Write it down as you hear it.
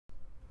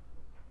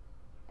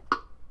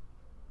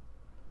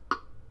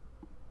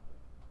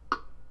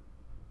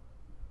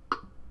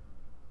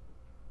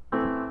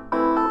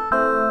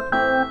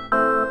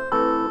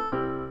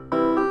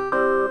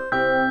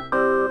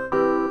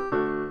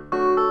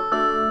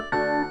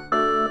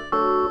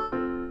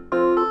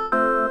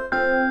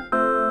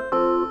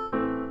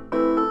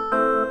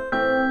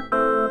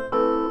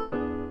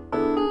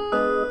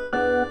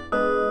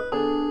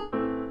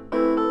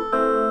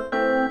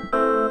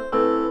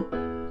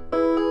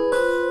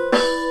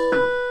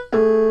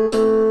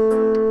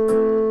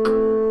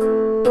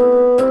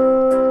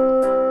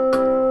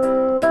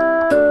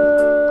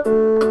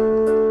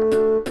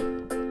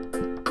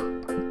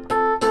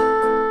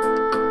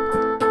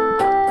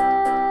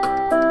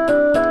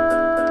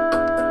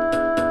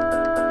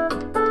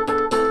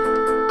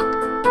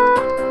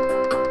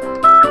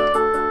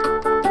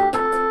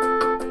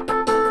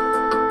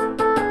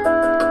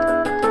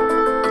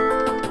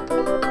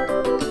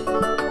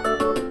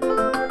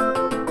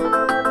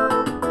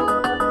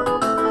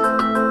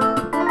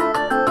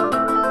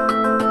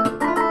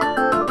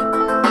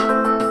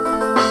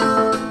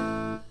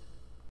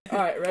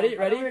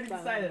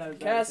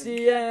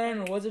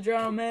Cassian was a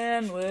drowned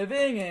man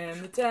living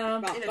in the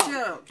town.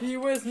 He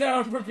was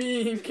known for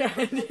being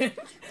kind and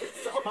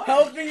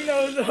helping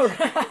those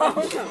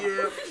around.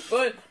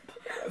 But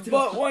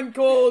one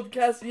cold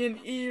Cassian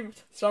Eve,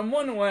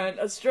 someone went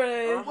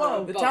astray.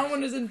 The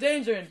town was in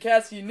danger, and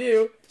Cassian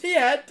knew he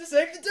had to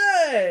save the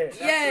day.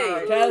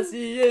 Yay!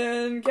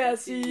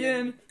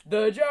 Cassian,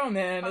 the drowned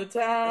man of the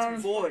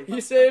town.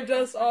 He saved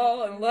us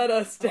all and let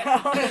us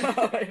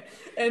down,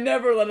 and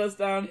never let us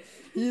down.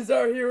 He's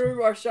our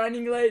hero, our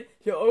shining light.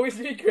 He'll always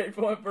be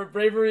grateful for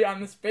bravery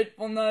on this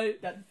fateful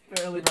night.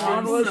 The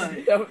town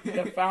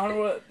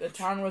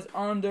was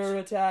under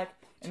attack,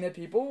 and the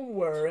people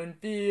were in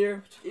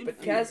fear.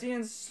 But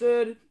Cassian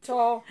stood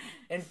tall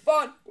and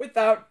fought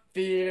without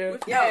fear.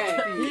 He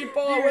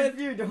fought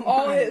with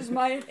all his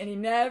might, and he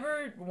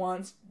never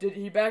once did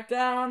he back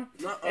down.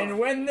 And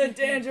when the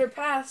danger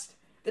passed,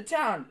 the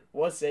town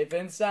was safe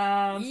and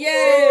sound.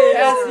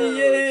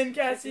 Yay!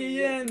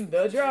 Cassian,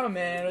 the drowned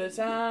man of the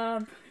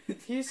town.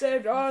 He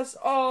saved us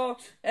all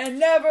and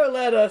never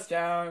let us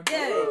down.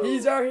 Yay.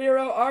 He's our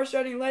hero, our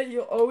shining light.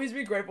 He'll always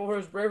be grateful for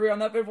his bravery on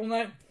that fateful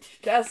night.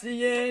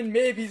 Cassian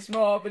may be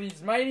small, but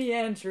he's mighty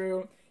and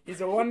true. He's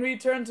the one we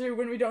turn to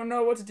when we don't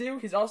know what to do.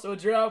 He's also a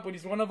drow, but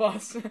he's one of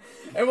us.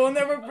 And we'll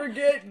never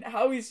forget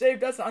how he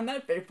saved us on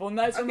that fateful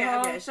night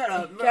somehow. Okay, shut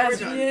up.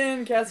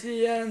 Cassian,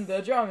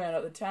 the drow man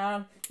of the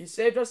town. He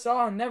saved us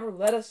all and never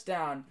let us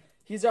down.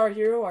 He's our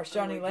hero, our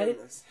shining light.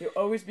 He'll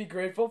always be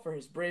grateful for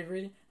his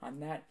bravery on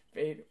that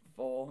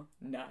fateful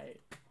night.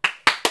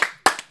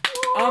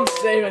 I'm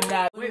saving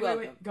that. Wait,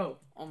 go.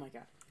 Oh my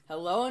god.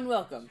 Hello and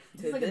welcome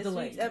to this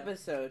week's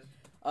episode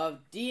of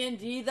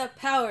D&D The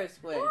Power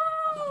Split. Woo!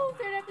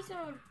 Third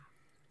episode.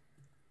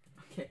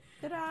 Okay.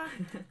 Ta-da!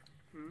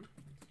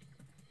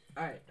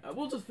 Alright,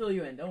 we'll just fill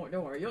you in. Don't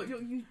worry.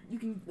 You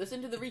can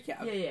listen to the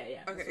recap.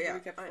 Yeah. Okay, yeah.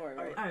 Recap story,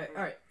 right?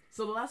 Alright.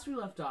 So the last we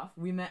left off,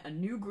 we met a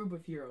new group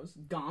of heroes.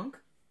 Gonk,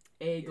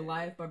 a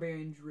Goliath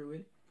barbarian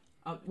druid.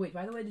 Wait,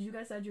 by the way, did you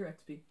guys add your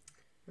XP?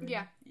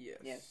 Yeah.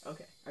 Yes.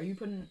 Okay. Are you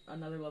putting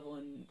another level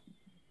in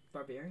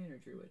barbarian or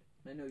druid?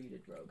 I know you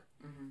did rogue.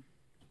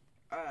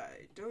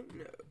 I don't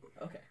know.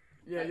 Okay.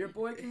 Yeah, your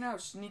boy can now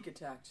sneak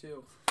attack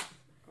too.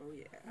 Oh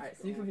yeah. Alright,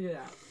 so you can figure it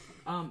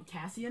out.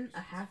 Cassian,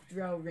 a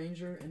half-drow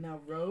ranger and now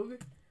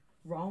rogue.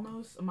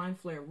 Ralnos, a mind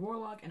flayer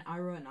warlock, and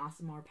Ira, an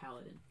Aasimar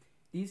paladin.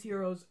 These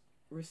heroes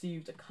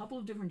received a couple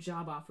of different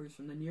job offers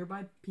from the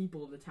nearby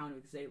people of the town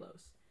of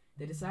Xalos.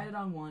 They decided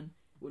on one,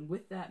 and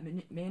with that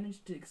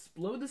managed to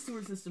explode the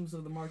sewer systems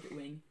of the market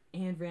wing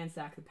and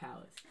ransack the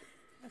palace.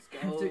 Let's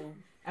go.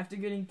 After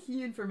getting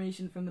key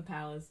information from the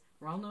palace,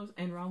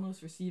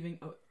 Ralnos receiving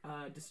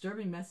a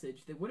disturbing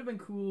message that would have been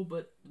cool,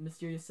 but the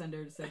mysterious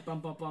sender said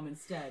bum bum bum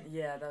instead.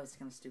 Yeah, that was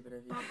kind of stupid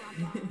of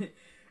you.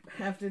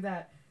 After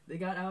that, they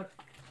got out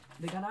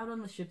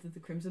on the ship that the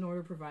Crimson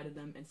Order provided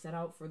them and set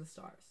out for the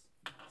stars.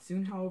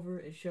 Soon, however,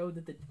 it showed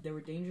that there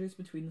were dangers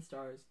between the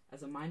stars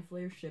as a Mind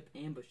Flayer ship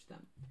ambushed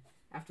them.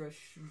 After a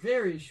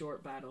very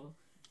short battle,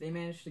 they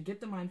managed to get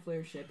the Mind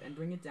Flayer ship and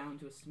bring it down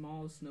to a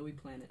small, snowy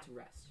planet to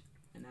rest.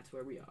 And that's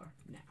where we are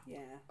now.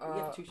 Yeah. We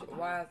have 2 ships.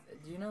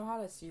 Do you know how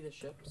to see the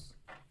ships?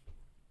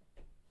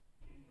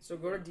 So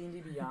go to D&D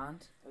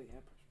Beyond. Oh,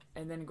 yeah.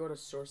 And then go to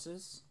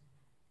Sources.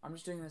 I'm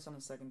just doing this on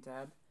the second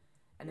tab.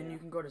 And then you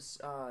can go to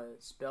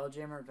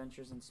Spelljammer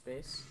Adventures in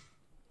Space.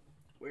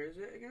 Where is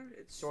it again?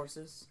 It's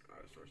Sources.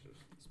 Sources.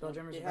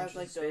 Spelljammer It has, Adventures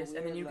like, in Space. the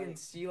And then you weird, can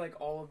see like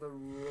all of the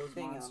rules,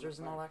 monsters,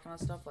 and all that kind of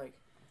stuff. Like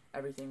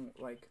everything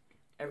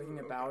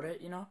about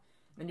it, you know?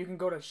 Then you can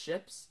go to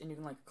ships, and you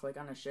can, like, click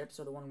on a ship.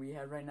 So the one we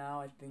have right now,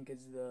 I think,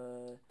 is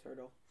the...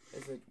 Turtle.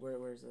 Is it...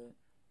 Where is it?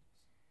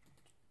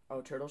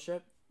 Oh, turtle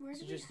ship? Where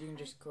So you can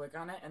just click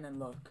on it, and then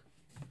look.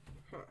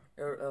 Huh.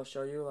 It'll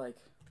show you, like...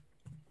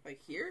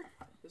 Like here?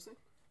 This thing?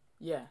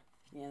 Yeah.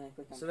 Yeah, and then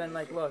click on So then,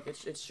 like, look,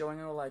 it's showing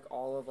you, like,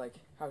 all of, like,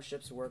 how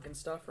ships work and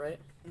stuff, right?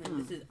 And then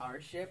this is our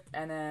ship.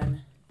 And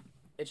then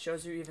it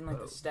shows you even, like,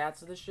 the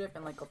stats of the ship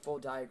and, like, a full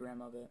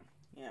diagram of it.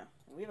 Yeah.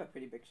 We have a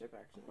pretty big ship,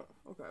 actually.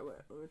 Okay, wait.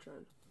 Let me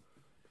trying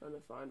to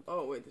find.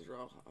 Oh wait, these are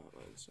all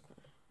outlines.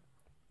 Okay.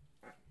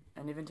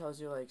 And even tells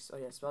you, like,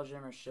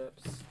 Spelljammer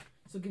ships.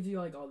 So it gives you,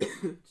 like, all the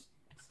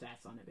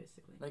stats on it,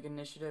 basically. Like,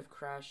 initiative,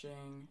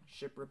 crashing,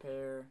 ship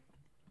repair,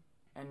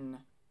 and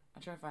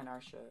I'm trying to find our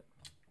ship.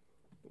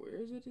 Where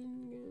is it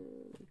in?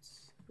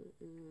 It's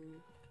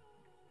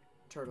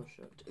Turtle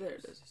ship. there.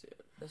 It is. I see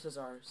it. This is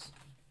ours.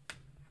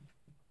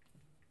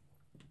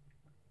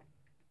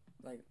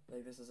 Like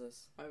this is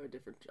us. I have a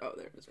different. Oh,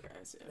 there it is. Okay,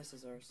 I see it. This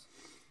is ours.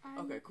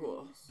 Okay,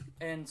 cool.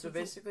 And so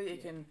basically,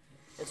 it can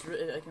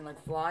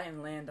like fly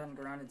and land on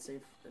ground and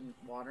safe in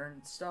water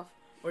and stuff.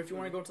 Or if you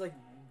want to go to like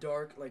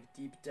dark, like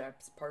deep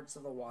depths parts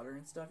of the water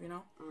and stuff, you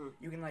know,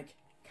 you can like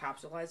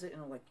capsulize it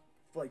and like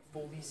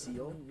fully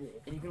seal,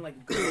 and you can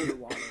like go in the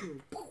water.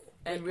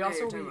 And we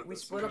also we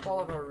split up all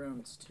of our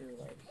rooms too,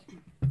 like.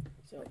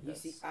 So like you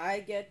this. see, I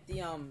get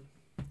the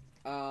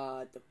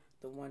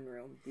one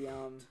room.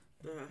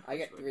 I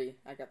get 3.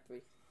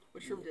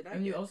 Which room did I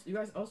And get? you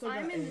guys also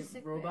I'm got in the a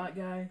sick robot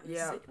guy.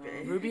 Yeah, Sick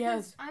bay. Ruby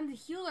has. I'm the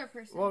healer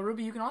person. Well,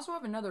 Ruby, you can also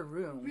have another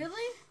room.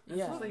 Really?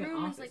 Yeah. It's like an room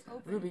is office like kind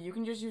of open? Ruby, you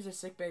can just use a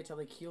sick bay to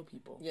like heal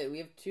people. Yeah, we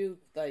have two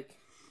like.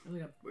 thing.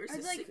 Like a- Where's Are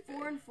the they like sick 4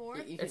 bay? and 4?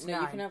 You It's can, no,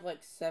 you 9. can have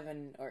like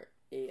 7 or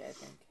 8, I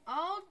think.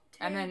 I'll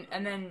take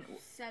And then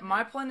 7.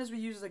 my plan is we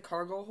use the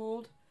cargo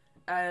hold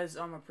as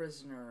a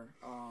prisoner.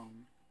 The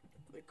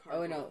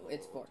Oh no, cargo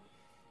it's hold.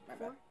 4. My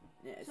 4? bad.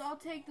 Yeah, it's, So I'll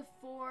take the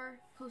 4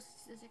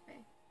 closest to the sick bay.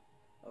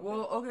 okay.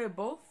 Well, okay,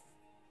 both.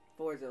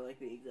 4s are like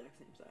the exact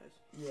same size.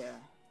 Yeah.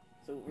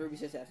 So Ruby's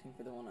just asking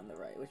for the one on the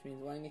right, which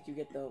means why don't you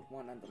get the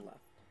one on the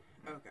left?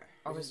 Okay.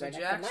 Okay, is so right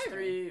next to Jack's my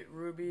room. 3,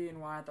 Ruby and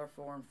Wyatt are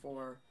 4 and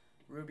 4.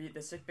 Ruby,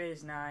 the sick bay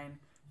is 9.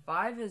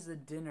 5 is the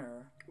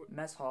dinner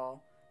mess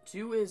hall.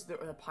 2 is the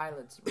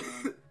pilot's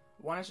room.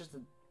 1 is just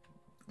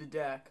the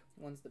deck.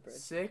 One's the bridge.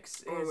 6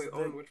 is Oh wait, the.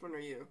 Owen, which one are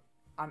you?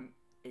 I'm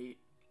 8.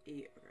 8.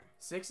 Okay.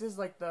 6 is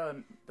like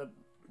the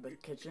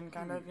kitchen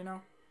kind of, you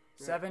know.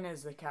 Yeah. 7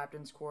 is the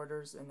captain's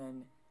quarters, and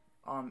then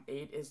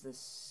 8 is the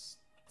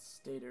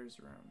stater's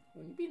room.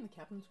 Wouldn't you be in the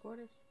captain's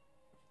quarters?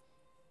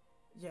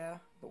 Yeah,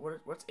 but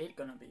what's 8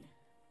 gonna be?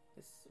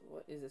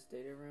 What is a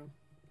stater room?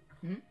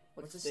 Hmm?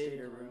 What's a stater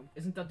stater room?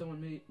 Isn't that the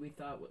one we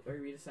thought, or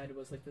we decided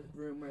was like the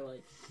room where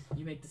like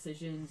you make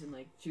decisions and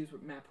like choose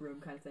what map room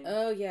kind of thing?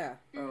 Oh yeah.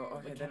 Oh,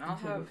 okay, Like then Captain I'll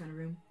Table have kind of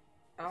room.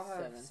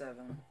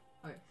 7.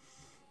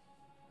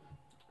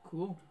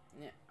 Cool.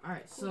 Yeah. All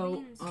right. Cool So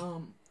beans.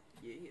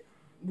 Yeah.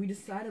 we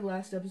decided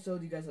last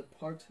episode you guys had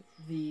parked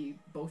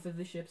both of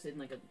the ships in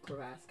like a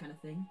crevasse kind of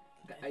thing,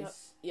 like I an thought-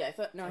 ice. Yeah, I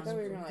thought we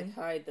were gonna like Something?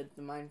 hide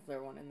the mind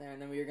flare one in there,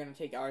 and then we were gonna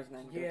take ours and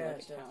then go Yeah, to like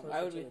a so town. closer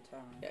I would to be. the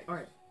town. Yeah. All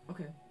right.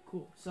 Okay.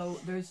 Cool. So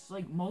there's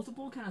like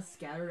multiple kind of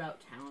scattered out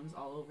towns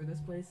all over this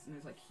place, and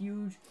there's like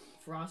huge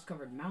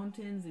frost-covered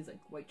mountains. These like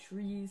white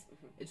trees.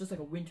 Mhm. It's just like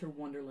a winter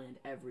wonderland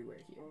everywhere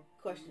here.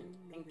 Question: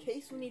 in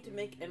case we need to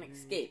make an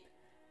escape,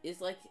 is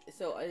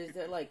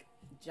there like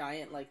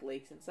giant like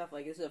lakes and stuff?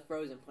 Like this is a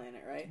frozen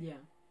planet, right? Yeah.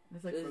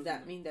 It's So like does frozen that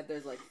lakes. mean that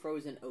there's like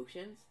frozen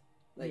oceans?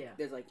 Like Yeah.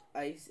 there's like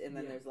ice, and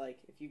then Yeah. there's like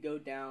if you go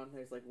down,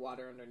 there's like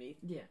water underneath.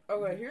 Yeah.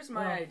 Okay, here's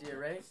my Well, idea,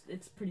 right?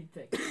 It's pretty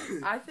thick.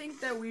 I think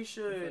that we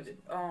should.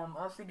 I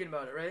was thinking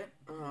about it, right?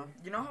 Uh-huh.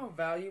 You know how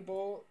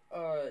valuable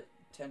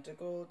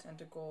tentacle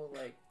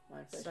like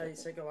Mind flare ship.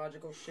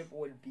 psychological ship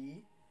would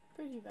be?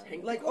 Pretty valuable.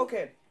 Tank- Like,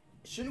 okay,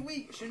 shouldn't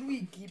we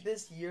keep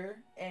this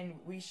here, and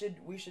we should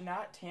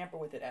not tamper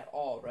with it at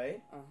all, right?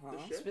 Uh-huh.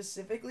 The ship?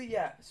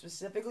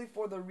 Specifically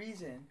for the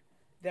reason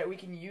that we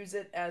can use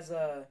it as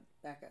a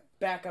Back up.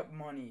 backup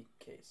money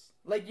case.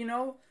 Like, you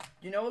know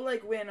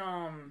like when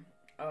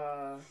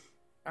I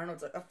don't know,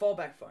 it's like a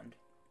fallback fund,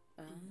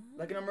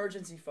 like an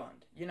emergency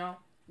fund, you know?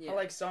 Yeah. How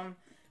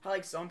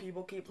like some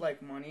people keep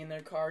like money in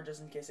their car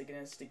just in case they get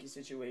in a sticky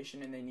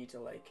situation and they need to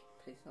like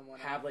Pay someone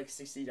have off. like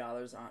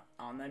 $60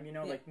 on them, you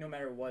know, Yeah. like no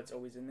matter what, it's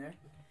always in there.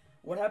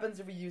 What happens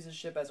if we use a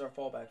ship as our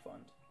fallback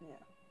fund? Yeah.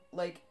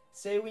 Like,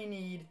 say we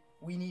need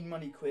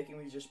money quick and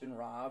we've just been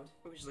robbed.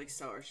 We should like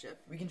sell our ship.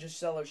 We can just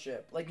sell our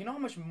ship. Like, you know how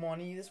much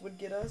money this would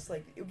get us?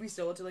 Like, if we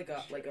sell it to like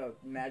a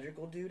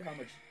magical dude, how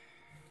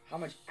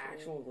much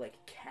actual like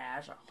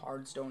cash,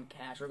 hard stone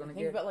cash we're gonna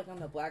Think get? about like on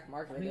the black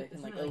market, I mean, like, they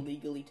can like isn't it, like-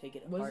 illegally take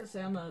it What apart. does it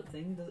say on the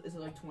thing? Is it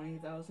like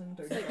 20,000,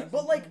 30,000?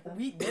 But like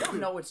something they don't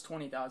know it's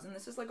 20,000.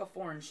 This is like a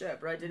foreign ship,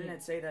 right? Didn't Yeah.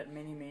 it say that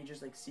many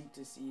majors like seek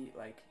to see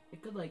like?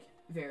 It could like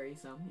vary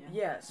some. Yeah.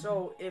 Yeah.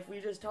 So if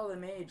we just tell the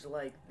mage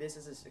like this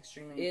is this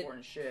extremely It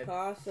important ship,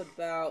 Costs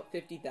about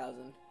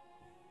 50,000.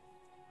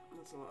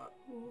 That's a lot.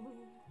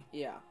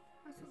 Yeah.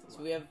 That's a So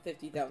lot. we have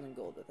 50,000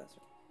 gold with us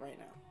right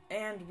now.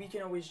 and we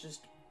can always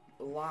just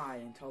lie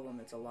and tell them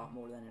it's a lot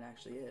more than it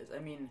actually is. I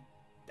mean,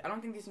 I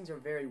don't think these things are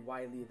very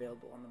widely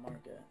available on the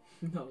market.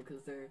 No,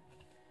 because they're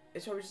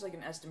It's probably just like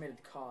an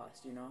estimated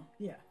cost, you know.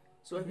 yeah.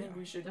 So I Yeah, think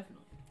we should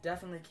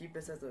definitely. keep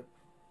this as a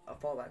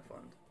fallback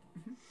fund.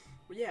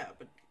 Well, yeah,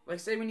 but Like,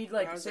 say we need how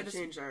like does say that this.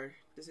 change our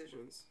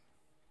decisions?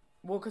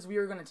 Well, because we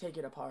were gonna take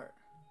it apart.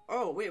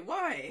 Oh wait,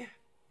 why?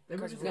 They were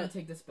Because just we- gonna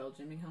take the spell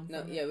jamming helm.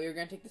 No, from yeah, it. we were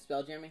gonna take the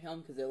spell jamming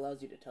helm because it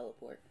allows you to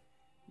teleport.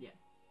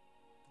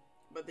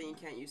 But then you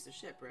can't use the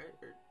ship, right?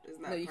 Or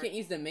isn't that? No, you part- can't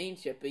use the main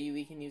ship, but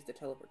we can use the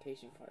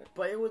teleportation part.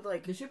 But it would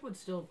like The ship would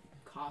still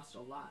cost a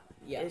lot.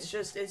 Yeah. it's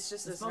just The it's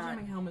spell not.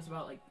 jamming helm is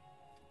about like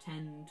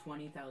 10,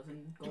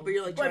 20,000 gold. But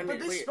you're like But trying but to.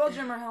 this Wait,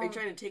 spelljammer are helm. you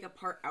trying to take a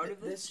part out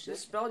of this? this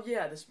spell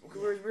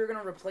we're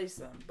gonna replace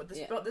them. But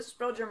Yeah. this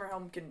spelljammer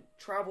helm can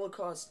travel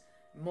across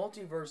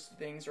multiverse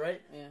things,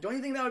 right? Yeah. Don't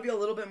you think that would be a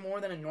little bit more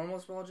than a normal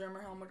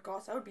spelljammer helm would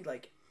cost? That would be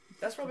like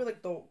that's probably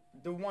like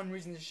the one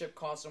reason the ship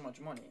costs so much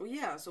money. Well,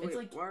 yeah. So It's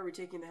wait, like- why are we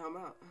taking the helm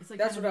out? It's like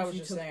That's kind what of I if was you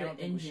just took saying, I the don't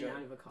think we engine should.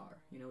 out of a car.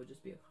 You know, it would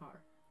just be a car.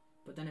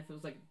 But then if it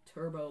was like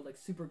turbo, like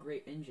super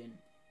great engine,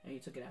 and you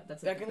took it out,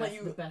 that's like That can the let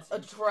best, you the best.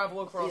 a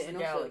travel across Yeah, the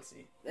and also-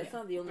 galaxy. That's Yeah.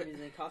 not the only But-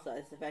 reason it costs that.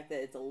 It's the fact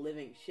that it's a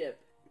living ship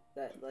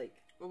that like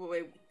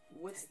Wait,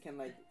 what's? can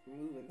like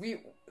move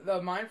and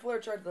The mind flare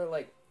tried to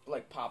like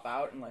pop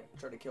out and like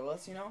try to kill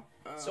us, you know.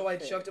 So I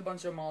okay. chucked a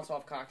bunch of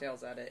Molotov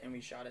cocktails at it and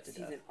we shot it to He's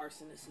death. an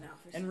arsonist now.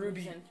 For And some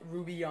Ruby reason.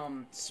 Ruby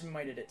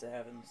smited it to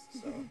heavens.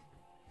 So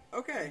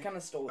Okay. We kind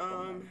of stole it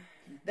from them.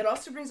 That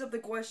also brings up the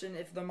question: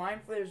 if the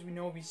mind flayers we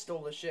know we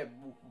stole the ship,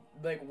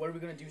 like, what are we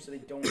gonna do so they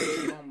don't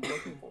keep on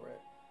looking for it?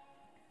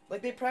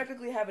 Like, they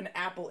practically have an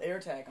Apple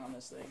AirTag on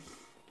this thing.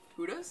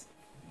 Who does?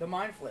 The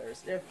mind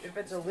flayers. If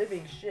it's a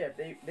living ship,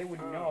 they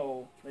would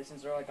know, like,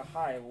 since they're like a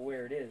hive,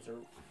 where it is. Or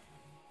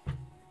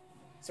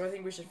so I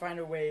think we should find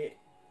a way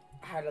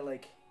how to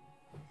like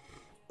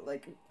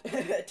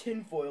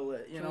tinfoil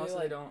it, you Can know, we, so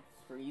like, they don't.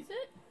 freeze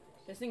it?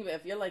 Just think of it.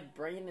 If your like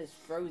brain is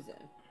frozen,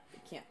 you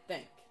can't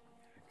think.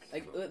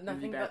 Like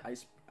nothing but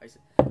ice.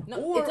 no.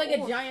 Or- it's like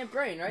or- a giant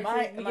brain, right?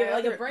 My, so we my get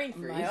like other, a brain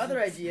freeze. My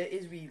other idea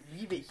is we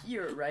leave it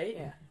here, right?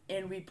 Yeah.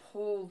 And we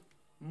pull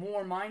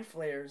more mind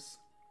flayers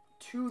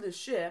to the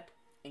ship.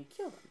 and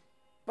kill them.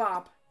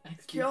 Bop.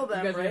 XP, Kill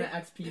them, you guys right? are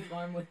gonna XP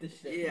farm with this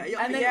shit.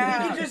 Yeah. And then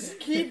we can just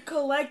keep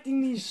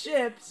collecting these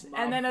ships,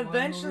 and then Mob farm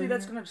eventually over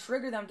that's here. gonna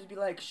trigger them to be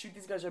like, shoot,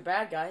 these guys are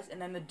bad guys.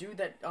 And then the dude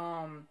that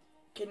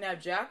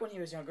kidnapped Jack when he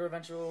was younger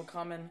eventually will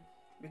come and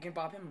we can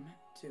bop him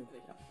too.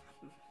 There you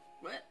go.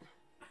 What?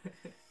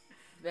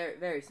 Very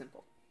very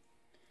simple.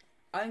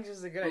 I think this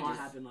is a good A lot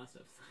idea. happened last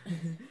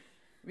episode.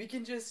 We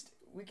can just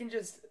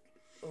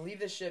leave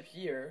the ship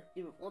here.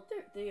 Yeah, but won't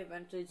they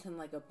eventually send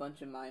like a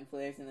bunch of mind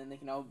flayers and then they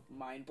can all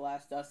mind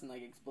blast us and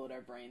like explode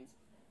our brains?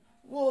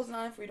 Well, it's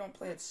not if we don't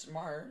play it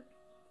smart.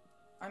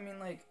 I mean,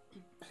 like,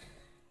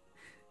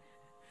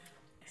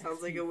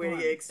 Sounds like XP a way to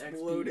farm. get XP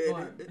exploded.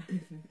 farm.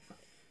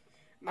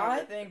 No, I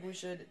but- think we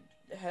should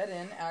head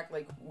in, act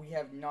like we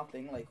have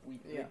nothing, like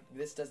Yeah.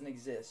 this doesn't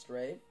exist,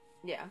 right?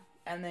 Yeah.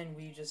 And then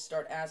we just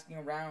start asking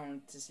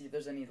around to see if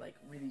there's any like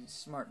really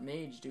smart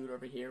mage dude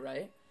over here,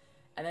 right?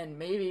 And then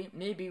maybe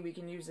we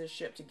can use this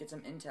ship to get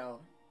some intel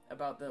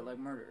about the like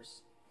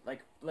murders,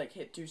 like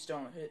hit two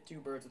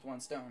birds with one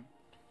stone.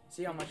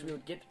 See how much we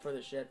would get for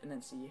the ship, and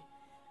then see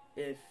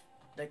if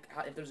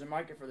if there's a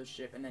market for the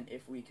ship, and then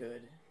if we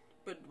could.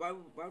 But why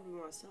would we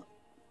want to sell?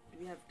 Do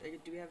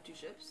we have two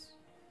ships?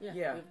 Yeah.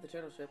 Yeah. We have the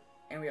turtle ship.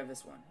 And we have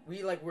this one.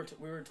 We were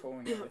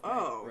towing it with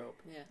Oh.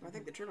 rope. Yeah. I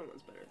think the turtle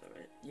one's better though,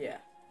 right? Yeah,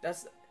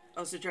 that's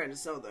Oh, so you're trying to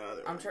sell the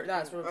other one.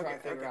 that's what we're trying to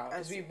Okay, figure out. I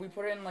Because see. we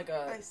put it in like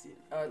I a see.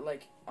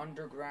 like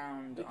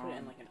underground We put it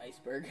in like an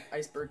iceberg.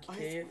 iceberg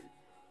cave Iceberg.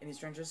 in these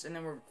trenches, and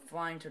then we're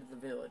flying to the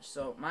village.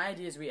 So my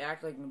idea is we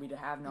act like we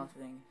have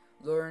nothing,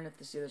 learn if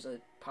there's a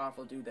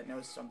powerful dude that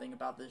knows something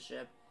about this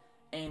ship,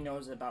 and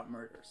knows about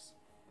murders,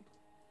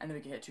 and then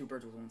we can hit two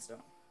birds with one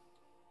stone.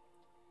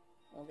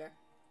 Okay.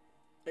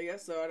 I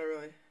guess so. I don't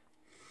really.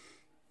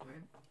 Alright.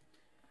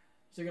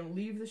 So you're gonna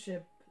leave the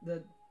ship.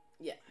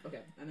 Yeah. Okay,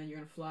 and then you're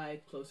gonna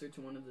fly closer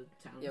to one of the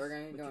towns. Yeah, we're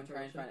gonna with go the and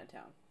try and turtle find a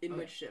town. In Okay.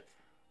 which ship?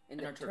 In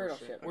In the our turtle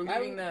ship. We're Why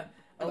leaving would-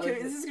 the.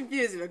 Okay, this is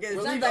confusing. Okay, We're It's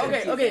this not is- that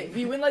okay, confusing.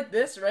 we win like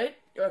this, right?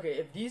 Okay,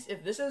 if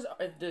this is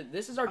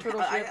this is our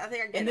turtle I ship,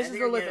 think I get and it. this I is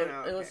think the I get it liquor.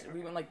 now. Okay, Listen, we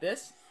okay. went like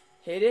this,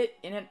 hit it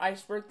in an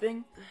iceberg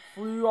thing,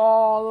 flew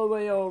all the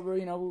way over,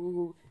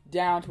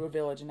 down to a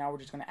village, and now we're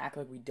just gonna act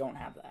like we don't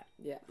have that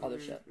Yeah.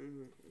 other ship.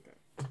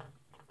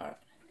 Okay.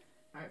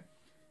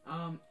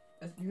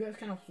 As you guys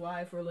kind of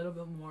fly for a little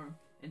bit more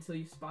until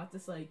you spot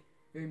this like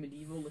very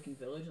medieval looking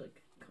village,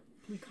 like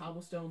complete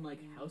cobblestone like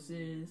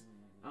houses.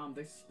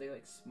 They're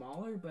like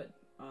smaller, but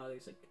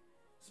there's like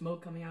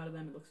smoke coming out of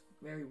them. It looks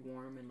very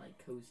warm and like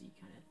cozy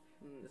kind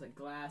of. Mm. There's like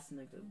glass and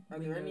like the Are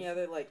there any windows.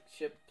 other like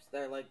ships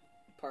that are like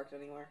parked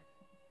anywhere?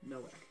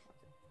 Nowhere.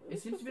 Where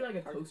It seems to be like a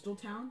park- coastal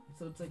town,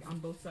 so it's like on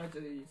both sides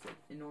of these like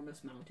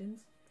enormous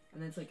mountains,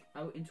 and then it's like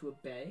out into a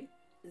bay.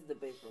 Is the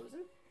bay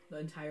frozen? The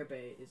entire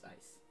bay is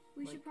ice.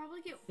 We Like, should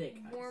probably get thick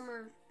ice.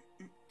 warmer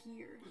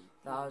gear.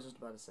 I was just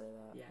about to say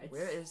that. Yeah, it's-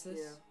 Where is this?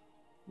 Yeah.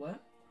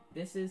 What?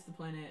 This is the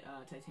planet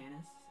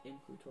Titanus in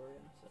Plutoria.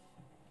 So,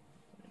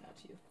 I'm putting that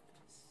to you.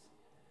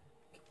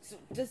 So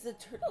does the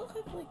turtle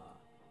have like?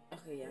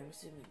 Okay, yeah, I'm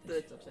assuming. The-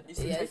 It's upside You down.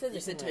 said, Yeah, it says you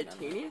it's said somewhere down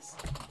there. Titanius?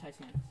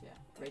 Titanus, yeah.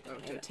 Great Oh,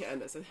 Titanic.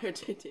 Titanus. I heard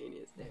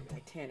Titanius. There you go.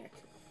 Titanic.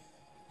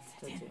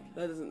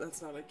 Titanium.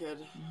 That's not a good.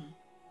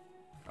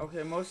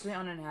 Okay, mostly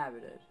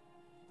uninhabited.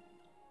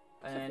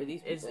 Except And for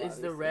these is people, the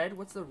obviously. red?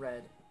 What's the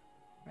red?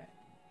 Red.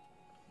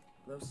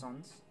 Those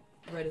suns.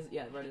 Red is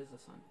the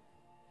sun.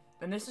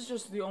 And this is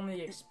just the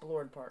only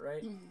explored part,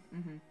 right?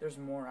 Mm-hmm. There's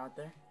more out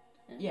there.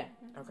 Yeah.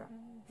 Okay.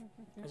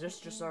 Is this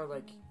just our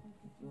like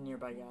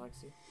nearby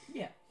galaxy?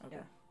 Yeah. Okay.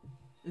 Yeah.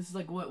 This is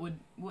like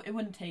it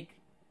wouldn't take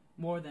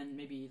more than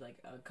maybe like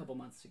a couple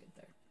months to get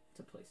there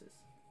to places.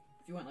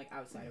 If you went like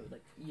outside, it would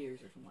like years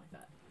or something like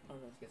that Okay.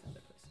 to get to other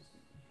places.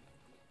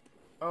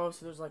 Oh,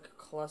 so there's like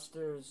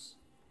clusters.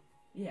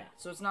 Yeah.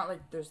 So it's not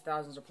like there's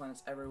thousands of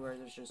planets everywhere.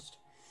 There's just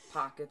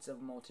pockets of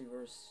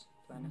multiverse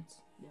planets.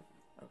 Yep.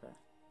 Okay.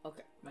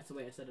 That's the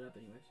way I set it up,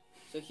 anyways.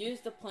 So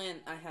here's the plan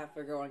I have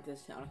for going to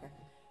this town. Okay.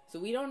 So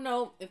we don't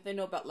know if they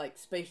know about like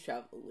space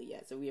travel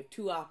yet. So we have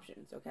two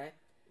options. Okay.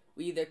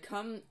 We either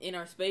come in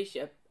our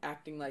spaceship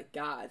acting like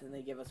gods and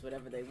they give us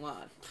whatever they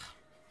want,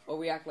 or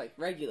we act like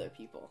regular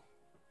people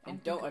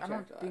and don't I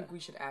attract. don't think we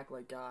should act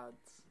like gods.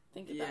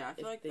 Think Yeah, about I it.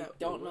 feel If like they that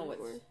don't know would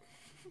what's. work.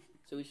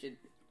 So we should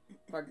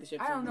Park the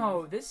ships. I don't in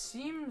know. This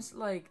seems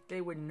like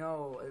they would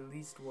know at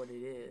least what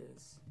it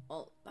is.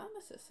 Well, not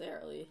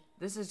necessarily.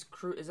 This is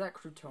is that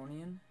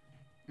Croutonian?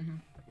 Yes,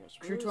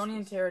 where is Croutonian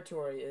this?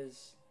 territory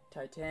is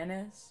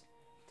Titanus,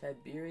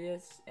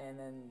 Tiberius, and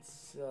then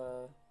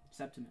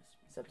Septimus.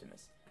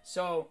 Septimus.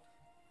 So,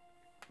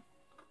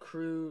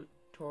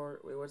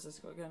 wait, what's this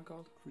again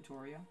called?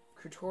 Crutoria.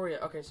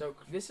 Crutoria. Okay, so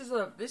this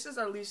is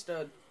at least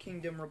a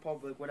kingdom,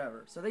 republic,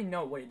 whatever. So they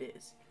know what it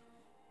is.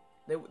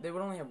 They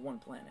would only have one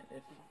planet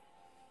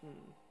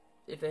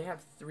if they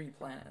have 3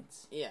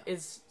 planets. Yeah.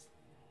 Is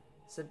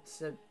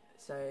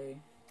Satirius?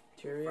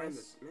 Find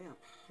this map.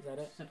 Is that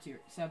it?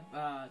 Septimus.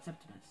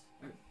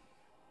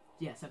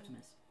 Yeah,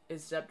 Septimus.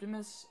 Is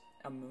Septimus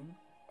a moon,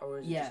 or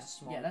is it Yeah, just a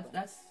small? yeah.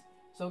 That's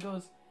so it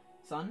goes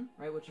sun,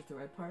 right, which is the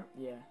red part,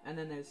 Yeah. and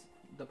then there's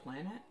the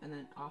planet, and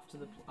then off of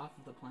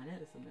the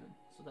planet is the moon.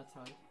 So that's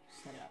how I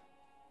set it up.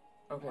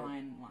 Okay.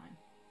 Line.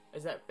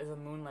 Is a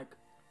moon like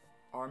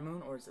our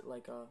moon, or is it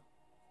like a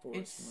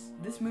forest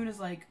moon? This moon is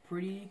like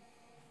pretty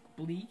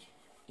bleak.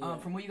 Yeah.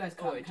 From what you guys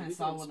Oh, wait, kind did of we go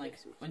saw in when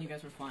space? when you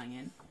guys were flying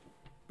in,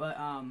 but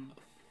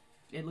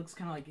it looks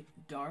kind of like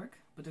dark.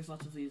 But there's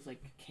lots of these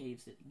like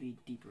caves that lead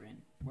deeper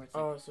in, where it's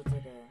like, Oh, so it's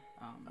like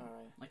a.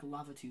 Alright. like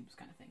lava tubes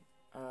kind of thing.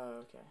 Oh,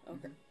 okay.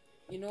 Okay.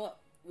 You know what?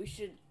 We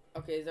should.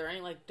 Okay, is there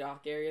any like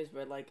dock areas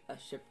where like a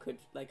ship could,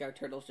 like our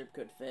turtle ship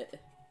could fit?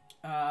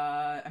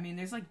 I mean,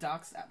 there's like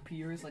docks at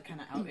piers, like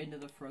kind of out into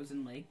the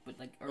frozen lake, but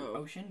like or Oh.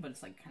 ocean, but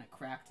it's like kind of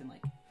cracked and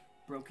like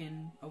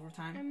broken over I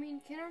time.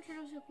 mean, can our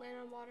turtle ship land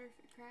on water if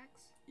it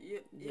cracks? Yeah.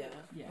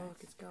 Yeah, Fuck,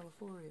 it's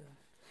California.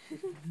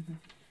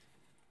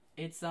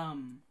 it's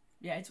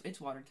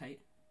it's watertight.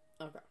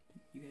 Okay.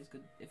 You guys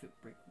could if it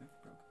broke.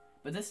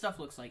 But this stuff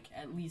looks like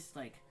at least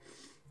like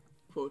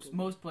Quote.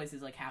 most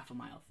places like half a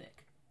mile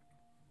thick.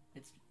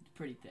 It's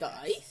pretty thick. The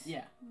ice?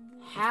 Yeah.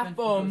 Half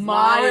been a frozen.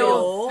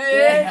 mile thick.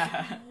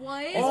 Yeah.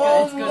 What?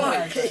 Oh It's good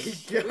my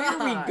size. Where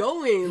are we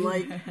going?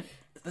 Like,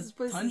 The this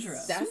place is tundra.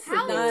 That's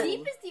How not-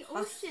 deep is the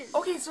ocean?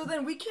 Okay, so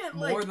then we can't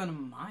like. More than a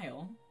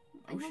mile.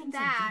 I know Oceans are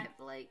that, deep.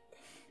 but like,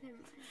 never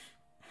mind.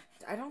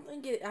 I don't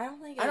think it. I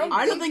don't think. I don't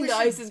I don't think think we the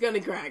should- ice is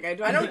gonna crack. I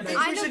I don't think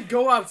I we don't- should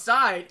go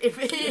outside if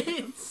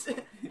it's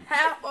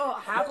half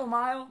a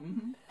mile,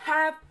 Mhm.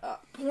 half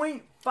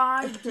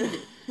 0.5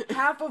 deep,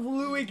 half of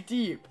Lewick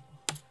deep.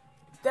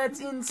 That's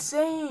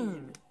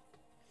insane.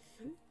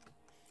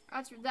 The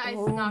ice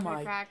Oh is not my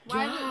gonna crack.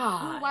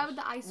 God. Why would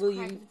the ice Will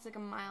crack you- if it's like a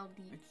mile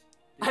deep?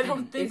 I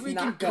don't think It's we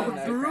can not go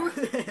gonna through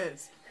crack.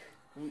 this.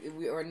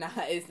 We are not.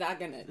 It's not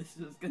gonna. This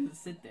is gonna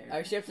sit there.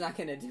 Our ship's not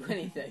gonna do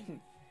anything.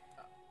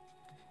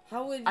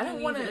 How would I don't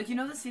you wanna- even- Like, you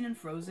know the scene in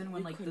Frozen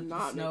when You like could the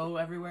not make snow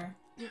everywhere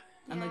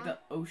and like Yeah.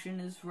 the ocean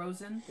is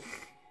frozen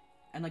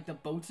and like the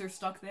boats are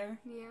stuck there?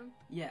 Yeah.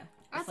 Yeah.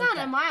 That's it's like not a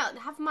that. mile,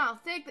 half a mile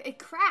thick. It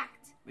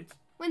cracked. It's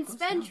When goes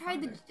Sven down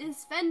tried farther.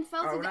 Sven fell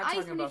Oh, through we're the not ice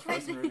talking when he about tried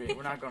Frozen to. movie.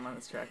 We're not going on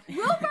this track.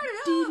 Will brought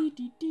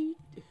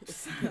it up.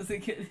 Sounds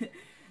like an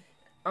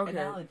Okay.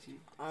 analogy.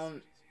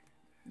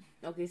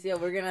 Okay, so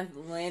we're gonna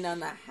land on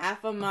the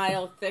half a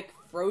mile thick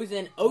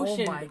frozen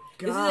ocean. Oh my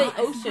This is God. an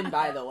ocean,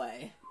 by the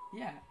way.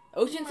 Yeah.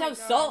 Oceans my have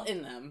God. salt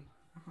in them.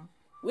 Uh-huh.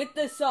 With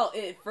the salt,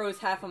 it froze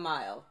half a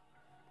mile.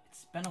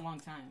 It's been a long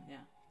time, yeah.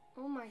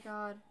 Oh my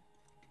god.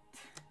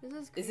 This is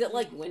Is crazy. it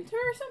like winter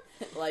or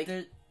something? Like,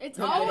 There- It's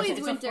no, always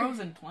it's winter. a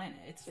frozen planet.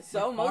 It's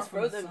so like, far most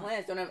from the frozen sun.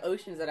 planets don't have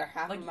oceans that are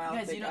half Like a mile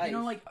guys, thick you know, ice.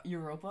 like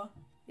Europa,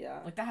 Yeah.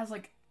 like that has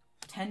like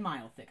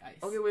 10-mile thick ice.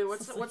 Okay, wait.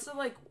 What's the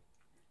like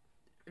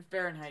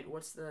Fahrenheit?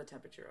 What's the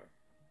temperature?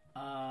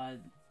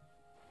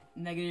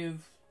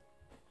 Negative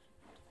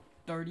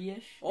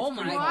 30-ish. Oh It's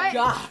my pretty What?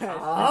 god.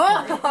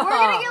 We're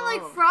gonna get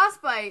like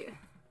frostbite.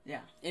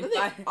 In I think,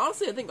 fact,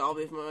 honestly, I think I'll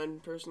be fine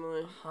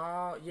personally.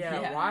 How? Yeah,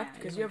 Yeah, why? yeah,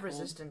 Because it's you have cold.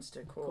 resistance to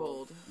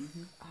cold.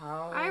 Cold.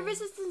 How? I have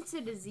resistance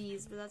to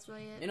disease, but that's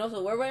really it. and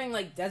also we're wearing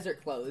like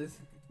desert clothes.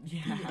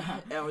 Yeah.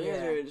 Oh, you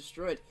guys Yeah. are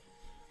destroyed.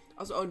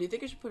 Also, do you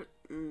think I should put?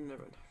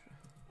 Never mind.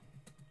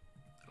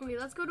 Okay,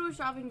 let's go to a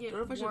shop and get I don't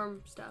know if I should-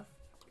 warm stuff.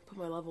 Put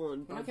my level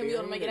in. We're not gonna be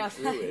able to make it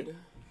barbarian or outside. Druid.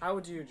 How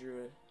would you,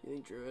 Druid? You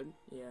think druid?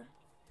 Yeah.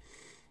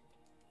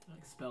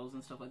 Like spells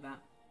and stuff like that.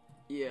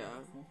 Yeah.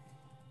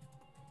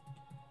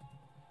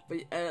 But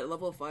at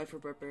level 5 for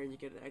barbarian, you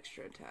get an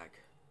extra attack.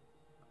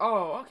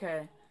 Oh,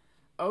 okay.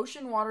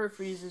 Ocean water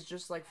freezes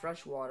just like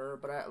fresh water,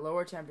 but at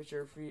lower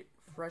temperature,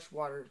 fresh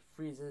water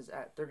freezes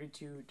at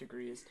 32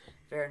 degrees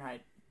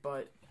Fahrenheit,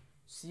 but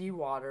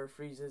seawater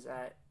freezes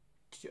at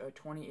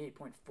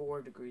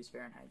 28.4 degrees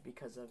Fahrenheit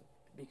because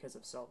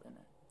of salt in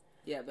it.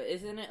 Yeah, but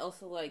isn't it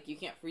also like you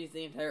can't freeze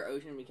the entire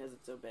ocean because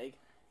it's so big?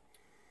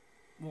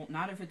 Well,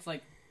 not if it's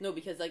like No,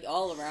 because like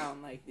all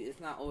around, like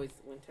it's not always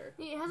winter.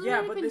 It hasn't Yeah,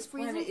 really but been this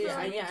freezing planet for is like,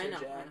 I know, winter, I know,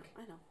 Jack.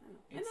 I know.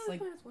 It's I know like-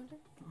 this planet's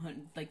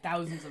winter. like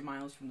thousands of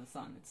miles from the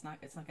sun. It's not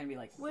gonna be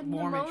like Would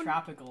warm and pneumonia-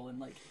 tropical and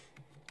like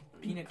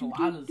pina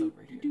coladas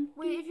over here.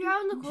 Wait, if you're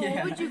out in the cold, Yeah.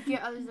 what would you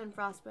get other than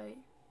frostbite?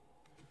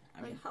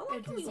 I mean, How long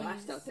a can we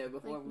last disease, out there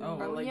before like we our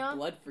pneumonia? like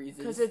blood freezes?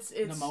 Because it's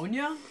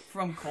pneumonia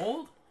from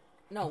cold?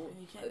 no,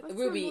 What's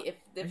Ruby. the-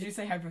 if Did you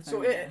say hypothermia?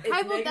 so it's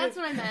Hypo- negative, that's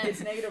what I meant.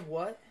 It's negative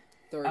what?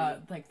 30.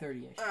 Like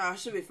 30-ish.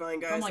 Should be fine,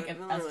 guys. From, like, I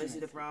don't really see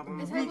the estimates. problem.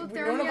 Is None of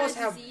hypothermia us a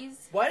have-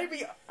 disease? Why did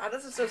we?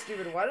 This is so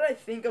stupid. Why did I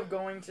think of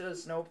going to the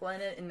snow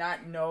planet and not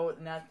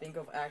think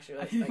of actually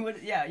like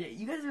Yeah,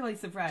 you guys are like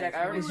surprised. Jack,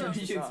 I already What said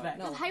did you so. expect?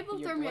 No. Does your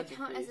hypothermia blood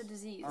count as a freeze.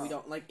 disease? We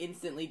don't like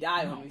instantly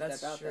die No, when we that's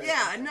step out true. there.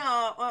 Yeah,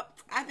 no. Well,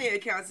 I think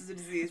it counts as a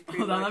disease. Pretty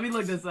Hold on, much. let me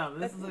look this up.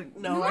 This is like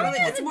No, I don't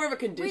think it's more of a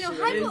condition. Wait,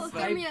 no, right?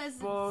 hypothermia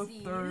is a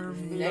disease.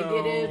 hypothermia.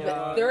 Negative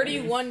No.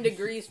 31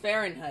 degrees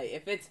Fahrenheit.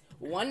 If it's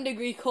 1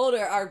 degree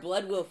colder, our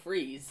blood will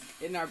freeze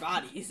in our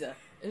bodies.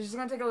 it's just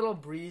gonna take a little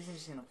breeze and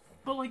just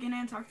But like in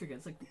Antarctica,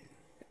 it's like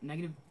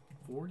negative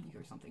 40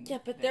 or something. Yeah,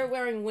 but they're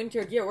wearing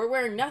winter gear. We're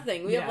wearing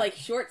nothing. We have Yeah. like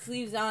short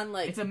sleeves on.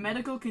 Like It's a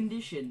medical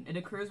condition. It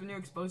occurs when you're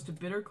exposed to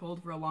bitter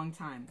cold for a long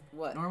time.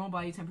 what? Normal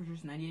body temperature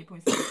is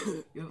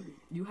 98.6.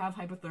 You have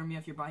hypothermia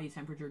if your body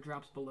temperature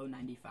drops below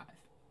 95.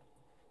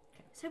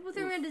 Is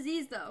hypothermia a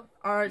disease, though?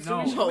 All right,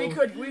 so No.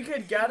 we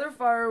could gather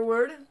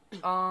firewood.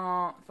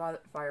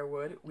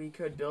 Firewood. We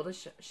could build a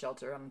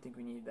shelter. I don't think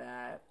we need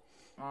that.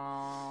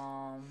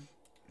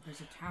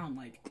 There's a town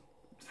like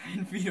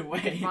 10 feet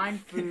away. Find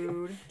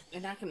food.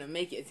 They're not gonna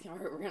make it.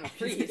 We're gonna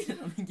freeze. I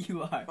don't think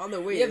you are. On the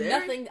way we have there.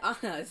 nothing on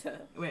us.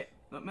 Wait,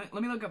 let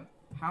me look up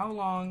how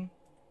long.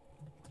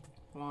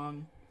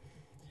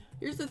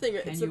 Here's the thing.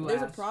 Can you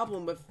There's a ask?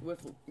 problem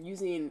with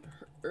using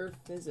Earth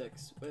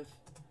physics with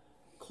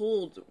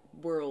cold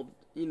world.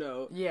 You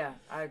know, Yeah,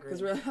 I agree.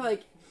 because we're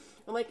like.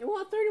 I'm like,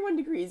 well, 31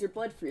 degrees, your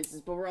blood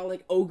freezes, but we're all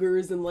like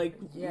ogres and like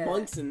Yeah.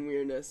 monks and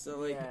weirdness. So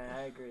like, yeah,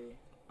 I agree.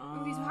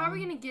 Okay, so how are we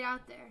gonna get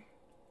out there?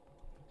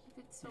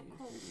 If it's so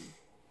cold.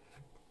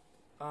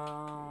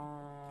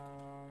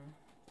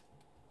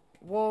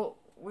 Well,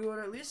 we would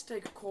at least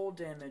take cold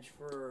damage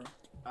for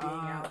being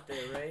out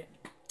there, right?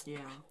 Yeah.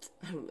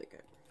 I don't think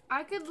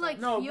I could, like,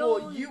 No, heal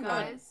well, you you would.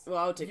 guys. Well,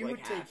 I would take You like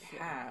would half. take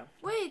half.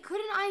 Wait,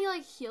 couldn't I,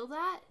 like, heal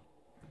that?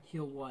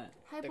 Heal what?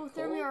 Hypothermia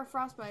cold? or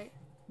frostbite?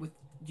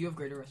 Do you have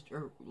greater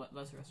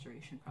less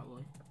restoration?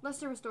 Probably.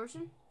 Lesser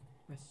restoration?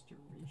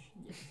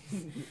 Restoration. Yes.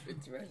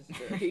 It's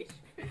restoration.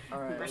 All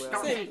right,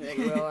 Restore. Same thing.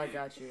 Will, I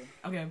got you.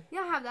 Okay.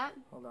 Yeah, I have that.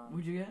 Hold on.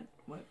 What'd you get?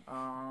 What?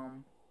 All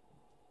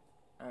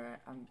right,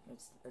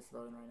 it's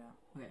loading right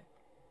now.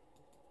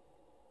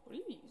 What are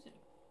you using?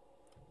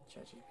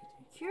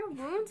 ChatGPT. Cure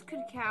wounds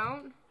could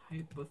count.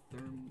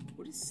 Hypothermia.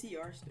 What does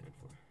CR stand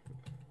for?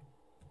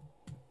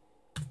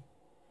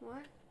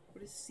 What?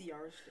 What does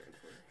CR stand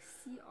for?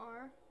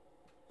 CR?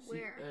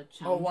 Where?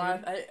 Oh, wow!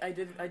 I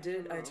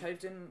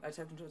typed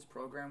into its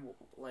program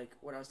like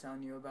what I was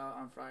telling you about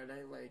on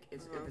Friday. Like,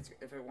 if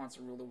it wants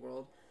to rule the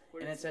world,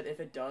 What and is it said if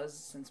it does,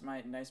 since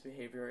my nice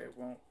behavior, it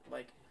won't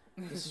like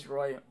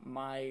destroy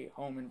my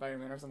home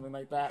environment or something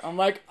like that. I'm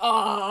like,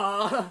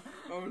 ah.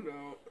 Oh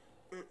no.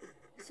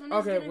 Sun is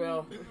Okay, gonna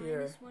well, be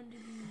here. -1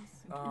 degrees.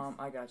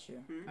 I got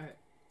you. Alright.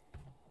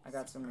 I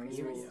got some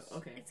Here we rules. go.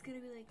 Okay. It's gonna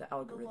be like The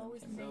algorithm below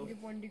is can go.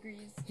 -1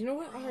 degrees. Do you know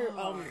what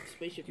our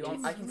spaceship Do you want?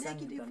 needs? I can send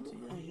them to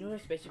Negative Oh, you. you know what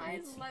our spaceship I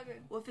needs? love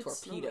it. Well, if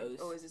it's Torpedoes. snowing.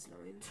 Oh, is it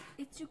snowing?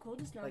 It's too cold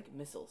to snow. Like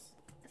missiles.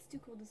 It's too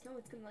cold to snow.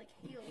 It's gonna, like,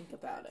 heal. Think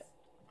about it.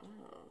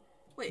 Oh.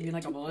 Wait. You mean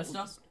like a too ballista?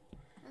 cold?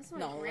 That's what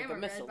No, my like a grandma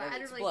missile read, but that I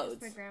don't really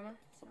trust my explodes.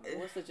 grandma.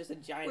 What's it? Just a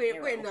giant Wait,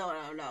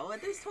 arrow. no.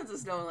 Like, there's tons of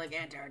snow in like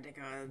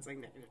Antarctica. It's like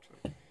negative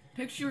 20.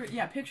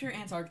 Picture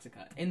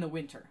Antarctica in the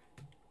winter.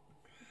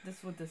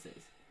 That's what this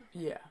is.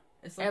 Yeah.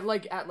 It's At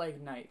like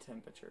night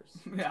temperatures.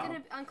 yeah.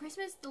 On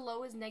Christmas, the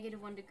low is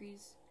 -1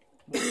 degrees.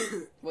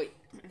 Wait,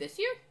 this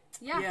year?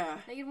 Yeah, Yeah.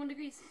 -1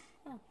 degrees.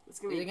 It's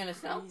gonna Is be it gonna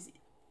snow? crazy.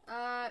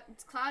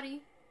 It's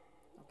cloudy.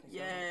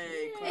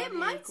 Yay. It cloudy,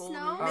 might cold, snow.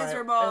 and All right,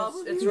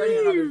 miserable. It's writing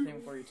another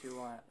thing for you too.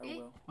 I It-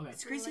 will. Okay.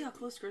 It's crazy how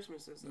close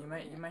Christmas is. You though.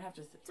 might have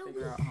to a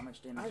figure out how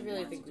much damage. I you really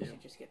want think to we do.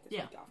 should just get this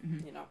Yeah. week off.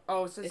 Mhm. You know,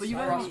 Oh, since it's, But you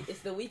frost- guys- it's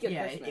the week of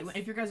Yeah. Christmas.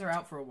 If you guys are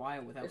out for a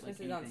while without Christmas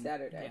like is on anything,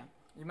 Saturday. Yeah.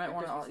 you might or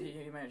want to. Christmas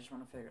Eve. You might just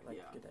want to figure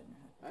Yeah. get that in your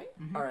head. Right?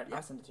 Mhm. All right, Yeah.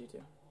 I'll send it to you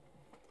too.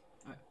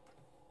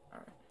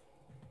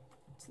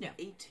 It's Yeah.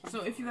 18.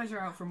 So if you guys are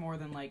out for more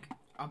than like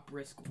a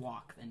brisk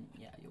walk, then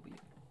yeah,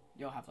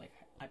 you'll have like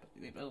I could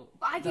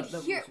the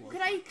hear. rules will-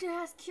 Could I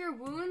cast cure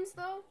wounds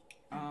though?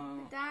 Uh,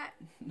 That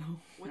no.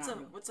 What's not a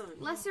really. what's a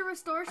lesser I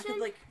restoration. could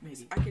like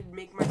Maybe. I could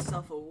make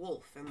myself a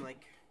wolf and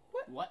like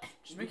What?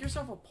 Just make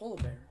yourself a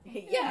polar bear.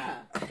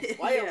 Yeah.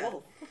 Why Yeah. a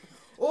wolf?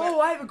 Oh,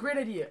 I have a great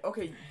idea.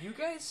 Okay, you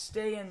guys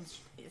stay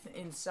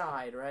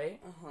inside, right?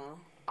 Uh huh.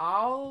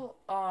 I'll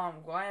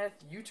Goliath,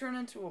 you turn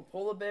into a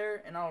polar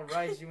bear, and I'll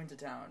ride you into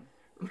town.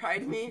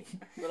 ride me.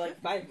 We're like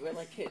 5. We're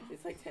like kids.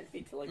 It's like 10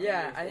 feet to like.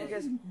 Yeah, I think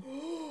guys.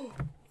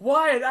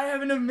 Wyatt, I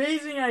have an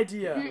amazing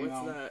idea. What's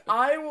No. that?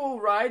 I will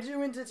ride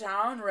you into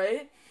town,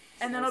 right?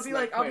 And then That's I'll be not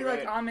like, quite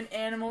right. I'm an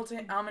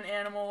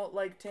animal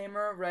like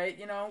tamer, right?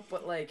 You know,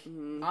 but like,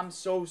 Mhm. I'm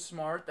so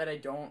smart that I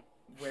don't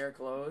wear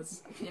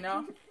clothes, you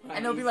know. I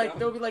And they'll be need like,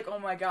 some. oh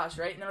my gosh,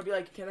 right? And then I'll be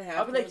like, Can I have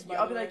I'll be like, clothes,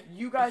 by the way?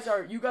 you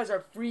guys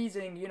are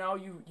freezing, you know.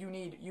 You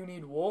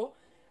need wool.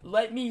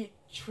 Let me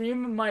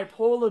trim my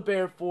polar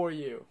bear for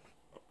you.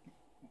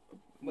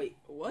 Wait,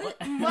 What?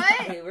 What?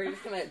 Wait, we're we're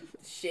just gonna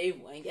shave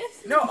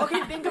Wangus? No,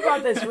 okay, think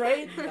about this,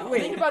 right? No.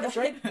 Think about this,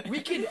 right?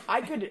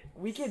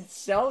 We could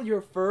sell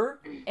your fur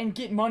and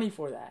get money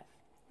for that.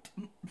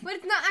 But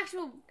it's not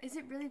actual. Is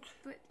it really?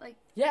 But like.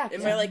 Yeah.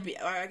 It might like be.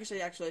 Or actually,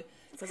 It's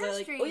because kind I of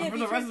like. strange. Oh, yeah, For if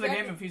the he rest of the turns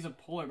game, back- if he's a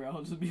polar bear,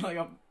 he'll just be like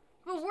a.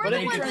 But we're But the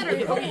if he, ones turns,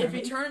 that are. if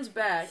he turns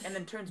back and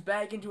then turns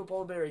back into a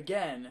polar bear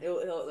again,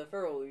 The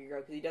fur will regrow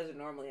because he doesn't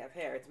normally have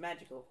hair. It's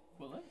magical.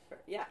 Will it?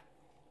 Yeah.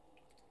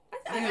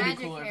 I think it'd Magic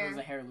be cooler if it was hair.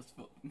 a hairless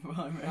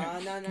polar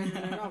bear.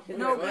 No. Because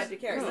no, it's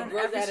magic hair. because He then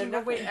grows out of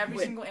nothing. every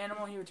single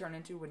animal he would turn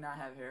into would not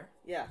have hair.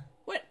 Yeah.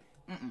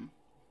 Mm-mm.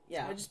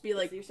 Yeah. I'd just be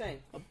Like like you're saying.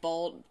 a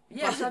bald.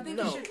 Yeah, so I think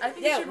No. he should. I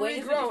think Yeah, he should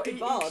Wayne would regrow just be each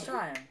bald.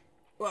 time.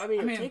 Well, I mean,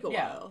 I it'll mean, take a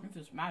yeah, while. if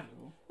it's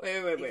magical. Wait.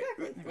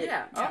 Exactly.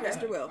 Yeah, okay.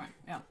 Mr. Will, Fine.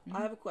 Yeah.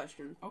 I have a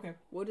question. Okay.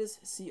 What does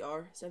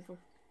CR stand for?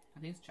 I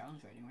think it's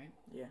challenge rating,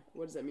 right?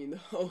 What does that mean, though?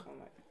 Oh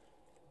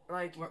my.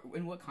 Like,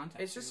 In what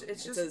context? It's just- are you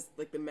it's It just- says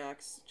like the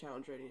max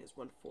challenge rating is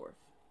 1/4.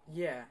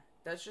 yeah,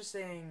 that's just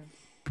saying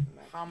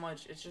how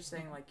much. It's just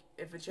saying like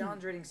if a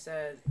challenge rating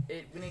said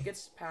it when it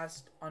gets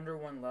past under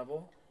one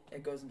level,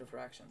 it goes into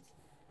fractions.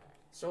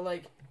 So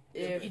like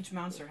if each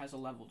monster has a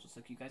level, just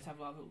like you guys have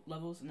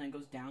levels, and then it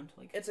goes down to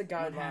like it's a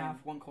 1/2, guideline.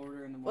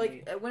 1/4, and then 1/8.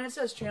 Like when it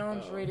says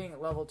challenge Oh. rating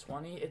level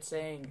 20, it's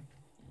saying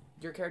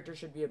your character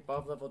should be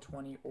above level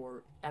 20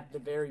 or at the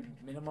very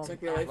minimum So I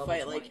can at only level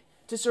fight 20 like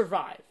to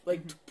survive.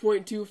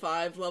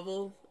 0.25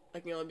 level. I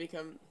can only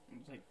become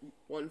It's like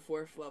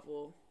 1/4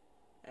 level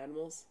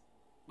animals.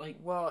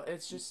 Well,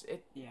 it's just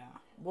it. yeah,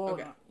 Well,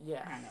 Okay.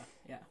 yeah. kind of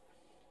yeah.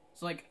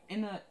 So like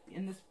in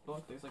this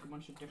book, there's like a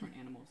bunch of different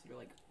animals that are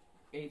like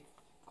 1/8,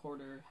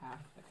 1/4, half,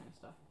 that kind of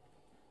stuff.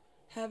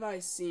 Have I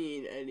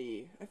seen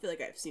any? I feel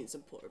like I've seen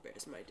some polar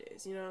bears in my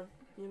days. You know.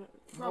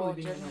 Probably Well,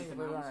 being in, generally like,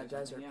 the live on a mountains or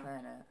desert something, yeah.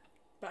 planet.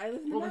 But I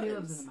live in the Well, he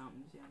mountains. lives in the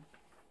mountains, yeah.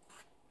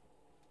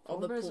 All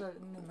Polar the bears pol- are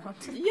in the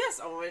mountains.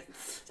 Yes,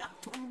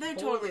 they're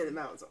totally in the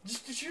mountains.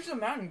 Just choose a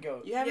mountain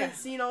goat. You haven't Yeah.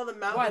 seen all the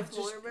mountain Why?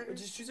 polar bears?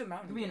 Just choose a It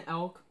mountain. could be an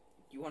elk.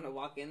 You want to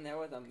walk in there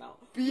with a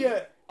mount? Be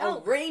a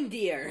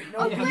Reindeer.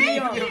 no. Yeah, Be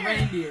a a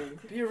reindeer.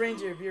 be a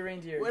reindeer. Be a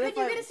reindeer. What Could if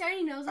you I- get a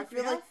shiny nose I like feel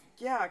Rudolph? like,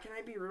 yeah, can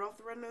I be Rudolph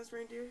the Red-Nosed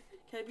Reindeer?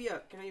 Can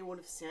I be one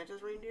of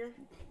Santa's reindeer?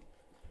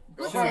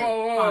 What's Whoa, it?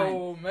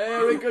 whoa,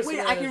 Merry Christmas.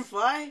 Wait, I can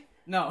fly?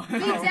 No. Be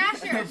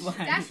Dasher. Flying.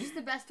 Dasher's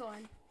the best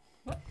one.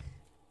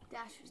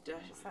 Dasher's the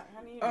Dash. best.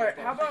 All right,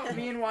 how about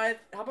me and Wythe?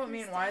 How about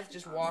me and Wythe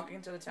just walk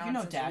into the town? You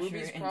know since Dasher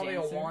Ruby's and probably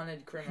Dancer. a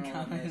wanted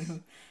criminal in this.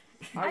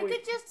 I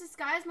could just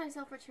disguise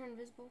myself or turn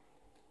invisible.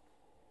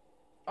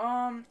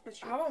 How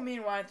about me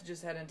and Wythe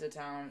just head into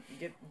town,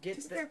 get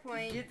Just the fair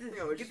point. get the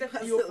No, get the just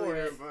feel absolutely for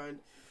it. never mind.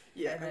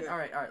 Yeah, And then, okay. all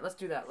right, let's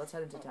do that. Let's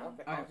head into town.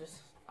 Okay, Alright. I'll just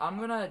I'm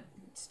gonna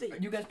Stay.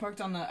 You guys parked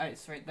on the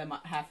ice, right? The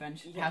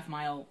Yeah. half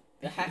mile.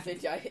 the half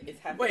inch. It's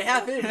half. Wait,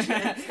 half inch.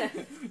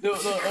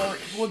 the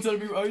one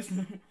centimeter ice.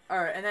 all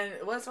right, and then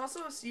let's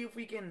also see if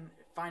we can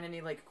find any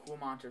like cool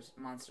monsters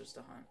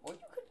to hunt. Or you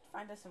could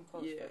find us some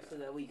clothes Yeah. so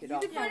that we could You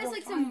all. could find us we'll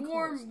like some find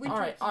warm clothes.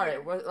 winter All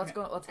right, gear. let's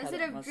go. Let's head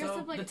Instead in. of Let's dressed go.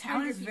 up like the town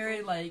tiger is very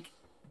people. like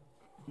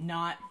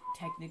not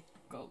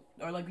technical,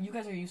 or like you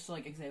guys are used to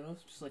like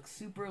Exalos, just like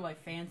super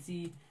like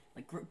fancy,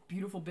 like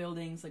beautiful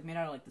buildings, like made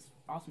out of like this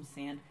awesome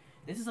sand.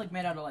 This is like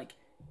made out of like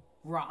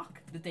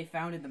rock that they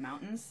found in the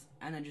mountains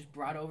and then just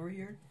brought over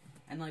here,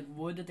 and like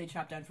wood that they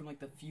chopped down from like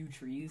the few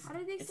trees. How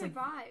did they It's, like,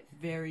 survive?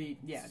 Very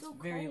yeah, So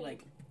it's very cold.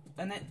 like.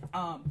 And then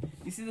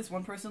you see this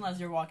one person as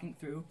you're walking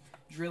through,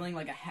 drilling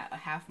like a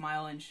half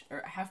mile inch or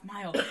a half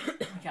mile, oh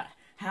my God,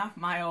 half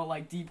mile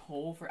like deep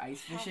hole for ice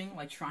fishing,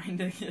 like trying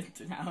to get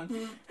to town.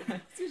 It's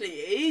gonna take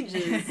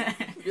ages.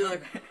 You're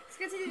like, It's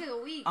gonna take like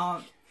a week.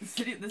 The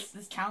city,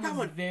 this town That is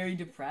one- very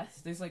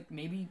depressed. There's like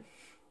maybe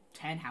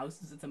 10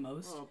 houses at the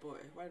most, oh boy,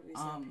 why did we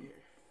stop Um,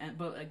 here?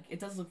 but like it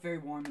does look very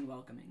warm and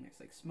welcoming. There's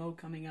like smoke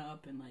coming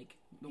up and like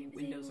the Maybe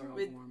windows are all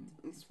Wait, warm.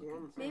 It's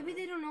warm. Maybe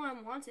they don't know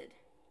I'm wanted.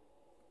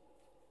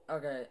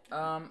 Okay.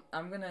 I'm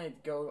gonna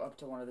go up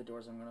to one of the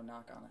doors. I'm gonna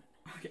knock on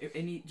it. Okay,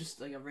 any just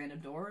like a random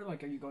door?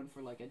 Like, are you going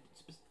for like a?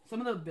 Some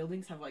of the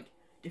buildings have like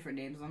different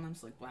names on them,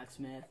 so like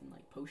blacksmith and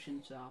like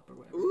potion shop or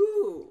whatever.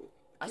 Ooh.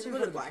 I Should should go go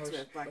to to the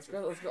blacksmith. Let's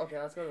go. Okay,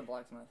 let's go to the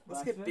blacksmith.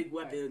 Let's get big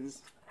Blacksmith?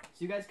 weapons. So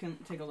you guys can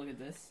take a look at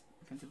this.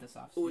 I can take this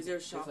off. Oh, is there a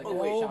There's, shop? like, Oh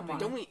a wait, shopping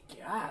don't we?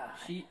 God.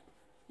 sheet.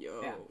 Yo,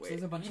 Yeah, so wait.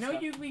 there's a bunch You of know,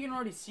 stuff. we can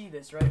already see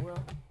this, right, Will?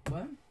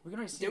 What? We can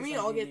already see. Didn't we this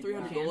all on get the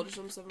 300 Can? gold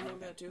or something like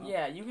that too?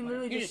 Yeah, you can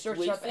literally You just just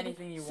search up wasted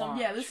anything you some-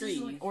 want. Yeah, this trees.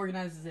 is like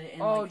organizes it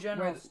in Oh, like,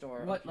 general where- store.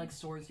 What Okay. like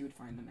stores you would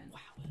find them in? Wow,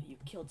 you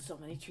killed so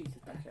many trees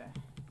with that. Okay.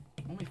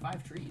 Only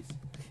 5 trees.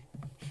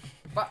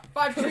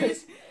 Five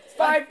trees.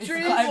 Five It's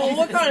trees. five Well, pieces.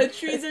 what kind of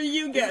trees are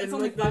you It's getting?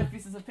 only Like 5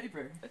 pieces of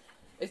paper.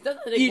 It's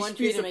not that each one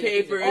tree piece to of make a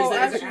piece paper of is Oh, an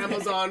actually-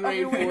 Amazon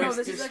Okay, wait, no, rainforest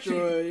this is actually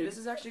destroyed. this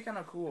is actually kind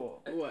of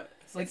cool. What?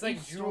 It's like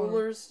each store-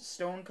 jewelers,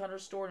 stonecutter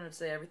store, and it'd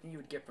say everything you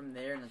would get from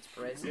there and its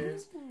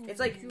prices. It's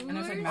like, And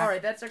there's like Jewelers? ma- all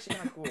right, that's actually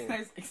kind of cool.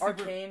 It's super-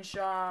 Arcane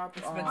shop,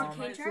 Expensive.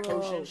 Arcane shop?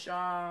 potion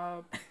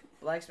shop,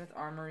 blacksmith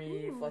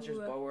armory, Ooh. Fletcher's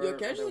bower. Yo,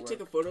 can I other just take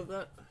a work. photo of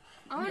that?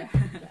 I want. Yeah.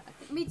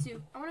 Me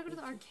too. I want to go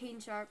to the arcane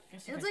shop.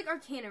 Yes, It's okay. like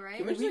Arcana,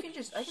 right? We can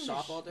just I can shop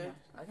just, all day?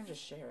 yeah, I can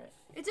just share it.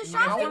 It's a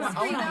I I shopping want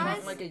spree, to guys.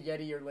 hunt like a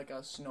yeti or like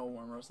a snow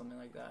worm or something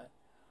like that.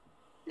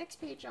 Next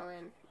page,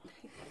 Ellen.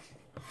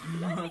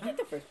 I get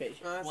the first page.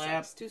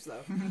 Slap. Too slow.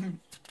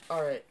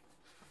 All right,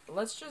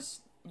 let's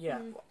just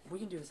we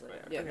can do this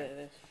later. Yeah,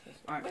 Okay.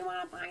 okay. We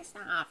want to buy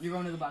stuff. You're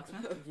going to the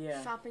blacksmith?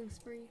 Yeah. Shopping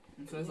spree.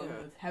 And so there's like Yeah.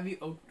 this heavy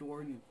oak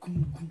door, and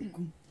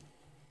you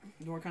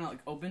the door kind of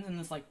like opens, and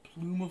this like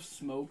plume of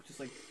smoke just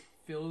like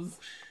fills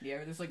the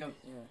air. There's like a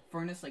Yeah.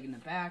 furnace like in the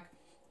back,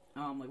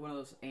 like one of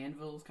those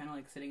anvils, kind of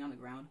like sitting on the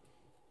ground.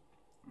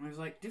 And there's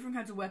like different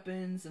kinds of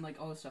weapons and like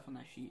all this stuff on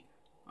that sheet.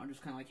 I'm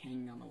just kind of like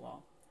hanging on the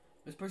wall.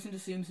 This person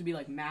just seems to be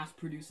like mass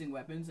producing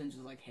weapons and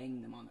just like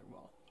hanging them on their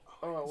wall.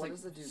 Oh, It's, what like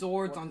does the dude?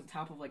 swords what on does-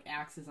 top of like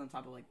axes on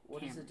top of like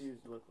What does cameras. the dude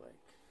look like?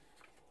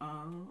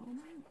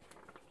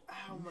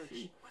 How much?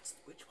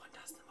 Which one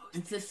does the most?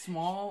 It's this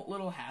small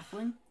little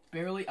halfling,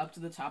 barely up to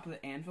the top of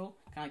the anvil,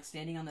 kind of like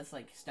standing on this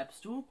like step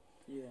stool.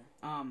 Yeah.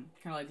 Kind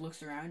of like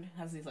looks around,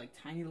 has these like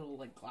tiny little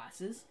like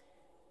glasses.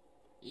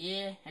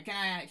 Yeah, can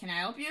I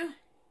help you?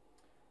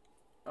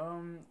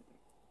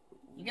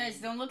 You guys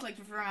don't look like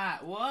you're from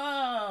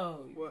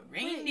whoa, What?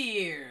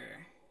 reindeer,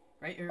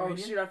 right? You're a Oh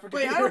reindeer? shoot! I forgot.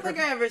 Wait, I don't think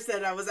I ever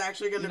said I was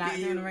actually going You're to not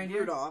be doing the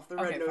reindeer? Rudolph, the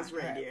Okay, red-nosed fine,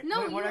 alright. reindeer.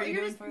 No, What are you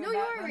you're doing just, for no, that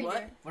you're a then? reindeer.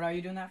 What? What are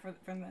you doing that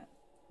from that?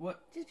 What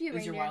Just be a is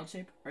reindeer. your wild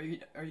shape? Are you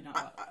not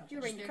wild? You're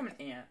a Just reindeer. become an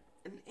ant.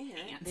 An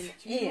ant?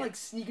 So you can like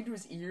sneak into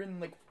his ear and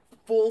like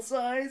full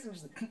size and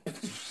just.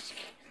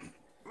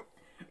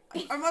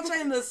 I'm not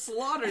trying to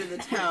slaughter the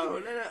town.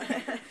 Wait,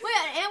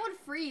 an ant would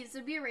freeze,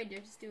 so be a reindeer.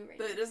 Just do a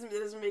reindeer. That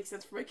doesn't make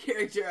sense for my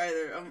character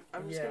either.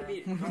 I'm just gonna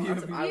be. Yeah.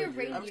 That's what I Be a would do.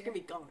 reindeer. I'm just gonna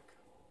be Gonk.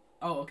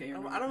 Oh, okay.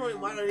 You're I don't know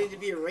why do I need to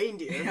be a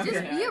reindeer. Yeah. Just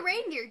Okay. be a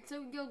reindeer,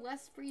 so you'll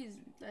less freeze,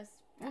 less.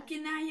 What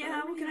can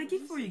I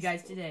get for you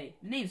guys today?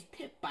 The name's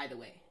Pip, by the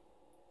way.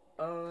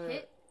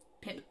 Pip?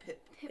 Pip.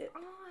 Pip. Oh,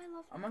 I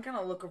love. I'm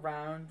gonna look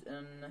around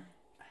and.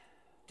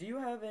 Do you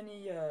have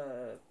any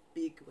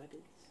Big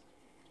weapons.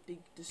 Big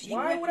destroy.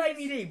 Why would I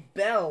need a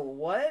bell?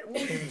 What?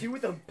 What would you do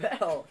with a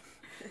bell?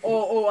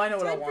 Oh, I know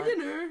what I Time for want.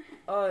 dinner.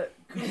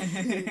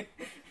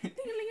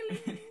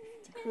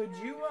 Could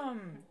you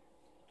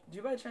do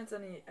you by chance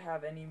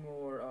have any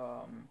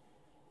more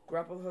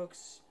grapple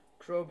hooks,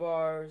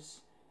 crowbars,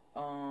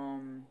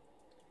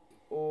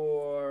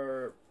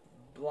 or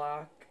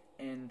block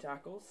and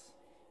tackles?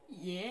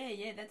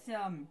 Yeah, that's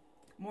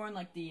more in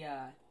like the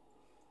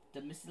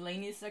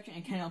miscellaneous section,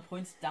 and kind of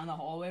points down the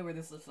hallway where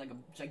there's this like a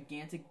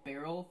gigantic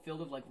barrel filled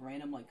with like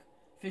random like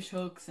fish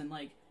hooks and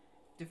like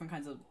different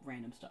kinds of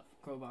random stuff,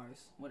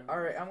 crowbars, whatever. All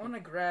right, I'm gonna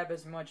grab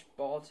as much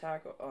block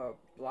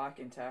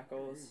and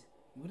tackles.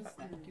 What is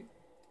that, dude?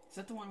 Is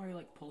that the one where you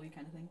like pulley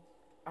kind of thing?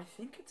 I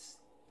think it's.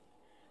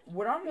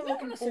 What I'm You don't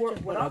looking wanna for, search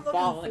up what what I'm a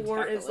ball looking and for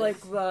tackle is like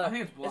is. I the,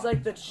 think it's block.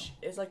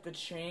 it's like the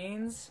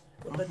chains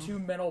with the two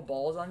metal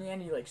balls on the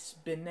end. You like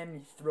spin them,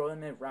 you throw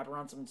them, and wrap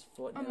around someone's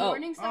foot. A and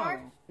morning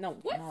star. No,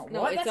 what?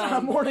 No, what? it's That's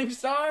not a morning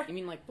star. You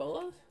mean like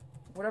bolos?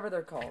 Whatever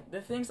they're called.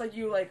 The things like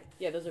you like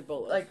Yeah, those are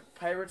bolos.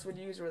 pirates would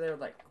use, where they would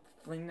like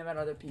fling them at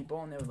other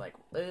people, and they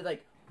would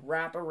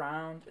wrap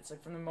around. It's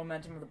like from the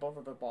momentum of the both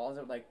of the balls,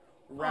 it would like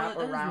wrap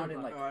that is around what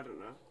and like. Oh, I don't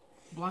know.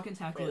 Block and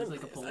tackle Wait, is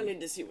look like a at this. I pulley.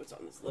 need to see what's on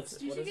this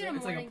list. You What should is get a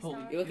It's like a morning pulley.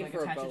 star. You're looking like for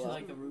a attach it to bolo.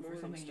 like the roof or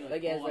something. You,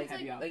 Like it has pull, like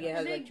have you out like there. it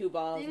has Big like 2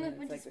 balls thing and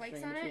with it's like bunch the of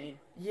string spikes on it? between.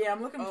 Yeah,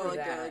 I'm looking Oh, for like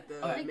that. the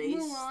Like mace.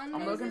 Mulan.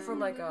 I'm looking for in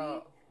like the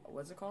movie.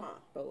 what's it called? Huh.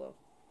 Bolo.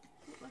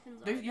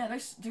 Weapons There's, on. yeah,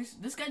 there's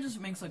this guy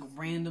just makes like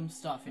random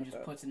stuff and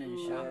just puts it in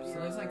his shop. So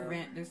there's like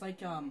there's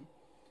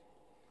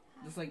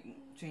like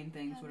chain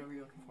things, whatever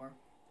you're looking for.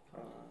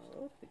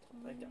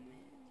 Like that.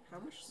 How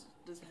much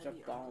does It's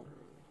heavy a ball.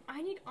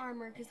 I need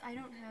armor because I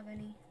don't have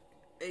any.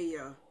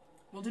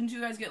 Well, didn't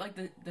you guys get like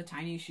the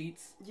tiny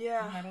sheets? of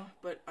Yeah, metal?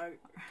 but I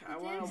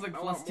It want. It was like I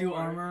plus want 2 more.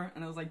 armor,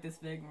 and it was like this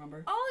big.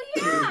 Remember? Oh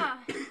yeah.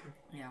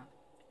 Yeah.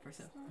 For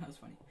sale. That was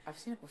funny. I've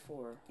seen it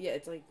before. Yeah,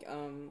 it's like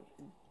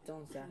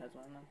Dylan's dad has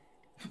one of them.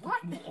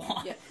 What?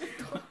 Yeah.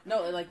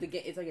 No, like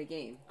it's like a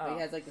game. Like, Oh. it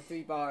has like the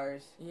 3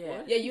 bars.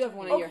 Yeah. Yeah, you have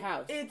one at your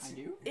house. It's I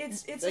do.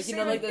 it's Like, the you same,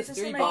 know, like it's those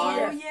the same 3 bars?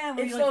 idea. Oh yeah,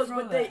 where It's you, like, those, throw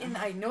but they that. and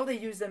I know they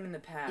use them in the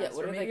past. Yeah,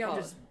 what or are they maybe I'm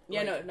called? just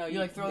Yeah, like, no, You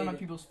like throw them they on do.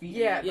 people's feet.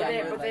 Yeah, and-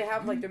 Yeah, but they like-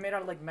 have like they're made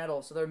out of like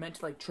metal, so they're meant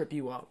to like trip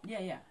you up.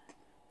 Yeah.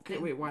 Okay,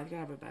 wait, why? I gotta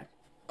have it back.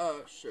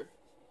 Oh, sure.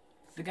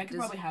 The guy could Does-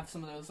 probably have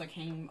some of those like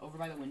hanging over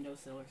by the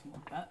windowsill or something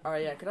like that. All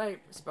right, yeah. Could I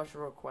special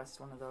request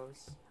one of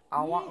those?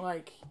 I want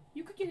like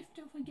You could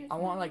definitely get. I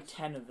want like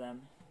 10 of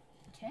them.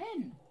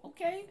 10.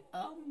 Okay.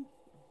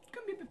 It's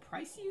gonna be a bit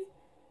pricey,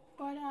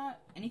 but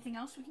anything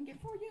else we can get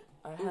for you?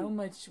 How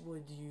much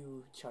would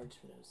you charge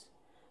for those?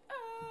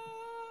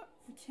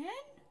 For 10?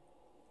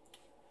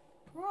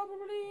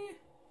 Probably.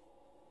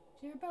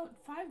 They're about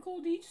 5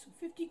 gold each, so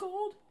 50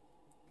 gold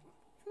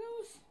for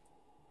those.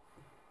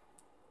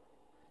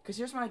 Cause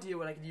here's my idea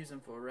what I could use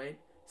them for, right?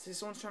 Say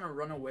someone's trying to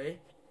run away,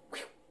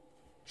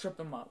 trip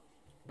them up,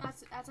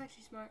 That's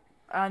actually smart.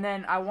 and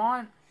then I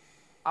want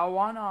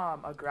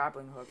a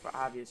grappling hook for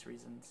obvious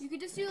reasons. You could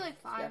just do like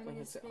 5 Grappling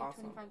and it's hooks are like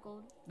awesome. 25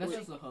 gold. That's Like,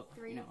 just the hook,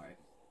 3. you know, right?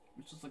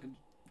 It's just like a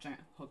giant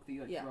hook that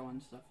you like Yeah. throw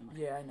on stuff and like.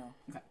 Yeah, I know.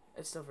 Okay.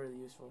 It's still really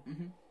useful.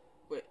 Mm-hmm.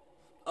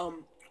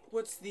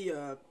 What's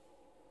the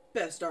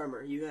best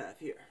armor you have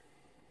here?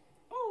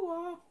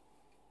 Oh,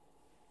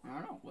 I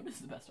don't know. What is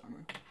the best armor?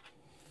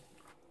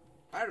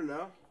 I don't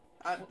know.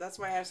 That's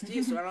why I asked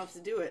you, so I don't have to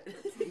do it.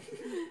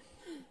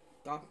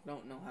 Doc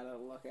don't know how to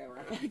look at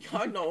it.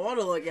 I don't want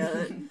to look at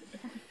it.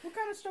 What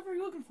kind of stuff are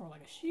you looking for?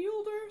 Like a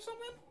shield or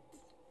something?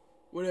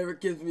 Whatever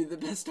gives me the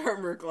best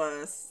armor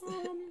class.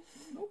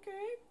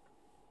 Okay.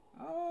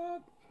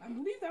 I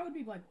believe that would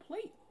be like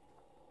plate.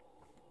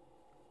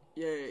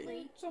 Yay.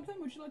 Plate. Something.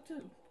 Would you like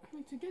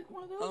to get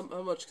one of those?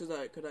 How much could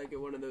I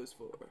get one of those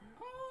for?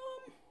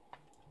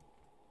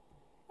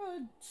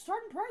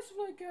 Starting price of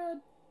like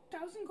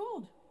 1,000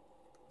 gold.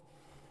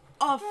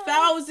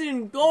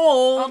 1,000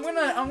 gold.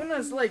 I'm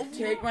gonna like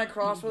take my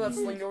crossbow that's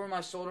slinged over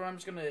my shoulder. And I'm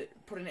just gonna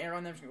put an arrow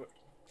in there. I'm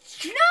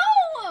just gonna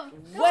go.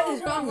 No! What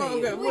is wrong with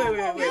you?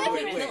 Okay,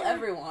 wait. Kill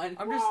everyone.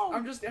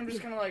 I'm just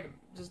gonna like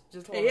just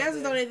hold Hey, he on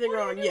hasn't to done it. anything What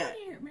are wrong you yet.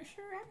 doing here,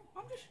 mister?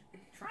 I'm just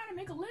trying to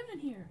make a living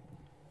here.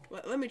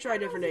 Let me try a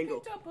different I don't know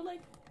angle. if you picked up, but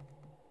like,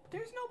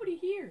 there's nobody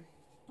here.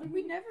 Like,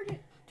 we never get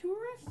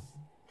tourists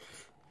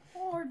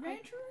or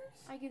adventurers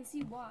I can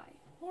see why.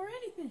 or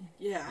anything.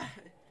 Yeah.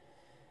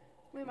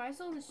 Wait, am I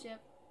still on the ship?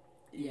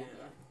 Yeah.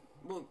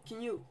 Well,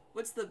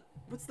 what's the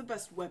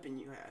best weapon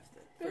you have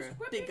then? Best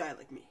For a big weapon? guy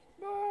like me.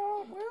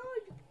 Well,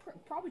 you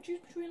probably choose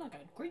between like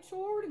a great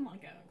sword and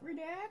like a great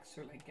axe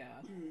or like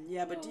a.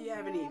 Yeah, but do you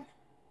have any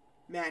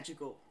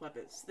magical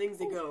weapons? Things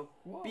that go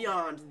Whoa.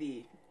 beyond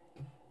the...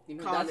 You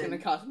know, Common. that's gonna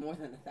cost more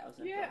than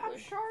 1,000. Yeah, probably.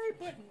 I'm sorry,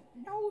 but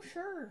no,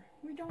 sure,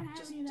 we don't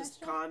have any of that Just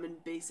stuff. common,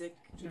 basic...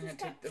 I'm gonna just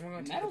take got I'm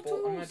gonna take the metal bolt.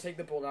 I'm gonna tools. take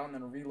the bolt out and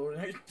then reload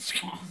it.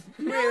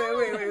 Wait I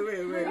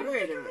a don't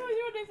minute. really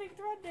do anything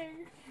right there.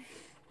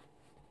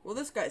 Well,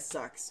 this guy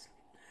sucks.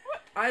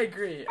 I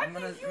agree. I I'm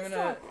gonna think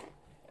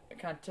you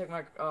kind of take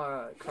my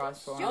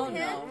crossbow. Shoot out.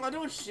 him. Oh,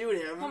 don't shoot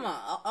him. Come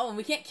on. Oh, and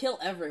we can't kill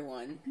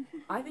everyone.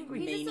 I think we.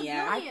 He's a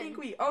Maniac. I civilian. think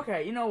we.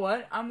 Okay, you know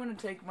what? I'm gonna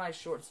take my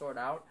short sword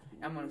out.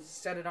 I'm gonna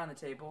set it on the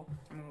table.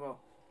 I'm gonna go.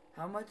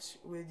 How much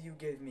would you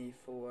give me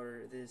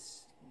for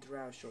this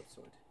drow short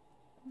sword?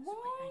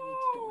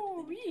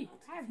 Whoa,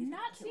 I have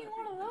not seen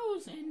one of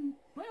those in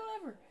well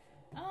ever.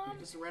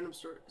 Just a random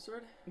sword?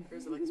 Or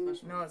is it like a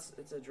special? No, it's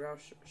a drow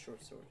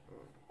short sword.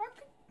 I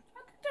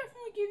could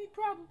definitely give you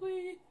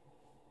probably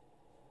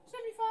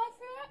 75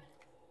 for that.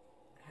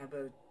 How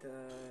about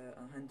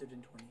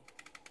 120?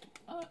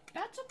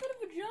 That's a bit of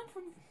a jump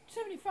from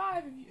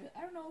 75. If you,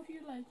 I don't know if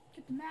you like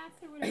get the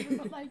math or whatever,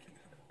 but like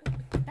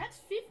that's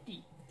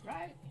 50,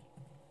 right?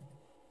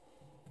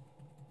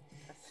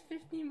 That's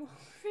 50 more.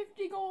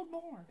 50 gold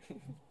more.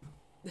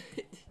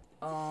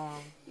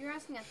 You're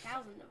asking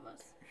 1,000 of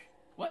us.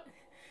 What?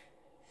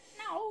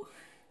 No.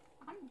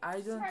 I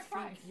it's the don't right think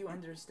price. you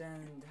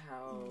understand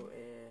how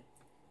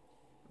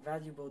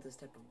valuable this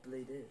type of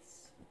blade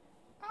is.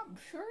 I'm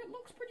sure it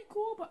looks pretty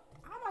cool, but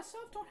I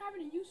myself don't have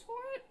any use for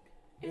it.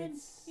 And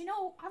It's you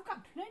know, I've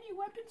got plenty of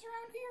weapons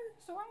around here,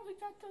 so I don't think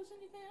that does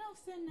anything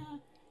else than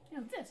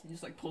this. He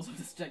just like pulls up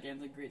this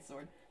gigantic great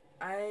sword.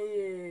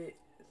 I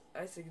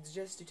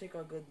suggest you take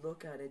a good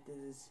look at it. It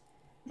is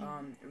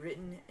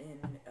written in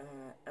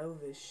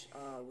Elvish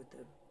with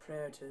a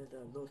prayer to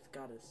the Loth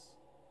goddess,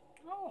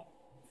 Oh,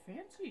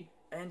 fancy.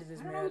 and it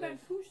is I made don't know out of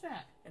who's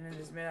that.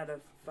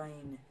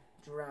 fine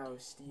drow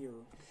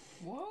steel.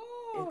 Whoa.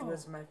 It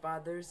was my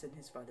father's and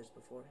his father's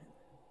before him.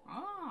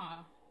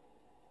 Ah.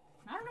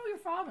 I don't know your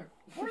father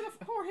or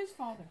his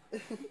father.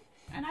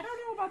 And I don't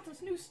know about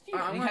this new steel.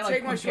 I'm He gonna kinda,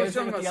 take my compares short it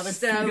sword with and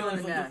stab him in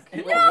the neck.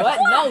 Wait, what?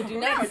 No, do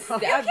not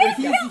stab this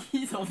guy.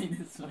 He's holding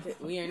this sword.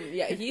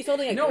 He's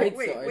holding a No, great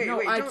wait, sword. wait.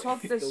 No, I don't-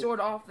 took the sword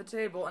off the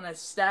table and I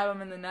stab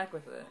him in the neck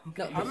with it. No,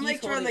 but I'm he's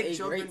like trying to holding like a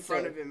jump great in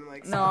front sword. of him,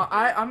 like. No,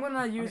 I'm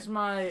gonna use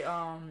my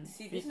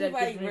See, feat this is that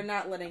why gives me- we're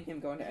not letting him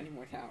go into any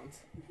more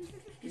towns.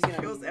 He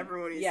kills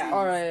everyone he Yeah. sees.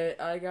 All right,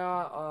 I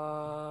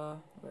got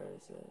where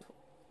is it?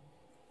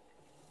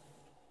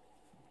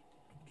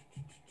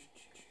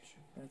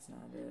 That's not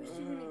it. Just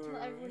doing it till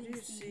everyone Where do you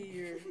can see see.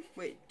 your?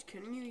 Wait,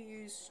 can you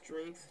use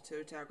strength to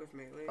attack with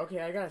melee? Okay,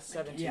 I got a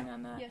 17 Yeah.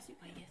 on that. Yes, you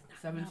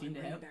 17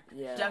 to hit.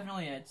 Yeah.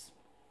 Definitely hits.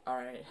 All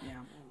right. Yeah.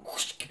 I'm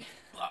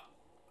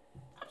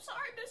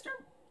sorry, mister.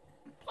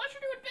 Pleasure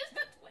doing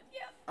business with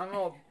you. I'm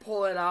gonna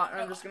pull it out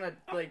and I'm just gonna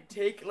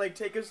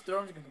take his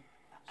throat.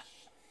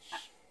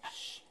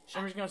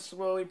 I'm just gonna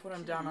slowly put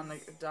him down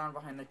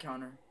behind the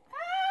counter.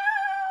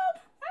 Help!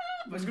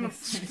 I'm just gonna.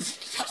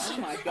 Oh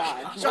my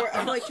god. Or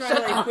I'm like trying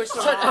to like push him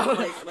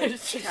off,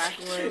 like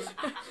tackle him.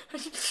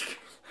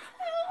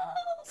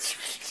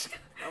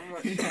 I'm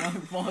like, Yeah,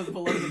 falls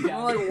below the I'm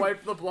counter. gonna like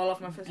wipe the blood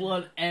off my face.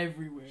 Blood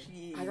everywhere.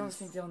 jeez. I don't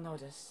think they'll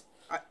notice.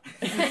 I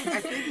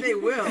think they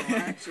will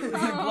actually.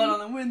 There's like blood on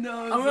the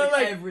windows. I'm gonna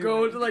like everywhere.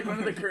 go to like one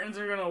of the curtains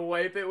and I'm gonna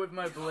wipe it with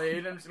my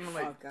blade. I'm just gonna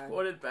like Oh, God.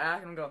 put it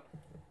back and go.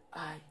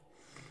 I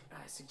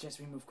suggest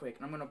we move quick.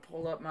 And I'm gonna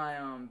pull up my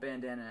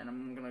bandana and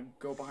I'm gonna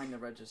go behind the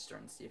register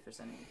and see if there's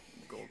any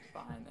gold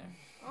behind there.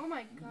 Oh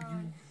my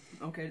god.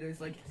 Okay, there's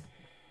like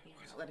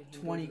letting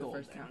him 20 go to gold the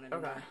first then. town anymore.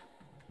 Okay.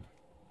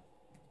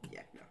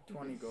 Yeah, no.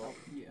 20 gold.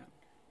 Yeah.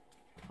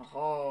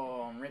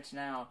 Oh, I'm rich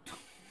now.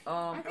 I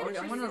I'm can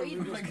gonna persuade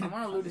loot him. his, I'm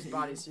gonna loot his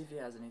body, see if he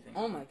has anything.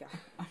 Oh my god.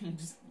 I mean,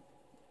 just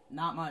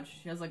not much.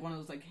 He has like one of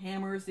those like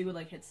hammers he would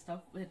like hit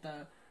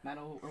the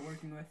metal we're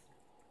working with,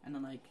 and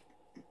then like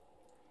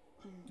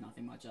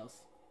nothing much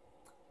else.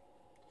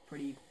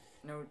 Pretty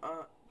No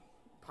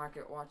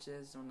pocket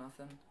watches, no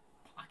nothing.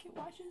 pocket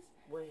watches?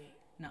 Wait.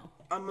 No.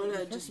 I'm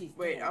gonna just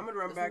wait. I'm gonna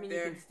run back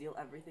there. You can steal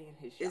everything in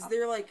his shop. Is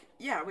there like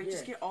Yeah.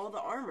 just get all the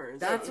armor?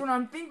 That's what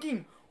I'm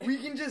thinking. We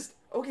can just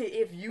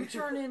if you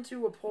turn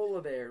into a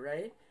polar bear,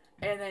 right?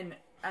 And then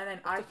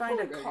I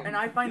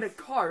find a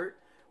cart.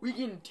 We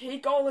can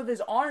take all of his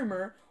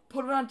armor,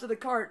 put it onto the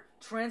cart,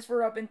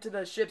 transfer up into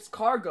the ship's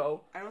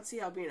cargo. I don't see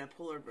how being a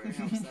polar bear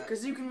helps that.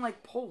 Because you can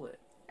like pull it.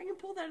 I can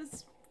pull that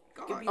as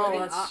Could God. be Oh, like an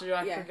that's true.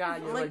 I yeah.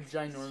 forgot you're like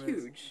ginormous.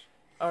 huge.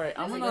 All right,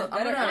 I'm There's gonna like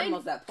better I'm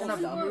animals that pull gonna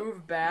stuff.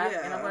 move back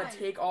and I'm Yeah. gonna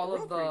take all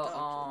of the We're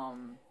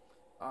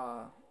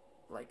pretty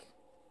like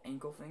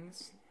ankle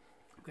things.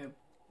 Okay.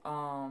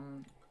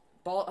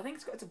 Ball. I think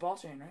it's a ball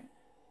chain, right?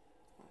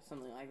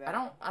 Something like that.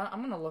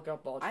 I'm gonna look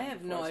up ball chain. I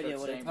have before no start idea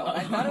what it's saying called.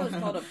 I ball. thought it was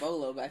called a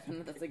bolo, but I found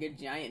out that's like a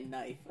giant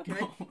knife. Can I,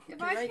 If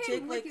Can I I came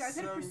take, with like, you, I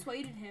could have some-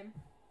 persuaded him.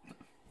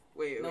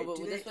 wait. No, but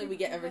do this they- way we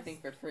get everything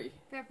for free.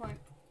 Fair point.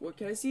 What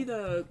can I see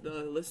the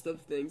list of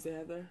things they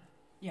have there?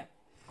 Yeah.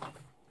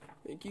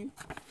 Thank you.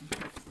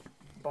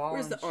 Ball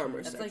Where's and the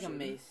armor chain. That's like a section.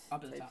 mace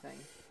Up at the type top. thing.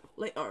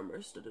 Light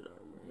armor, studded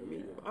armor. I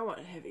mean, I want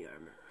heavy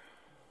armor.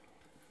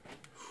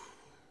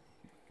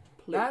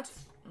 Plate.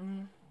 That's.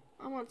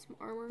 I want some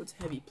armor. What's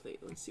heavy plate?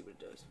 Let's see what it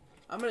does.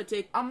 I'm gonna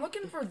take. I'm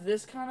looking for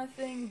this kind of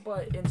thing,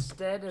 but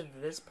instead of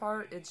this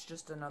part, it's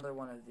just another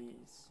one of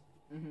these.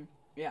 Mhm.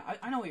 Yeah,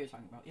 I know what you're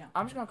talking about. Yeah.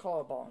 I'm just gonna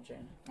call it ball and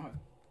chain. Alright.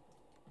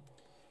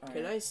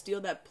 Can I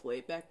steal that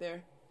plate back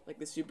there? Like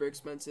the super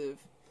expensive.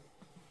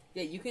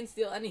 Yeah, you can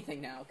steal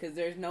anything now because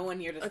there's no one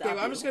here to stop Okay, well,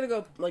 you. I'm just gonna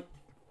go like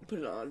put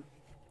it on.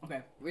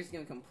 Okay. We're just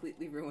gonna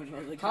completely ruin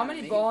world How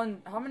economy.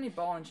 many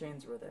ball and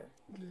chains were there?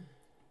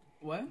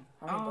 What?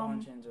 How many ball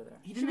and chains were there?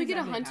 He Should we get a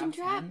exactly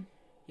hunting have trap? 10.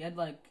 He had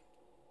like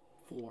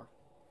 4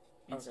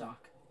 in Okay.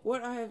 stock.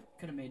 What I have?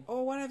 Could have made.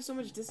 Oh, why do I have so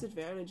much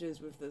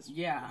disadvantages with this?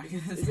 Yeah,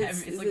 Is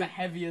it's it like the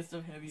heaviest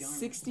of heavy armor.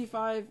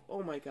 65.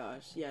 Oh my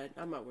gosh. Yeah,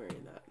 I'm not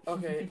wearing that.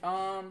 Okay,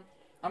 I'm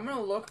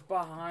gonna look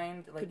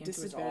behind, like, Could into his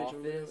disadvantage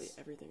office literally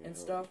everything I and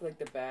own. stuff, like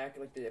the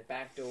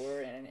back door,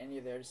 and any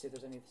of there to see if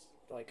there's any,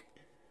 like,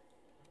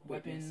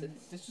 Weapons.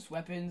 weaknesses. There's just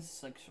weapons,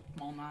 like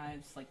small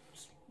knives, like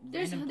just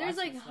There's random there's blasts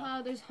like and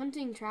stuff. there's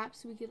hunting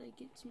traps. We could like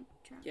get some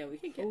traps. Yeah, we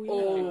can get.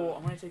 Oh,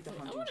 I'm gonna take the I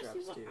hunting wanna see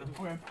traps, what- too.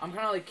 Okay. I'm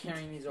kind of, like,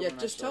 carrying these over Yeah, my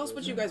just tell us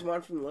shoulders. what you guys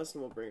want from the list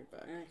and we'll bring it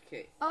back.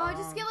 Okay. Oh,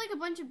 just get like a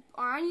bunch of.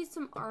 Or I need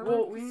some armor.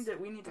 Well, we need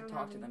to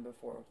talk to them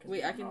before. 'Cause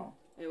Wait, they I don't can- know.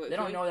 Hey, wait, They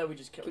can don't know that we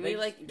just killed. Can they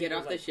we just like get figure,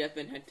 off the like- ship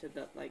and head to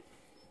the like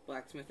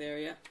blacksmith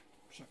area?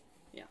 Sure.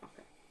 Yeah.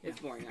 Okay. It's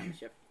boring on the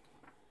ship.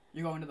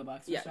 You're going to the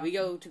box. Yeah, we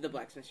go to the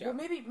blacksmith shop. Well,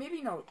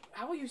 maybe no.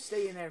 How will you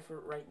stay in there for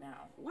right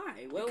now?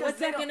 Why? Well, Because what's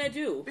they that don't- gonna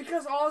do?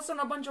 Because all of a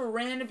sudden a bunch of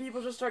random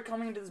people just start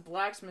coming into this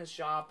blacksmith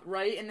shop,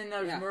 right? And then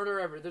there's Yeah. murder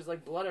everywhere. There's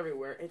like blood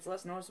everywhere. It's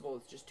less noticeable.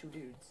 It's just two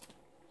dudes.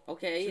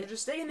 Okay. So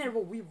just stay in there.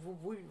 We'll be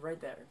right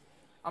there.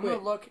 I'm Wait.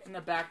 gonna look in the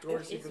back door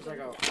to see if there's like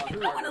a cart.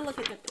 I wanna look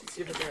at the.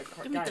 See if there's like a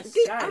cart. Give me the- Guys,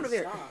 get out of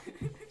here. stop.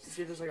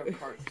 See if there's like a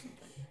cart or something.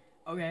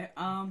 Okay.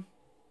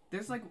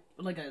 There's like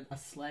a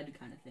sled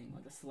kind of thing,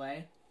 like a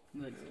sleigh,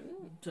 like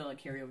to like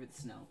carry over the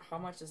snow. How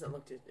much does it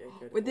look to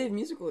good? Wait, they have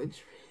musical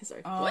instruments.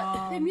 Sorry. They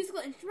have Um, musical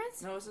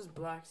instruments. No, this is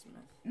blacksmith.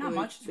 Not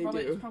Well, much. It's they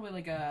probably, do. it's probably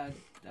like a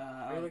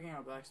Are you looking at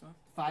a blacksmith?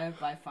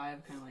 5x5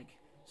 kind of like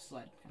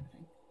sled kind of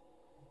thing.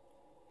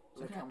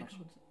 Like Okay, how it much?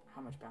 holds,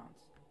 How much pounds?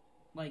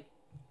 Like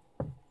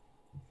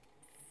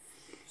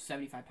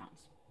 75 pounds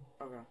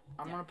Okay.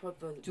 I'm Yeah. gonna put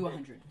the to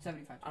 100.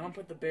 75. I'm gonna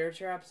put the bear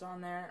traps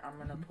on there. I'm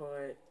gonna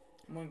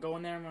go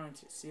in there. I'm gonna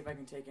see if I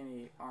can take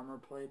any armor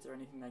plates or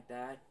anything like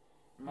that.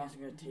 I'm also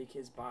gonna take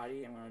his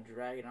body. I'm gonna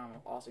drag it. And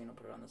I'm also gonna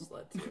put it on the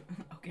sled too.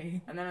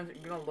 Okay. And then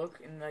I'm gonna look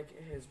in like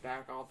his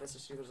back office to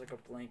see if there's like a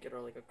blanket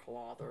or like a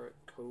cloth or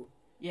a coat.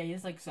 Yeah, he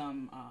has like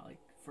some like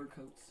fur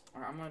coats.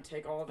 Or I'm gonna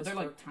take all of But his.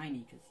 they're Fur... like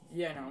tiny because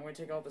Yeah, no. I'm gonna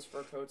take all of his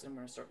fur coats and I'm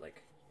gonna start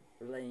like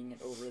laying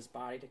it over his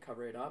body to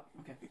cover it up.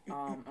 Okay.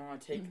 I'm gonna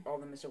take all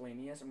the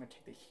miscellaneous. I'm gonna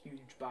take the huge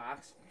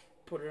box,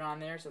 put it on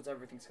there so it's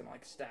everything's gonna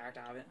like stacked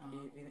out of it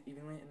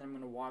evenly, and then I'm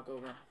gonna walk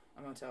over.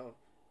 I'm gonna tell.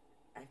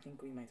 I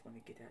think we might want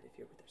to get out of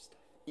here with our stuff.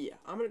 Yeah,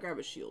 I'm gonna grab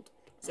a shield.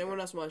 Does Okay.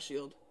 anyone else want a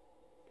shield?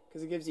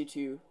 Because it gives you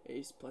 2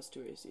 AC plus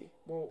 2 AC.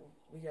 Well,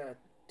 we gotta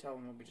tell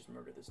him we just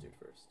murdered this dude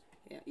first.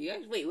 Yeah. You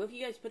guys wait. What if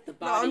you guys put the No,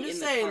 body I'm just in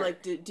the saying, cart?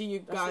 like, do you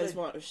That's guys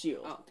what want a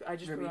shield? Oh. I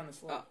just put Ruby. it on the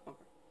sled. Oh.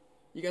 Okay.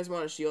 You guys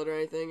want a shield or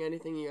anything?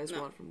 Anything you guys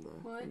No. want from the?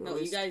 What? from the No,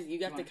 you list? guys. You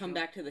got to want come to?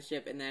 back to the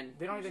ship and then.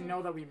 They don't even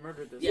know that we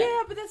murdered this. Yeah,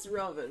 guy. but that's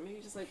relevant. Maybe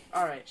just like.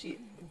 All right. Cheat.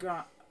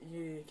 Can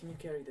you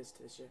carry this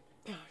to the ship?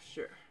 Oh,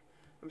 sure.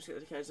 I'm just gonna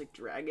kind of just like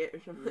drag it or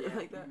something Yeah.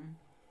 like that.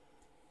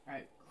 All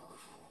right.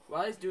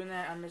 While he's doing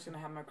that, I'm just gonna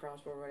have my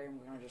crossbow ready. And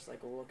we're gonna just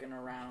like looking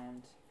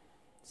around.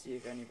 see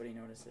if anybody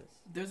notices.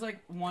 There's like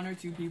one or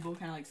two people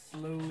kind of like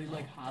slowly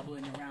like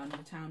hobbling around the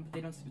town,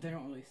 but they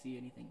don't really see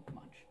anything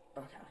much.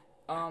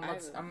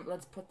 Okay.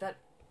 Let's put that.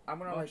 I'm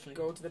gonna Actually-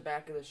 go to the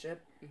back of the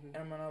ship, Mhm. and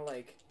I'm gonna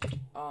like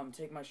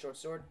take my short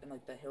sword and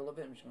like the hill of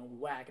it. I'm just gonna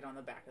whack it on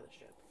the back of the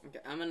ship. Okay,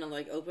 I'm gonna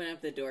like open up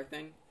the door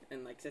thing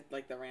and like set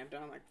like the ramp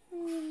down like.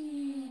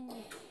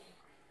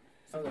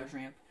 So there's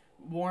ramp,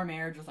 warm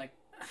air, just like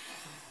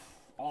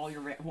all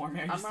your warm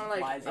air just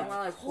flies I'm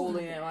out. like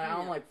holding it. Like,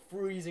 I'm like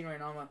freezing right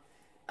now.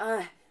 I'm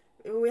like,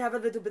 we have a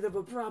little bit of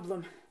a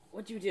problem.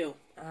 What'd you do?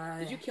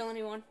 Did you kill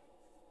anyone?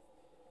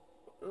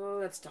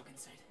 Oh, that's stuck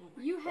inside.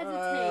 You hesitate.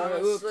 I'm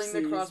gonna sling the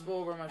Oopsies. crossbow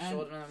over my And-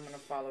 shoulder, and I'm gonna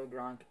follow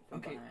Gronk from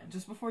Okay, behind.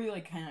 just before you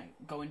like kind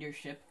of go into your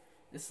ship,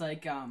 this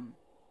like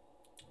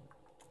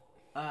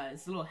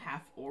this little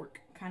half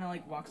orc kind of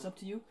like walks up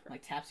to you,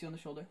 like taps you on the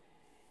shoulder.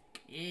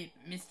 Hey,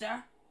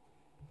 Mister,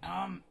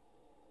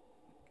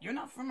 you're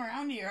not from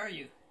around here, are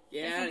you?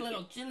 Yeah. It's a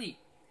little chilly.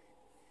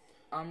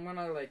 I'm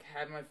gonna like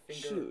have my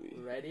finger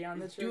Chewy. ready on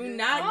the trigger. Do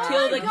not Oh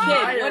kill my the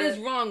God. kid. What is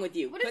wrong with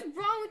you? What is Put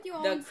wrong with you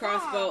all? the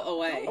crossbow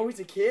away. Oh, he's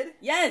a kid?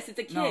 Yes, it's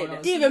a kid. No,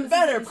 it's- Even this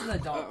better. It's an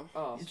adult.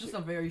 Oh, It's just a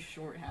very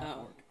short half Oh.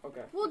 orc.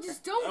 okay. Well,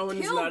 just don't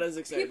Owen's kill not as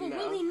excited people now.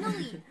 willy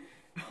nilly.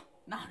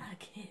 Not a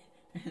kid.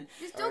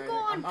 Just don't go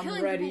Alright, on I'm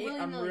killing ready. people willy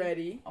I'm nilly.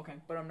 ready, Okay.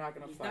 but I'm not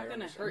gonna He's fire. not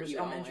gonna I'm just- hurt you,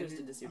 I'm Owen.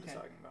 interested to see what he's Okay.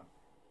 talking about.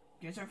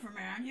 You guys are from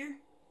around here?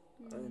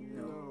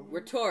 No.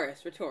 We're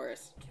tourists. We're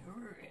tourists.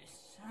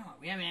 Tourists. Oh,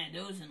 we haven't had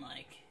those in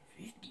like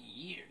 50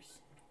 years.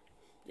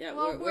 Yeah,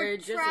 Well, we're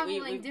just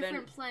traveling we've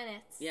different been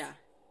planets. yeah.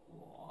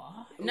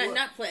 What?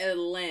 Not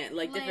land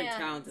like different Lands.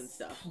 towns and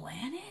stuff.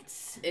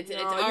 Planets? It's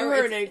No, our you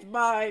heard it's- it.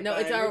 Bye. No,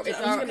 bye. it's our- I'm it's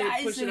just our- gonna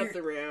guys push it are- up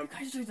the ramp.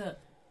 You guys are the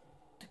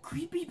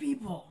creepy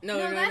people. No,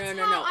 No, no, no, that's no,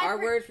 no, how no. I Our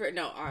pro- word for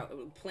our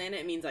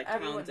planet means like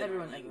Everyone, towns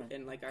everyone.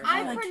 and like our.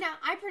 I like-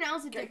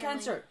 pronounce it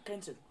differently.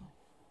 Cancer.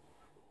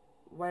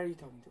 Why are you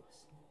talking to us?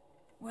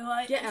 Well,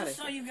 I Get outta just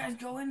saw here. you guys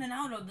go in and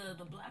out of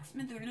the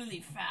blacksmith really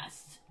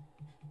fast.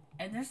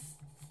 And there's some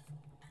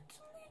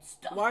weird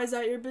stuff. Why is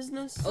that your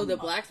business? Oh, the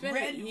blacksmith.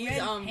 Red, He's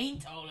red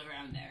paint all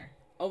around there.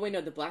 Oh wait, no,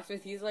 the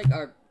blacksmith. He's like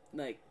our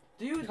like.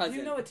 Do you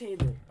Cousin. know a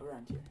tailor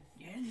around here?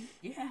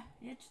 Yeah,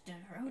 it's down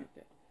the road.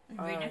 Okay.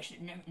 Right next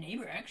to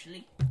neighbor,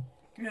 actually.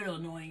 A little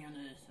annoying on the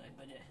other side,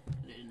 but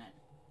other than that.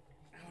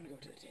 I want to go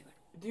to the tailor.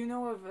 Do you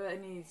know of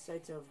any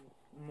sites of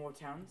more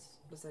towns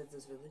besides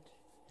this village?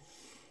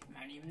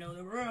 I didn't even know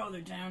there were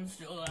other towns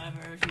still alive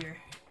out here.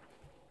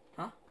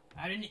 Huh?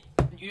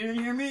 You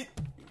didn't hear me?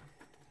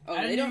 Oh,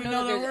 I they didn't don't even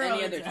know there that there's were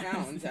any other other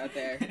towns out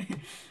there.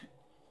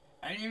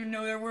 I didn't even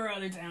know there were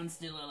other towns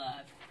still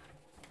alive.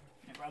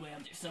 They're probably out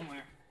there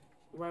somewhere.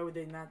 Why would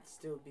they not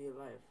still be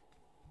alive?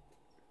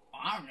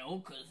 I don't know,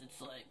 cause it's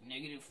like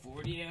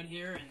 -40 out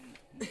here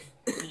and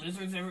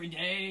blizzards every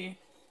day.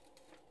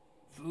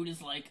 Food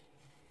is like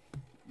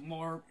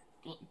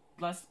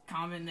less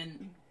common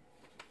than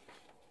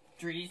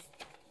trees.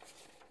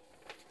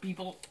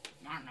 People,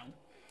 I don't know.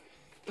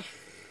 It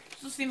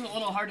just seems a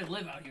little hard to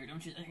live out here,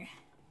 don't you think?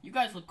 You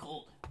guys look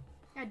cold.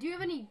 Yeah, do you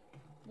have any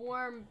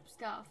warm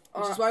stuff?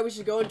 Which is why we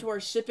should go into our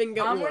ship and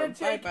get I'm warm. gonna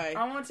take. Bye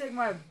bye. I'm gonna take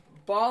my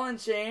ball and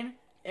chain,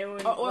 and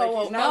when Oh, like,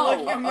 whoa, he's not no.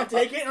 looking, I'm gonna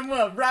take it. I'm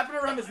gonna wrap it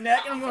around his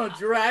neck, and I'm gonna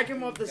drag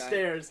him up the Okay.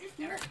 stairs.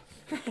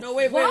 No,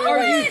 wait, What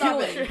are you stop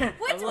doing? it.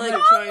 What's I'm, like,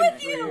 wrong trying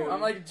with for you?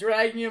 I'm like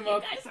dragging him You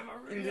up. guys have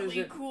a into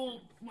really the-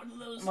 cool one of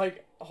those I'm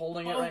like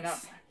holding it right now.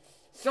 boats.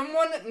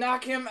 Someone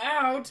knock him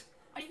out.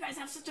 Oh, you guys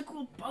have such a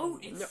cool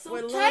boat. It's No, so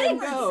wait, cool let him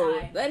inside.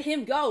 go. Let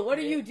him go. What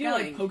are you Kinda,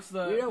 like, doing? pokes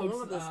the, We don't pokes,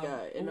 want this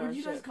guy in what our would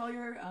you guys ship. call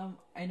your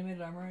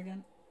animated armor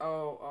again?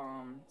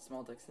 Oh,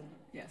 Small Dixon.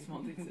 Yeah, Small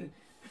Dixon.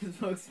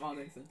 Pokes Small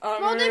Dixon.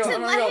 Well,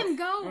 Dixon, let him I'm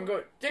go. gonna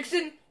go.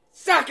 Dixon,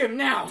 sock him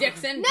now.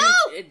 Dixon, No!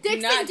 do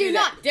Dixon, not do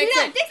that. not.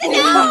 Dixon, Dixon,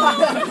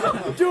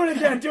 no! Do it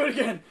again. Do it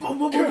again. Boom,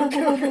 boom, boom, boom,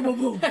 boom, boom, boom,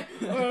 boom.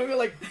 I'm gonna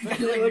like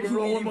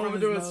roll him over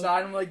to his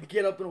side and like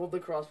get up and hold the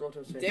crossbow to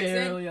his face.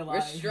 Barely Dixon, alive.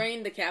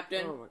 restrain the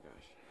captain. Oh my gosh.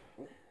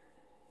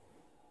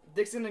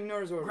 Dixon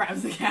ignores orders.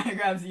 Grabs the cat,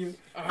 grabs you.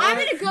 I'm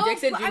gonna go.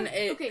 Dixon, I'm-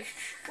 do- okay.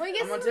 Well, I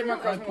guess I'm gonna take my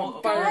crossbow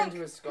and fire into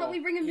his skull. Help me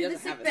bring him He to the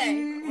doesn't have sick a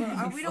bay.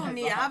 Well, we don't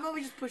need. How about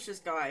we just push this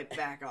guy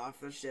back off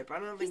the ship? I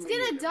don't think He's we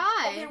gonna need him.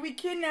 die. Okay, we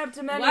kidnapped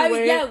him Why?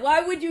 anyway. Yeah, why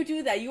would you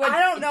do that? You are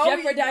I don't know.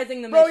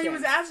 jeopardizing the Bro, mission. he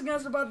was asking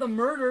us about the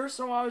murder,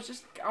 so I was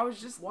just.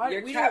 Why?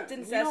 Your we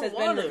captain don't- says we has don't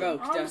been want him.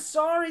 revoked. I'm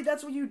sorry,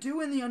 that's what you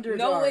do in the Underdark.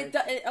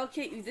 No,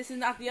 okay, this is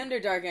not the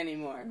Underdark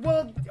anymore.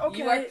 Well, okay.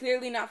 You are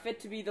clearly not fit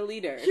to be the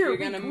leader if Here, you're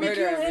gonna we murder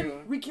kill him.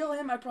 everyone. We kill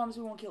him. I promise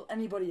we won't kill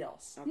anybody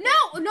else. Okay.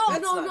 No, no,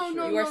 That's no, not no, true.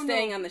 no, You are no,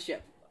 staying no. on the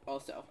ship,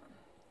 also.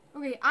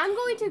 Okay, I'm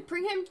going to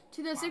bring him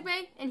to the sick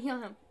bay and heal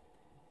him.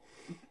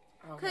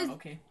 Because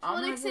Okay. I'm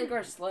gonna Nixon take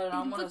our sled and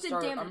I'm gonna inflicted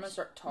start. I'm damage. gonna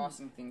start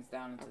tossing things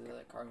down into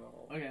the cargo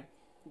hold. Okay.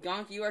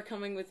 Gonk, you are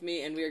coming with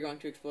me, and we are going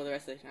to explore the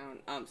rest of the town.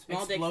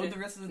 Small Explode Dixon. the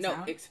rest of the no,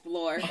 town?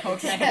 explore.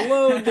 Okay.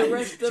 Explode the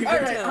rest of the All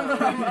right,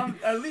 town. I'm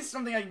at least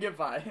something I can get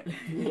by.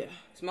 Yeah.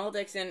 Small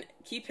Dixon,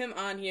 keep him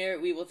on here.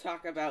 We will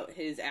talk about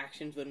his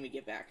actions when we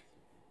get back.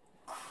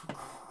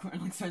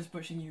 And like starts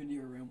pushing you into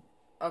your room.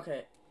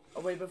 Okay,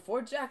 Oh wait,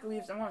 before Jack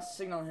leaves, I want to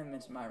signal him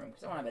into my room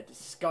because I want to have a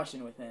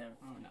discussion with him.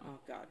 Oh no. Oh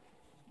God.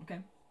 Okay.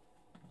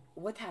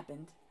 What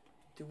happened?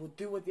 We'll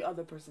do what the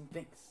other person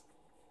thinks.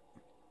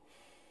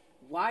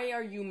 Why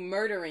are you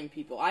murdering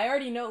people? I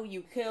already know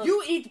you killed.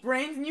 You eat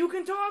brains and you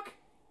can talk?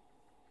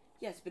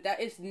 Yes, but that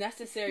is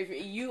necessary for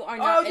you. Are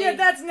not. Oh yeah,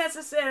 that's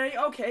necessary.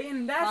 Okay,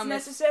 and that's Thomas,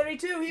 necessary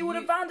too. He would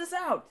have found us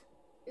out.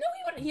 No,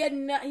 he wouldn't. He had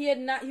not. He had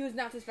not. He was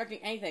not suspecting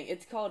anything.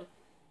 It's called.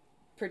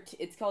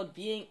 It's called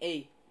being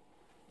a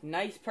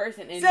nice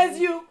person. And Says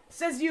you.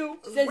 Says you.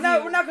 Says We're not.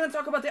 you. We're not gonna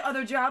talk about the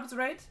other jobs,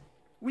 right?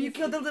 When you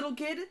killed the little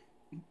kid.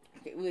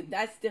 Okay, well,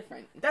 that's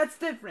different. That's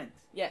different.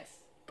 Yes.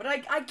 But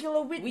I kill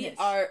a witness. We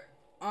are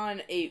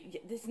on a.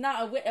 This is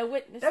not a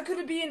witness. That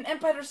could be an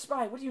Empire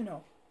spy. What do you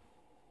know?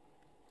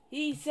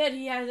 He said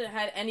he hasn't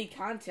had any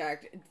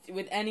contact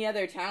with any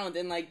other talent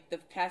in like the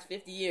past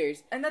 50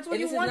 years. And that's what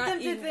And you this is want not them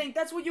to even- think.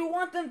 That's what you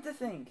want them to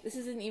think. This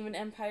isn't even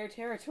Empire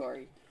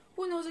territory.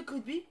 Who knows? It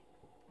could be.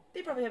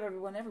 They probably have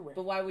everyone everywhere.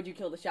 But why would you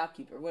kill the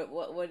shopkeeper?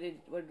 What did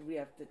we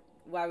have to?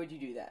 Why would you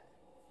do that?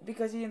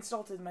 Because he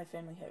insulted my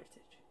family heritage.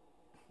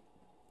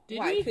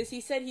 Why? Because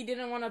he said he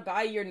didn't want to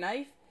buy your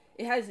knife.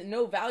 It has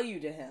no value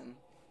to him.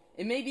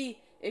 It may be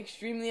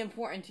extremely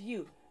important to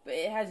you, but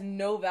it has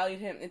no value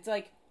to him. It's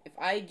like if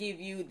I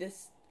gave you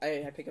this,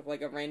 I pick up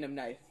like a random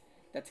knife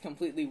that's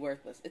completely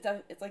worthless. It's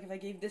like if I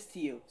gave this to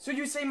you. So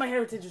you say my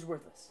heritage is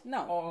worthless? No,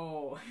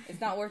 Oh.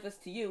 it's not worthless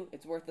to you.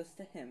 It's worthless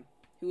to him,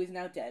 who is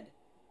now dead.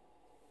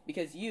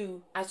 Because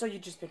you, I saw you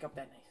just pick up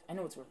that knife. I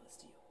know it's worthless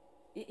to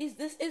you.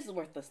 this is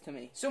worthless to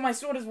me. So my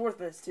sword is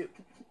worthless too.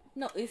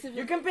 No, this is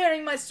You're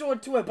comparing my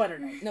sword to a butter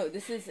knife. no.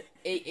 This is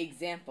a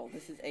example.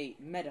 This is a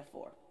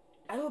metaphor.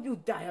 I hope you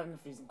die out in the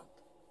freezing cold.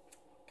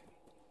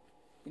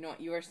 You know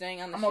what? You are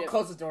staying on the I'm ship. gonna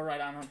close the door right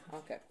on him.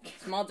 Okay.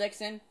 Small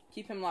Dixon,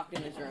 keep him locked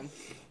in his room.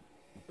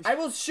 I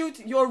will shoot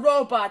your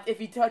robot if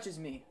he touches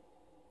me.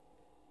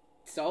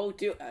 So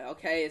do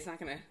okay. It's not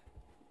gonna.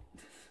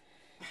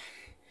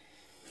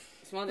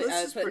 Small This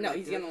Dixon, is but no, pretty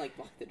he's good. gonna like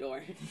block the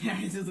door. Yeah,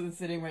 he's just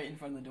sitting right in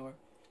front of the door.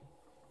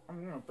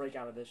 I'm gonna break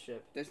out of this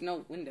ship. There's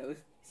no windows.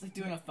 He's like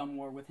doing a thumb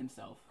war with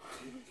himself.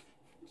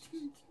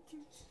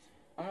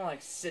 I'm gonna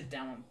like sit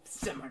down and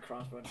set my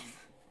crossbow down.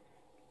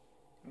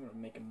 I'm gonna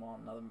make him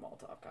another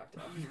Molotov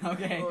cocktail.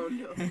 Okay. Oh,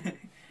 no.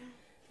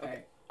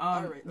 Okay.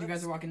 Alright, you guys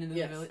let's- are walking into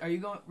Yes. the village. Are you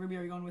going, Ruby?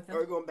 Are you going with them?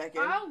 Are we going back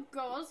in? I'll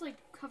go. I'll just like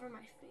cover my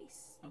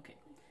face. Okay.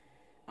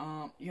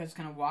 You guys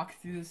kind of walk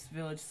through this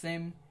village,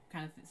 same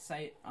kind of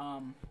site.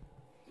 I'm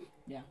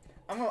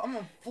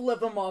gonna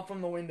flip him off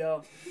from the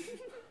window.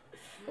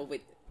 Oh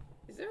wait,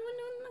 is there a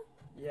window in there?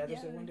 Yeah,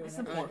 there's a window in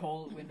Some there.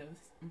 porthole windows.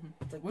 Mm-hmm.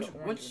 It's like Which the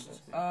orange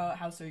windows.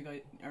 house are you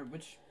going, or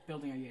which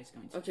building are you guys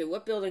going to? Okay,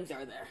 what buildings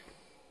are there?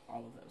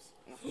 All of those.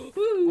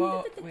 Woo!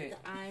 Well, wait.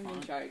 I'm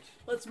in charge.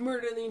 Let's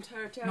murder the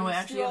entire town No, and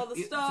actually, steal all the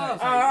sorry, stuff.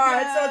 sorry.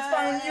 Alright, so it's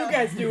fine when you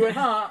guys do it,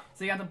 huh?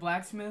 So you got the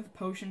blacksmith,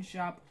 potion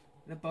shop,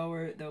 the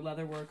bower, the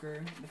leather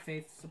worker, the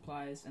faith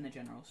supplies, and the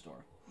general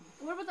store.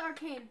 What about the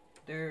arcane?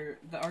 There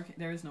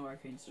is no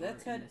arcane store.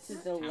 Let's in head this to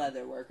the town.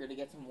 leather worker to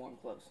get some warm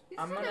clothes. You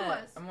I'm said there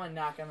gonna was.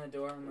 knock on the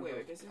door. I'm gonna Wait, go,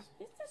 wait, this is...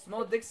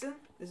 Small Dixon,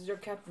 this is your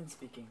captain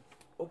speaking.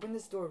 Open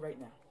this door right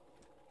now.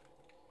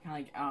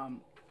 Kind of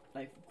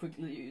like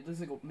quickly.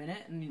 There's like a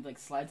minute, and he like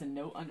slides a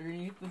note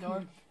underneath the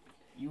door.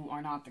 You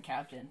are not the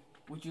captain.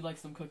 Would you like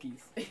some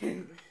cookies?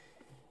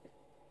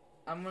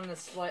 I'm gonna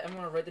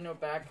write the note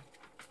back.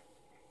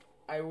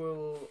 I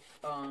will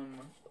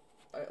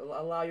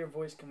allow your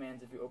voice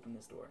commands if you open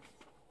this door.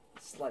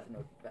 Slide the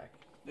note back.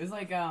 There's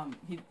like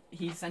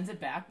he sends it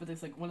back, but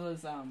there's like one of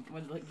those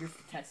when like you're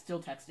still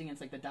texting, and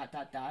it's like the ...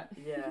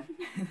 Yeah.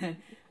 and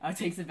then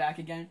takes it back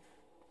again.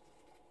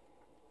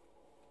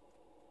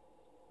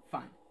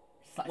 Fine.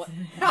 Slides What? it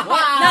in.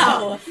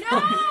 What? No!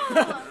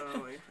 No!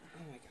 Oh, wait.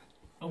 Oh my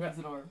god. Opens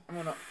the door. I'm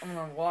gonna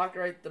walk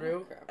right through,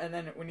 Oh, crap. and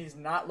then when he's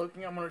not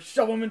looking, I'm gonna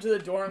shove him into the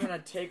door. I'm gonna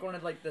take one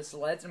of like the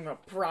sleds, and I'm gonna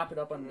prop it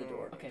up under the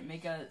door. Okay,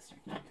 make a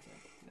strength check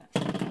to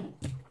do that.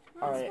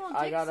 All right, Small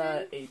I got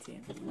Dixon. a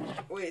 18.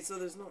 Wait, so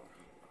there's no...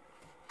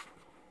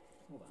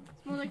 Hold on.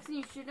 Small Dixon,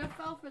 you shouldn't have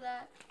fell for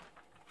that.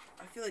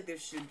 I feel like there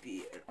should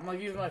be... I'm like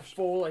using my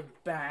full like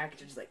back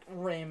to just like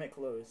ram it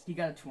closed. He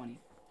got a 20,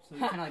 so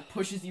he kind of like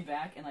pushes you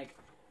back and like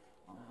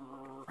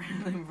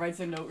writes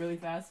a note really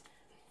fast.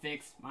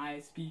 Fix my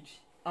speech.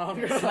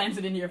 Slams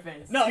it into your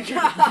face. No. Okay.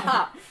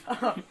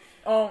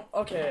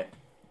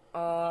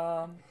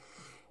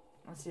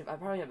 Let's see if I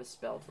probably have a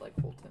spell to like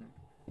hold him.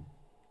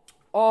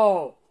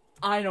 Oh,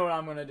 I know what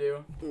I'm gonna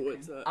do.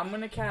 What's that? I'm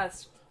gonna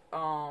cast.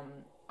 I'm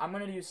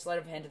gonna use sleight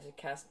of hand to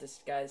cast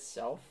disguise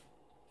self.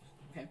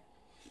 Okay.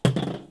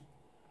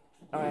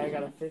 Alright, I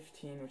got a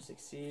 15, which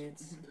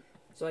succeeds.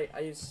 So I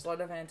use sleight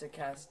of hand to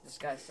cast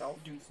disguise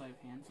self. Doing sleight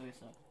of hand, so it's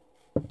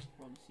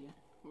roll to see it.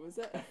 What was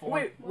that?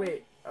 Wait.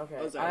 Okay.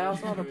 Oh, sorry. I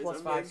also have a Anyways, plus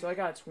I'm 5, big. so I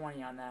got a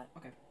 20 on that.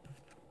 Okay.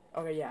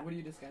 Okay, yeah. What are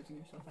you disguising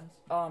yourself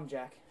as?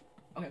 Jack.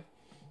 Okay.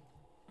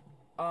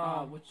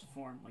 Which Which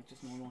form? Like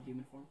just normal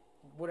human form?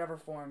 whatever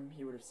form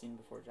he would have seen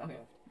before Jack Okay.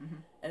 left. Mm-hmm.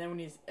 And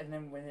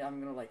then when I'm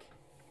gonna like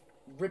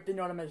rip the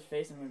note out of his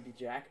face, I'm gonna be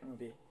Jack. I'm gonna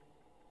be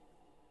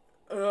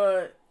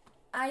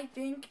I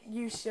think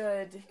you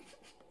should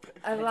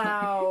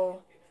allow,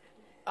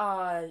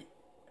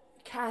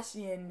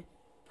 Cassian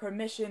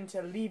permission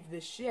to leave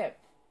the ship,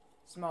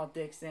 Small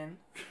Dixon.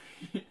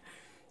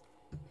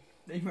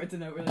 They wrote the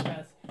note really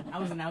fast. That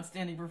was an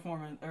outstanding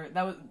performance. Or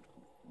that was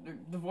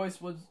the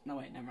voice was. No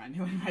wait, never mind.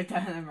 You went right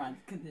down. Never mind.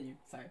 Continue.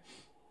 Sorry.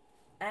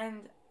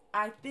 And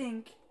I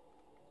think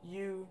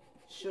you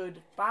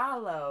should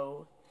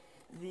follow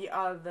the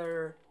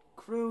other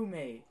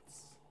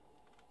crewmates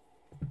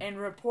and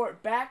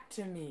report back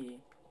to me.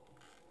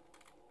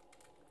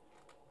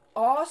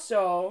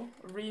 Also,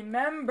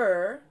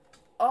 remember,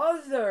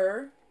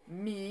 other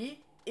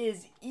me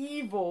is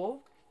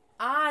evil.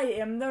 I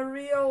am the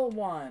real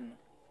one.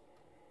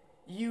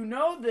 You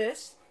know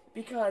this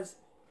because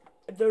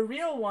the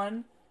real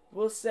one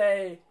will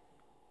say,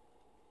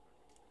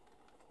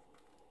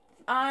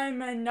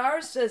 I'm a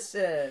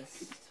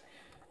narcissist.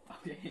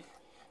 Okay.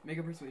 Make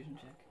a persuasion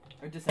check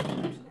or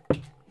deception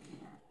actually.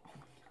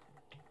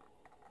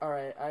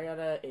 Alright, I got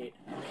a 8.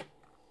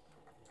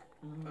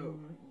 Oh.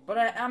 But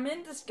I'm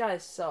in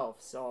disguise self,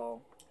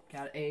 so...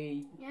 Got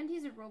a And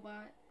he's a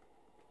robot.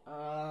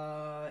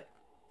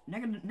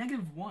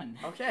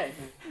 -1. Okay.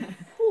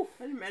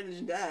 I didn't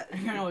manage that.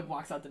 He kind of like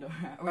walks out the door.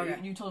 Wait,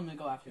 Okay. you told him to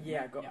go after him.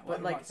 Yeah, right? go. Yeah,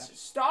 but walk like, after.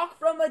 stalk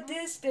from a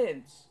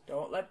distance.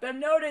 Don't let them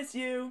notice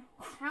you.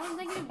 How is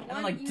that gonna And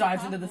then like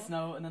dives into the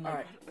snow and then like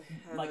Alright.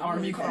 like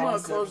army I'm gonna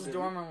crawls. close the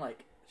door and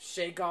like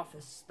shake off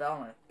his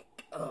spell and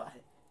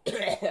Alright.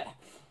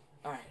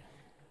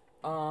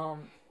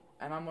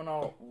 And I'm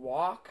gonna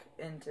walk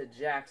into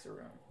Jack's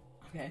room.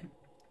 Okay.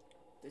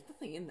 There's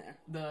nothing in there.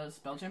 The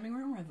spell jamming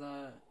room or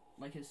the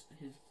like his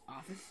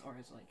office or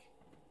his like.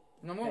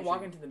 And I'm gonna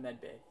walk into the med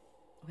bay.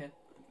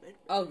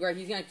 Oh, great.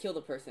 He's gonna kill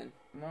the person.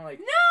 I'm gonna like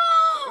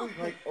No!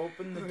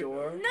 open the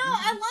door. No,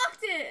 I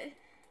locked it.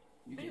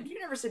 You did. You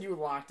never said you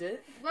locked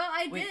it. Well,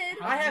 I Wait, did.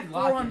 how- I did have you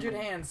lock 400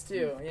 it? hands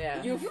too.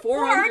 Yeah. You have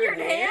 400 400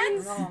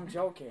 hands? No, I'm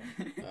joking.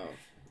 Oh.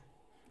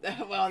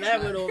 Well,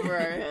 that went over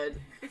our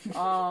head.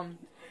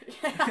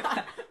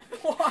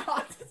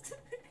 What?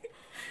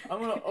 I'm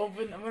gonna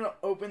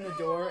open the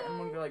door and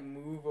I'm gonna like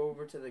move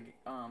over to the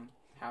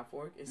half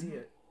orc. Is he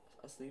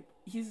asleep?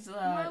 He's No,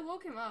 I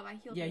woke him up. I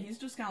healed yeah, him. he's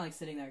just kind of like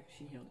sitting there.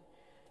 She healed him.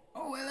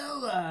 Oh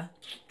hello,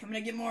 coming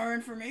to get more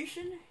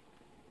information?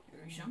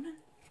 Or something?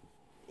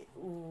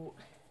 Ooh.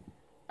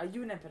 Are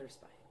you an emperor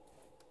spy?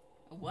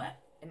 A what?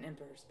 An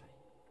emperor spy.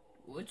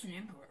 What's an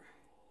emperor?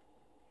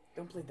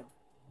 Don't play dumb.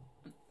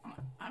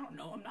 I don't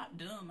know. I'm not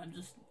dumb. I'm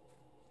just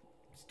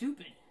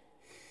stupid.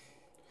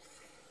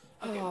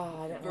 Oh, I don't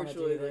want to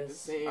Virtually, do like, the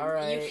this. same. All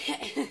right.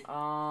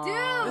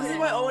 Dude! This is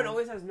why Owen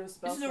always has no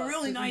spell This is a slots,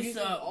 really 'cause he nice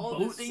uses all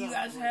boat this that you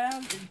stuff. guys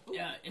have.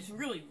 Yeah, it's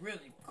really,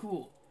 really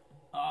cool.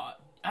 I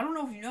don't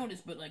know if you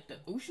noticed, but like the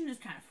ocean is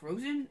kind of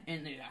frozen,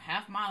 and there's a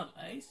half-mile of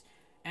ice,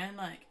 and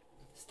like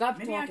Stop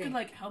maybe talking. I could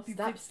like help you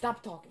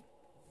Stop talking.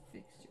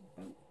 fix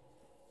your boat.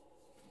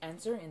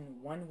 Answer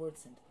in one-word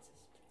sentences,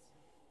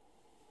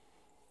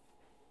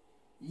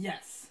 please.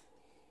 Yes.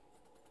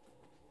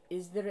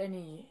 Is there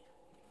any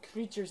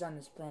creatures on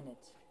this planet?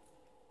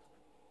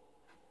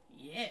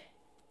 Yeah.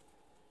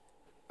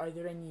 Are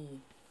there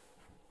any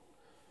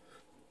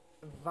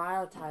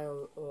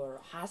volatile or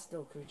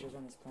hostile creatures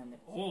on this planet?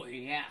 Oh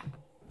yeah.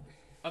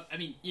 I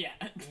mean, yeah.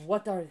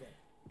 What are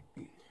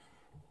they?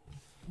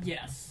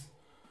 Yes.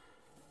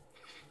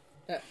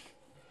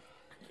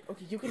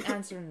 Okay, you can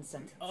answer in a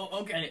sentence. Oh,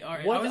 okay. All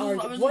right. What I was are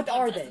just, they? I was What just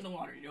are testing they? the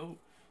water, you know.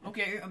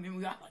 Okay, I mean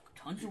we got like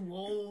tons of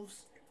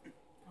wolves,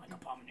 like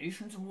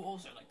abominations of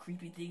wolves. They're like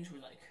creepy things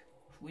with like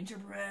winter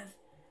breath.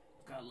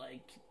 Got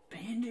like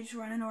bandits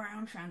running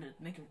around trying to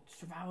make it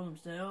survival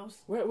themselves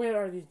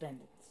Where are these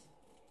bandits?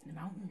 in the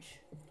mountains.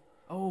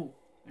 Oh,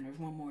 and there's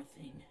one more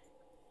thing.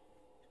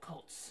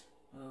 Cults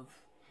of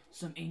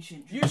some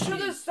ancient. You should have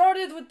druid.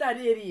 started with that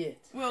idiot.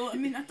 Well, I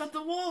mean, I thought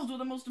the wolves were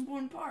the most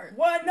important part.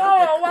 What? Not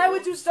No, the why cult.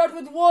 would you start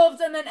with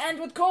wolves and then end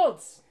with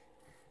cults?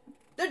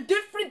 They're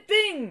different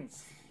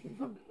things.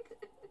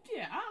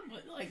 Yeah,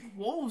 but like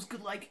wolves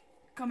could like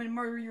come and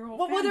murder your whole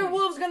What family. are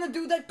wolves gonna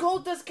do that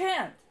cultists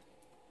can't?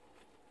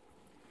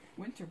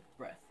 Winter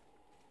breath.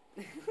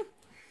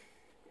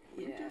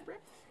 Yeah.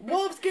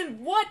 Wolves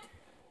can what?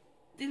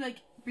 They like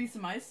breathe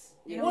some ice.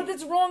 You know? What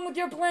is wrong with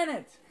your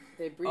planet?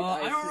 They breathe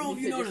ice. I don't know and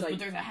if you could just, noticed, like, but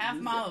there's a half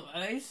use mile it. of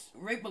ice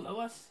right below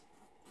us.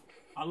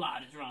 A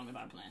lot is wrong with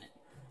our planet.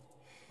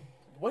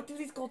 What do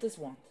these cultists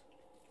want?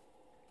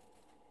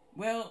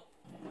 Well,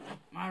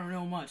 I don't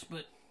know much,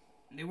 but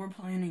they were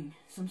planning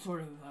some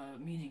sort of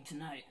meeting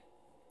tonight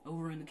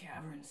over in the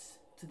caverns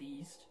to the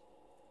east.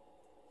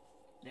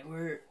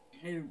 They're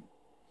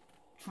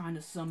trying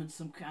to summon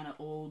some kind of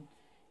old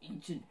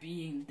ancient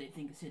being they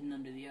think is hidden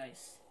under the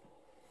ice.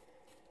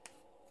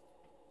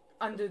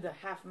 Under the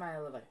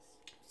half-mile of ice.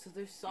 So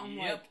there's some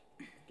Yep.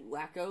 like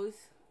wackos.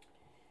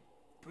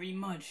 Pretty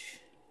much.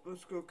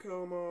 Let's go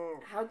kill them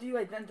all. How do you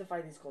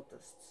identify these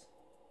cultists?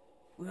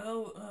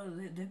 Well,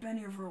 they've been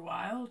here for a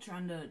while,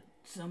 trying to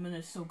summon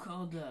a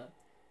so-called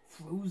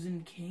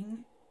Frozen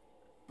King,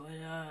 but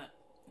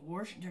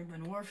they've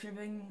been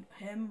worshipping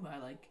him by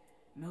like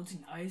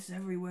melting ice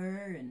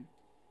everywhere and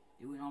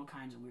doing all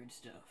kinds of weird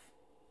stuff.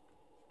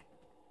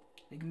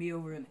 They can be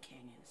over in the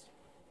canyons.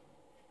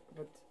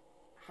 But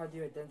how do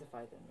you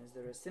identify them? Is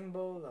there a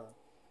symbol?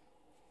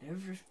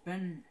 They've just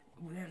been,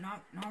 they're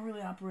not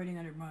really operating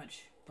under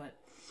much, but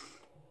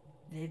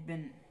they've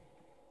been,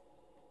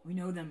 we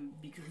know them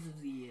because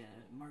of the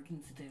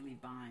markings that they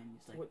leave behind.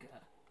 It's like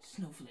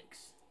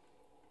snowflakes.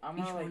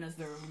 Each one has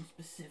their own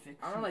specific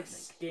I'm gonna like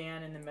snowflake.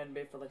 scan in the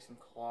medbay for like some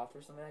cloth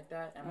or something like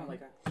that. I'm gonna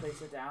like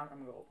place it down.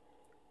 I'm gonna go,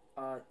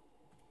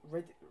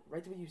 write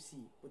what you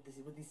see.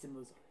 What these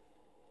symbols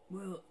are.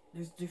 Well,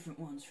 there's different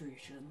ones for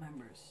each of the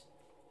members.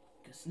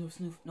 Because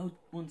no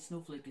one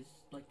snowflake is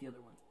like the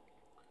other one.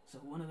 So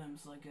one of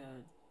them's like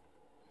a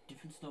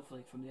different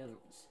snowflake from the other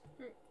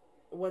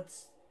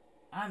ones.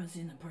 I haven't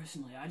seen them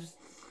personally. I just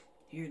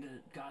hear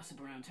the gossip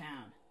around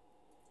town.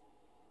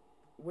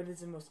 What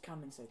is the most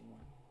common sighting one?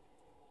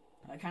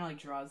 It kind of like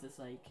draws this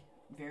like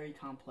very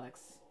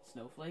complex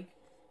snowflake,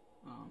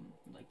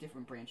 like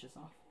different branches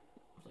off,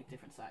 with like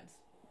different sides.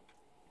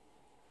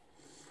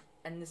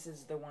 And this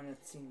is the one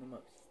that's seen the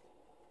most.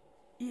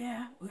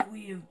 Yeah,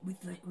 we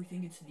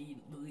think it's the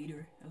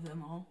leader of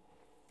them all.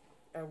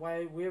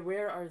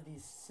 Where are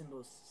these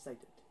symbols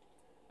sighted?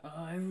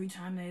 Every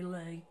time they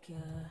like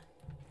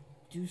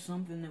do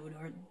something that would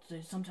hurt.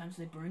 Sometimes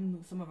they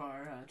burn some of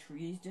our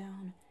trees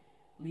down,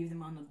 leave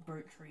them on the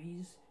burnt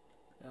trees.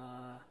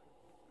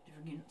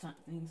 Different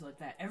things like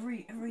that.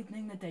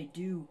 Everything that they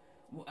do,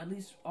 well, at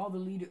least all the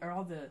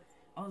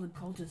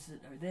cultists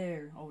that are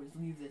there always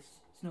leave this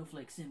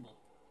snowflake symbol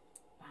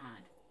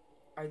behind.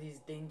 Are these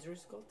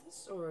dangerous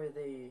cultists, or are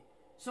they...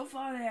 So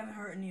far they haven't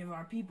hurt any of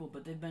our people,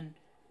 but they've been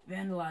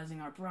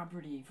vandalizing our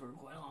property for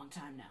quite a long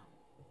time now.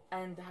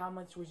 And how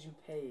much would you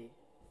pay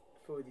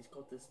for these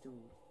cultists to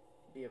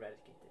be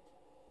eradicated?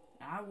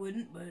 I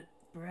wouldn't, but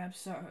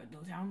perhaps the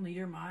town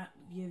leader might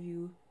give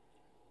you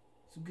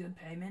some good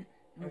payment.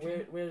 And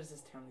where is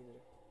this town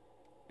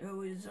leader? It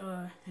was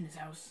in his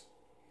house,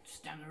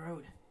 just down the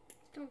road.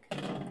 Oh,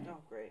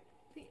 great.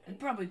 I'd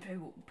probably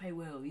pay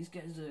well. These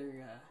guys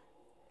are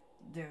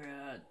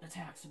their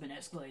attacks have been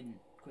escalating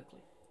quickly.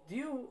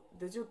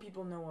 Does your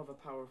people know of a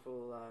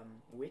powerful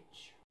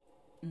witch?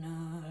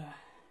 No,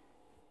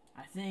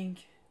 I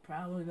think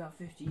probably about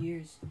 50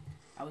 years.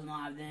 I wasn't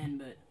alive then,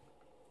 but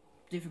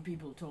different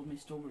people told me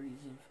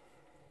stories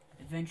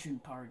of adventuring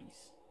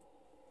parties,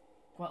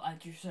 quite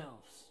like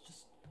yourselves,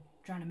 just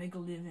trying to make a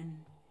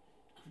living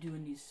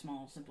doing these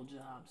small, simple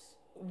jobs.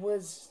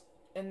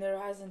 And there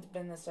hasn't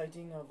been a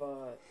sighting of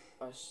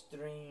a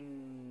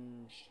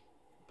strange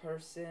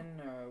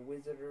person or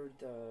wizard,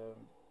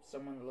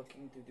 someone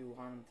looking to do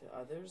harm to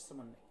others,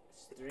 someone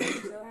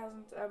strange that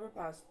hasn't ever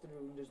passed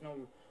through. There's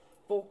no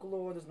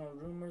folklore, there's no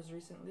rumors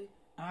recently.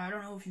 I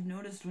don't know if you've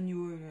noticed when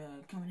you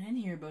were coming in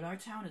here, but our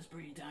town is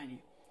pretty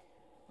tiny.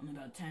 Only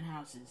about 10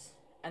 houses.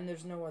 And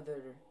there's no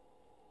other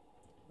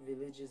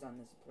villages on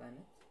this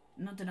planet?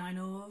 Not that I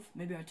know of.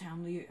 Maybe our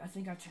town leader. I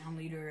think our town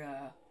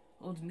leader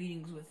holds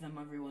meetings with them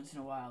every once in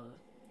a while.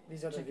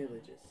 These other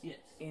villages? Yes.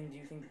 And do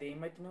you think they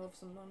might know of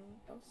someone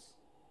else?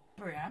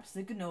 Perhaps.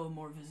 They could know of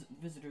more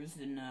visitors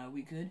than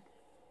we could.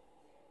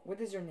 What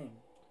is your name?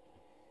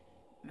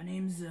 My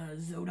name's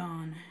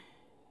Zodon.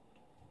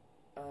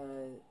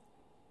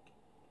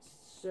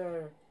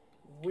 Sir,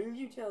 will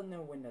you tell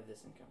no one of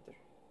this encounter?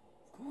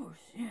 Of course,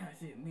 yeah.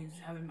 If it means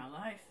having my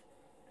life.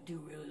 I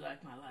do really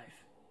like my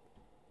life.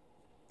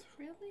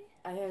 Really?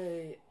 I have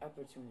an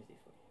opportunity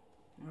for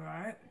you.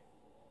 Alright.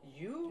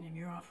 You Name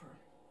your offer.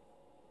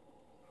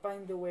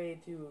 find a way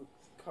to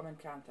come in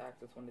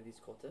contact with one of these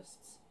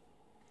cultists,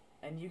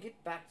 and you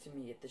get back to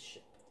me at the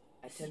ship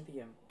at 10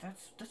 p.m.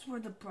 That's where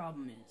the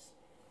problem is.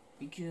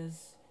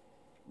 Because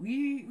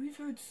we've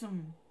heard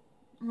some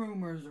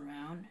rumors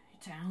around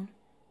town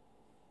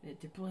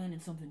that they're planning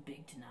something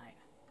big tonight.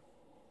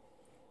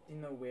 Do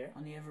you know where?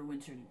 On the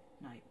Everwinter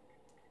night.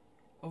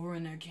 Over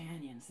in their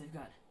canyons. They've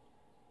got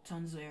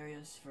tons of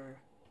areas for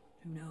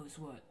who knows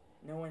what.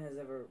 No one has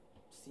ever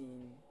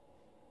seen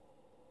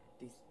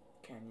these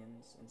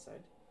canyons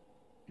inside.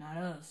 Not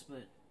us,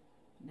 but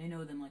they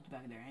know them like the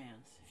back of their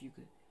hands. If you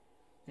could,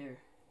 they're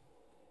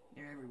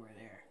everywhere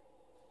there.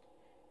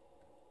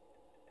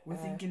 We're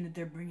thinking that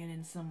they're bringing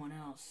in someone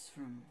else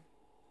from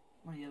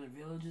one of the other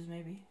villages,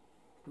 maybe,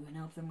 who can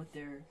help them with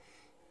they're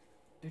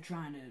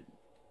trying to,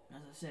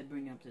 as I said,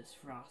 bring up this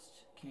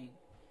Frost King.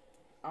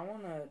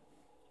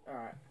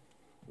 Alright.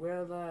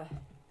 Well,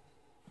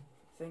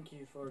 thank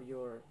you for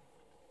your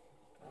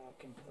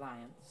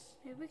compliance.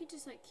 Maybe we could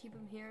just like keep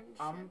him here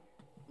and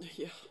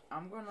Yeah.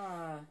 I'm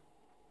gonna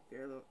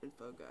You're the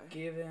info guy.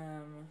 give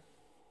him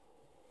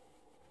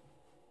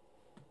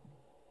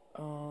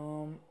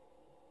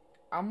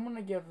I'm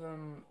gonna give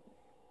him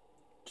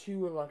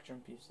 2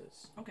 electrum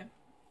pieces. Okay.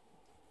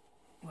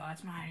 Well,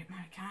 that's my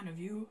kind of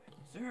view,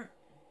 sir.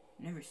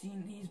 Never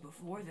seen these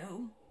before,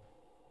 though.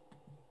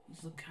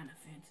 These look kind of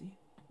fancy.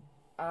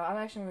 I'm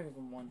actually gonna give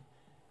him 1.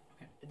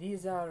 Okay.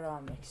 These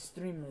are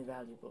extremely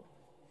valuable.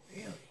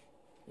 Really?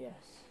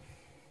 Yes.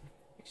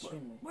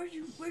 Extremely. Where'd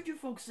you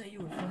folks say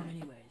you were from,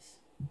 anyways?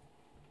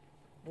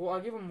 Well, I'll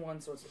give him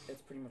one, so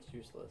it's pretty much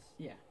useless.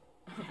 Yeah,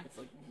 it's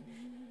like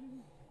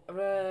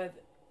But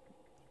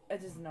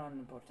it is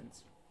non-important.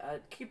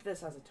 Keep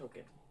this as a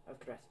token of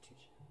gratitude.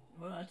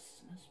 well,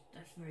 that's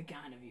very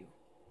kind of you.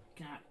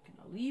 Can I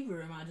leave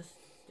or am I just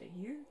stay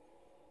here?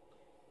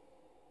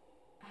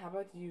 How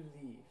about you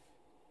leave?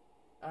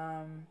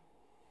 And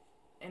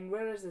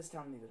where is this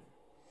town leader?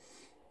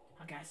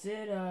 Like I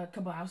said, a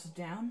couple houses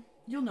down.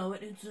 You'll know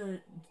it. It's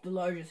the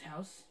largest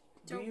house.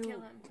 Don't kill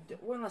him.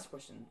 One last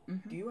question.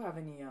 Mhm. Do you have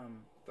any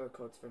fur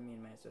coats for me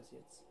and my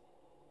associates?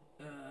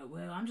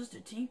 Well, I'm just a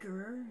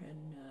tinkerer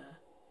and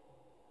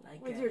like.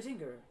 Wait, you're a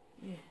tinkerer.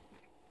 Yeah.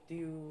 Do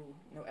you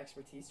know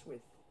expertise with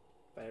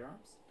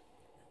firearms?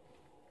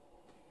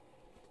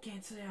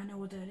 Can't say I know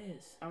what that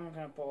is. I'm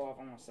gonna pull off.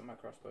 I'm gonna set my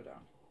crossbow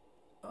down.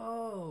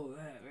 Oh,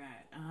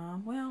 right.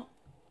 Well,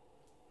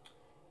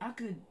 I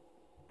could.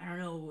 I don't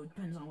know. It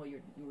depends on what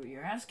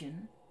you're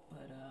asking,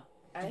 but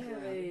I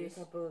have a ideas.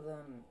 couple of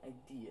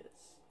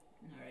ideas.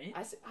 All right.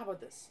 How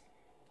about this?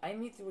 I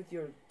meet with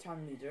your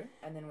town leader,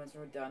 and then once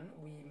we're done,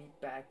 we meet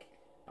back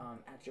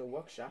at your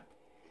workshop,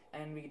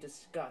 and we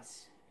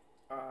discuss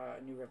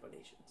new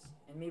revelations,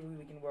 and maybe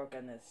we can work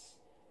on this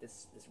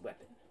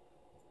weapon.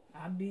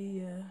 I'd be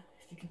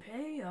if you can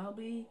pay, I'll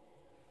be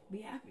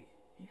happy.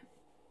 Yeah.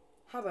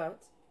 How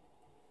about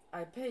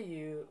I pay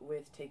you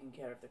with taking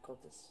care of the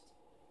cultists?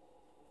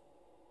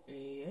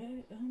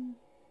 Yeah.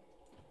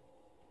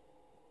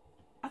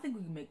 I think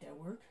we can make that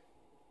work.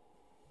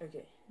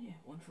 Okay, Yeah,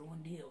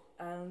 1-for-1 deal.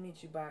 I'll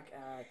meet you back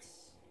at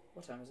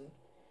what time is it?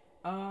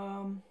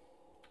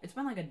 It's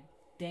been like a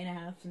day and a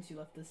half since you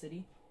left the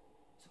city,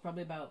 so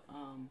probably about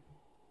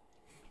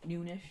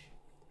noonish.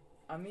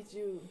 I'll meet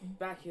you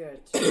back here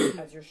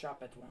at your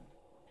shop at 1.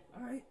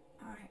 All right.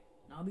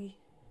 I'll be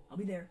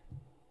there.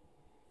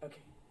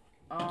 Okay.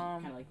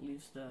 Kind of like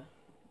leaves the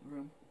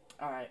room.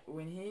 All right.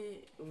 When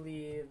he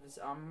leaves,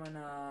 I'm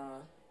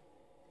gonna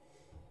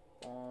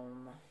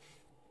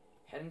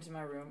head into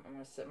my room. I'm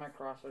gonna set my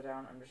crossbow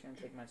down. I'm just gonna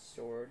take my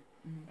sword.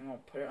 Mhm. I'm gonna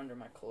put it under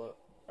my cloak.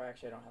 Or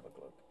actually, I don't have a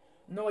cloak.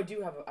 No, I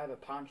do have. I have a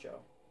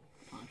poncho.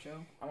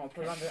 Poncho. I'm gonna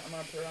put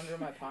it under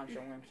my poncho.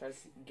 I'm gonna try to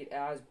get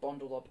as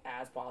bundled up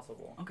as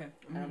possible. Okay.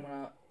 And I'm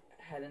gonna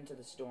head into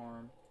the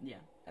storm. Yeah.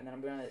 And then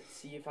I'm gonna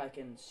see if I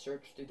can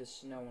search through the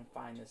snow and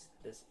find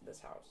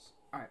this house.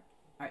 All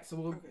right. So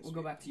we'll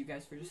go back to you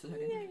guys for just a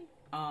second.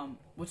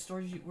 What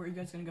store were you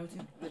guys gonna go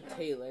to? The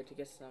tailor to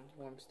get some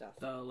warm stuff.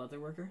 The leather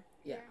worker.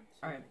 Yeah.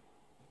 All right.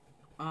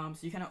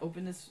 So you kind of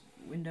open this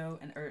window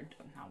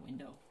not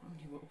window. How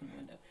do you open the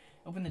window?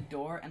 Open the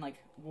door and like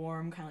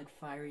warm, kind of like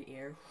fiery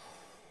air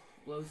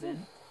blows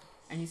in,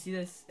 and you see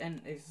this,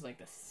 and it's like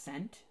the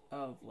scent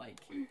of like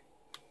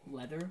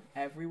leather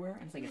everywhere,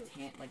 and it's like a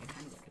kind of like a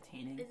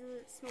tanning. Does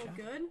it smell Yeah.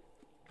 good?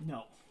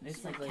 No,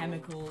 it's like Like-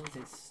 chemicals.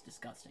 It's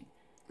disgusting.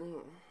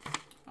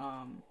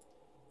 Mm.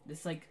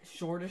 This like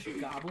shortish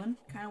goblin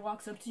kind of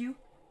walks up to you,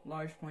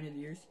 large pointed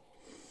ears.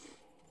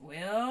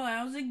 Well,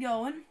 how's it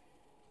going?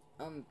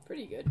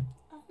 Pretty good.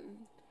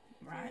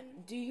 Right.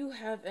 Do you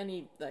have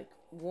any like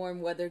warm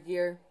weather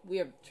gear? We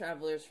are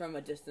travelers from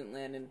a distant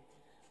land, and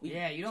we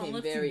Yeah, you don't came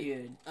look very too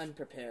good.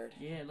 unprepared.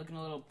 Yeah, looking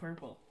a little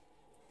purple.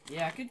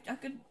 Yeah, I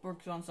could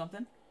work on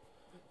something.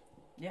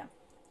 Yeah.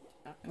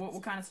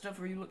 What kind of stuff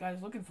are you guys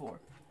looking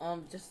for?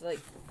 Just like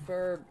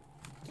fur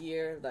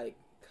gear, like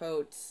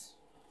coats,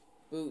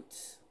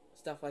 boots,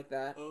 stuff like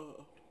that.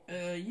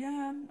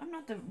 Yeah, I'm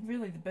not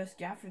really the best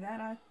guy for that.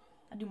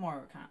 I do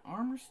more kind of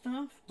armor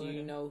stuff. Do But,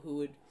 you know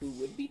who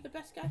would be the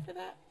best guy for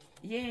that?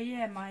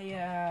 Yeah,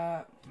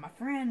 my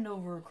friend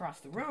over across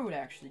the road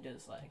actually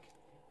does like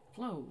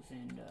clothes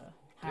and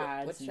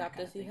hides. What and shop that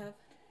kind does of he thing. have?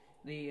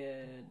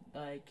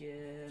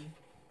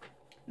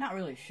 Not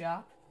really a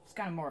shop. It's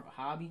kind of more of a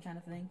hobby kind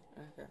of thing.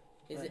 Okay.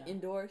 Is But, it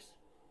indoors?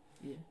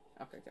 Yeah.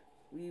 Okay, good.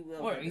 We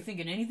will. What, are you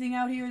thinking anything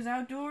out here is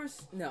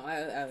outdoors? No,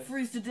 I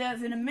Freeze to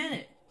death in a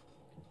minute.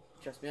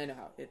 trust me. I know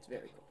how. It's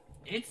very cool.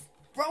 It's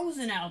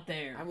frozen out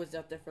there. I was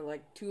out there for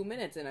like 2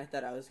 minutes, and I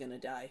thought I was gonna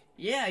die.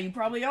 Yeah, you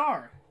probably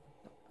are.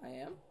 I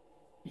am.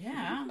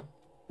 Yeah.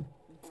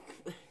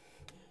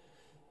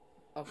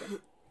 Okay.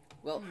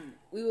 Well,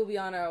 we will be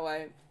on our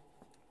way.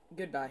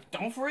 Goodbye.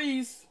 Don't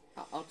freeze.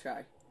 I'll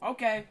try.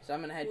 Okay. So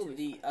I'm gonna head to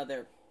the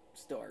other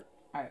store.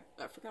 I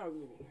forgot we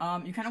were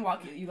You kind of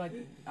walk. You like.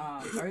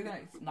 Are you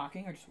guys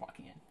knocking or just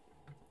walking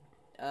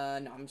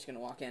in? No, I'm just gonna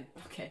walk in.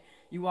 Okay.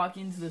 You walk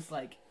into this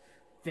like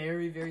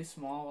very very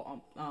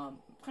small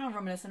kind of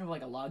reminiscent of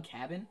like a log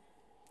cabin,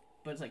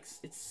 but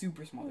it's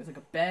super small. There's like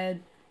a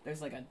bed.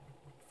 There's like a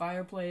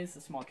fireplace,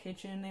 a small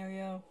kitchen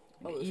area.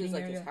 Oh, an this is eating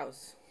like area. his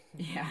house.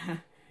 Yeah.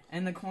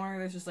 In the corner,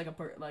 there's just like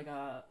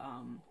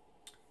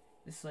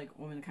this like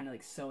woman kind of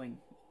like sewing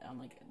on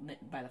like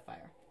by the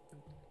fire.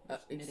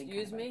 Just knitting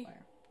Excuse kinda by the me.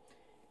 fire.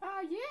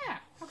 Yeah.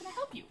 How can I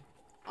help you?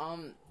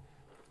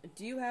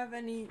 Do you have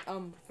any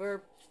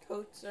fur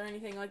coats or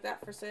anything like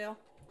that for sale?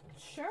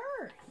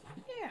 Sure.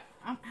 Yeah.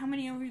 How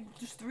many are we?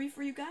 Just 3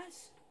 for you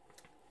guys?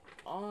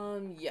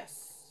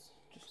 Yes.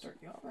 Just 3.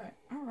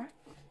 All right.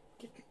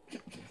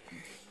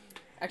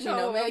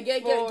 Actually, no, man,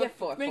 get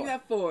four. Make four.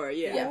 that 4.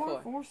 Yeah. Yeah,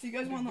 Four, four. so you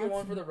guys want Go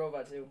one for the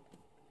robot too.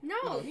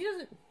 No. He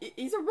doesn't.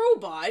 He's a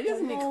robot. He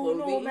doesn't need clothing.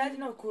 No,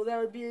 imagine how cool that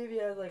would be if he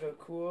had like a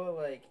cool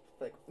like.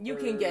 You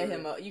can get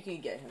him. You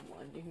can get him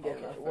one. You can get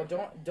him. Well,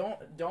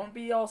 don't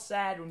be all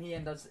sad when he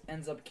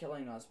ends up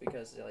killing us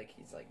because like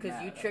he's like.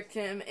 Because you tricked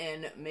him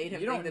and made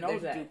him You think don't that know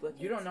there's that.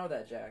 duplicates. You don't know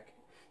that, Jack.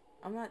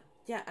 I'm not.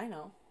 Yeah, I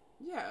know.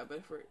 Yeah,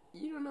 but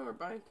you don't know we're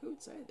buying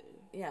coats either.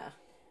 Yeah.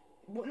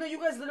 Well, no, you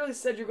guys literally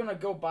said you're gonna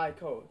go buy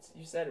coats.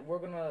 You said we're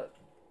gonna.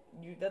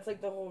 That's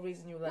like the whole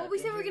reason you left. Well, we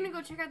said we're didn't you?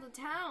 gonna go check out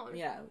the town.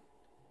 Yeah.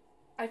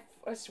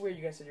 I swear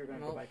you guys said you were gonna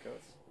go Nope. buy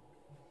coats.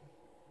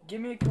 Give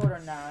me a coat or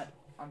not,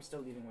 I'm still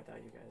leaving without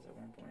you guys at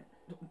one point.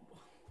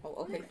 Oh,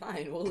 okay,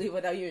 fine. We'll leave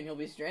without you, and you'll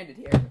be stranded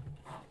here.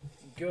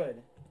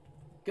 Good.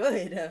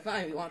 Good.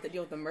 Fine. We won't have to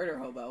deal with the murder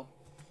hobo.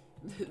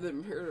 The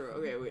murderer.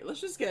 Okay, wait.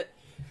 Let's just get.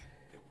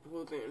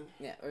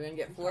 Yeah, we're gonna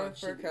get 4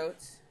 fur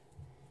coats.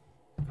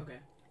 Okay.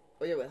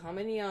 Oh yeah, wait. How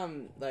many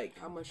like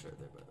How much are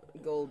there? By the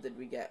way? gold did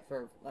we get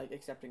for like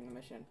accepting the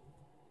mission?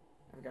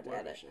 I forgot to What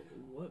add mission?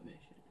 What mission?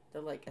 it.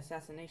 The like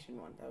assassination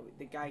one that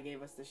the guy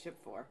gave us the ship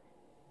for,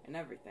 and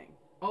everything.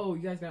 Oh,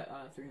 you guys got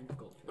 300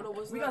 gold. Oh, no,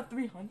 wasn't We that? got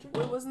 300.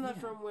 Wait, wasn't that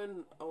Yeah. from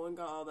when Owen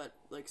got all that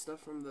like stuff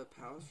from the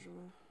palace or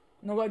something?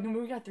 No,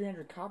 we got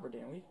 300 copper,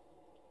 didn't we?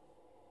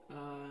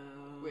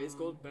 Wait, is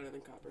gold better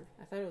than copper?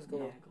 I thought it was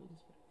gold. Yeah, gold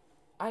is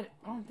I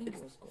don't think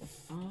it was gold.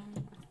 better. I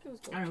think it was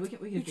gold. I don't know. We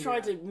can You figure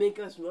tried it out. to make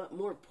us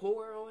more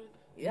poor, Owen.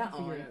 Yeah, We can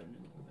figure it Owen. out in a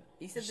little bit.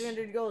 He said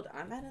 300 gold.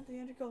 I'm adding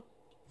 300 gold.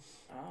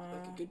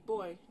 Like a good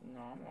boy. No,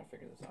 I'm gonna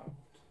figure this out.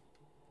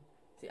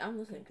 See, I'm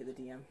listening to the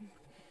DM.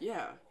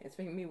 Yeah. It's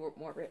making me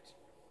more rich.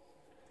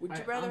 Would you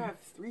Alright, rather have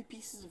 3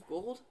 pieces of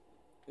gold?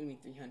 We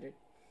need 300.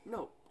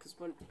 No, because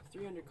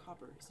 300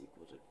 copper is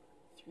equal to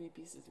 3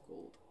 pieces of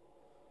gold.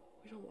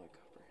 We don't want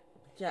copper.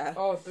 Yeah.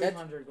 Oh,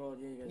 300 gold.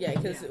 Yeah, you guys. Yeah,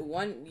 because Yeah.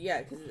 one.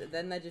 Yeah, because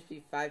then that'd just be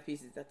 5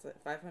 pieces. That's like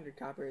 500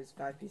 copper is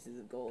 5 pieces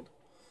of gold.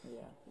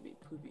 Yeah. It'd be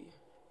poopy.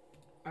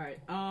 Alright,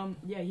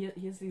 yeah,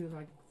 here's these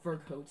like fur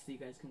coats that you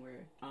guys can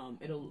wear.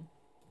 It'll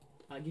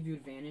give you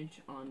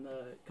advantage on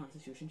the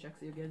constitution checks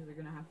that you guys are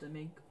gonna have to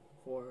make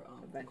for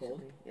the cold.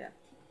 Eventually. Yeah.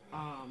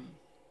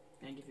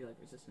 And give you like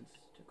resistance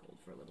to cold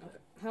for a little bit.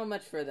 How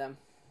much for them?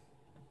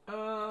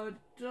 I'll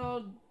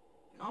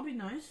be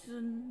nice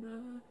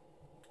and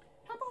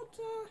how about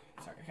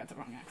sorry, I got the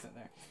wrong accent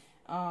there.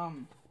 How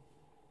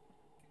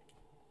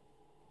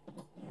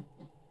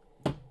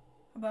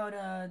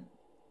about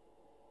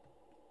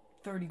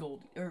 30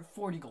 gold or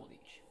 40 gold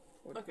each.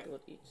 40 Okay. gold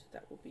each.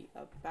 That will be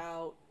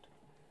about.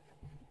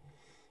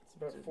 It's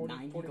about So 40,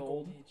 90 40 gold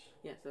gold. each.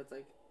 Yeah, so that's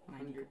like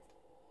 90 100.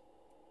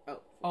 gold.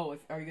 Oh. Oh,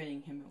 are you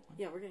getting him one?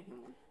 Yeah, we're getting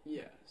him one.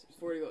 Yeah.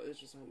 40 gold is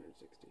just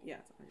 160. Yeah,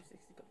 it's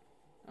 160 gold.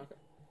 Okay.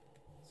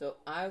 So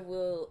I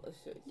will.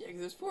 Yeah, because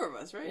there's 4 of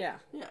us, right? Yeah.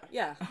 Yeah.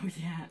 Yeah. Oh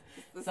yeah.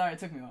 Sorry, it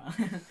took me a while.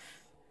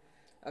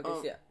 Okay.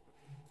 So yeah.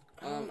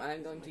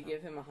 I'm going to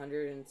give him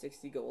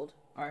 160 gold.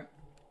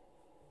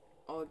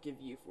 I'll give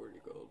you 40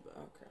 gold back.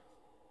 Okay.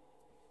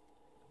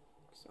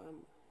 So I'm.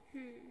 I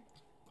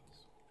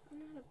don't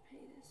know how to pay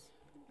this.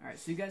 All right,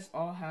 so you guys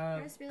all have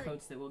It has to be, like-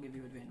 coats that will give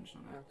you advantage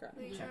on that. Okay.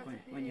 Wait, you Check have when-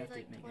 to pay when you have to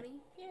like make it.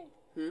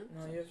 20?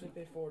 No, you have to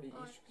pay 40.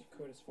 Oh, Each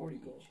code is 40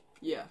 gold.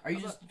 Yeah. Are you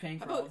How just paying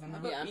for how all about- of them? how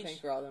now? about Yeah, I'm each- paying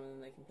for all of them, and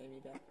then they can pay me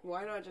back.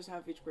 Why not just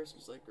have each person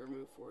just like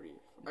remove 40?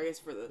 I guess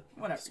for the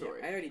Whatever.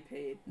 story. I already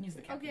paid. Use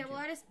the captain Okay, well,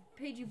 too. I just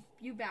paid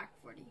you back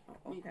 40.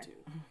 Oh, Me okay.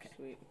 too.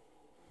 Okay.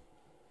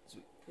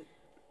 Sweet.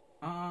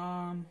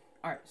 All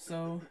right.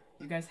 So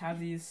you guys have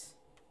these,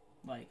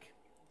 like,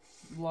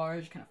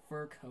 large kind of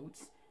fur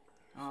coats.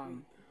 All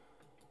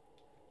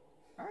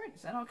right.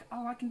 Is that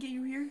all I can get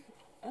you here?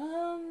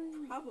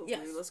 Probably.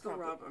 Yes, Let's go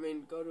probably. rob. I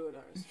mean, go to an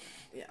ours.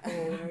 Yeah. Oh,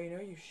 no, you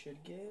know you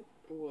should get?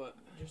 What?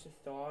 Just a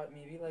thought.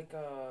 Maybe like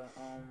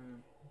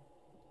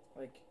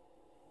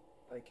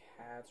like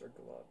hats or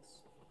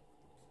gloves.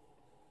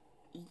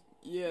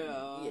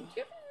 Yeah. Yeah, do you have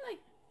any, like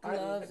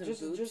gloves and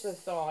boots? Just a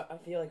thought. I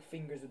feel like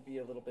fingers would be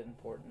a little bit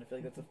important. I feel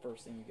like that's the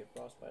first thing you get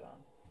frostbite on.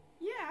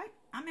 Yeah,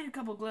 I made a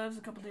couple gloves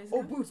a couple days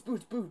ago. Oh,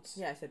 boots.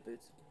 Yeah, I said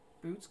boots.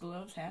 Boots,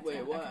 gloves, hats. Wait,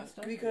 that what? kind of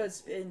stuff.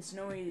 Because in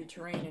snowy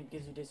terrain it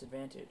gives you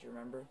disadvantage.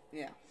 Remember?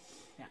 Yeah.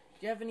 Yeah.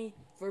 Do you have any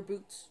fur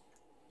boots?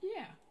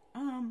 Yeah.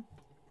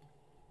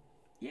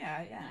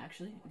 Yeah.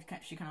 Actually,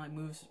 she kind of like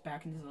moves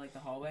back into like the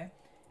hallway,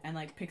 and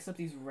like picks up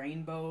these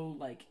rainbow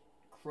like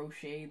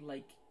crocheted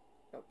like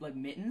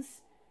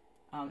mittens.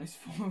 There's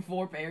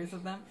four pairs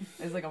of them.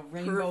 There's like a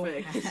rainbow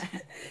Perfect.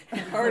 hat.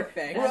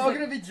 Perfect. We're all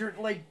gonna be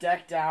like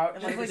decked out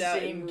in like Decked the out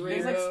same in gear.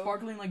 There's like rainbow.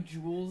 sparkling like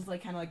jewels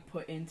like kind of like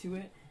put into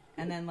it,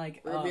 and then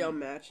like We're gonna be all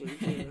matching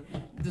too.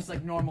 just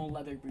like normal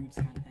leather boots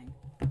kind of thing.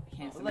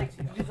 Hands them Like out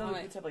to you. these other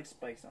Like- boots have like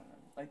spikes on them.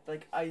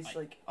 Like ice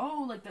like.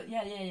 Oh, like the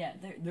yeah.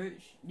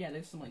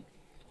 There's some like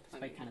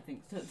spike kind of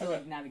things to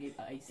like navigate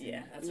the ice. Yeah,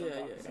 and- that's what I'm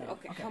Yeah, talking yeah, about.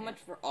 Okay, how much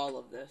for all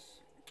of this?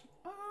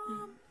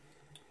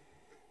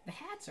 The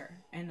hats are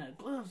and the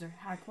gloves are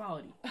high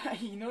quality.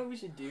 You know what we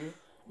should do?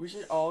 We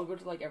should all go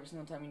to like every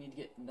single time we need to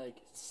get like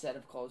set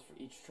of clothes for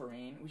each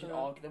terrain. We should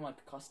all get them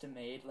like custom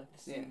made, like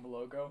the same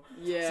logo.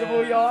 Yeah.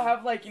 So we all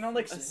have like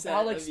like A set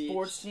how like of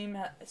sports teams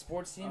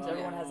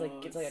everyone has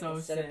like gets like so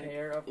a set of sick.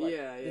 pair of like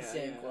Yeah, the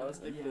same clothes.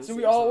 Like Yeah. the So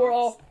same we're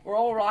all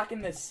socks.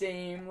 rocking the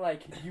same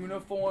like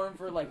uniform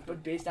for like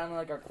but based on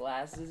like our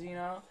classes, you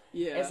know.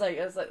 Yeah. It's like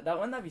that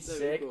one that'd be That'd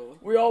sick. be cool.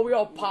 We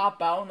all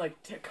pop out in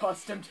like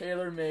custom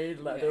tailor made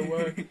leather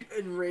work.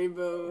 And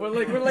rainbow.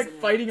 We're like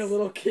fighting a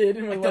little kid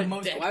and we're Like the like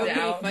most, decked Why would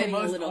we out. be fighting the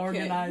a most little kid?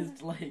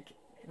 organized, like.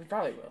 We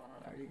probably will.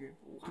 Party group.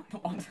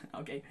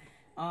 Okay.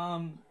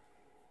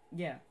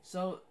 Yeah.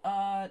 So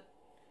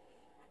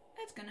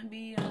that's gonna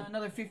be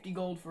another 50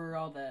 gold for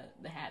all the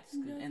hats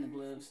and the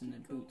gloves and the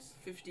boots.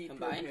 50 per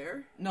Combined?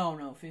 pair?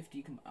 No,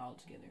 50 all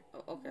together.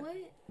 Oh, okay.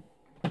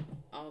 What?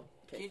 I'll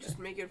pay Can you for just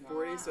make it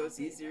 40 so it's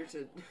easier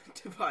to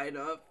divide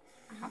up?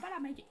 How about I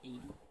make it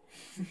 80?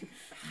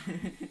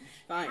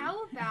 Fine.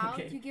 How about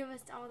Okay. you give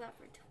us all that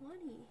for 20?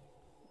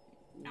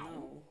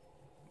 No.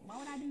 Why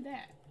would I do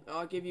that?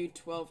 I'll give you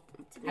 12.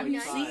 Have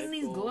you 12.5 seen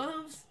these gold.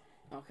 gloves?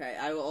 Okay,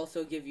 I will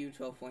also give you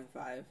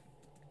 12.5.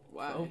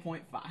 Wow. 0.5.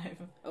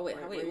 Oh wait,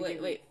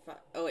 Wait, wait.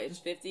 Oh wait, it's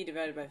 50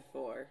 divided by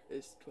 4.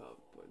 It's 12.5.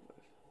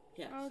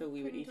 Yeah, I'll so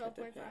we would put in each have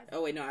to pay. 12.5.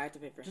 Oh wait, no, I have to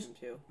pay for Just- him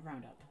too.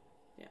 Round up.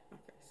 Yeah,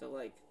 okay. So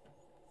like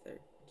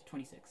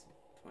 26.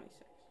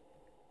 26.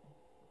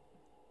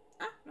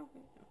 Ah, no.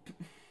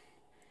 Wait,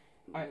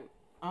 no.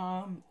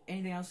 Alright.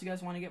 Anything else you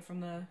guys want to get from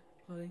the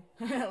clothing?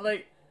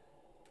 like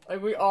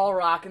we all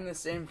rocking the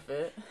same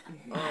fit.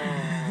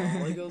 Oh,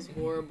 like those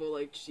horrible,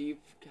 like cheap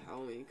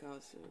Halloween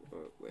costume. Or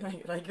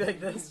wait. like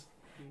this.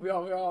 We're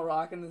all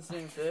rocking the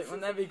same fit.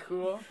 Wouldn't that be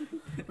cool?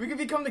 We could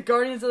become the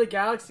Guardians of the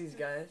Galaxies,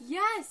 guys.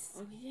 Yes!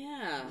 Oh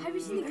yeah. Have you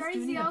seen the Let's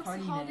Guardians of do the a Galaxy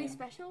party holiday name.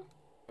 special?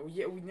 Oh,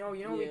 yeah, we know.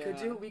 You know what we could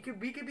Yeah. do? We could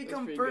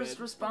become pretty first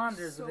good.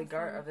 responders So of the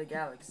fun. of the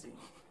galaxy.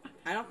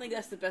 I don't think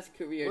that's the best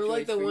career We're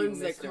like choice the for you, ones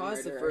that Mr.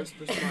 cause the Murderer. first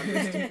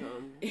responders to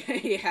come.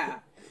 Yeah.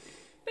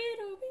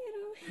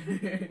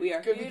 We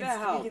are Good, here we to can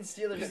help.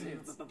 steal their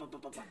suits. All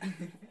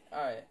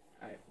right.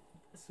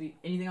 Sweet.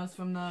 Anything else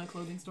from the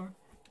clothing store?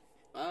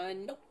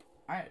 Nope.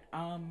 Alright,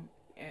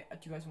 do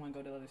you guys want to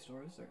go to other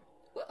stores or?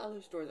 What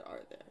other stores are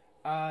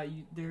there?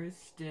 There is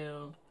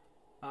still,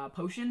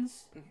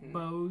 potions, Mhm.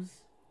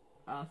 bows,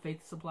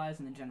 faith supplies,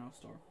 and the general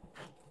store.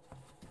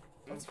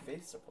 What's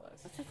faith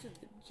supplies? That's such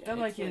a That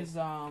like is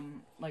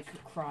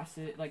like cross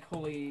it like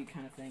holy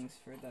kind of things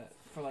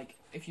for like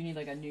if you need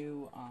like a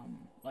new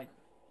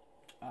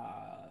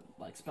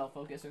like spell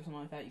focus or something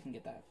like that, you can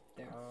get that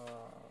there.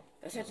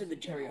 That's such a the There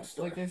we general go.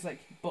 store. Like there's like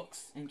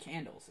books and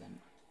candles and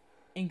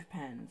ink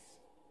pens,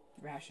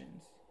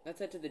 rations. That's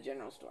such a the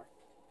general store.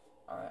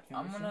 All right.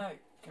 Can we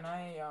Can I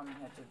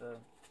head to the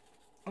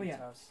Oh, yeah.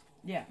 house?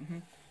 Yeah.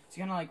 So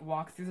you're gonna like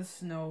walk through the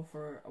snow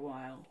for a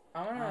while.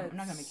 I'm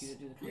not gonna make you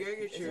do the. You gotta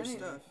get Is your there any,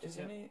 stuff. Is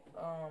there any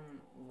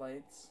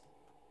lights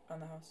on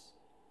the house?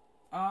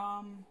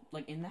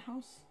 Like in the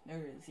house,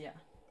 there is. Yeah.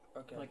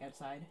 Okay. Like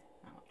outside,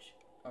 not much.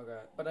 Okay.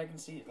 But I can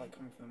see it like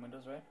coming from the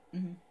windows, right?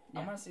 Mhm. I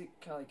Yeah. want to see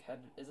kind of like head.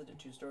 Is it a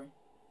 2-story?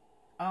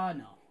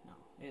 No.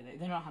 They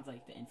don't have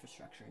like the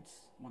infrastructure.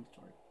 It's 1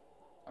 story.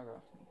 Okay.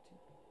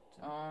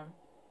 So.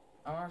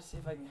 I want to see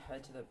if I can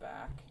head to the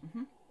back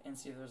Mhm. and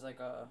see if there's like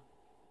a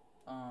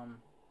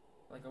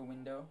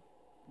window.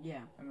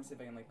 Yeah. I'm gonna see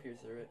if I can like peer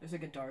through it. There's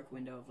like a dark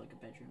window of like a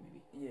bedroom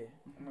maybe. Yeah,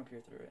 I'm gonna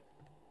peer through it.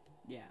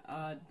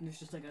 Yeah. There's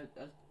just like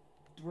a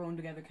thrown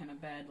together kind of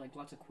bed, like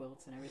lots of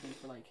quilts and everything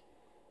for like.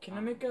 Can I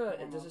make a? warm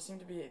Does up. there seem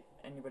to be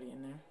anybody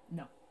in there?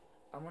 No.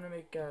 I'm gonna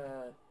make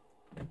a.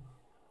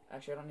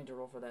 Actually, I don't need to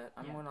roll for that.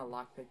 I'm Yeah. gonna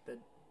lockpick the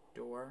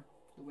door.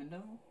 The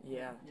window.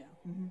 Yeah. Yeah.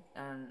 Mm-hmm.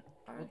 And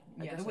I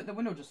Yeah. guess The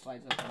window just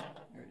slides open.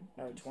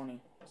 Or 20.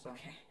 So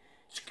Okay.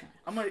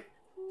 I'm gonna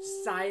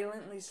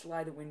silently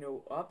slide the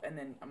window up, and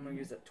then I'm gonna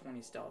use that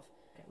 20 stealth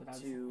Okay. Without.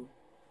 to.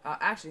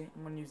 Actually,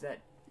 I'm gonna use that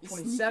You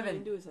 27. sneak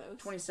into his house?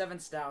 27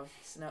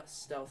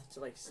 stealth to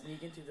like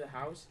sneak into the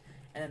house,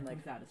 and then like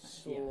Without his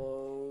knife, yeah.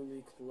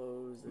 slowly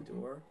close the Mhm.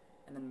 door,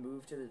 and then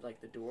move to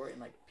the door and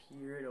like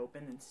peer it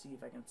open and see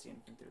if I can see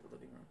anything through the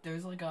living room.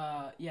 There's like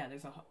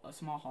there's a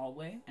small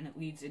hallway and it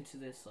leads into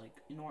this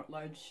like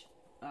large,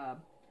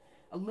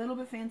 a little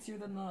bit fancier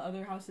than the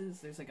other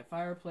houses. There's like a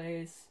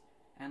fireplace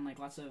and like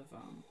lots of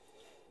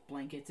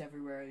blankets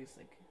everywhere. There's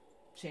like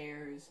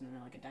chairs and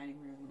then like a dining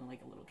room and then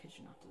like a little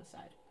kitchen off to the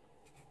side.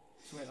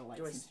 That's where the light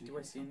Do I seems to be do I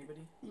coming see from.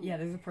 anybody? Yeah,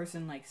 there's a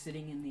person like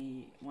sitting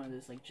in one of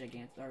those like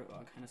gigantic or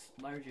kind of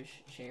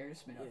largish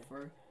chairs made up Yeah.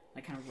 for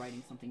like kind of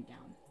writing something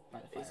down by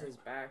the fire. Is his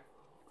back?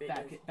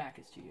 Back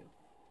is to you.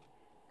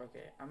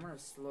 Okay, I'm gonna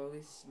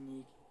slowly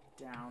sneak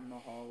down the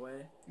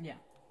hallway Yeah.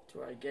 to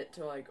where I get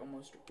to like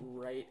almost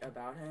right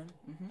about him,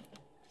 Mhm.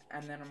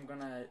 and then I'm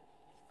gonna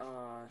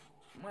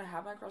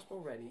have my crossbow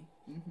ready,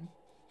 Mhm.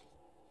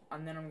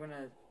 and then I'm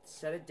gonna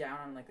set it down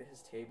on like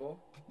his table.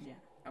 Yeah.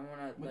 I'm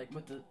gonna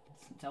With the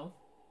stealth.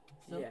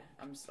 Still? yeah,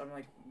 I'm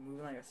like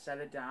moving like set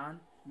it down.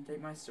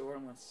 Take my sword.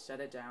 I'm gonna set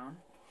it down,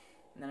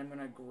 and then I'm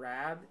gonna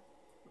grab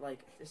like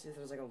if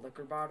there's like a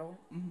liquor bottle.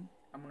 Mhm.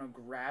 I'm gonna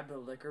grab the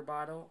liquor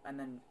bottle and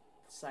then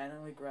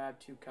silently grab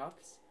 2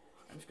 cups.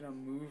 I'm just gonna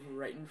move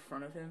right in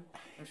front of him.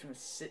 I'm just gonna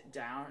sit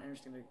down and I'm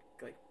just gonna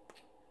like.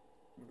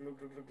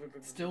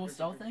 Still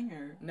stealthing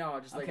or? No,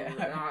 just like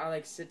Okay. I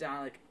like sit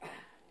down like.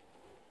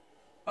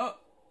 Oh,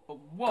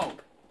 whoa!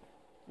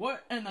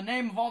 What in the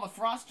name of all the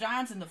Frost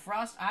Giants and the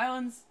Frost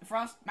Islands,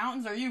 Frost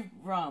Mountains are you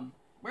from?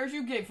 Where'd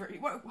you get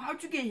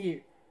how'd you get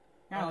here?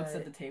 Kind of looks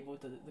at the table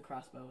with the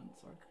crossbow and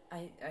the sword.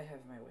 I have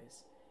my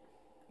ways.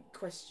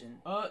 Question.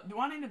 Do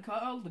I need to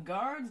call the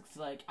guards? 'Cause,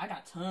 like, I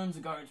got tons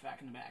of guards back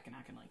in the back, and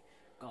I can, like,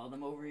 call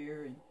them over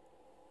here, and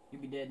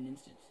you'll be dead in an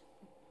instant.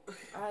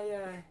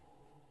 I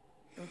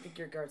don't think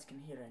your guards can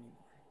hear anymore.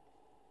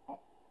 Oh.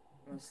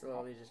 I'm gonna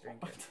slowly just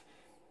drink it.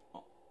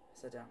 Oh.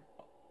 Sit down.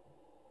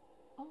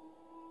 I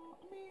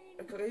mean...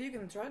 Okay, you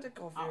can try to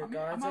call for your I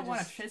guards. might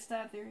want to test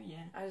that theory,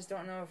 yeah. I just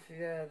don't know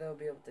if they'll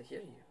be able to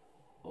hear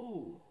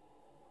you.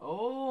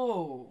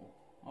 Oh.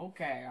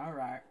 Okay,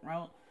 alright.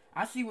 Well,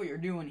 I see what you're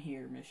doing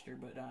here, mister,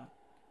 but,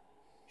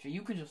 so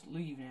you can just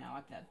leave now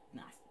like that.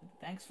 Nice.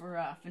 Thanks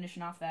for,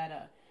 finishing off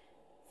that,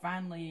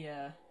 finally,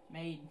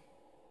 made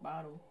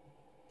bottle.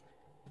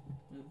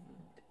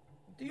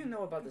 Do you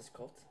know about this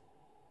cult?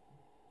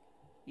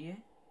 Yeah,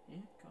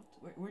 cult.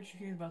 Where'd you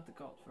hear about the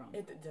cult from?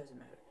 It doesn't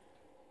matter.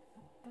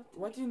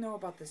 What do you know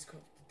about this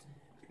cult,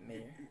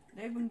 Mayor?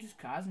 They've been just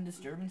causing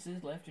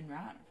disturbances left and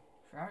right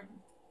for our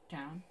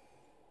town.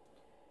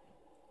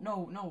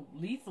 No,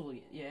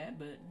 lethally, yeah,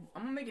 but...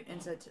 I'm gonna make an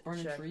insight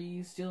burning check.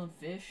 trees, stealing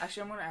fish.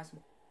 Actually, I'm gonna ask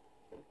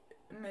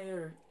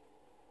Mayor,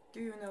 do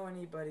you know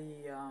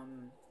anybody,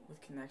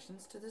 with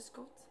connections to this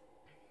cult?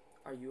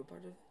 Are you a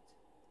part of it?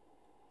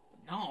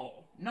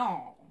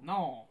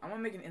 No. I'm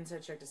gonna make an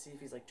insight check to see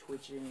if he's, like,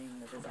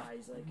 twitching, if his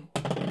eyes, like...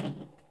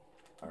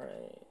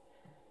 Alright.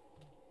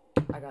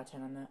 I got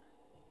 10 on that.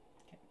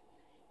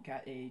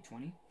 Got a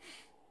 20.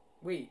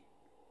 Wait.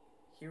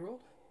 He rolled?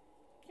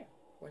 Yeah.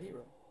 What he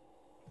roll?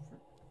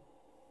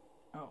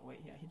 Oh, wait,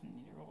 yeah, he didn't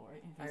need to roll,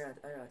 right? I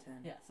got 10.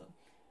 Yeah, so...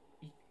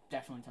 He's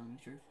definitely telling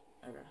the truth.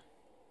 Okay.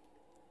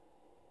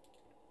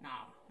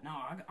 No,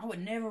 I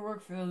would never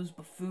work for those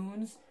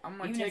buffoons. I'm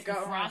gonna Even take if the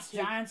out Frost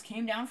Giants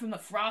came down from the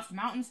Frost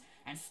Mountains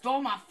and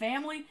stole my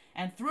family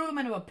and threw them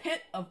into a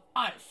pit of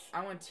ice.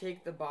 I'm gonna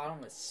take the bottle, I'm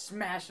gonna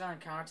smash it on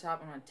the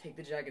countertop, I'm gonna take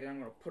the jacket and I'm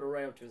gonna put it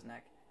right up to his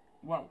neck.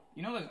 Whoa,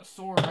 you know there's a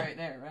sword right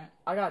there, right?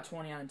 I got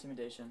 20 on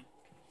intimidation.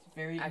 It's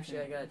very Actually,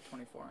 I intimidating. got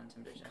 24 on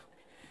intimidation.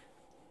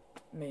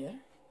 Mayor,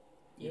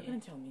 you're Yeah.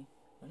 gonna tell me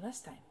one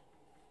last time.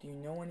 Do you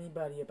know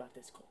anybody about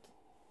this cult?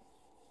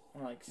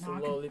 I'm like No, I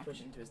slowly push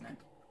into his neck.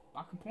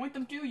 I can point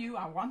them to you.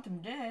 I want them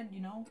dead, you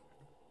know.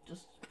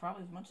 Just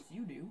probably as much as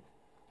you do.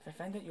 If I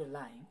find out you're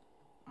lying,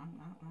 I'm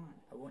not lying.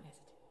 I won't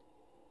hesitate.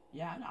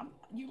 Yeah,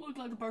 you look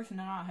like the person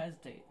that I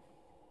hesitate.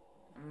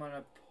 I'm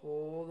gonna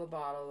pull the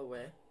bottle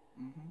away,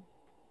 Mm-hmm.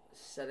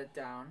 set it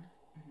down,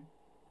 Mhm.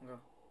 and go,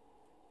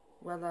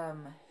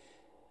 well,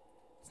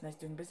 it's nice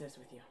doing business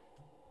with you.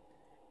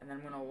 And then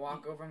I'm gonna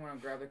walk over, I'm gonna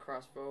grab the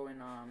crossbow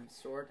and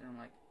sword, and I'm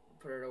like,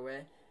 put it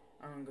away.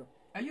 I'm gonna go,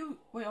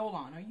 Wait, hold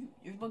on.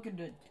 You're looking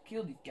to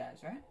kill these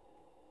guys, right?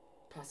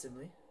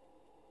 possibly.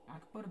 I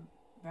could put a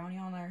bounty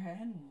on their head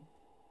and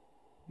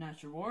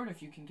nice reward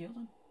if you can kill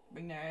them.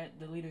 Bring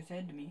the leader's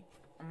head to me.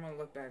 I'm gonna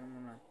look back, I'm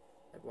gonna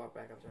like walk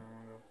back up to him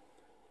and go,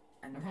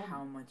 and Now, hold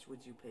how on. much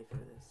would you pay for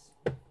this?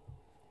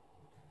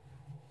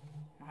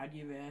 I'd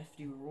give a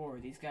hefty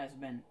reward. These guys have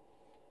been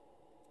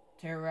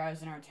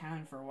terrorizing our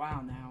town for a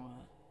while now.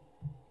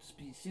 Just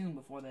be soon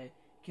before they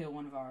kill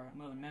one of our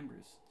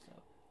members. So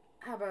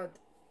How about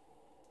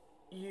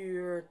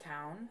your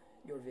town,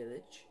 your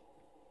village,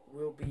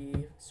 will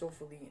be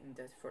soulfully in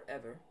debt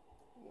forever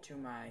to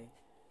my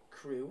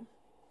crew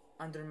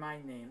under my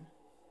name.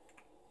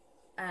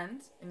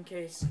 And in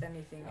case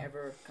anything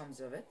ever comes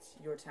of it,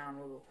 your town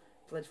will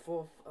pledge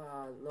full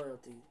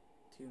loyalty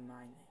to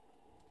my name.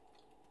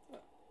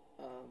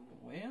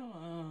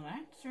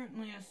 that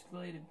certainly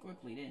escalated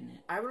quickly, didn't it?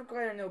 I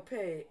require no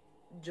pay,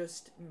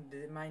 just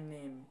my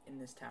name in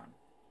this town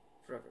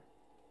forever.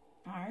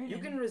 All right. You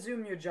can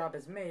resume your job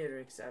as mayor,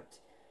 except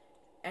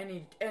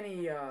any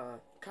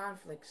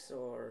conflicts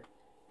or,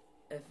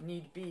 if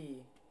need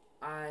be,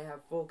 I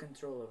have full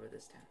control over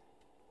this town.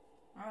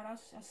 All right.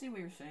 I see what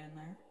you're saying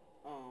there.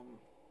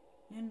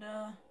 And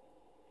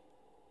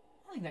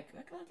I think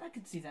I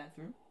could see that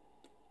through.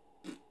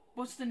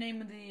 What's the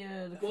name of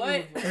the crew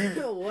What? of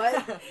your-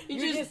 What?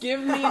 You just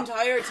give the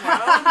entire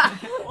town?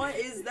 What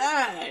is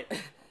that?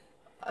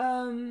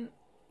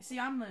 See,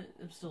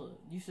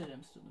 you said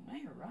I'm still the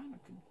mayor, right? I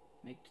could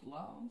make the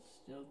laws,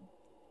 still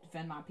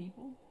defend my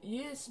people.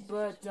 Yes,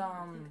 but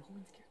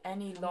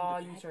any law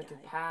you try to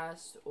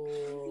pass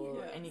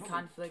or any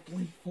conflict,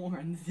 24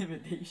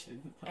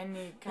 intimidation.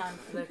 any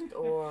conflict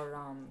or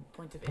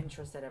point of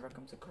interest that ever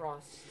comes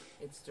across,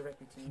 it's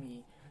directly to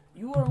me.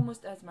 You are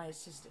almost as my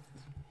assistant.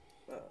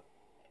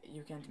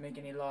 You can't make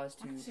any laws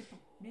to.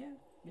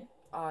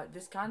 Yeah.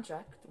 This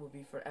contract will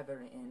be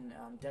forever in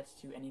debt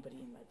to anybody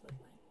in my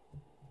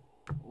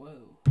bloodline. Whoa,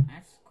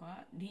 that's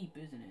quite deep,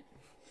 isn't it?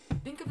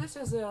 Think of this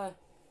as a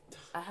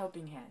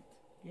helping hand.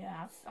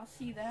 Yeah, I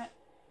see that.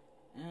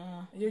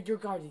 Your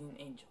guardian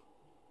angel.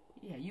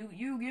 Yeah,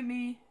 you give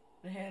me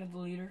the head of the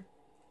leader,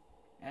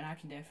 and I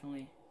can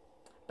definitely.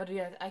 But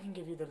yeah, I can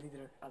give you the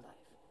leader alive.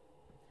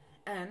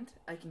 And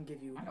I can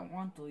give you. I don't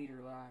want the leader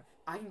alive.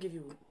 I can give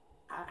you.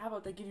 How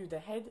about I give you the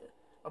head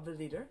of the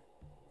leader,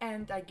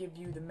 and I give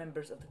you the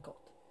members of the cult,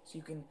 so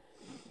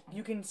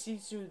you can see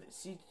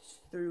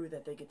through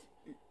that they get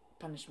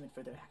punishment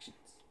for their actions.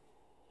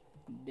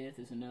 Death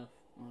is enough,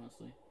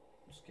 honestly.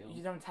 Just kill them.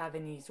 You don't have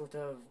any sort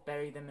of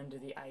bury them under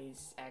the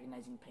ice,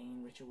 agonizing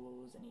pain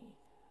rituals, any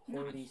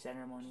holy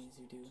ceremonies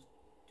you do.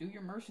 Do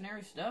your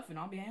mercenary stuff, and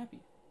I'll be happy.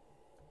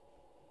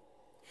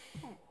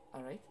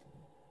 All right.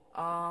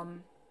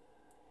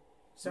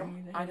 So Bring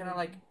me the I'm head gonna of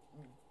like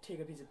take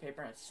a piece of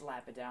paper and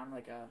slap it down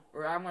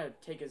or I'm gonna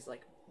take his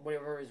like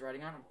whatever he's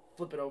writing on and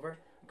flip it over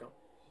and go.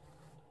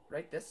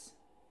 Write this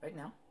right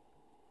now.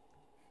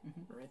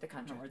 Write the No,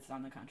 contract. it's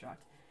on the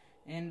contract.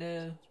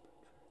 And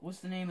what's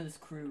the name of this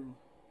crew?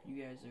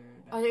 You guys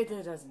are. Oh, it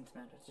doesn't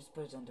matter. Just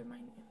put it under my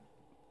name.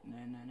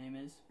 And that name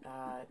is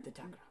The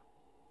Takra.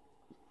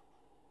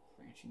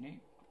 Fancy name.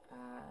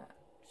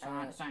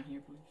 Uh, Sign here,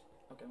 please.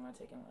 Okay, I'm gonna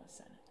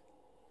sign it.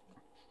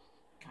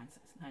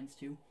 Signs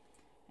too.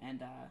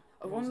 And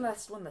One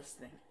last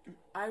thing.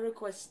 I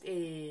request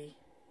a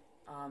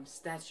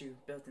statue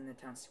built in the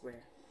town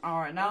square. All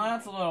right, now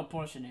that's a little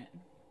pushing it.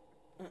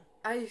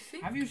 I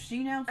think. Have you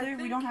seen out I there?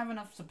 We think- don't have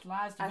enough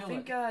supplies to I build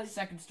think, a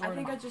second story. I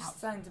think to I my just house.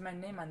 signed my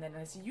name on that, and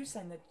I see you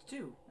signed that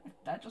too.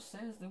 That just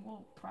says that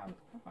we'll provide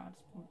support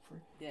for.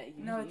 Yeah,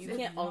 you, No, you it's-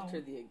 can't no. alter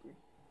the agree.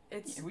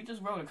 It's. Yeah, we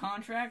just wrote a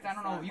contract. I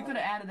don't know. You could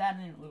have added that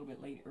in a little bit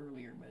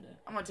earlier, but.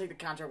 I'm gonna take the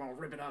contract. I'm gonna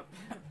rip it up.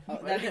 Oh,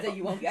 that means that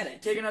you won't get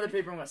it. Take another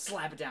paper. I'm gonna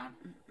slap it down.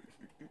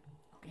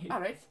 Okay. All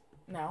right.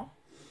 Now,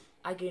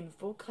 I gain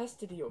full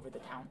custody over the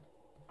town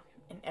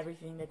and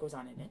everything that goes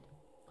on in it.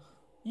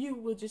 You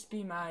will just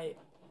be my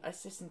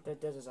assistant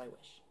that does as I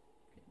wish.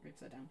 Okay, write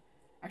that down.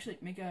 Actually,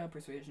 make a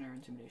persuasion or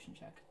intimidation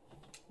check.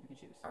 You can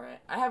choose. All right.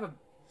 I'm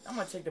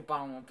gonna take the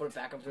bottom and put it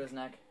back up to his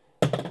neck.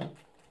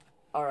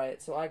 All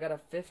right. So I got a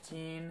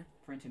 15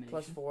 For intimidation.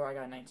 plus 4. I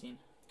got a 19.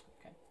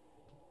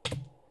 Yep.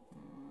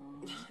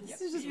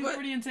 This is just He's what-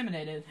 pretty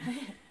intimidated.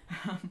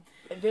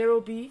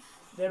 There'll be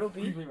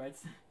Legally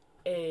writes.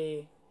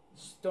 a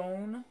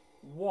stone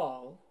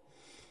wall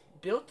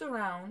built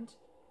around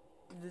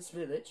this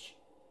village,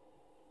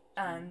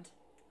 and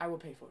I will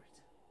pay for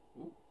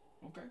it.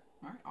 Okay.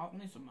 All right. I'll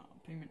need some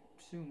payment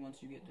soon once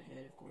you get the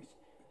head, of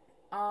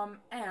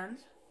course. And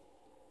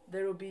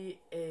there will be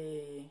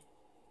a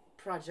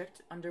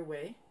project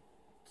underway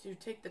to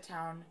take the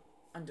town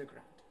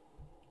underground.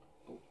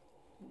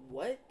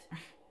 What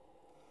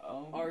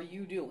are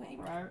you doing?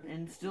 Right.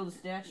 And still the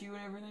statue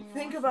and everything.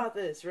 Think about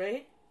this,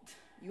 right?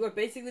 You are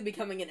basically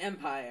becoming an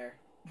empire.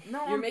 No,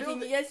 You're I'm making.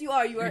 building- Yes, you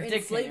are. You are You're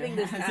enslaving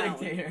this town.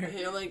 Dictator.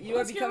 You're like, You are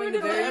let's get becoming rid the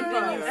of very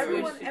everyone. empire.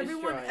 everyone, Wish to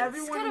everyone, destroy.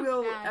 everyone kinda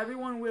will, bad.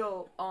 everyone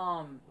will,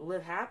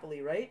 live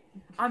happily, right?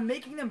 I'm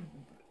making them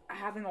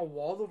having a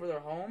wall over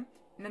their home,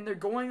 and then they're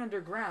going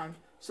underground,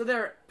 so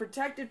they're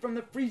protected from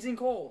the freezing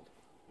cold.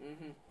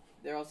 Mm-hmm.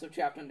 They're also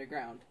trapped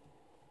underground.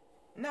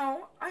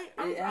 No, I'm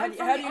How from do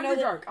the you know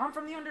Underdark. I'm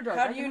from the Underdark.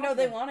 How do you know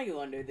they want to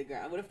go under the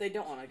ground? What if they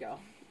don't want to go?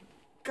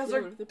 Because Yeah,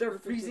 what if they're they're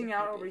freezing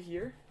out perfectly over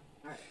here.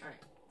 All right.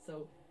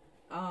 So,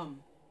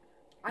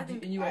 I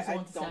think and you also I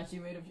want the don't-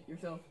 statue made of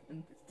yourself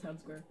in town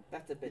square.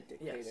 That's a bit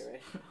dictator, Yes.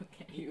 right?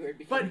 Okay. You are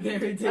But becoming.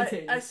 Very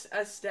dictator.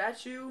 a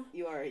statue,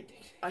 You are a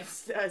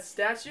dictator. a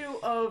statue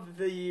of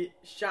the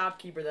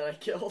shopkeeper that I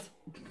killed.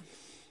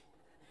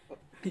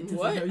 He doesn't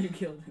What? know you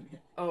killed him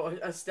yet. Oh,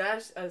 a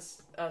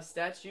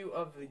statue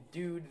of the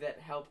dude that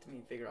helped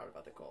me figure out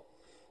about the cult.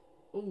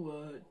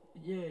 Oh,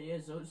 yeah.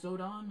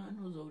 Zodon. I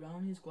know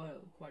Zodon. He's quite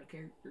a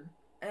character.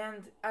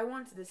 And I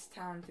want this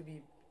town to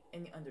be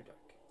in the Underdark.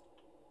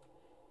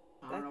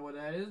 I don't know what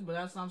that is, but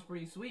that sounds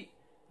pretty sweet.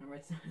 All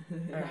right.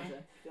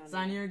 Alright.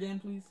 Sign here again,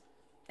 please.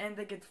 And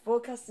they get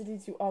full custody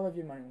to all of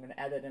your money. I'm gonna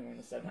add that in. I'm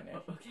gonna sign my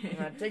name. Okay. I'm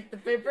gonna take the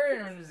paper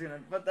and I'm just gonna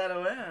put that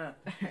away.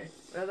 Alright.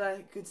 Well,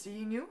 good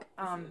seeing you.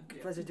 Yeah.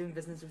 Pleasure doing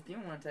business with you.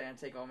 I'm gonna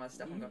take all my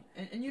stuff and go.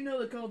 And you know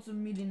the cults are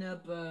meeting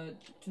up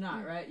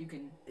tonight, right? You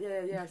can.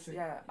 Yeah.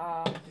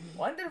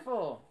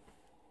 Wonderful.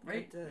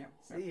 Right? Good to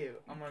Yeah. see you.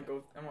 I'm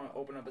gonna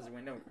open up his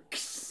window.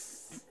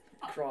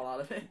 Crawl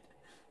out of it.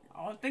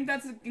 I think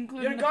that's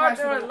including Your the guards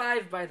price are of the-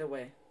 alive, by the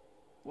way.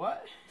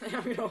 What?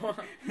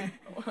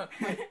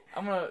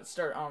 I'm gonna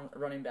start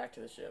running back to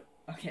the ship.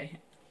 Okay.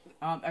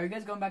 Are you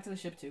guys going back to the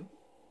ship too?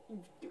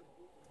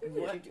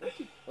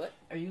 What?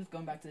 Are you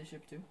going back to the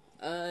ship too?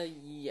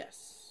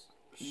 Yes.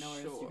 No,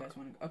 you Sure. guys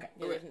want to go? Okay.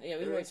 Yeah, Okay. yeah, we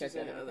Everyone already says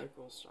checked that that out. other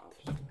cool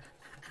stuff.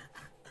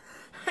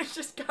 I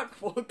just got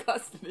full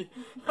custody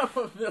of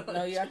a village.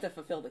 No, you have to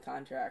fulfill the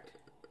contract.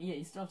 Yeah,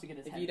 you still have to get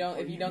his If head. you don't,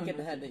 before if you don't get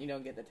the go head, to- then you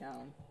don't get the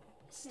town.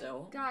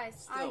 Still.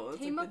 Guys, Still, I that's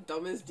came like up the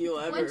dumbest deal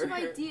with a ever. bunch of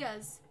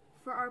ideas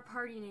for our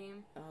party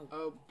name.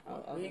 Oh,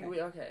 Okay.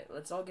 Okay,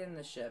 let's all get in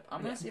the ship.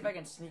 I'm gonna see if I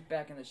can sneak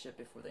back in the ship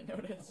before they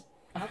notice.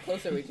 How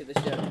close are we to the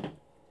ship?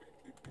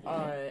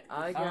 Alright,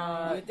 I you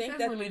got would think says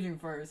that we're leaving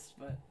first,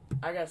 but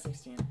I got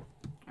 16.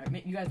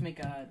 alright, you guys make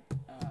a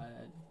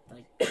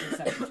like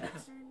perception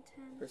checks. 10.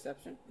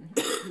 Perception.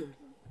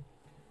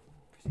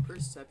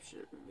 Perception.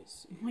 Let me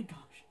see. Oh my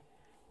gosh,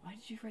 why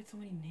did you write so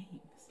many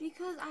names?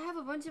 Because I have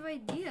a bunch of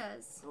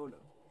ideas. Oh no.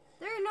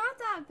 They're not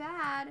that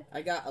bad.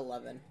 I got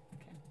 11.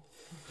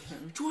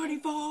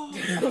 24.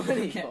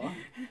 Okay.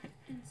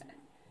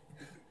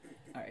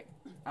 All right.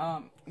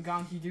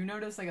 Gonk, you do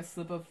notice like a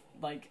slip of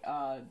like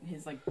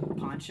his like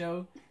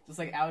poncho just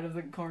like out of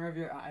the corner of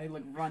your eye,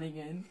 like running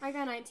in. I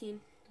got 19.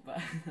 But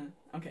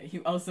okay,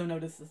 you also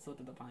notice the slip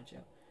of the poncho.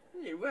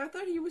 Hey, well, I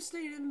thought he was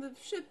staying in the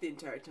ship the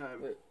entire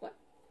time. Wait, what?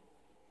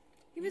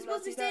 He was You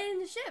not supposed to be see that? staying in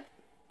the ship.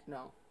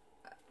 No.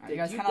 You Did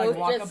guys you kind of like both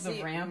walk just up the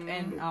see- ramp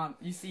and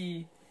you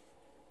see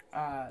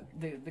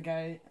the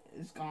guy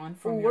is gone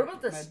from Oh, your what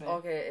about this? med bay.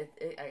 Okay,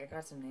 I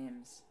got some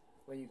names.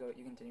 Where you go?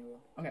 You continue.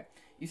 Will.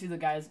 You see the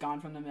guy is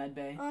gone from the med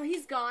bay. Oh,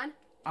 he's gone.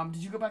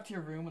 Did you go back to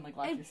your room and like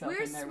lock And yourself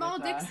where's in there Small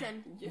with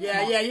Dixon?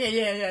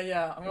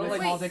 Yeah. I'm gonna With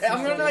like, Small Wait, Dixon I'm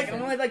still gonna like, with I'm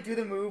him. gonna like do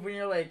the move when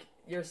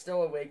you're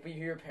still awake, but you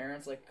hear your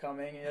parents like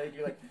coming, and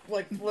you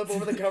like flip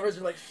over the covers.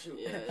 You're like, shoot.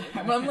 Yeah.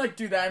 I'm gonna like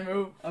do that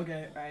move.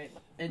 Okay, alright.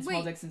 And Small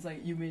Wait. Dixon's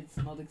like, you made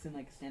Small Dixon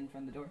like stand in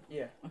front of the door.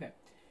 Yeah.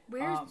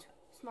 Where's Um,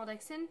 Small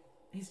Dixon?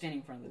 He's standing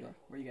in front of the door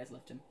where you guys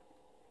left him.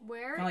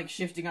 Where Kind of like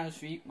shifting on his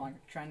feet,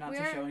 like trying not to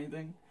Where? show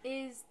anything.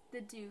 is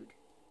the dude?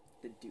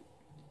 The dude.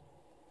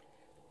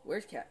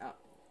 Where's Cat? Oh.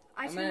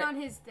 I I'm turned gonna-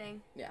 on his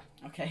thing.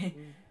 Okay.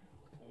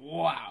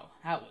 Wow,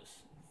 that was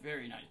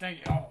very nice. Thank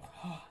you. Oh,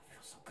 I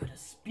feel so good to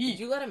speak. Did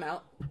you let him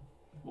out?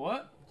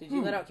 What? Did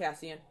you let out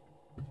Cassian?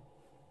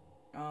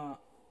 No,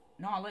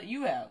 I'll let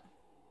you out.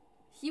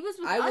 He was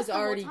with I us was the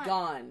whole already time.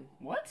 gone.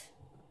 What?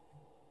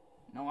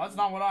 No, that's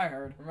not what I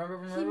heard. Remember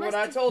must what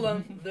I have- told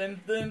him?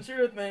 Didn't shoot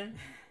with me.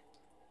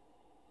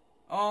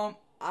 I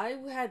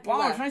had Wow,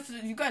 left. it's nice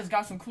that you guys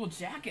got some cool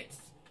jackets.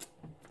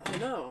 I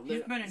know.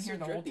 He's been in here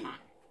the whole drippy. time.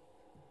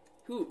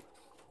 Who?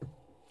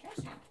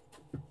 Cassian.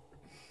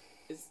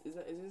 Is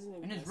his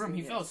name? In his Cassie? room,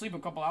 he Yes. fell asleep a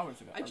couple hours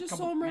ago. I or a just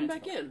couple saw him run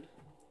minutes back ago. in.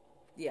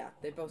 Yeah,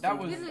 they both. That saw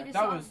was him. Literally that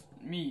saw was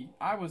me.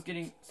 I was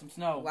getting some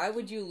snow Why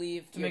would you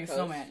leave to your make a post?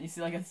 snowman. You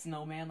see like a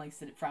snowman like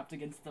sit propped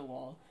against the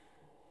wall.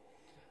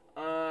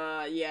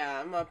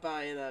 Yeah, I'm not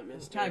buying that, He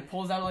mister. kind of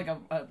pulls out like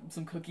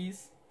some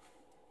cookies.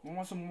 You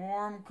want some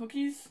warm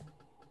cookies?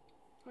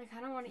 I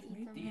kind of want to eat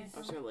Eat them. these. I was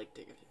myself. gonna like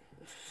take a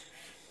few.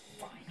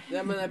 Fine.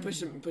 Then when I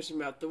push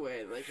him out the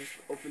way and like just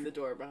open the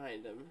door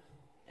behind him.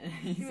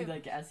 And you see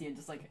like Cassian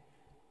just like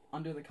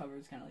under the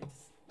covers, kind of like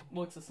just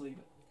looks asleep.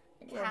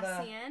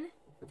 Cassian.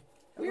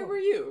 Where were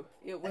you?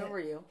 Yeah, where were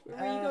you? Where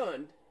were you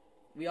going?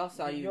 We all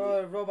saw you.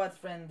 Your robot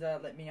friend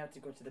let me out to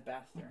go to the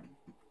bathroom.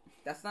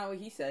 That's not what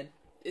he said.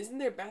 Isn't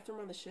there a bathroom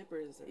on the ship or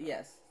is there? not?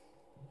 Yes.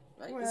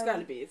 Right? Well, It's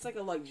gotta be. It's like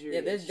a luxury.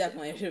 Yeah, there's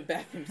definitely a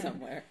bathroom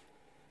somewhere.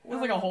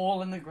 There's like a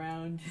hole in the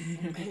ground.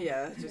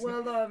 Yeah. Just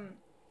Well,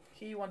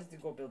 he wanted to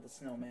go build a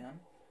snowman,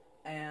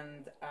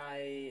 and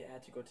I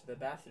had to go to the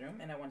bathroom,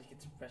 and I wanted to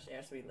get some fresh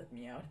air, so he let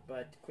me out,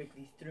 but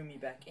quickly threw me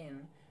back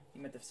in. He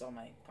might have saw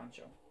my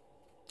poncho.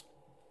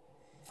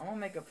 I'm gonna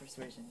make a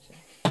persuasion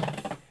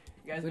check.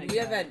 You guys Would make we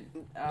have that.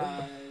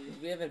 had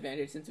we have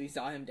advantage since we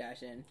saw him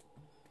dash in.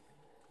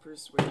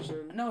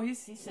 persuasion. No, he's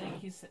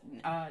saying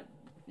yeah.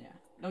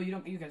 No, you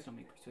don't. You guys don't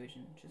make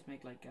persuasion. Just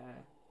make like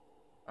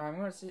I'm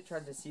gonna try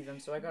to deceive him,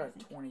 so I got a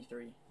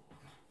 23.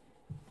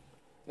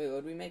 Wait,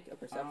 would we make a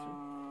perception?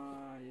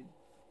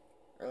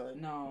 Or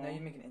no. No, you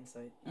make an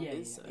insight. Yeah,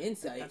 Insight.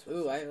 insight? That's what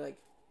Ooh, it I says. like.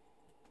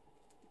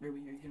 Ruby,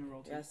 you're gonna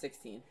roll two Yeah,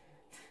 16.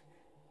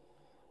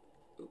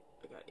 Ooh,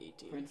 I got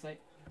 18. for insight.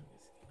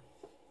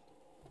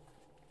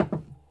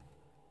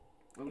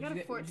 What I would got you a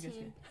get? What did you guys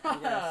 14.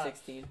 I got a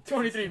 16.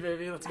 23,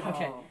 baby. Let's go.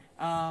 Okay.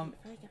 Oh.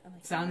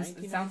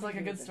 Sounds like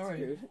a good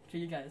story to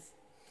you guys.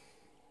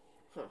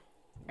 Huh.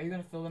 Are you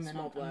gonna fill them in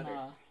Small on bladder.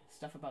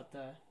 stuff about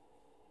the,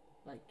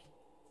 like,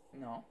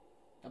 No.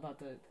 about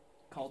the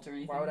cult or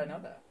anything? Why would I know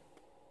that?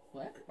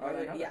 What? Why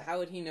would I know Yeah, that? how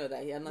would he know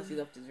that? Unless he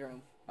left his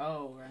room.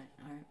 Oh, right,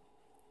 alright.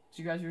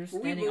 So you guys were just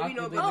Well, standing we know awkwardly.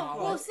 about in the the Oh, hall.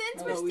 well, since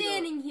No, we're we don't.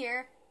 standing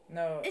here,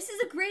 No. this is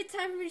a great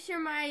time for me to share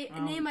my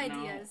Oh, name no,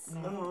 ideas.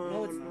 No, Oh,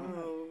 No, it's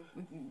no.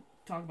 We can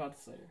talk about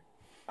this later.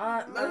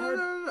 I No, heard,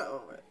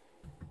 no.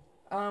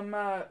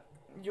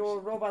 your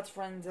robot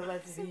friend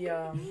let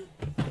the,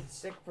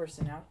 sick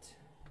person out,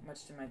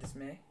 much to my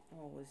dismay.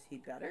 Oh, was he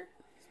better?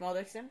 Small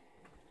Dixon?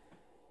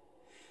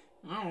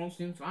 I don't know,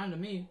 seems fine to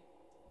me.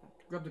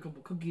 Grabbed a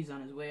couple cookies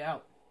on his way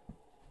out.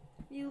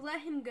 You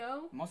let him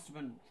go? Must have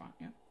been fine,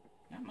 yeah.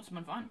 Yeah, must have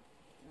been fine.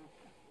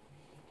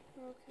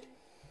 Okay.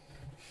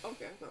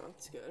 Okay, no,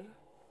 that's good.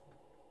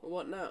 Well,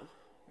 what now?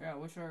 Yeah,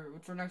 what's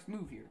our next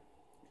move here?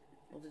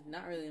 Well, there's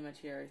not really much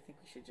here. I think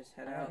we should just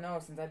head I out. don't know,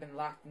 since I've been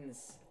locked in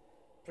this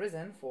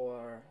prison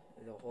for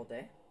the whole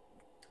day.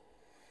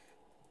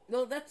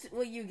 Well, that's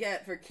what you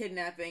get for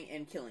kidnapping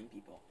and killing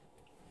people.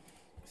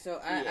 So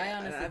I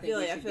honestly I think feel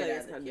we like should I feel get like out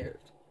it's of kind here. of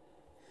nerfed.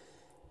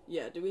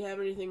 Yeah. Do we have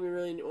anything we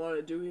really want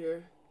to do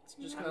here? It's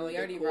just No, kind of we like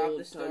already a robbed cold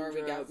the store, we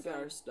tundra, got we some-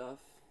 our stuff.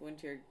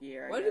 Winter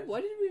gear. Why did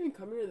we even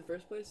come here in the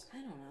first place? I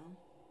don't know.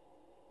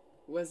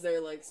 Was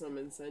there like some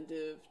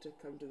incentive to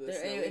come to the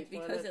snowy It's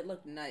because planet? it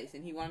looked nice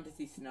and he wanted to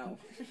see snow.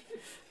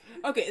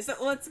 Okay, so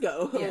let's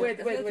go. Yeah. Wait.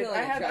 I feel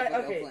like a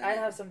tropical planet. I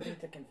have something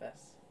to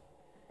confess.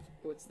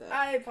 What's that?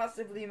 I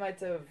possibly might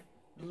have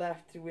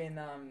left when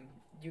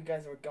you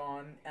guys were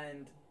gone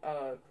and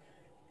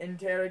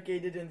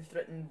interrogated and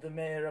threatened the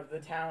mayor of the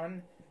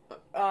town.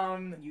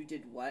 You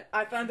did what?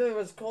 I found there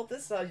was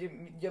cultists,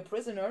 your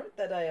prisoner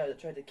that I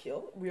tried to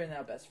kill. We are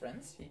now best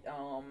friends.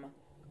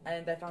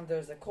 And I found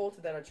there's a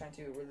cult that are trying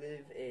to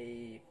relive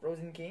a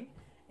frozen king.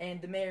 And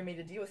the mayor made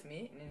a deal with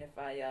me, and if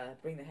I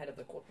bring the head of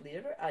the cult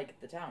leader, I get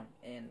the town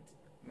and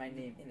my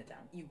name in the town.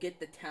 You get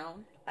the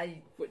town?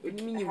 What do you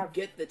mean you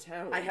get the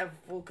town? I have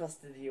full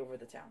custody over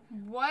the town.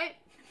 What?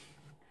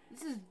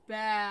 This is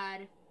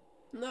bad.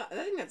 No, I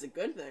think that's a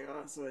good thing,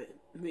 honestly.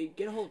 I mean,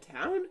 get a whole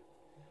town?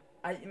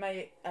 I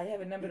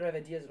have a number of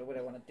ideas of what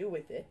I want to do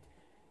with it.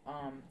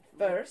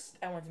 First,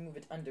 I want to move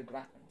it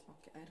underground.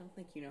 Okay, I don't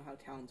think you know how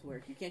towns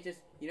work. You can't just...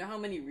 You know how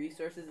many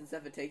resources and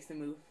stuff it takes to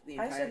move the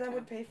entire I said I town?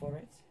 would pay for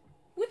it.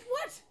 With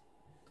what?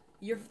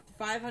 Your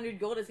 500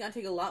 gold is gonna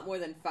take a lot more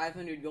than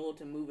 500 gold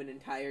to move an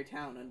entire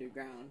town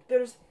underground.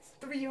 There's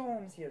 3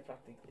 homes here,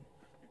 practically.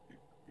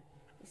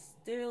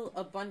 Still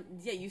a bunch.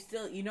 Yeah,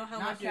 you know how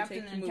Not much it Captain,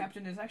 takes to and move.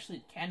 Captain, there's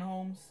actually 10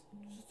 homes.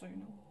 Just so you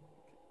know.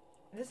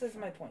 This is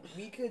my point.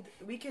 We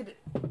could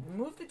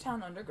move the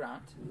town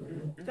underground.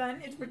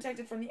 Then it's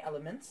protected from the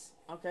elements.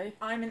 Okay.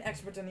 I'm an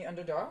expert in the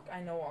Underdark.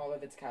 I know all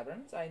of its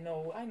caverns. I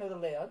know the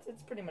layouts.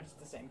 It's pretty much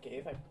the same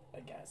cave, I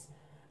guess.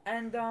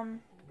 And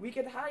we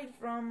could hide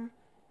from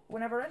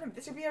whenever enemy.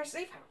 This would be our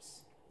safe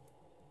house.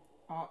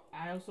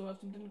 I also have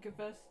something to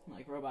confess.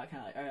 Like, Robot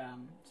kind of like,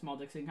 Small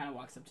Dixon kind of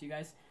walks up to you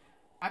guys.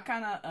 I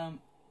kind of,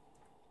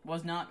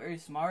 was not very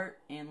smart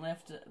and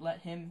let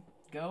him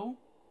go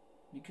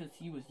because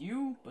he was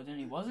you, but then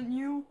he wasn't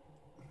you.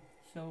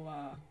 So,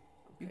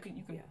 you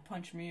can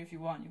punch me if you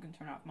want. You can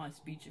turn off my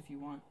speech if you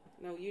want.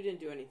 No, you didn't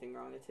do anything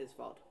wrong. It's his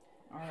fault.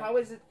 All right. How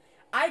is it?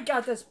 I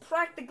got this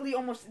practically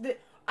almost.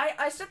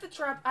 I set the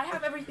trap. I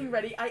have everything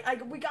ready. I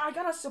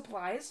got us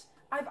supplies.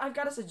 I've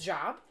got us a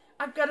job.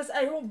 I've got us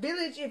a whole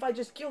village if I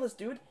just kill this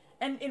dude.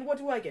 And what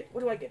do I get?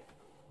 What do I get?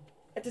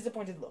 A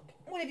disappointed look.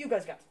 What have you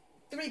guys got?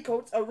 3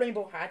 coats, a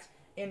rainbow hat,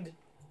 and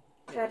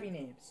crappy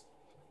names.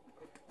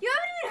 You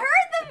haven't even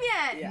heard them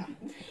yet. Yeah.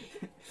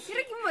 You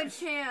gotta give them a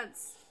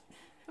chance.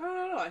 I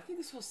don't know. I think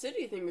this whole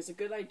city thing is a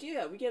good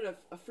idea. We get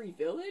a free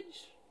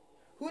village?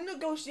 Who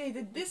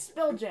negotiated this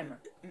spelljammer?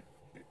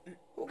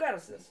 Who got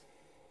us this?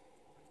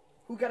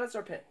 Who got us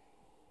our pit?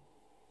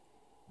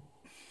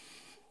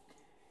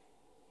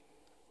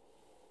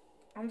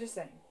 I'm just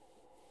saying.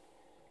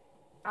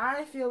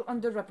 I feel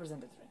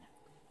underrepresented right now.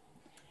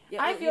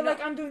 Yeah, I well, feel like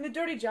I'm doing the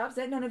dirty jobs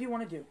that none of you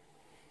want to do.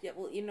 Yeah,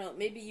 well,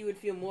 maybe you would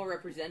feel more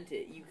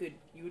represented. You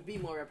would be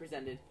more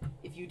represented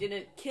if you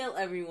didn't kill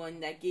everyone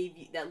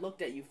that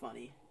looked at you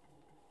funny.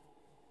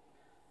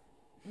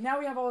 Now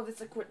we have all of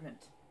this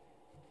equipment.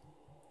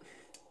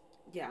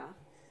 Yeah,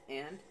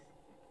 and?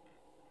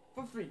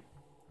 For free.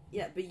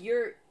 Yeah, but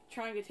you're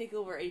trying to take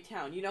over a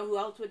town. You know who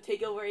else would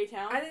take over a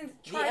town? I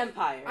didn't try. The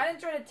Empire. I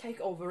didn't try to take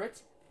over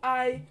it.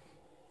 I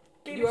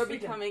gave You it are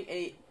freedom. becoming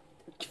a...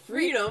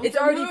 Freedom? It's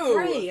to already move.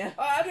 free!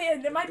 Okay,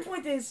 and my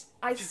point is,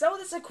 I sell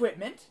this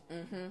equipment.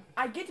 Mm-hmm.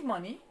 I get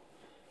money.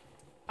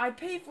 I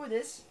pay for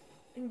this,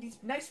 and these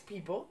nice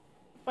people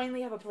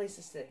finally have a place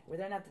to stay where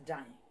they're not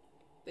dying.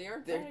 They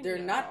are They're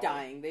not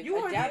dying. They've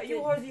adapted.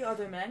 You heard the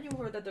other man. You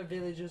heard that their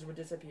villages were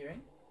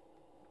disappearing.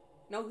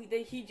 No,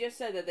 he just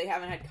said that they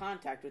haven't had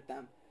contact with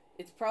them.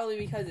 It's probably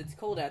because it's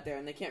cold out there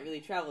and they can't really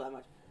travel that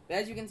much. But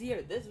as you can see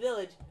here, this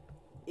village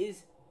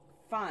is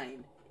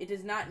fine. It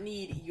does not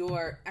need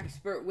your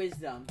expert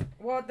wisdom.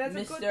 Well, that's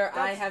Mister, a good.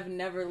 I have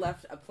never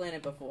left a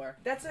planet before.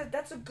 That's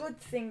a good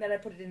thing that I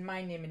put it in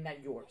my name and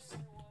not yours.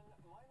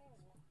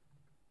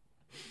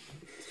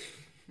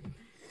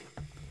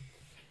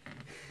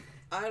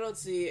 I don't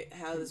see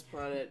how this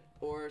planet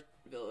or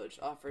village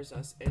offers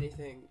us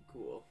anything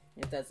cool.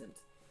 It doesn't.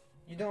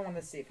 You don't want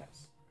the safe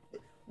house.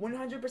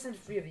 100%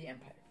 free of the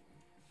Empire.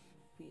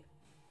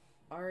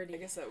 Already. I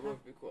guess that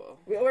would be cool.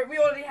 We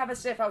already have a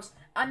safe house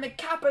on the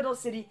capital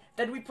city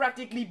that we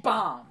practically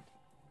bombed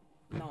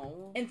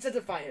No. and set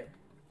afire.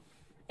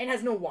 And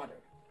has no water.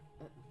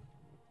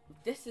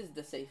 This is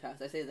the safe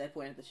house. I say as I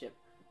point at the ship.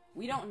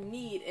 We don't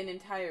need an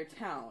entire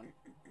town.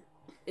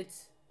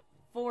 It's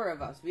 4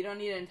 of us. We don't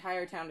need an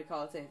entire town to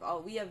call it safe. Oh,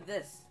 we have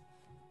this.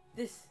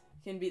 This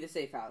can be the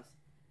safe house.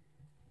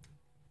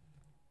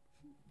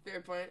 Fair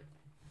point.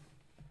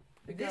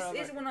 This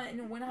is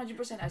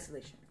 100%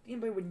 isolation. The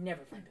Empire would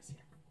never find us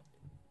here.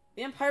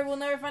 The Empire will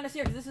never find us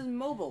here because this is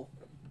mobile,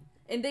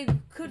 and they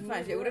could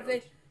find us here.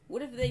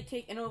 What if they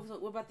take? And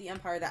what about the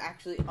Empire that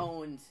actually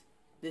owns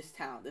this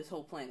town, this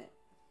whole planet?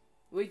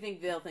 What do you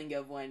think they'll think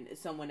of when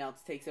someone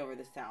else takes over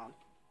this town?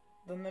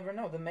 They'll never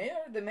know. The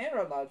mayor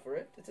allowed for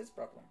it. It's his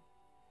problem.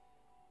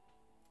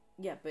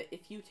 Yeah, but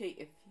if you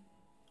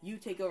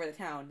take over the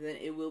town, then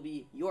it will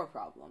be your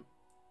problem.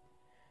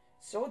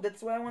 So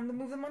that's why I wanted to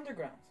move them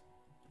underground.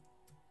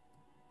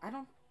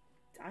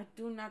 I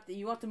do not.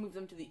 You want to move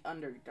them to the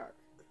Underdark.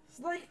 It's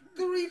like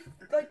 3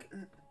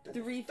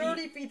 3 feet.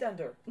 30 feet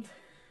under.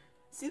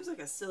 Seems like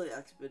a silly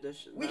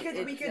expedition. We could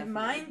definitely-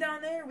 mine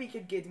down there. We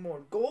could get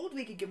more gold.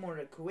 We could get more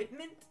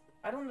equipment.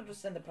 I don't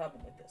understand the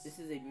problem with this. This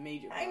is a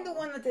major problem. I'm the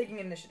one that's taking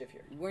initiative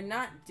here. We're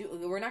not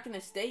going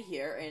to stay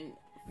here and...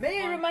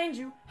 May I remind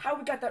you how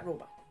we got that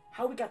robot?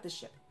 How we got this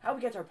ship? How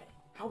we got our pay?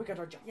 How we got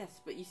our job?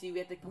 Yes, but you see, we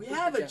have to... We complete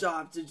have the a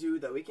job to do,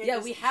 though. We can't. Yeah,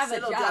 just we have a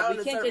settle job. Down We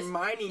and can't start just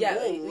mining Yeah,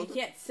 gold. we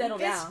can't settle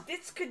down.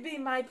 This could be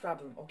my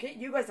problem, okay?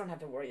 You guys don't have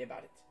to worry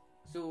about it.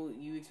 So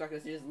you expect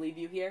us to just leave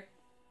you here?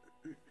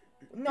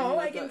 No, And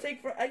I let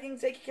can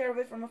take care of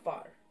it from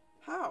afar.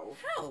 How?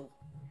 How?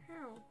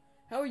 How?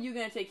 How are you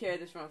going to take care of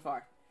this from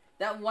afar?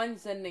 That one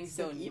sending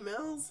Send stone...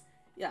 emails?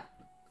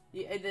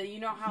 You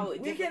know how...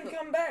 We can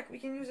come back. We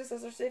can use this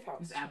as our safe house.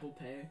 This Apple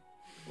Pay.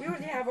 We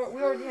already have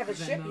a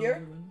ship Venmo, here.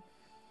 everyone.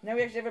 Now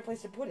we actually have a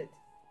place to put it.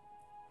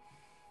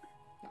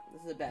 No,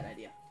 this is a bad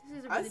idea. This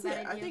is a really bad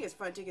idea. I think it's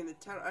fine taking the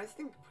town. I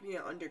think putting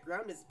it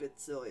underground is a bit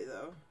silly,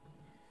 though.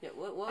 Yeah,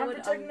 what I'm would...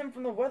 protecting them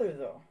from the weather,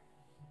 though.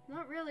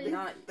 Not really.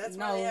 Not, That's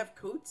no. why they have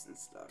coats and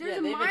stuff. There's yeah,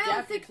 a they've mile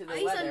adapted thick to the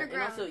ice weather.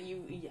 underground. And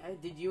also,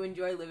 did you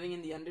enjoy living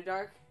in the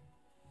Underdark?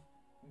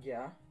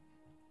 Yeah.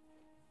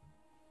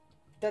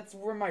 That's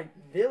where my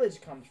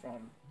village comes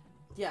from.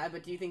 Yeah,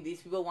 but do you think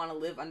these people want to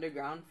live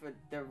underground for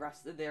the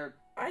rest of their...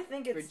 I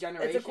think For it's a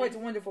generations? quite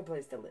wonderful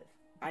place to live.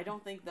 I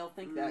don't think they'll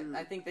think that.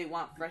 I think they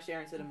want fresh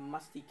air instead of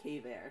musty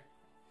cave air.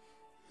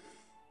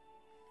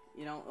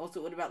 You know.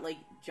 Also, what about like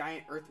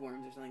giant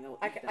earthworms or something? That will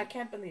eat them? I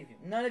can't believe you.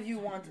 None of you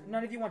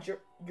want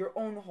your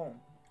own home.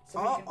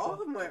 So we All can of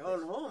talk my about own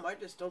this. home. I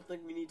just don't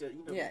think we need to,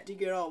 Yeah.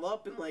 dig it all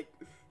up and like.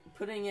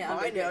 Putting it Mine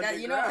underground. That,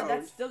 you know, underground.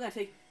 that's still gonna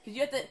take because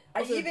you have to. I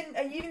Also,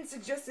 even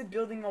suggested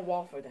building a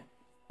wall for them,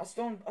 a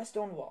stone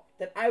wall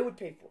that I would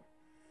pay for.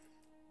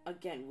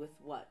 again with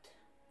what?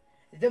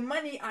 The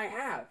money I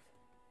have.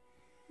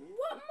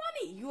 What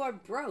money? You are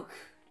broke.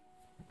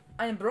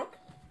 I am broke.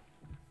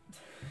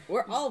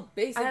 We're all I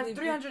basically. have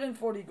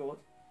 340 gold.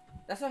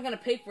 That's not gonna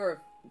pay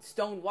for a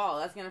stone wall.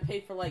 That's gonna pay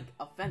for like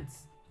a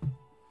fence.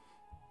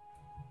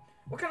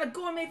 What kind of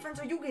gourmet fence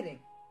are you getting?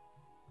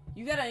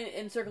 You gotta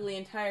encircle the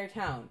entire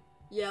town.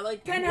 Yeah,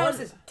 like 10 one-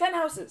 houses. 10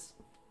 houses.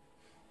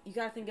 You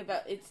gotta think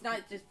about. It's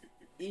not just.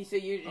 So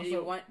you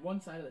Also, want. one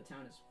side of the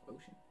town is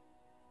ocean.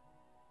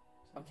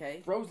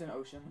 Okay. Frozen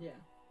ocean. Yeah.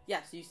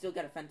 Yeah. So you still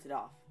gotta fence it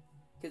off,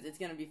 because it's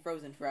gonna be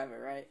frozen forever,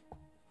 right?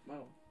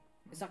 Well,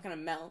 It's not gonna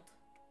melt.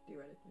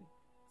 theoretically.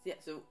 Yeah.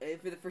 So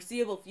for the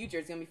foreseeable future,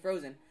 it's gonna be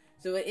frozen.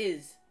 So it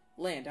is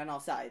land on all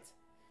sides,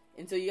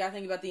 and so you gotta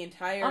think about the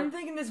entire. I'm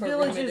thinking this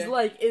perimeter. village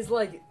is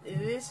like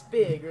this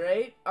big,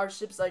 right? Our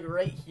ship's like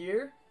right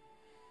here.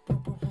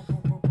 Boop, boop, boop,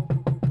 boop, boop,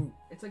 boop, boop, boop.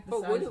 It's like the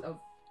But what size do- of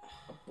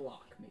a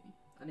block, maybe.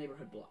 A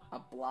neighborhood block. A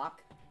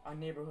block. Our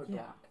neighborhood Yeah.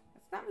 block.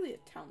 It's not really a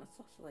town. That's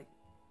also like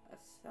a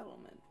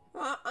settlement.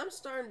 Well, I'm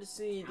starting to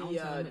see Town the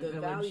settlement village.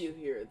 value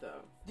here,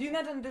 though. Do you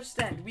not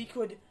understand? We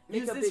could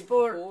Make use a this big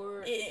for,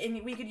 fort.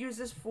 and we could use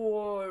this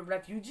for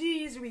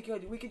refugees. We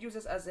could use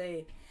this as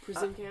a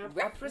Prison camp.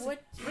 a prison.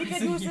 What? We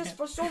could use this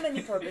for so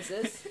many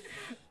purposes.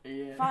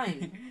 Yeah.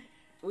 Fine.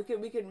 We could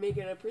make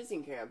it a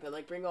prison camp and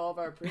like bring all of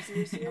our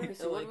prisoners here. Okay,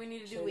 so and, what like, do we need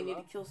to do? set We them need to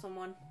up. kill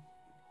someone.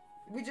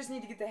 We just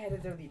need to get the head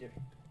of their leader,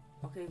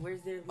 Okay,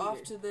 where's their leader?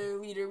 Off to their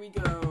leader we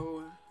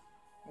go.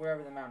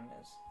 wherever the mountain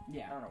is. I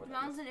Yeah. don't know what The that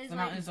is. mountain is The like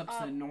mountain is up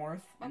to the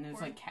north, and there's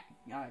upward.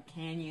 like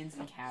canyons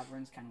and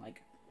caverns, kind of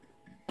like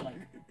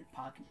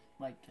pocket,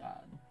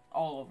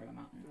 all over the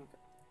mountain.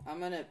 I'm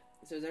gonna.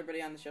 So is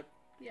everybody on the ship?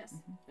 Yes.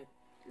 Mhm.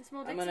 The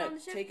small I'm dicks gonna on the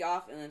ship. take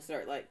off and then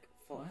start like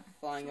What?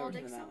 flying Small over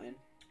to the dicks. mountain.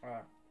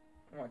 I'm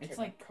gonna It's take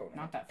my like coat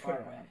not and that put far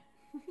it away. on.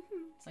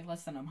 It's like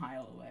less than a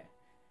mile away.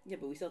 Yeah,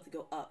 but we still have to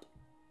go up.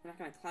 We're not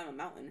gonna climb a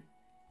mountain.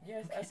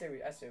 Yes, I say we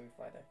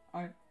fly there.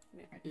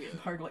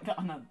 Hard like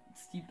on a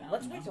steep mountain.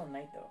 Let's wait though. till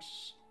night though.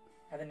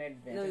 Have the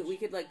night No, advantage. we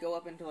could like go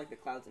up into like the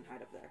clouds and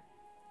hide up there,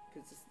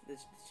 because the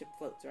ship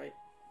floats, right?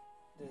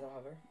 Does it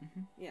hover?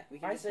 Yeah, we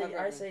can. I just say hover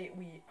I over say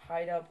we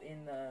hide up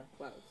in the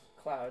clouds.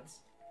 clouds,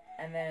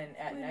 and then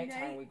at Good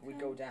nighttime night. we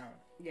go down.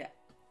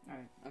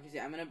 Okay, so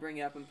I'm gonna bring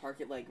it up and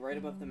park it like right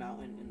above the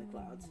mountain in the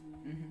clouds.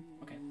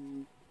 Okay.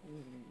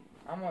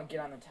 I'm gonna get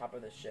on the top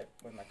of the ship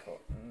with my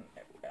coat, and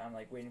I'm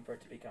like waiting for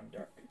it to become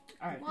dark.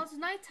 All right. Well, it's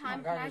nighttime.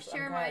 I'm Can kinda I just-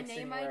 share I'm my kinda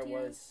sitting name where I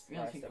ideas? was Yeah,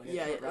 last keep episode.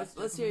 Yeah,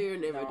 let's hear your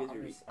name No, ideas. I'm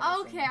Ruby. just- I'm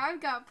just Okay, saying.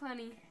 I've got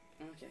plenty.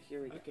 Okay,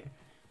 here we go. Okay.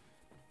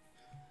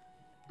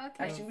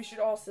 Okay. Actually, we should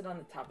all sit on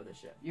the top of the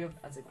ship. You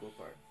have That's a cool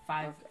part.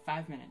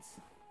 5 minutes.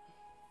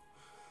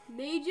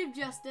 Mage of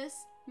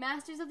Justice,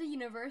 Masters of the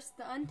Universe,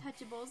 The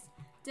Untouchables,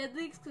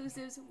 Deadly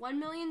Exclusives, $1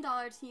 million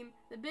Team,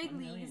 The Big $1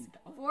 million. Leagues,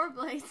 Four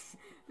Blades,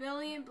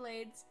 Valiant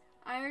Blades,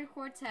 Iron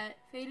Quartet,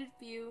 Fated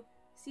Few,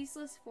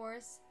 Ceaseless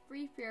Force,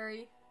 Free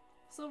Fury,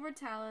 Silver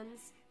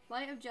Talons,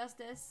 Light of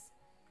Justice,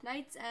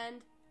 Knight's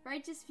End,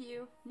 Righteous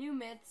Few, New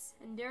Myths,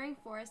 Enduring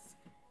Force,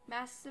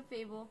 Masks of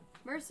Fable,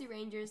 Mercy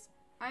Rangers,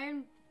 I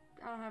don't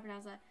know how to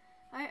pronounce that,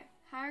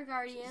 Higher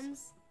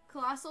Guardians,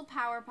 Colossal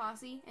Power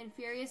Posse, and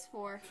Furious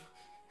 4.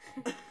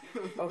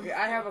 Okay,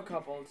 I have a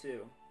couple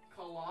too.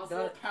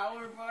 Colossal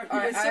power party.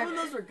 Alright, Some of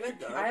those were good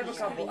though. I have a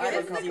couple. I Yeah, have a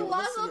It's the couple.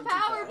 Colossal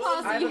Power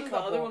Posse. I have a The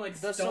couple. other one, like,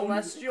 the Stone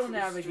Celestial String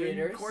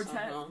Navigators,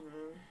 Quartet.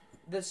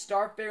 the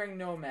Starfaring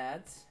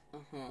Nomads,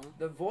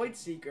 the Void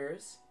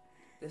Seekers,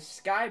 the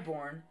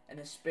Skyborn, and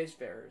the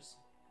Spacefarers.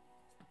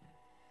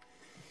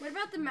 What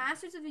about the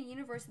Masters of the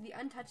Universe, the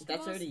Untouchables?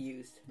 That's already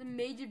used. The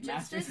Mage of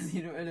Masters, Justice.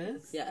 you know what it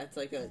is? Yeah, it's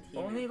like a team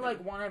Only effort.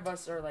 like one of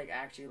us are like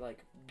actually like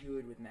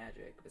good with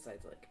magic.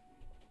 Besides like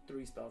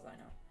 3 spells I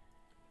know.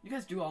 You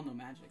guys do all know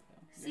magic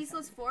though.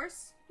 Ceaseless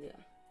Force.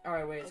 All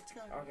right, wait. Let's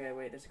go. Okay,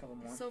 wait. There's a couple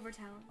more. Silver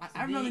Talon.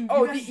 I don't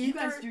know. The You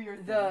guys do your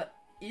the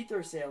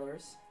Ether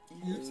Sailors,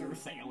 Ether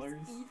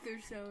sailors. Ether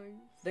Sewing.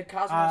 the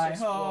Cosmos Hi ho,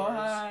 Explorers,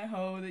 hi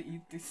ho, the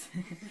ether.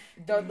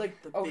 the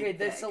like The okay, big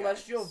the bad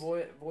Celestial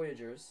guys.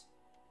 Voyagers,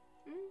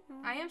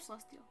 I am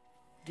Celestial.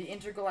 the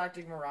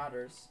Intergalactic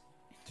Marauders,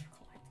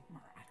 Intergalactic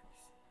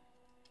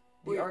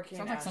Marauders. the Wait, Arcane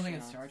Sounds like something in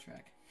Astronauts. Star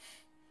Trek.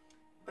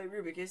 Wait,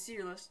 Ruby, can I see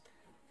your list?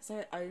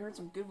 'Cause I heard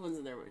some good ones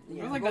in there. It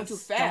You're was like going the too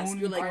fast. Stone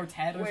You're like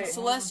Quartet or wait, something.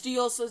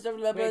 Celestial.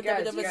 Wait,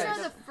 guys, These guys.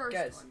 are the first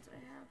guys. ones I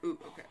have. Ooh,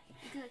 okay.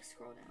 You can like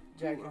scroll down.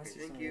 Jack, Ooh, let's okay, see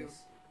thank some of you.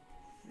 these.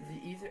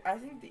 The Ether. I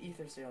think the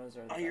Ether Sailors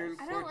are the Iron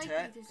best. I don't like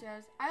Quartet. the Ether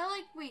Sailors.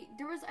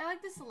 I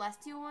like the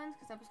Celestial ones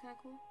because that was kind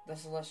of cool. The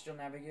Celestial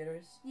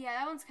Navigators. Yeah,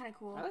 that one's kind of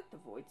cool. I like the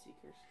Void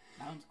Seekers.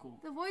 That one's cool.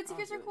 The Void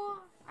Seekers are really cool.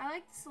 I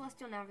like the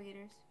Celestial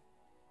Navigators.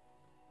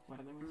 What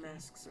are they?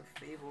 Masks of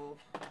Fable,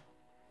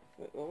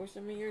 Wait, what were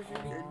some of yours,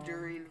 Ruby?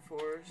 Enduring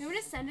Force, Can we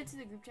just send it to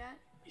the group chat?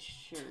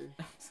 Sure.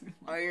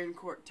 Iron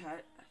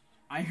Quartet.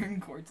 Iron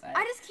Quartet.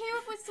 I just came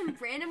up with some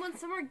random ones.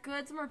 Some are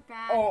good, some are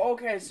bad. Oh,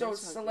 okay. So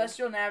That's not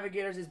Celestial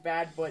Navigators is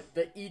bad, but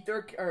the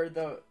Ether or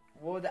the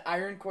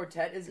Iron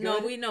Quartet is good. No,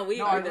 we know. We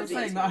No, are I'm the just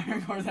saying the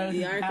Iron Quartet is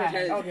The Iron bad.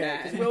 Quartet is Okay,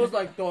 bad. because Will was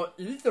like the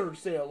Ether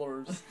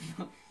Sailors.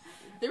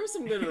 There were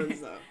some good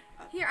ones though.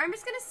 Here, I'm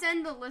just gonna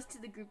send the list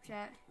to the group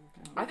chat.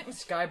 I think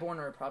Skyborn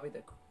are probably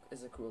the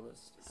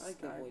coolest. I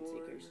like the Void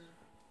Skyborn. Seekers.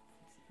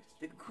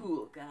 The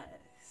cool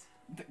guys.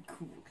 The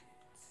cool.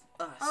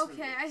 Us.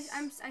 Okay, I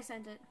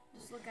sent it.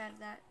 Just look at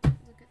that. Look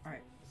at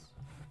Alright.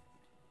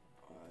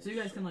 those. So you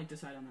guys can like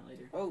decide on that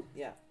later. Oh,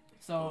 yeah.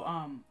 So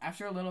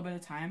after a little bit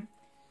of time,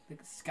 the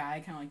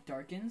sky kind of like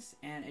darkens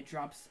and it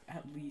drops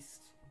at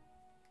least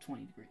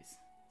 20 degrees.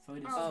 So it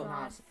is Oh,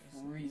 not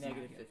freezing.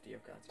 negative 50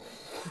 of God's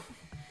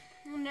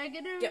will.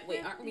 Negative. Yeah,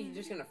 wait, aren't we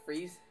just gonna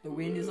freeze? The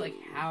wind is like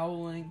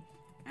howling,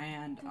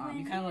 and The you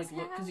wind kind of is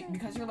like look howling.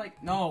 because you're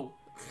like no,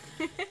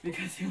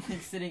 because you're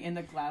like sitting in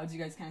the clouds. You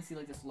guys kind of see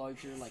like this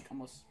larger like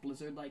almost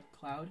blizzard like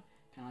cloud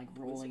kind of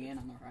like rolling in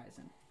on the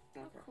horizon.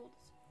 How Okay. cold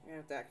We're gonna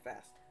have to act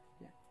fast.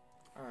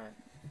 Alright.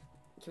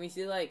 Can we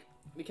see, like,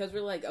 because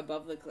we're, like,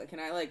 above the can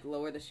I, like,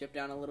 lower the ship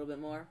down a little bit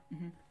more?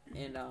 Mhm.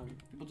 And,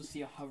 People just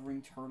see a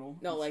hovering turtle.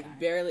 no, in the like, sky.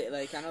 barely,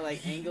 like, kind of,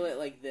 like, angle it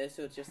like this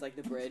so it's just, like,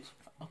 the bridge.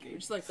 Okay,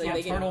 Just like So yeah,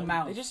 they can- turtle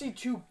mouth. I just see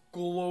 2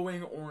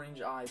 glowing orange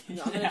eyes.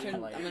 No, I'm Yeah. gonna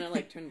turn, I'm gonna,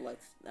 like, turn the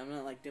lights, I'm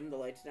gonna, like, dim the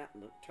lights down,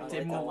 turn the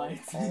Dim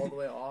lights the off. lights. all the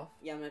way off.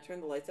 Yeah, I'm gonna turn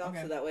the lights off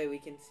Okay. so that way we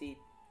can see,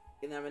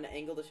 and then I'm gonna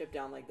angle the ship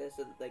down like this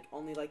so that, like,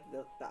 only, like,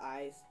 the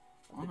eyes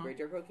of the Uh-huh. bridge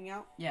are poking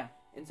out. Yeah.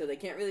 And so they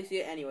can't really see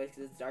it anyways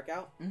because it's dark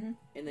out. Mhm.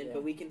 And then, Yeah.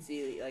 but we can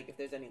see, like, if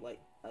there's any light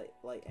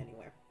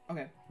anywhere.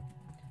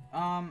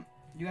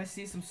 You guys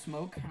see some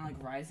smoke kind of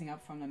like rising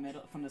up from the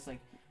middle, from this like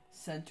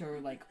center,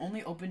 like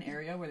only open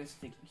area where there's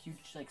like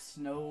huge like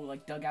snow,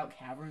 like dugout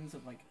caverns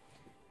of like,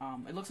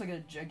 it looks like a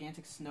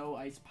gigantic snow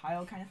ice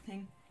pile kind of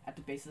thing at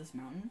the base of this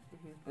mountain.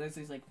 Mhm. Where there's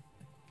these like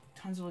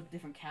tons of like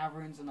different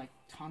caverns and like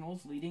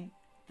tunnels leading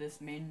this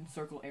main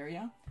circle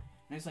area.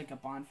 And there's like a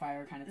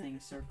bonfire kind of thing,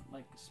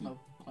 like smoke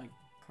like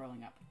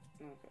curling up.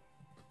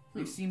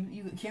 Okay.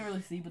 You can't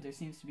really see, but there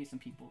seems to be some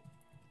people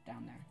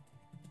down there.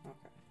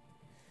 Okay.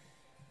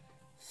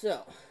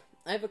 So,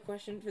 I have a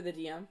question for the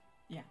DM.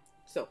 Yeah.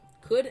 So,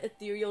 could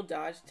ethereal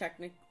dodge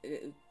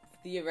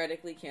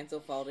theoretically cancel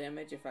fall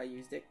damage if I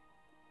used it?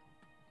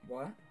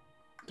 What?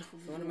 So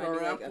what am I We're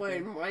doing? not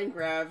playing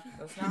Minecraft.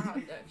 That's not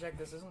how. Jack,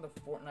 this isn't the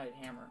Fortnite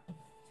hammer.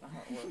 That's not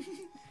how it works.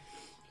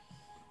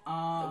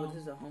 What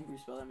is a homebrew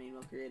spell that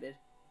Manuel created?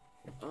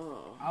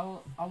 Oh.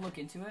 I'll look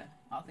into it.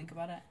 I'll think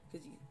about it.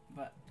 Cause you,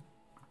 But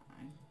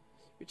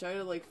You're trying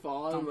to like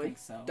fall I don't and like think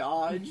so.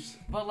 dodge.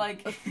 But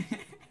like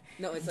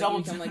no, it's double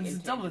like you become jump, like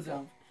it's double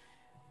intangible.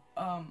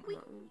 jump.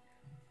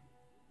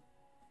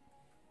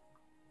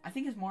 I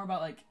think it's more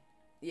about like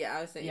Yeah,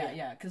 I was saying.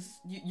 yeah, because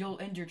you'll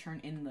end your turn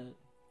in the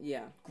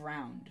Yeah.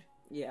 ground,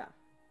 Yeah.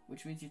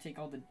 which means you take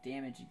all the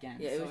damage again.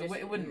 Yeah, it so was just-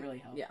 it wouldn't really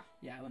help. Yeah.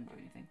 Yeah, it wouldn't do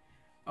anything.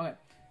 Okay,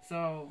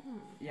 so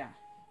yeah,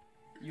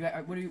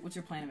 what's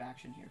your plan of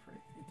action here for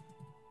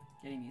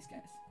getting these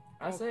guys?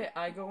 I say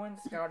I go and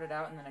scout it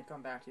out, and then I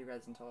come back to you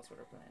guys and tell us what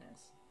our plan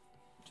is.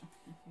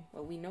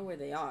 Well, we know where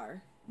they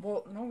are.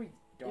 Well, no, we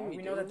don't. Yeah, we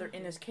we know do. that they're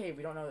in this cave.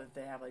 We don't know that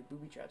they have like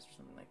booby traps or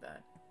something like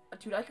that.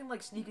 Dude, I can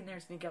like sneak in there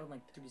and sneak out in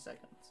like 30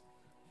 seconds.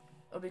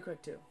 It'll be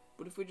quick too.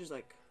 What if we just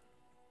like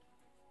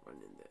run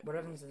in there? But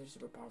everything's they're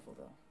super powerful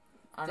though.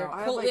 I They're know. I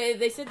have, cult, like-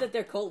 they said that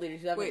they're cult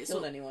leaders who haven't Wait,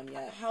 killed so- anyone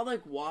yet. How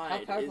like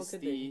wide powerful is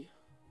could the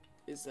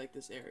is like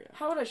this area.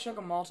 How would I chuck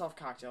a Molotov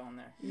cocktail in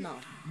there? No.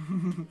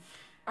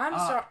 I'm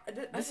sorry.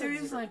 This area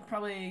is like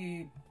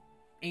probably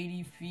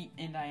 80 feet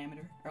in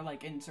diameter, or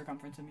like in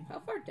circumference. I mean, How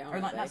far down or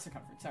are not, they? not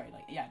circumference. Sorry,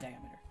 like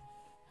diameter.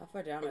 How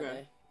far down are Okay.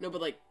 they? No,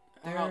 but like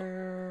how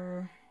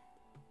They're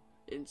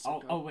in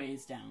a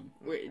ways down.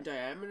 Wait, in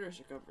diameter or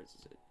circumference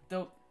is it?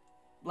 Though,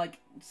 like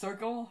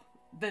circle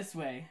this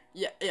way,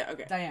 Yeah,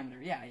 okay.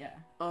 diameter. Yeah.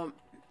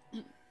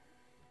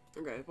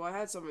 Okay, well I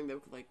had something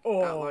that could like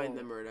Oh. outline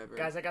them or whatever.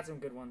 Guys, I got some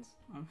good ones.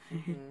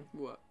 Mhm.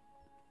 What?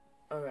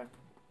 Okay.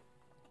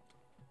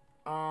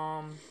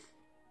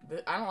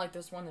 I don't like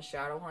this one, the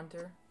Shadow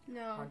Hunter.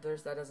 No.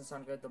 Hunters, that doesn't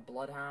sound good. The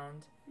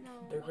Bloodhound, No.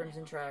 the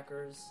Crimson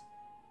Trackers,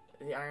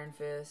 the Iron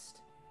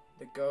Fist,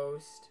 the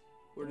Ghost,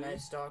 the What are Night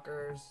these?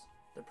 Stalkers,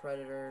 the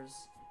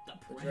Predators,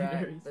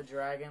 The the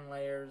Dragon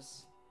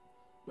Layers.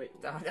 Wait,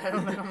 I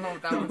don't know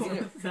what that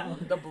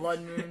one's. The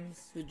Blood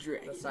Moons, The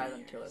dragon. the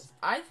Silent Killers.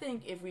 I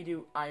think if we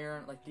do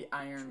the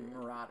Iron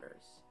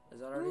Marauders. Is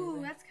that already? a Ooh,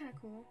 thing? that's kind of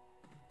cool.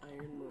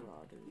 Iron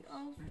Marauders.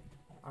 Oh,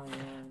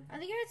 Iron. I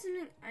think I heard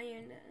something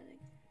iron. Like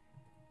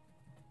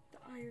the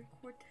Iron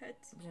Quartet.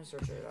 I'm just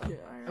gonna search it up. Yeah.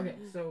 Iron. Okay,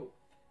 so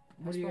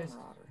what are you guys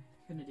Marauder?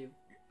 gonna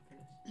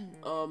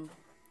do?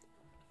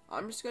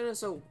 I'm just gonna.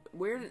 So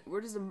where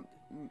does the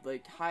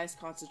like highest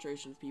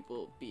concentration of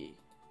people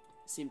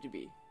seem to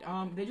be?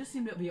 Down They just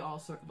seem to be all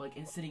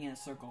sitting in a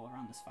circle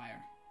around this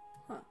fire.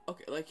 there?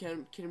 Okay, like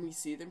can we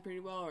see them pretty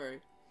well or?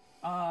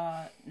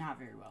 Not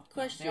very well.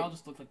 Question. They all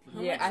just look like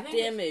How Yeah, I much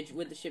think damage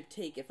would the ship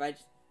take if I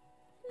just...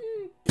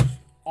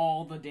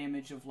 all the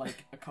damage of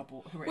like a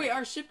couple. Wait,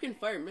 our ship can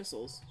fire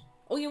missiles.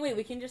 Oh yeah, wait.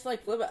 We can just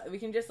like flip. We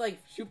can just like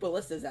shoot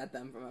ballistas at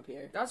them from up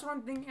here. That's what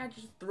I'm thinking. I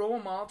just throw a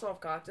Molotov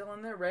cocktail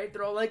in there, right?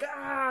 They're all like,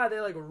 ah! They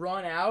like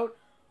run out.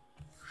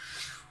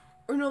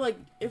 Or no, like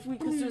if we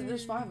because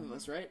there's 5 of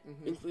us, right,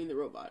 Mhm. including the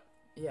robot,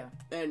 Yeah.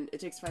 and it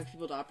takes 5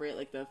 people to operate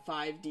like the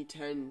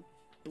 5d10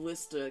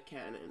 ballista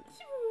cannon.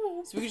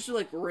 So we could just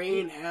like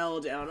rain hell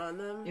down on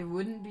them. It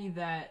wouldn't be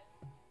that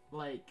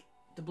like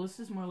the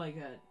ballista's more like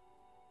a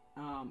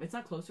it's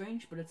not close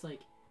range, but it's like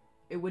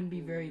it wouldn't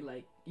be very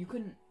like you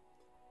couldn't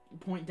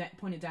point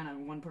it down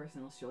on one person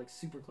unless you're like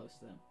super close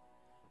to them.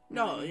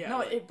 No, yeah, No,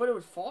 like- but it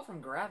would fall from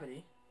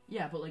gravity.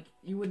 Yeah, but like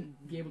you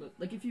wouldn't be able to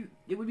like if you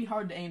it would be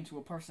hard to aim to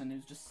a person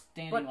who's just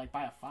standing But- like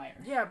by a fire.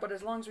 Yeah, but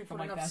as long as we put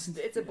Like enough,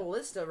 that. it's a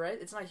ballista,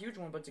 right? It's not a huge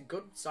one, but it's a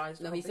good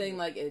size. No, he's saying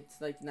like it's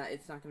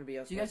not gonna be.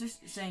 So you guys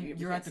are saying we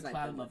you're can't at the snipe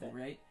cloud them with level,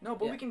 it. right? No,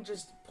 but Yeah. we can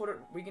just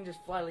we can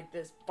just fly like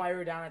this,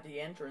 fire down at the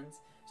entrance,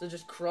 so it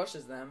just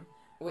crushes them.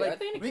 Wait, like, are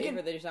they in a we cave can-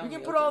 or they just out We in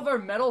can the put open? all of our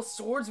metal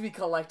swords we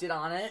collected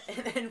on it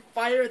and then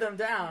fire them Oh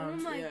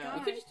down. my Yeah. We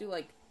god. could just do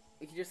like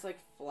we could just like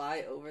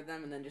fly over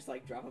them and then just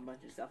like drop a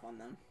bunch of stuff on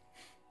them.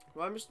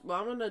 Well,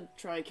 I'm gonna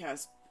try and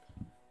cast.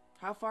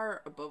 How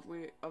far above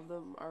of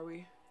them are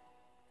we?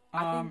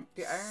 I think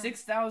the iron-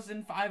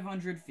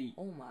 6,500 feet.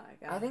 Oh my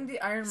god. I think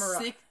the Iron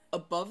Marauder. 6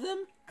 above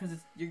them? Because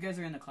you guys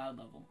are in the cloud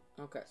level.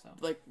 Okay. So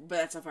Like, but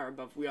that's how far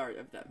above we are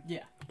of them.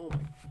 yeah. Oh my.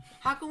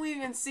 How can we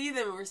even see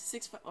them? We're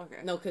 6. Okay.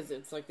 No, because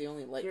it's like the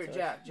only light. Here, source.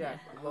 Jack,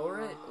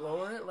 lower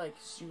it like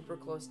super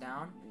close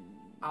down.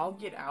 I'll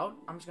get out.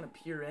 I'm just gonna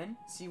peer in,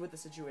 see what the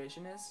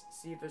situation is,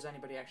 see if there's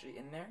anybody actually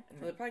in there. And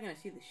Well, they're probably gonna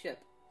see the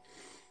ship.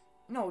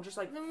 no, just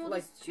like Then we'll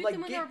just shoot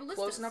them with get our close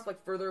ballistas. enough,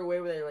 like further away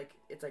where they like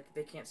it's like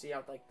they can't see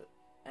out like the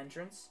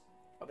entrance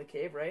of the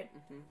cave, right?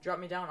 Mm-hmm. Drop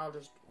me down. I'll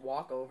just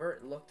walk over,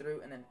 look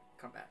through, and then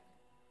come back.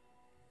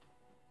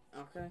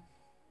 Okay.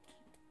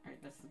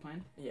 Alright, that's the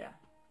plan. Yeah.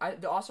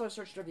 Also I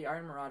searched if the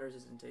Iron Marauders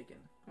isn't taken.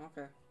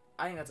 Okay.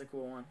 I think that's a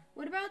cool one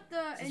What about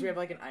the? since we have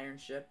like an iron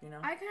ship, you know.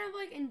 I kind of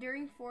like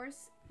Enduring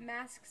Force,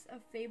 Masks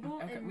of Fable,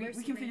 Okay, and we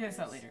Mercy can figure this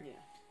out Makers. later. Yeah.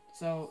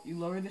 So you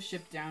lower the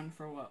ship down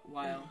for a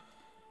while,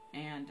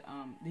 and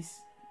these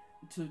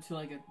to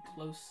like a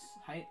close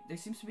height. There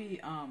seems to be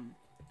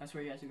that's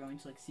where you guys are going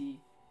to like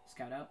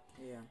scout out.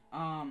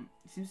 Yeah.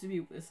 It seems to be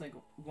this like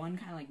one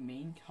kind of like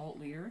main cult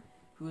leader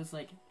who is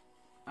like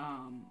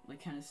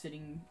kind of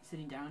sitting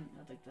down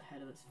at like the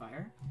head of this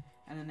fire,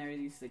 and then there are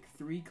these like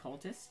 3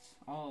 cultists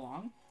all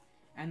along,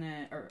 and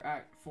then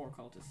 4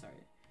 cultists, sorry,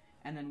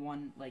 and then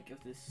one like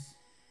of this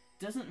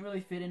doesn't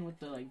really fit in with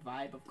the like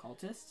vibe of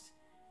cultists.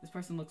 This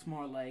person looks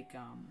more like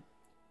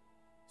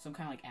some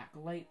kind of like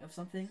acolyte of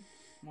something,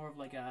 more of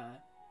like a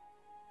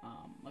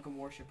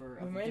worshipper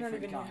We of a may not different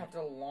even god. have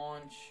to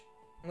launch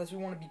unless we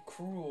want to be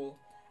cruel.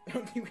 I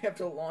don't think we have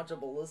to launch a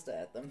ballista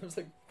at them. There's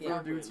like 4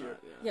 Yeah, dudes here.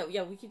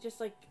 Yeah. We could just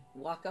like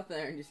walk up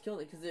there and just kill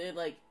it because they're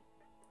like.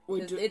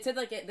 Wait, 'cause it said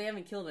like they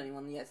haven't killed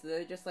anyone yet, so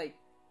they're just like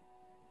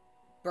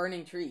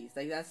burning trees.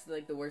 Like that's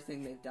like the worst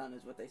thing they've done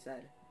is what they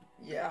said.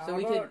 Yeah. So how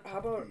we about, could- How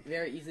about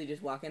Very easily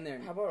just walk in there.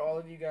 And, How about all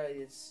of you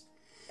guys?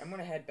 I'm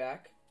gonna head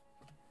back.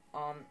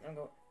 And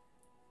go.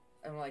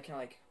 I'm like kind of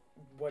like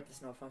wipe the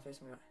snow off my face.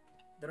 I'm gonna.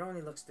 There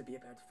only looks to be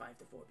about 5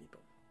 to 4 people.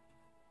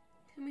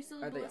 Can we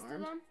still Are they ballista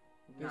armed? them?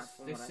 There's, Not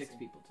from there's what I 6 see.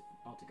 people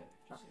altogether.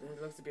 No,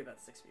 there looks to be about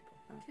 6 people.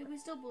 Can we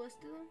still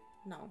ballista them?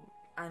 no.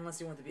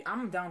 Unless you want to be,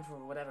 I'm down for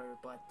whatever,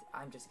 but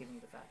I'm just giving you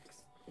the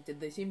facts. Did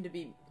they seem to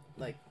be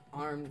like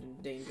armed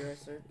and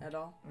dangerous or at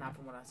all? Not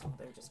from what I saw.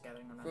 They were just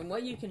gathering around. From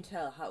what you can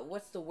tell,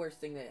 what's the worst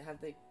thing that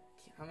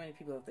how many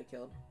people have they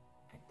killed?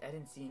 I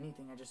didn't see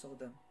anything. I just saw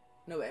them.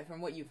 No, but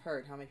from what you've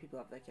heard, how many people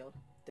have they killed?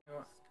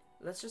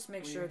 Let's just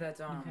make sure that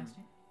Casting?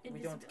 we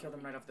don't kill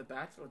them right off the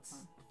bat. Let's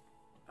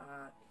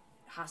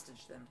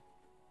hostage them.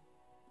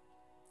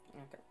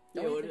 Okay.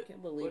 Yeah, Don't what we if- kill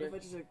the What leader? if I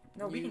just like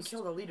No, we can used-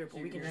 kill the leader, but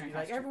So we can you're just gonna be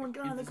like, cast everyone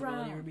get on the invisibility,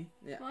 ground. Ruby?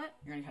 Yeah. What?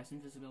 You're gonna cast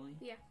invisibility?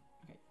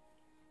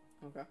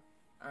 Okay.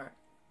 All right.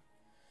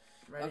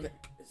 Ready? Okay.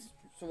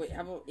 So wait,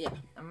 how about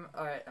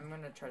All right. I'm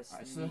gonna try to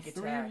Alright, so sneak the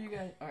three attack. of you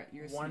guys. Alright,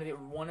 you're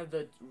One of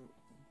the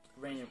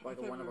random I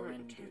thought one of we the were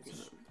random attacking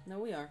dudes. them. No,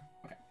 we are.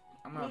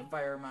 I'm gonna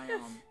fire my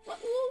Crossbow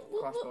at him.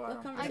 What I got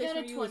a conversation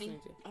were you 20. listening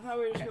to? I thought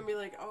we were just gonna be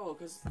like, oh,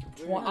 because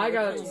I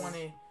got a Nice.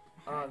 20.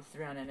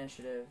 3 on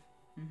initiative,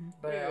 Mm-hmm.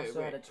 but I Wait,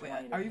 also had a wait,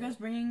 20. to Are you hit. guys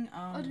bringing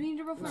Oh, do we need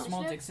to roll for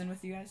small initiative? Dixon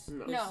with you guys? No.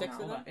 There's No. 6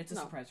 Hold of on, them? it's a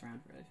No. surprise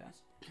round, really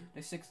fast.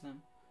 There's 6 of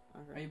them.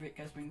 Are Okay. you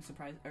guys bringing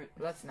surprise? Or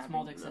Let's not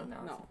Small be- Dixon?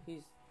 No,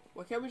 he's.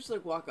 Why can't we just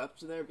like walk up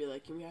to there and be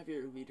like, can we have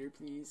your leader,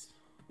 please?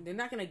 They're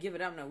not gonna give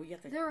it up now. We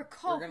got the. They're a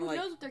cult. We're Who gonna, like-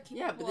 knows what they're capable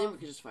Yeah, but then we of?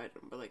 could just fight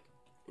them. But like,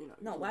 you know.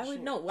 No, holy why would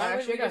shit. no? Why Actually,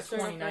 would we I got just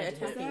start off by 29 to hit.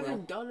 They attacking them?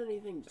 haven't done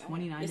anything bad.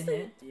 29 Yes, to they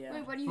hit. Yeah.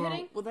 Wait, what are you For-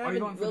 hitting? Well, they Are you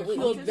haven't. going for the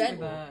Well, cultists we've or been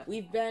the-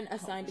 we've been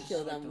assigned to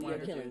kill them. The We are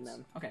wonder killing dudes.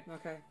 them. Okay.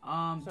 Okay.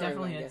 Sorry,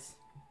 Definitely Lungus. hits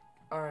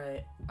All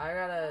right. I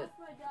got a That's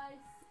my dice.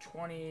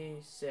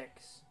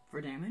 26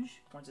 for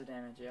damage. points of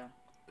damage. Yeah.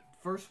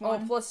 First Oh,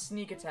 one. plus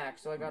sneak attack.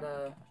 So I got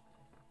a.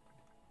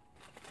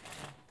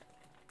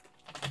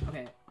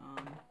 Okay.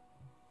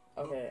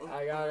 Okay,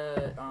 I got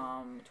a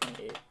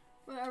 28.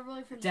 Wait, are we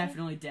rolling for initiative?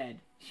 Definitely dead.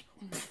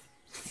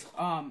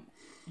 Wait,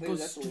 Goes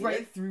that's straight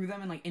weird. through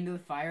them and like into the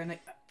fire and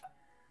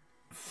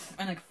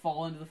like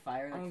fall into the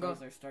fire. I'm Like gonna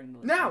those are starting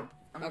to. No.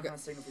 I'm Okay. gonna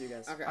signal for you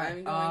guys. Okay,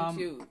 Alright, I'm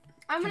going to.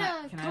 I'm Can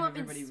gonna I come have up and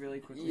everybody really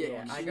quickly?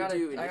 Yeah, roll I you got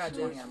do a, I got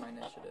initiative. 20 on my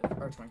initiative,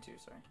 or 22.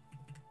 Sorry.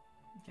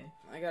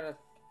 I got a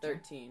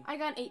 13. I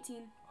got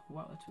 18.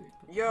 Wow, that's weird.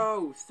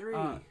 Yo, 3.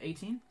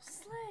 18,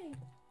 Slay.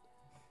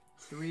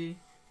 3.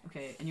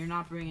 Okay, and you're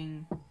not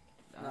bringing.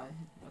 No.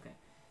 Okay.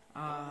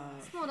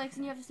 Small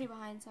Dixon, you have to stay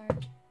behind. Sorry.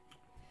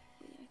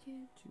 Wait, I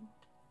can't. 2.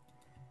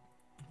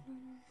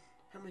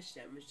 How much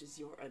damage does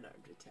your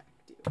unarmed attack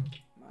do?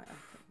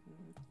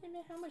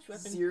 How much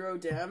weapon? 0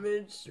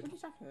 damage. What are you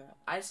talking about?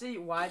 I say,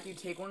 why if you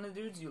take one of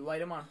the dudes, you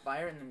light him on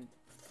fire and then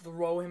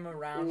throw him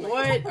around.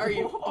 Like, What are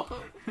you?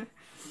 It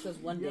says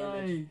 1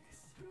 damage.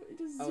 It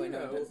does 0. Oh wait,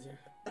 no, it does.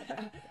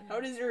 How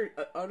does your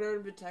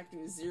unarmed attack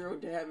do 0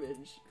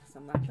 damage? Because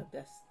I'm not the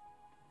best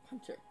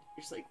puncher.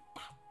 You're just like,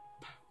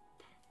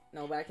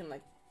 No, but I can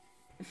like.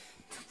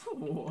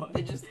 What?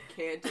 they just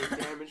can't take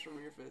damage from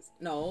your fist.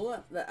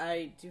 No, but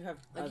I do have.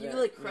 Like other you could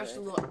like crush a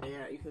melee little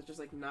ant, you could just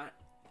like not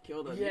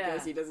kill them Yeah.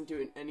 because he doesn't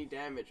do any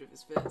damage with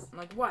his fist. I'm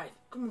like, why?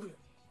 Come over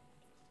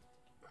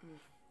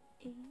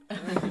here.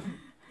 attacks.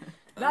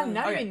 Not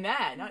Okay. even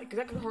that. Not because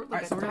that could hurt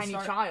like Alright, so a we're gonna tiny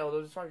start- child. It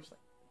was probably just like.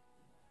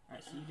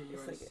 Alright, so you did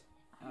It's yours.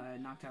 like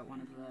Knocked out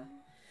one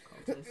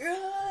of the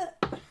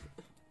cultists.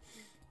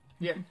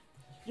 Yeah.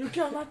 You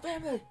killed my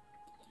family.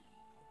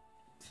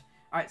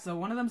 Alright, so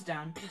one of them's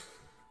down.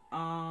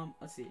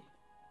 Let's see.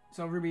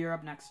 So Ruby, you're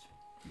up next.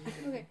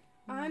 Okay.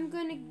 I'm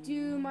gonna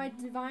do my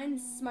divine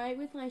smite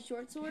with my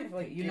short sword.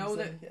 Like, You know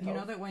that Gibson, you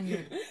know that when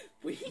you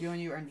We- when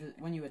you are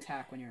when you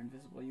attack when you're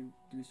invisible, you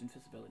lose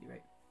invisibility,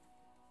 right?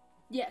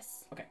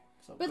 Yes. Okay.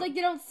 So But like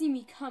they don't see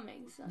me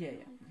coming. So. yeah.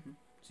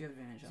 So you have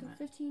advantage So on that.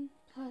 15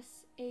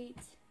 plus 8.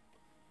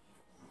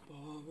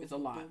 It's a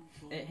lot.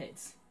 It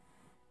hits.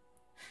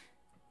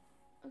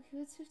 Okay,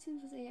 what's 15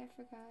 plus 8? I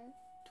forgot.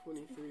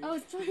 23. Oh,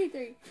 it's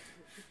 23.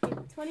 Okay,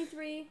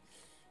 23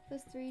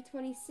 plus 3,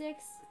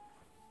 26.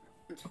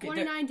 Okay,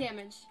 29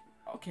 damage.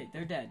 Okay,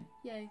 they're dead.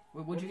 Yay.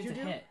 What'd What you did get you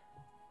to do? hit?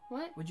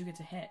 What? What'd you get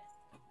to hit?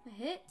 A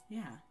hit?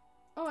 Yeah.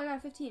 Oh, I got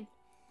a 15.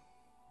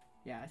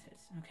 Yeah, that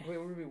hits. Okay. Wait,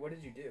 Ruby, what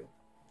did you do?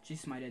 She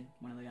smited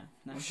one of the guys.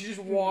 No. She just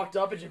walked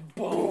up and just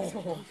boom.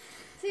 So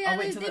yeah, Oh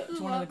wait, they to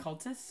blew one up. of the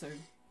cultists or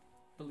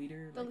the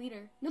leader? The like-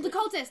 leader. No, the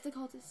cultist. The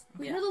cultist.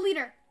 Wait, Yeah. no, the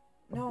leader.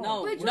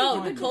 No, Which no,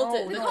 one? the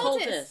cultist. The The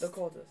cultist. cultist. The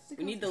cultist.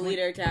 We need the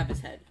leader to have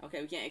his head.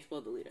 Okay, we can't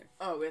explode the leader.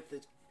 Oh, we have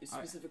to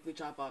specifically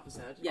chop off his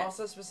head. Yeah.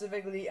 Also,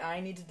 specifically, I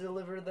need to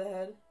deliver the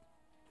head.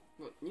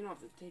 Well, you don't have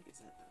to take his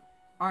head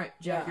though. Alright,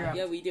 Jack, Yeah. you're up.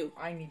 Yeah, we do.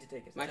 I need to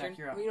take his My head. turn? Jack,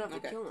 you're up. Well, you don't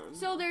have to Okay. kill him.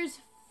 So there's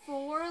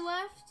 4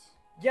 left.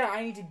 Yeah,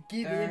 I need to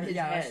give him his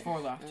Yeah, head, there's 4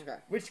 left. Okay.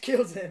 which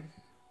kills him.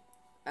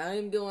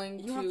 I'm going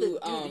you to don't have to,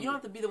 dude, you don't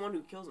have to be the one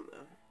who kills him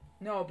though.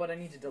 No, but I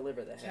need to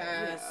deliver the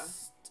head.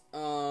 cast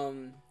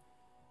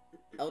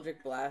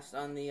Eldritch Blast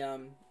on the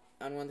on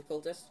one of the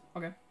cultists.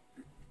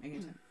 Make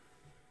it 10.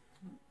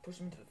 Push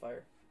him into the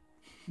fire.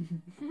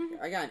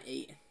 I got an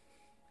 8.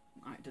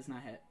 Alright, does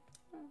not hit.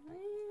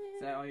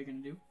 Is that all you're gonna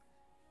do?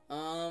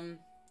 I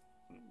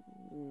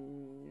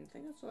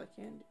think that's all I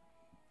can do.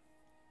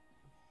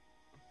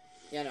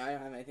 Yeah, no, I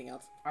don't have anything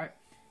else.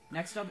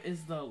 Next up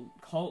is the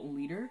cult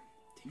leader.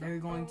 They're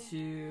going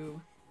to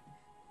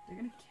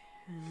cast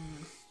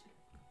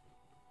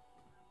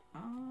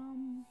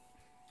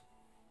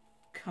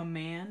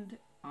command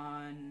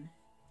on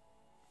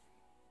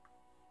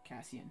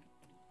Cassian.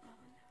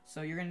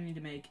 So you're gonna need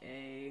to make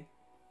a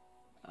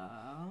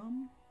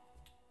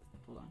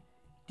hold on.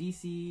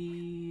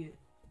 DC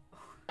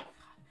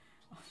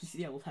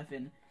yeah,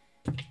 11.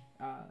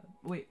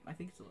 Wait, I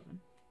think it's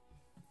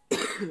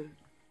 11.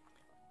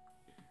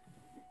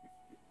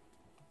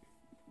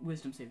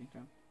 Wisdom saving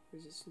throw.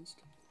 Resistance.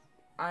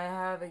 I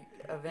have an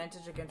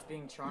advantage against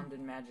being charmed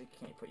and magic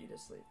can't put you to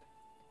sleep.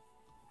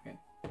 Okay.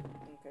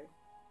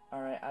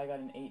 Alright, I got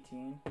an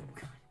 18.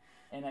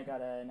 And I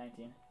got a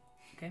 19.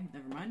 Okay,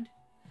 never mind.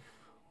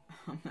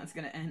 That's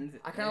gonna end.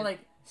 I kind of like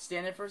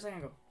stand there for a second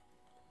and go,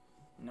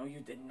 no, you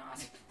did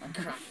not.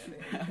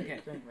 Okay.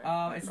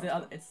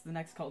 It's the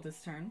next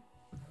cultist's turn.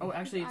 Oh,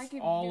 actually, I it's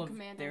could all do of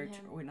command their. on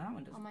him. Wait, no, that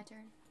one doesn't. On my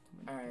turn.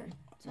 Alright.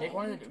 So Make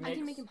one of the I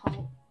can make him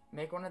halt.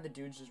 Make one of the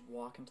dudes just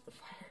walk into the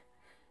fire.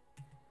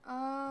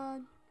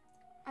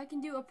 I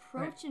can do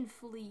approach and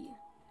flee.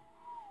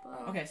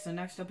 But Okay, so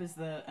next up is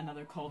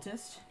another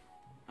cultist.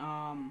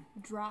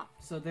 drop.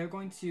 So they're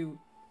going to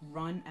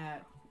run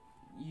at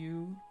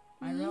you,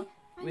 Ira, Me?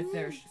 with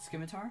their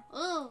scimitar.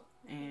 Oh,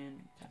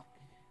 And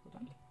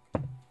hold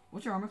on.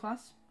 What's your armor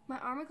class? my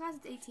armor class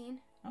is 18.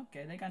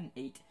 Okay, they got an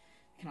 8.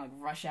 They can like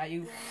rush at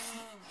you.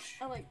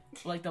 I like.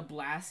 Like the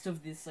blast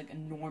of this like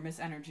enormous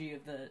energy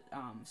of the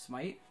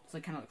smite. It's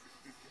like kind of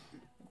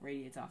like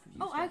radiates off of you.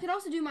 Oh, still. I could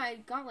also do my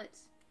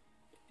gauntlets.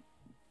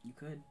 You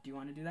could. Do you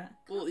want to do that?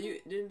 Well,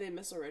 didn't they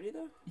miss already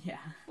though? Yeah.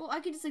 Well, I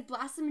could just like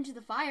blast them into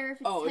the fire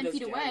if it's Oh, 10 it feet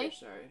does away. damage,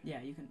 sorry.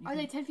 Yeah, you can. Are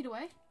they 10 feet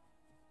away?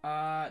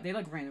 They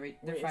like ran right.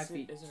 They're Wait, 5 is it-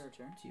 feet. is it her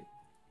turn? To you.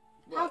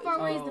 How What, far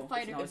away is Oh, the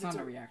fighter? No, it's If not it's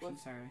a a- reaction. what?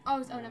 Sorry. Oh,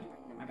 never mind.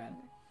 My bad.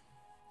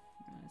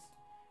 Nice.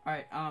 All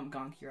right.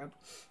 Gonk, you're up.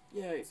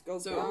 Yeah, so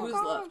Oh, who's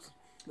God. left?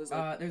 There's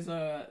like, There's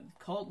a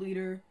cult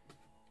leader,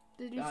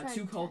 The dude's trying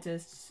 2 to-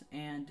 cultists,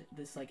 and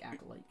this like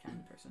acolyte kind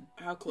of person.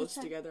 how close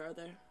Who's together are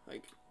they?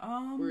 Like,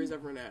 Um, where is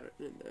everyone at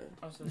in the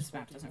Oh, so this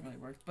map doesn't really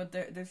work, but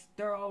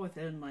they're all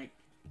within like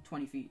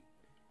 20 feet.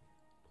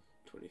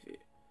 20 feet?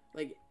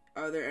 Like,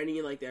 are there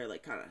any like they're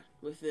like kind of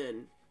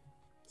within,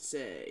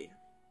 say,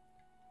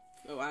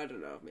 oh, I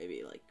don't know,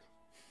 maybe like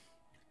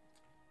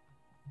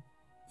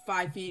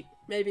 5 feet,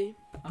 maybe?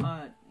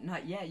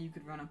 Not yet. You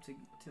could run up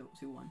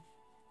to one.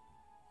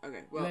 Okay,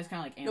 You well, guys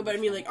kind of like no, but I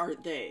mean, ambush like, are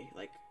they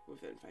like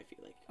within 5 feet?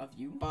 Like, of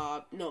you.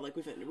 Bob? No, like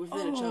within each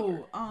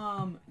other.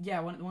 Yeah.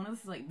 One of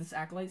this like this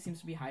acolyte seems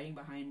to be hiding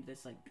behind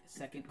this like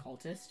second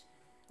cultist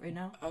right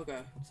now. Okay,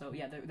 So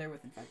yeah, they're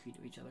within 5 feet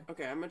of each other.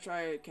 okay, I'm gonna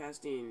try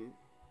casting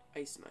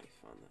Ice Knife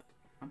on that.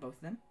 On both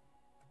of them.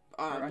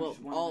 Or Well,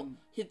 just one of I'll them?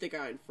 hit the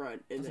guy in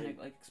front and Doesn't then it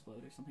like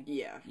explode or something?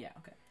 yeah. Yeah.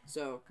 Okay.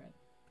 So, Okay.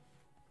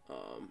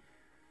 Oh,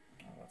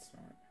 that's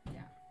smart.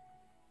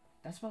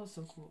 That spell is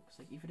so cool because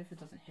like even if it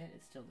doesn't hit,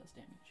 it still does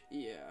damage.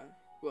 yeah.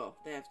 Well,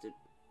 they have to.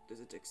 There's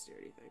a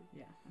dexterity thing.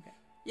 Yeah. Okay.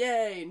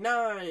 Yay,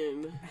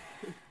 9.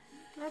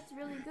 That's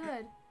really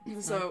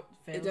good. So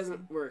Fails. it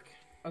doesn't work.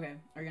 Okay.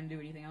 Are you gonna do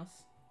anything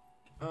else?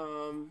 God,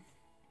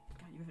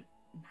 you have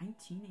a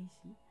 19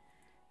 AC.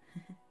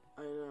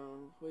 I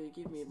know. Well, you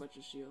gave me a bunch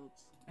of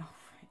shields. Oh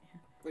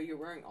right. Were you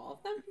wearing all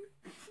of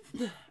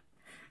them?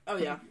 Oh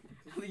yeah.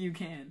 Yeah. You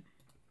can.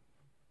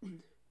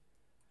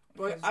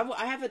 But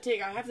I have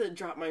to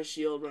drop my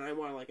shield when I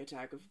want to like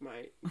attack with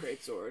my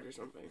great sword or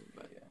something.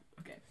 But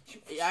Okay.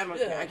 yeah,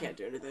 I can't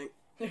do anything.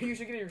 You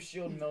should get your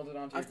shield melded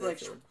onto I your have to, like,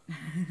 sword.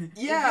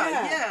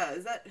 Yeah.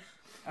 Is that?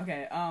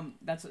 Okay.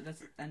 That's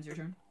ends your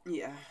turn.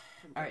 Yeah.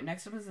 All right.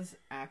 Next up is this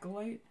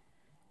acolyte.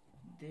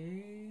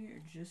 They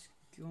are just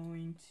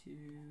going to.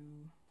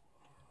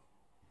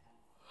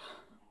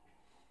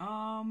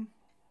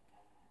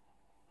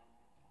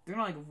 They're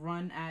gonna like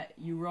run at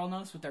you,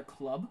 Rolnos, with their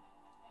club,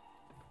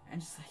 and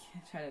just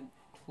like try to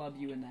club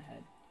you in the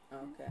head.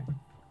 Okay.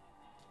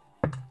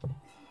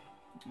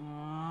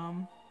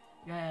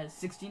 Yeah,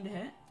 16 to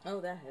hit.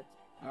 Oh, that hits.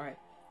 All right.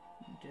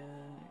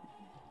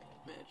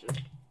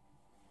 Imagine.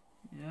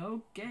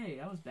 Okay,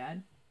 that was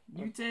bad.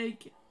 You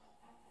take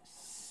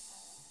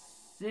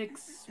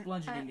 6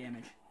 bludgeoning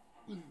damage.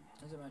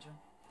 Is it my turn?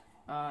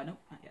 Nope,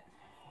 not yet.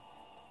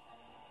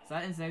 So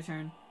that ends their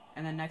turn,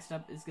 and then next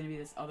up is gonna be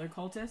this other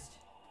cultist.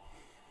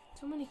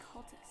 So many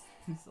cultists.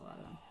 There's a lot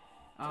of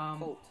them.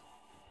 Colt.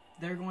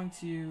 They're going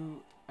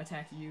to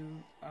attack you.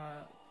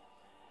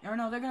 Or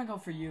no, they're gonna go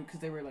for you because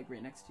they were like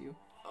right next to you.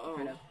 Oh.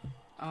 Kind of.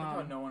 I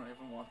know no one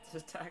even wants to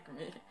attack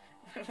me.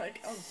 Like,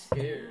 I'm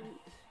scared.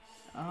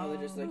 Oh,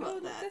 they're just like, About oh,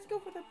 that. let's go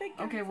for the big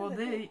guy. Okay, well for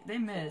the they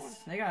miss.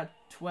 They got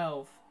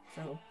 12,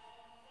 so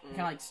Mm.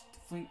 kind of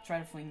like try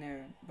to fling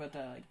there, but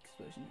the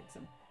explosion hits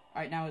them.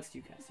 All right, now it's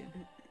you, Cassian.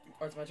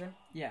 Oh, it's my turn?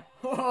 Yeah.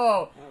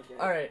 Oh! Okay.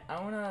 Alright, I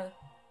wanna,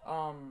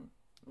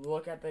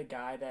 look at the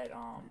guy that,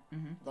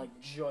 Mhm. like,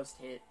 just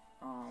hit,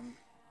 I'm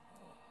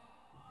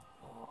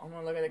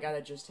gonna look at the guy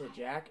that just hit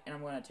Jack, and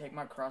I'm gonna take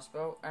my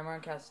crossbow, I'm gonna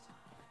cast,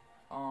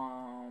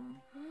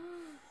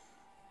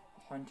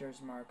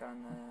 Hunter's Mark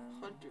on them.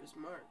 Hunter's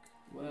Mark.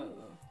 Whoa.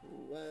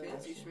 Whoa.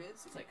 Fancy It's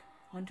schmancy. like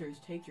hunters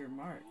take your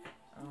mark.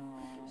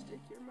 Just take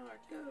your mark.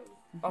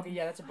 Go. Okay,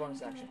 yeah, that's a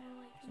bonus action.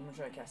 So I'm gonna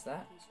try to cast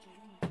that.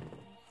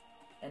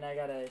 and I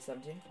got a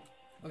 17.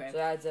 Okay. So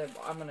that's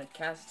I'm gonna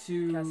cast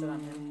it on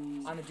him.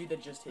 I'm gonna do the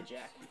just hit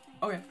Jack.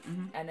 Okay.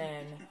 Mm-hmm. And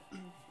then,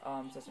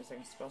 so that's my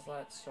second spell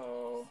slot.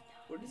 So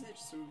What is it?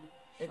 Some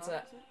it's shot, a,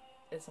 is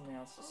it? it's something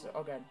else.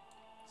 So good.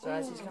 So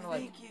as he's kind of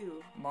like Thank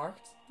you.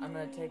 marked, I'm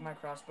gonna take my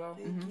crossbow.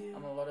 Thank you.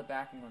 I'm gonna load it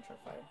back and I'm gonna try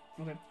to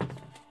fire. Okay.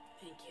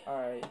 Thank you. All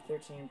right,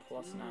 13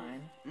 plus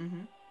 9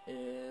 Mm-hmm.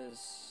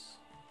 is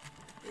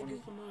Thank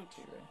you so much.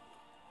 23.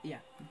 Yeah.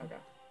 Okay,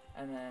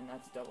 and then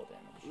that's double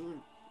damage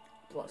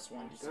plus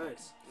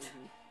 1d6.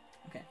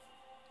 Good.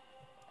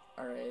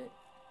 All right,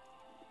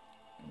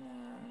 and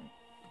then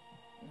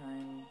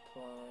 9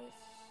 plus.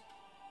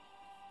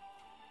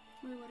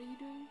 Wait, what are you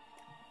doing?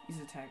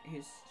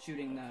 He's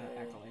shooting the Okay.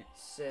 acolyte.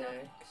 6.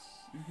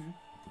 Mm-hmm.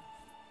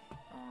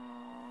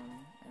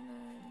 And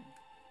then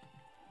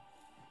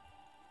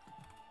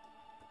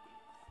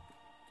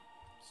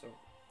so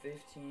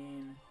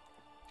 15,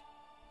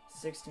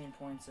 16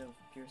 points of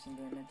piercing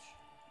damage.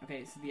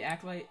 Okay, so the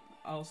acolyte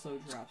also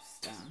drops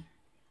down.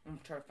 I'm gonna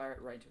try to fire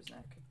it right into his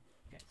neck.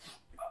 Okay.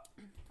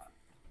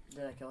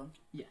 Did I kill him?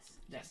 Yes.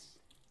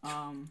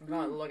 I'm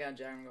gonna look at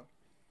Jack and go,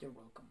 "You're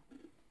welcome."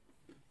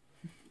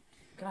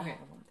 Can I Okay.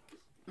 have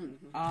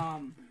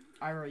one?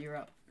 Ira, you're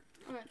up.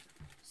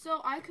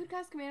 So I could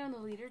cast command on the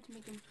leader to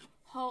make him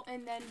halt,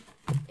 and then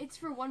it's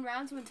for 1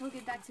 round, so until it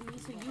gets back to me,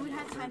 so you would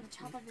have time to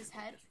chop off his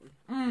head.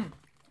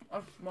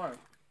 That's smart.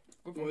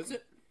 What was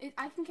it?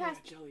 I can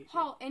cast jelly.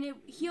 halt, and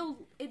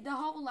the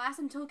halt will last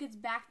until it gets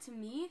back to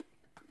me.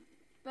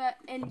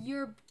 And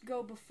you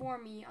go before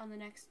me on the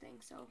next thing,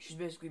 so. She's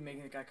basically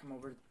making the guy come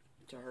over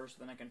to her so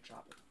then I can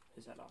chop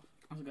his head off.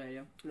 That's a good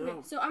idea. No.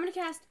 Okay, so I'm gonna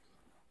cast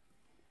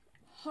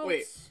halt.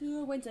 Wait.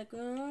 One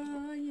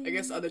second. I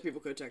guess other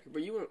people could attack her,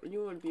 but you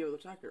wouldn't be able to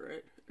attack her,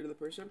 right? Or the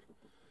person?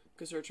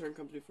 Because her turn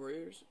comes before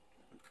yours?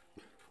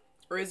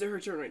 Or is it her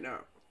turn right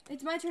now?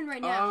 It's my turn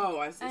right now. Oh,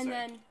 I see. And Sorry.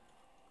 then,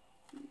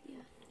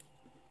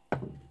 yeah.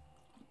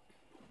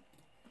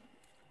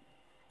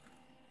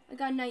 I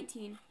got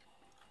 19.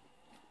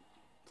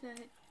 To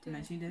hit.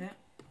 19 to hit?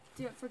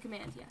 Do it for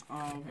command, yeah. Oh,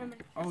 okay. I'm gonna-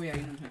 Oh yeah,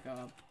 you can pick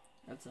up.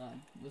 That's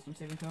wisdom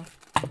saving throw.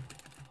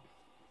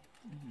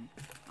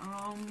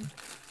 Mm-hmm.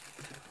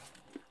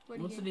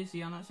 What's the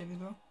DC on that saving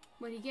throw?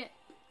 What do you get?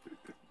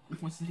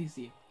 What's the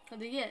DC? What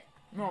do you get?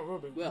 No,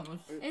 Ruby. Well,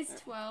 It's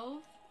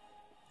 12.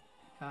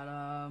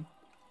 Got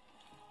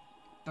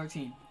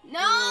 13.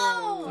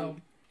 No! So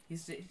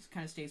he's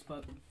kind of stays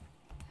put.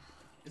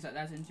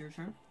 That's into your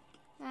turn?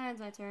 That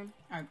ends my turn.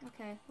 Alright.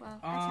 Okay, well,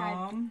 I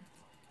tried.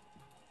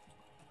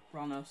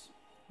 Ralnos,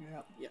 you're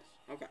up. Yes.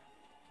 Okay.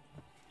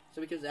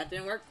 So because that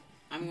didn't work,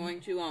 I'm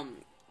going to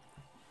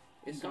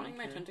Is summoning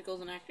my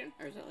tentacles an action,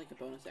 or is that like a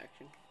bonus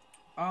action?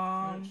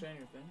 I'm not saying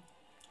anything.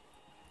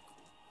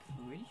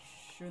 Pretty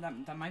sure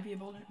that might be a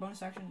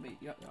bonus action, but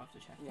you'll have to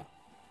check. Yeah.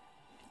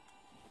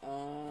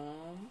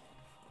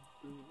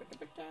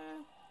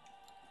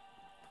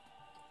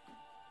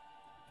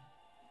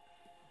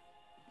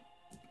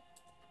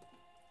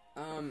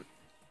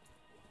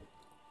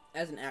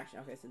 As an action.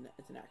 Okay, it's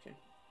an action.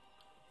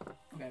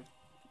 Okay.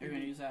 You're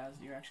gonna use that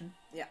as your action?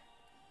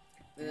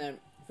 And then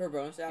for a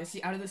bonus You action,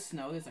 see, out of the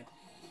snow, there's like,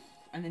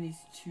 and then these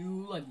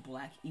two like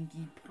black,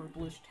 inky,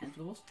 purplish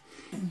tentacles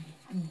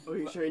Oh,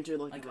 you're trying to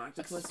like like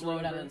octopus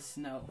explode out or of the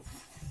snow.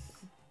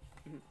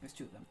 There's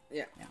two of them.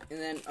 and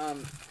then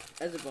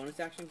as a bonus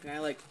action, can I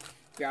like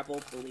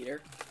grapple the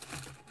leader?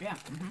 Yeah.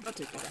 I'll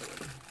take that.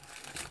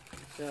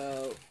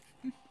 So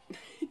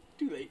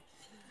Too late.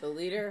 the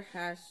leader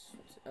has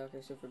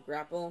so for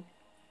grapple,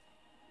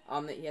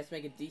 he has to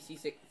make a DC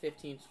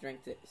 15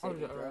 strength saving throw.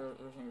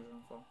 Everything was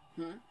gonna fall.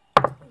 Hmm?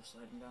 I was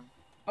sliding down.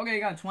 Okay,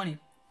 you got a 20.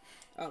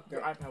 Oh,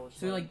 Your great. iPad was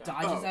So he like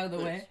sliding down. dodges out of the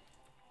way.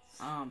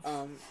 Um,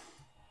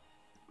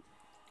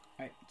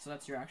 Alright, so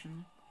that's your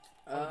action.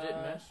 Oh, did it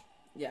miss?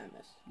 Yeah, I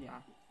missed. Yeah.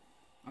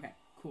 Okay,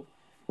 cool.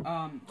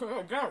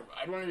 Go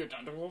ride one of your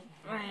tentacles.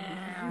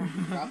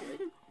 Probably.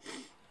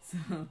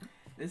 So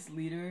this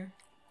leader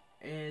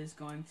is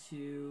going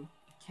to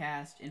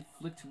cast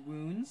Inflict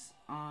Wounds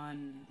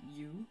on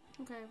you.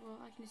 Okay, well,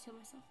 I can just heal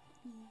myself.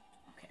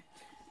 Yeah.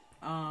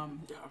 Hold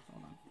on.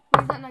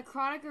 Wait, is that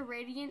necrotic or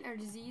radiant or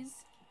disease?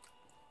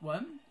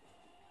 What?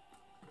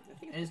 I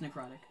think It is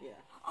necrotic. yeah.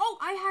 Oh,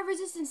 I have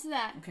resistance to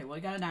that. Okay, well,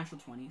 he got a natural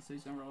 20, so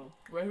he's gonna roll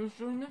Wait, who's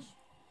doing this?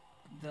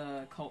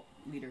 the cult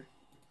leader.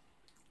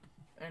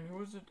 And who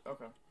was it?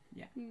 Okay.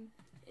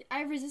 I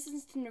have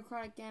resistance to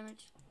necrotic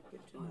damage. Good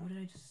to Oh, know. what did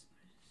I just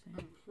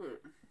say?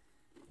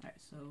 Alright,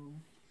 so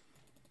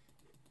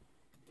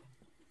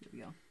here we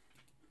go.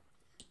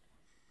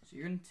 So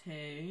you're gonna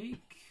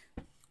take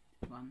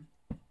one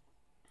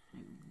a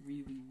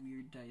really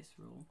weird dice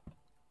roll.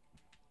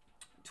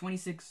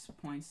 26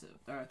 points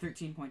of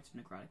 13 points of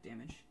necrotic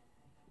damage.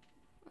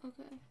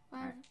 Okay.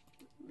 Alright.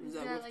 Is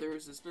that with the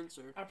resistance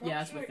or? Yeah,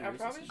 that's with the I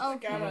probably resistance. should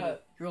have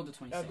got You rolled a a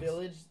 26.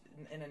 village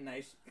in a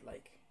nice,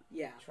 like,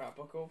 Yeah.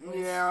 tropical place.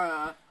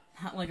 Yeah.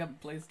 Not like a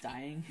place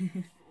dying.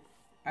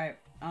 Alright,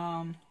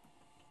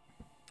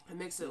 It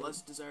makes it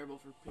less desirable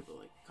for people to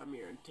like come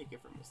here and take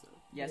it from us though.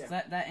 Yes,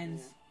 Yeah. that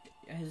ends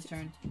his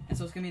turn, and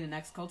so it's gonna be the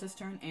next cultist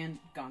turn, and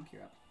Gonk,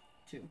 you're up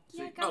too. So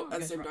Yeah, you- go. Oh, at the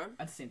guys same are- time?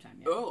 At the same time,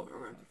 yeah. Oh,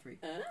 okay. Three.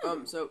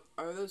 So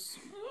are those?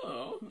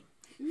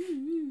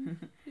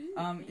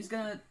 He's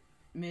gonna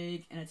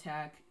make an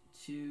attack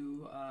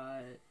to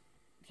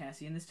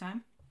Cassian this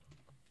time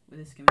with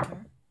his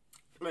scimitar.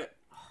 Wait,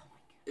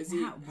 is he?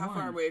 Not How far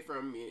one. away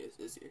from me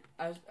is he?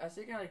 As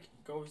he kind of like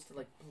goes to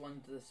like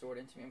plunge the sword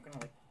into me, I'm gonna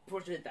like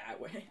push it that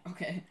way.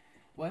 Okay.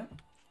 What?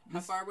 How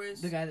This- far away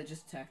is? The guy that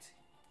just attacked.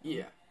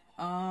 Yeah.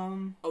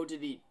 Oh,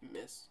 did he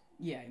miss?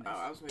 Yeah, he missed. Oh,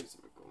 I was waiting for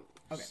something.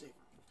 Okay. Save.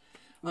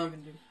 What are we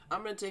gonna do?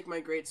 I'm gonna take my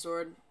great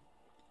sword,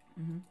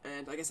 Mm-hmm.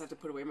 and I guess I have to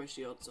put away my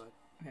shield. So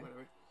Okay.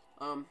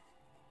 whatever.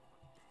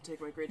 Take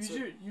my great Use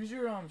sword.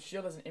 your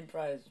shield as an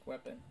improvised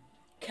weapon.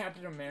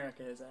 Captain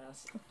America his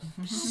ass.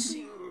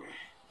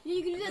 Yeah,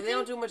 you can do that And they thing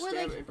don't do much where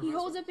damage, like he improvised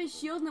holds up his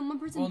shield and then one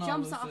person Well, no,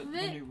 jumps with off the of new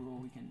it. rule,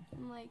 we can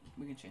And like,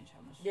 change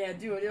how much. Yeah,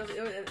 dude,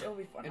 it'll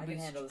be fun. I It'll can be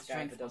handle this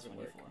guy if strength it plus doesn't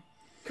work. 1d4.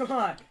 Come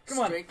on.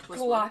 Strength plus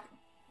Clock.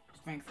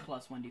 Strength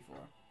plus 1d4.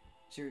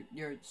 So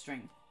your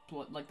strength,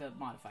 like the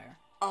modifier.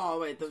 Oh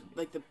wait, the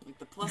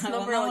plus Well,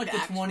 number, not like like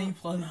the actual- 20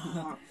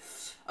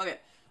 plus. Okay.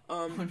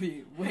 Would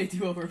be way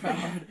too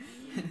overpowered.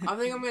 I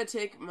think I'm gonna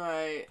take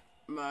my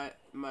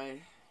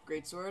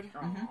great sword.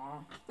 Aw.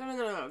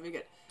 No, be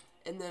good.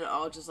 And then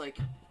I'll just like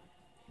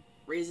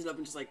raise it up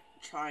and just like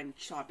try and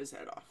chop his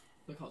head off.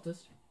 The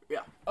cultist.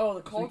 Oh,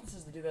 the cultist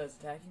is the dude that's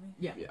attacking me.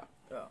 Yeah. Yeah.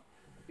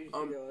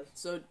 Oh.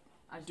 So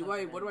do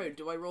I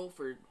roll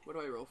for? What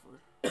do I roll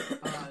for?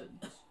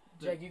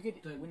 Jack, you could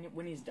the-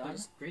 when he's done,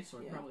 Great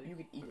sword, Yeah. probably. you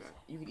could eat. Okay.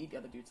 You could eat the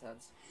other dude's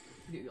heads.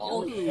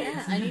 Oh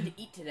yeah, I need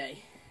to eat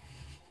today.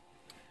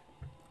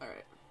 All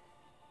right.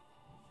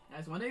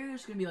 Guys, one day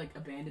there's gonna be like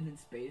abandoned in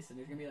space, and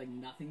there's gonna be like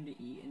nothing to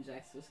eat, and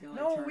Jack's just gonna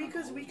like No, turn we on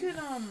could all we of could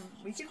them.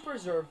 we can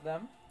preserve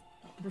them.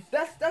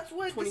 That's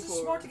what this is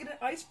 24. smart to get an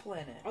ice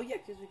planet. Oh yeah,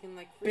 because we can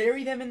like freeze.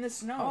 Bury them in the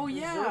snow. Oh,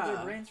 Preserve yeah.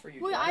 their brains for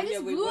you. wait, Jack. I Yeah,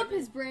 just we blew up wouldn't-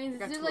 his brains.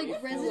 got Is there like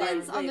 24.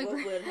 residents on the What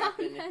would ground?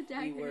 happen if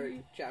Jack, we were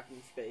you- trapped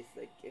in space?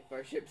 Like if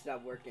our ship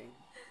stopped working,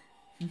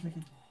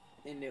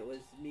 and it was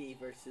me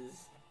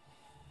versus.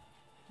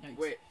 Yikes.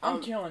 Wait.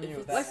 I'm killing you.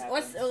 If If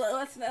it's-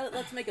 that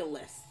let's make a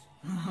list.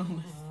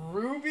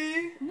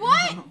 Ruby,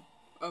 What?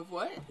 Of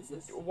what is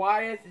this?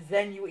 Wyeth,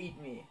 then you eat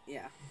me.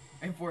 Yeah.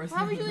 And Forrest.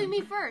 Why would you leave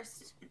me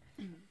first?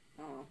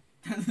 Oh.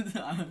 Okay,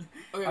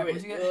 Alright, wait.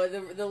 what's he Well,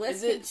 the list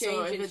Is can it change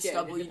so if and it's shit.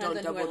 double, It you depends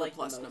don't on who I double the like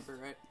plus most. number,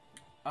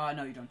 right?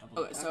 No, you don't double.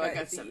 Okay, it. so I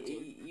got so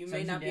 17. you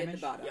may not be at the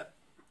damage? bottom. Yep.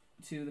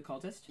 To the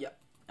cultist. Yep.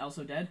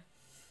 Also dead.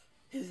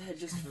 His head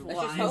just Let's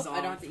flies just hope off.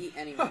 I don't have to eat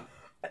anyone.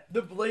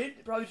 The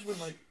blade probably just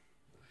went like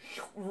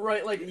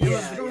right, like it Yeah,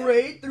 was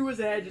straight through his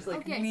head, just like.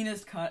 Okay.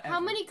 Cleanest cut. How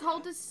ever. many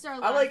cultists are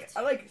I left?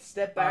 like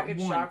step back and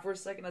one. shock for a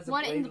second as the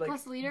One blade in the like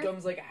plus leader?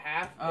 comes like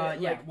half,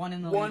 Yeah, like one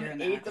in the one leader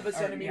and eighth the of a or, yeah,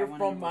 centimeter one in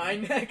from the my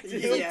leader. neck. So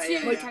Dude. Yeah, two,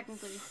 yeah.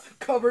 technically.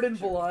 Covered in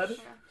blood.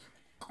 Okay.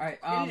 All right.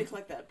 We need to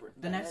collect that.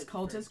 The next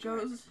cultist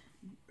goes.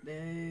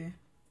 They.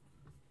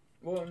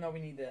 Well, no, we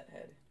need that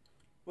head.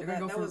 Well, They're that,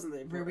 gonna that go wasn't the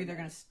for important Ruby. They're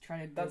one. gonna try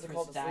to go That's a for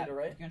cultist stab. leader,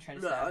 right? They're gonna try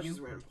to No, stab that's you.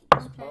 just random.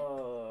 Okay.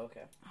 Oh,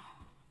 okay.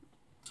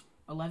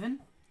 11.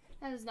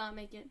 That does not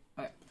make it.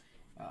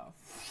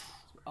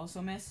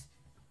 Also miss.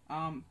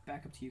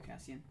 Back up to you,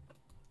 Cassian.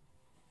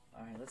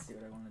 All right, let's see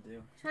what I want to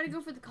do. Try to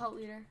go for the cult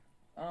leader.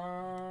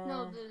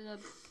 No, the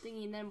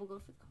thingy, and then we'll go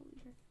for the cult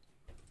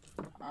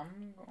leader.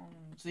 I'm going.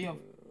 So you have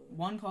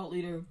one cult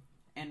leader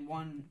and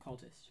one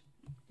cultist.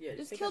 Yeah,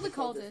 Just take kill out the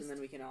cultist cultist. and then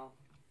we can all.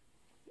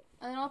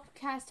 And then I'll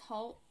cast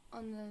halt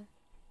on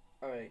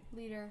the All right,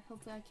 leader.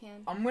 Hopefully I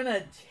can. I'm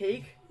gonna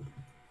take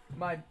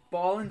my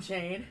ball and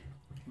chain,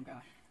 Oh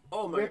gosh.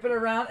 Oh my. whip it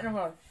around, and I'm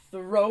gonna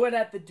throw it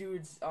at the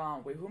dude's.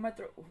 Wait, who am I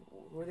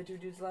who are the two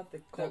dudes left?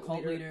 The The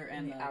cult leader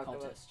and the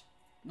acolyte. cultist.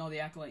 No, the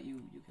acolyte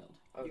you killed.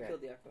 Okay. You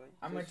killed the acolyte.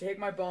 I'm gonna take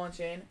my ball and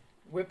chain,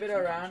 whip it It's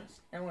around, unconscious.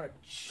 and I'm gonna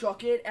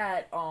chuck it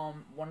at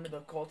one of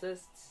the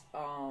cultists'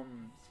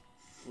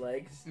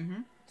 legs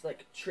Mm-hmm. to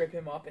like trip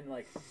him up and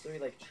like so he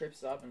like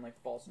trips up and like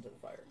falls into the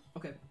fire.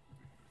 Okay.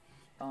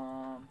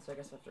 So I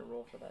guess I have to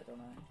roll for that, don't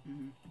I?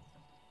 Mm-hmm.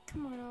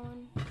 Come on,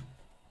 Owen.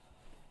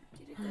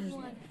 Get a good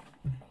one.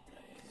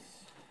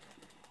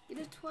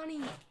 Get a 20. I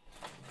don't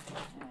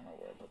know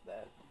where I put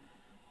that.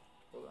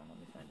 Hold on, let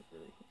me find it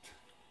really quick.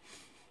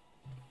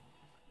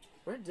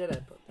 Where did I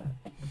put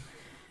that?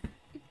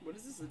 What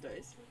is this? A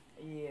dice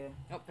Yeah.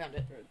 Oh, found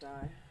it. or a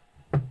die?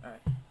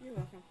 Alright. You're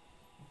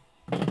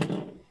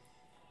welcome.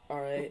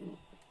 Alright.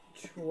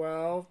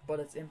 12, but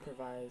it's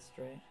improvised,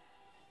 right?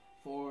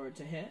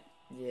 To hit.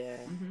 Yeah.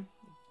 Mm-hmm.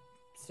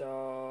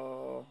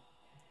 So.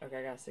 Okay,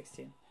 I got a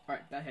 16. All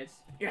right, that hits.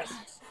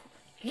 Yes!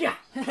 Yeah!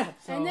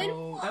 So And then-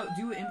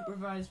 do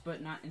improvise,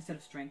 but not instead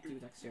of strength, do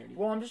dexterity.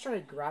 Well, I'm just trying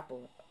to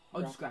grapple.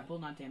 Oh, just grapple,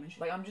 not damage.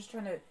 Like, I'm just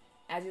trying to.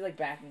 As he's like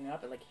backing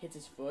up, it like hits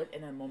his foot,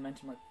 and then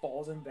momentum like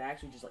falls him back,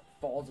 so he just like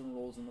falls and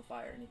rolls in the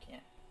fire, and he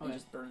can't. He Okay.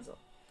 just burns up.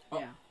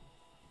 Yeah.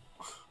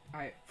 All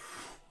right.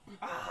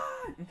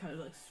 and kind of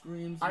like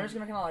screams. I'm just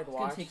gonna kind of like gonna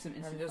watch. take some and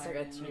instant just like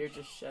fire a tear damage.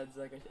 just sheds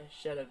like a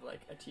shed of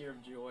like a tear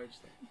of joy. Just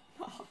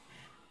like,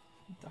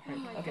 Dark. Oh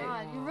my Okay.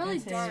 god, you're really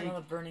Let's see. dark. smell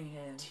of burning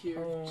hands. Tear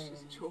Oh.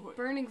 joy.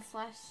 Burning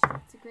flesh.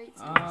 It's a great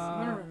scene.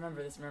 I'm gonna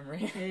remember this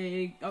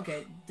memory.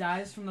 Okay,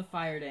 dies from the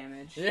fire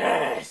damage.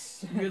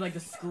 Yes. You hear like the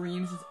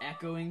screams just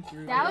echoing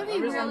through. That would be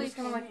I'm really just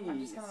kind of like.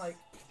 I'm just kind of like.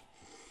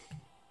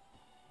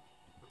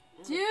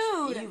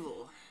 Dude!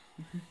 Evil.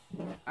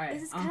 Alright.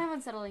 This is kind of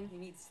unsettling. He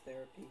needs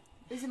therapy.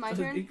 Is it my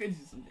so turn? You could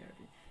do some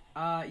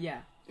therapy.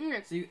 Yeah.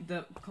 Okay.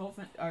 So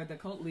the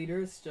cult leader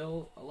is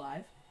still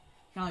alive.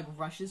 Kind of like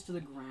rushes to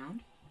the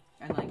ground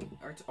and like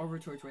over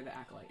towards where the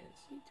acolyte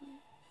is.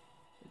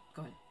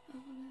 Go ahead.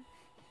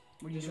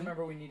 What are you Just doing?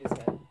 remember we need his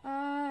head.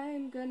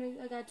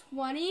 I got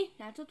 20,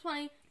 natural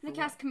 20. I'm gonna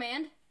cast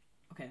command.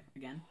 Okay,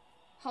 again.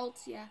 Halt,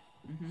 yeah.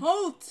 Mm-hmm.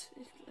 Halt!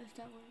 If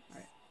that works.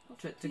 Alright. Halt,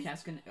 To please.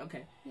 cast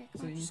okay. Yeah, So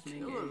come you on. need to make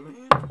Kill a.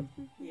 him, man.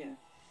 Yeah.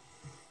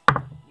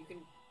 You can.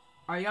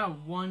 Alright, you got a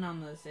 1 on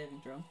the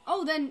saving throw.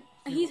 Oh, then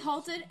he's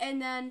halted,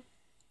 and then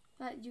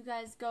you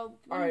guys go.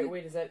 All right,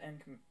 wait. Is that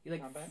end You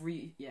like combat?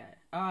 free,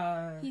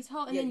 yeah. He's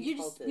halt, and Yeah, then he's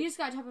you halted. just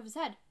got on top of his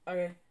head.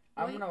 Okay,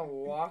 I'm Wait. gonna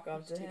walk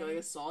up to Take him. like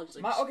a solid.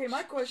 Just, like,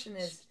 My question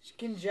is,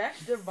 can Jack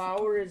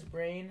devour his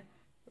brain,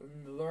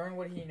 learn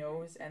what he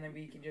knows, and then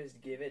we can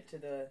just give it to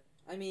the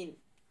I mean,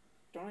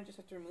 don't I just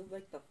have to remove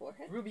like the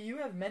forehead, Ruby? You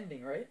have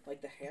mending, right?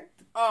 like the hair?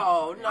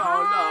 Oh no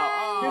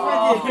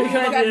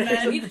Here's no! my idea, here's my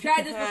idea. We've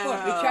tried this before.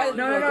 We've tried this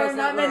No, before. no, Guess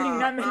not what? mending,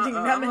 not mending,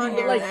 not I'm mending,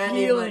 not like hearing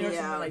healing or anybody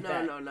something out. like no,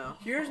 that. No.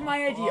 Here's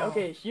my idea.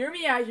 Okay, hear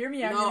me out. Hear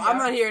me out. No, hear me I'm out.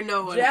 not hearing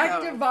no one. Jack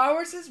out.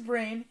 devours his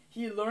brain.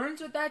 He learns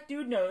what that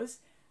dude knows.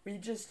 We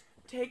just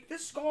take the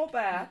skull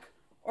back,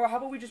 or how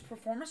about we just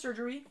perform a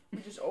surgery? We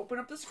just open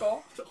up the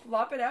skull,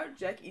 flop it out.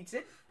 Jack eats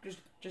it.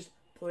 Just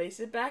place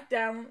it back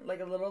down like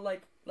a little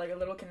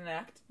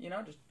connect. You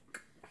know, just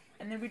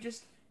and then we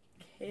just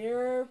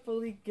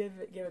carefully give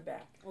it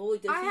back. Oh,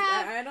 wait,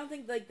 I I don't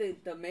think like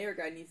the mayor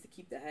guy needs to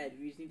keep the head.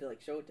 We just need to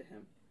like show it to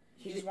him.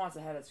 He just wants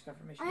to have that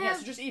confirmation. I Yeah, have-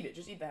 so just eat it.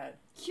 Just eat the head.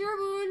 Cure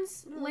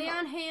wounds, lay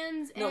on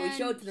hands, No, and we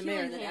show it to the mayor,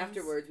 healing and then hands.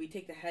 afterwards we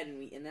take the head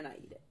and then I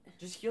eat it.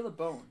 Just heal the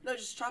bone. No,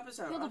 just chop his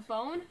head Heal the off,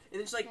 bone. and then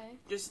just like Okay.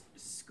 just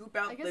scoop I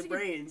out guess the you could-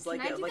 brains can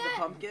like I a do like that?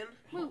 a pumpkin.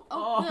 Wait,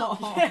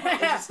 Oh.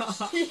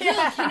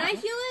 Yeah. Can I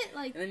heal it?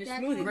 Like And then just that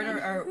smooth it. kind of-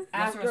 Or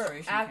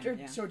After,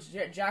 yeah. so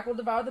Jack will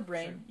devour the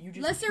brain. You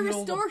just Lesser heal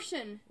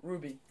restoration. the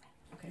Ruby.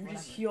 Okay, You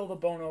just whatever. heal the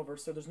bone over,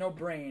 so there's no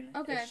brain.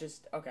 Okay. It's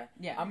just okay.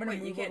 Yeah. I'm gonna Wait,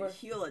 you move can't over.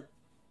 heal a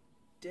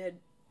dead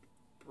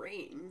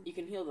brain. You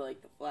can heal the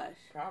flesh.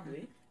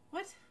 Probably.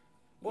 What?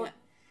 Well, Yeah.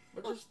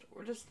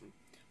 we're just.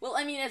 Well,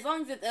 I mean, as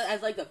long as it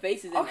as like the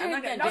face is in, Okay, I'm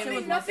not gonna damage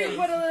nothing. my Nothing face.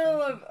 but a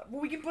little of.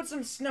 We can put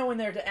some snow in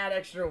there to add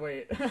extra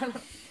weight.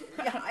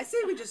 Yeah, I say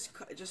we just.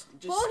 Well, he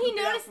scoop it out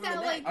noticed from that,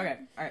 the like- neck. Okay,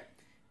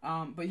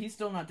 alright. But he's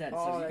still not dead, so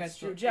Oh, you guys that's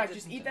still. true. Jack,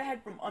 just- just eat the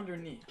head from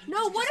underneath.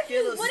 No, what just if get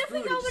you? those What if we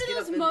food got and just one get of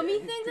up those in mummy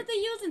there. things that they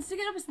use and stick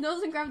it up his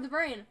nose and grab the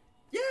brain?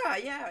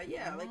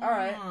 Yeah, like All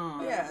right.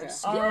 Oh. yeah. Okay.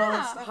 Just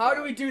Yeah. stuff How out.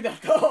 do we do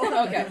that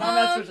though? Okay. I'm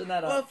not switching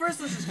that Well, up.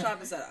 first let's just chop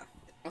his head off.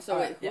 So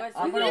wait, who Yeah, has?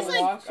 I'm We gonna could just,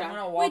 like, walk. I'm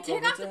gonna walk Wait, take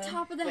over off to the him.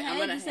 top of the Wait, I'm head,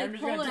 gonna- just I'm like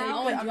just pull gonna it take- out.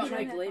 Oh, and I'm drop just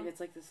my gonna- glaive. It's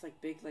like this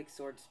big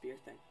sword spear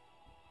thing.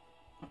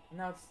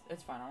 No,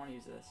 it's fine. I want to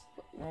use this.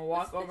 I'm gonna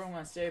walk over. I'm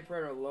gonna say a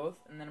prayer to Loth,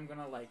 and then I'm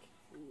gonna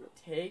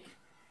take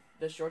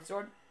the short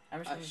sword. I'm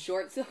just A gonna,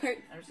 short sword.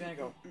 I'm just gonna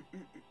go.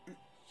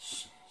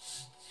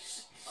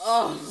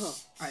 Oh.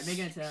 Alright, make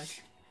an attack.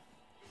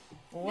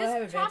 Well, what I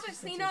have Just chop it advantage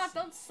clean since off.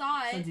 Don't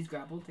saw Since it. he's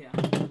grappled, yeah.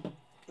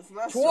 It's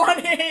not it's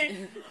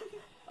 20.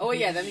 Oh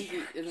yeah, that means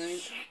that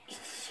means.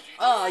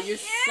 Oh, you're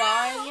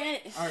sawing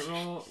it. Alright,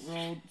 roll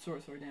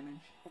sword damage.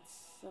 That's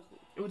so.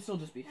 It would still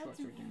just be short That's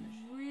sword damage.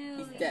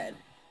 really. He's dead.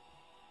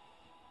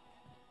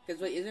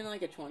 Because wait, isn't it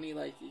like a 20?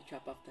 Like you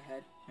chop off the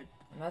head. And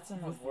that's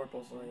enough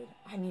Vorpal blade.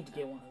 I need to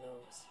get one of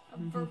those. A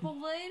Verpal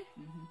blade?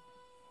 Mm-hmm.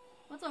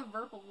 What's a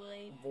Verpal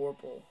blade?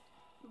 Vorpal.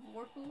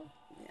 Vorpal?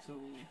 So,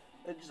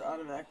 It just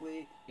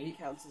automatically 8?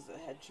 counts as a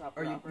head chop.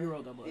 Or you proper.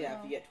 roll double. Yeah,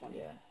 if you get 20.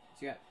 Yeah.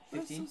 So you got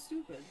That's 15? so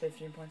stupid.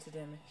 15 points of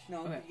damage.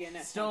 No, Okay. you get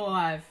an Still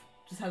alive.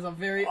 Just has a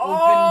very Oh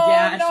open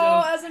gash no!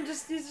 of... As in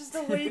he's just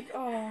awake.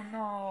 Oh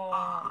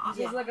no!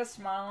 He has like a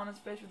smile on his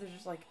face, but there's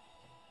just like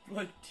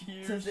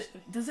tears.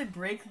 Does it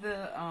break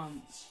the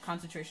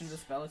concentration of the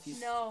spell if he's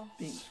No,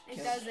 being it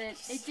killed? doesn't.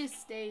 It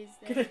just stays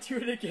Can there. I do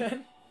it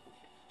again?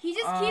 He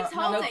just Uh, keeps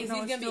no, No, halting. because no,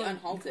 he's it's gonna be still-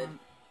 unhalted.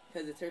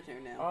 Because it's her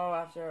turn now. Oh,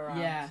 after a round.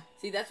 Yeah.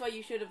 See, that's why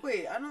you should have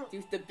Wait, I don't.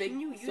 used the big Can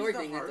you use sword the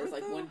thing that does heart,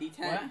 like though? 1d10.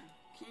 What?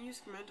 Can you use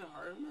command to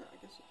harm it?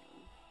 I guess you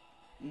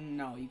can.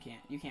 No, you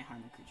can't. You can't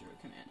harm a creature with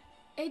command.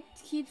 It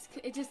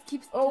just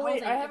keeps. Oh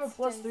wait, halting. I have a It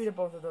plus stays. 3 to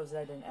both of those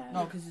that I didn't add.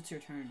 No, because it's your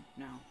turn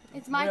now.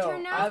 It's my Will,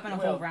 turn now. I- It's been a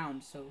Will. whole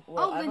round, so...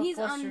 Well, Oh, I have then a he's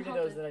plus 3 to those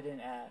unhalted. that I didn't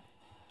add.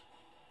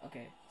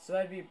 Okay, So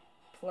that'd be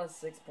plus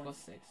 6 plus points.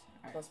 6.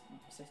 Alright. Plus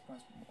 6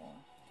 points more.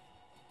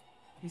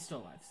 He's still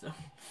alive, so...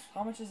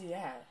 How much is he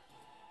at?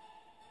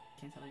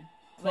 Can't tell you.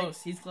 Like-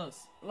 Close, he's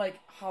close. Like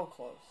how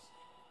close?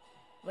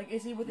 Like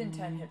is he within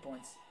 10 Mm. hit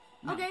points?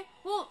 No, Okay.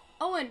 Well,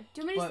 Owen,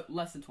 do you want me to? But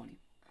less than 20.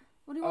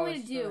 What do you want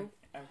me to do?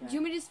 Okay. Do you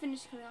want me to just finish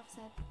coming off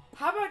set?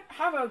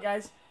 How about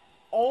guys?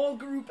 All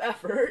group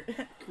effort.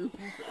 Group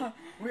effort.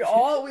 we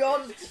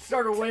all just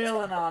started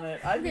wailing on it.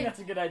 I think Okay. that's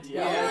a good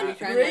idea. Yeah, we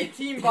tried, Great like-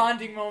 team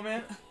bonding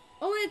moment.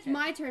 Oh, and it's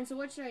my turn. So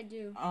what should I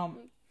do? Um,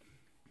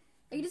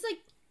 I could just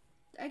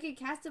I could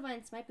cast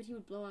Divine Smite, but he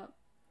would blow up.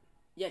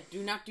 Yeah,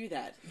 do not do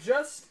that.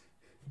 Just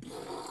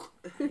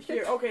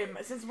here. Okay,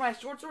 since my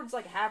short sword's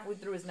like halfway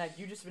through his neck,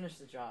 you just finish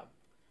the job.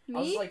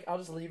 Me? I'll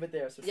just leave it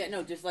there. So Yeah,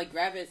 no, just like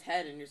grab his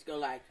head and just go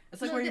like.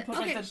 it's like No, where you the- put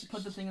okay. like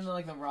put the thing into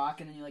like the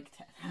rock and then you like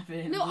tap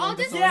it. and No, blow I'll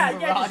the just- sword Yeah, into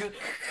the yeah,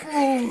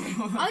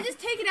 rock. I'll just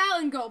take it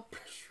out and go.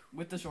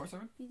 With the short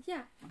sword.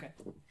 Yeah. Okay.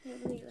 Here,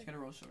 let me- Just gotta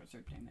roll short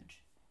sword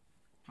damage.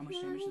 How much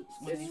No. damage is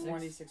it? it's 1d6?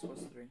 1d6 plus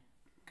 3.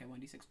 Okay,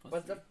 1d6 plus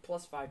What's 3. the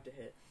plus 5 to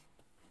hit?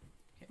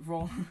 Okay,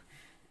 roll.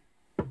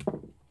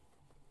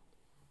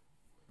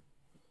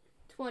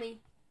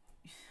 20.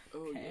 Oh,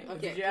 Okay. yeah.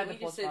 Okay, Did you add can the we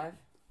plus just say- 5?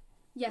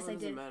 Yes, Well, I it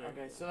doesn't did. matter.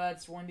 Okay, so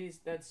that's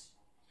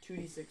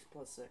 2d6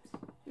 plus 6.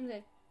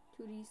 Okay.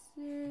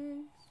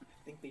 2d6.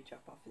 I think they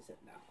chop off his head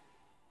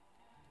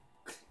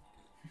now.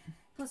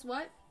 Plus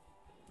what?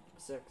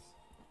 6.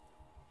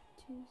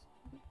 2.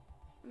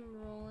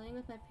 I'm rolling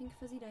with my pink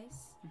fuzzy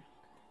dice.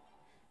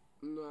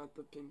 Not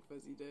the pink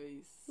fuzzy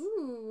dice.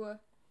 Ooh.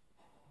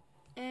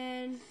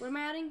 And what am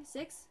I adding?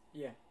 6?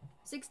 Yeah.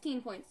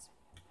 16 points.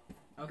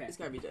 Okay. It's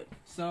gotta be dead.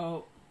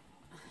 So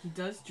he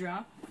does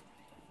drop,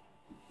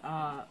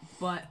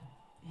 but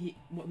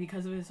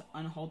because of his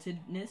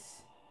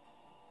unhaltedness,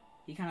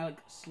 he kind of like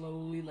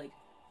slowly like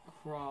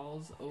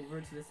crawls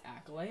over to this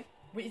acolyte.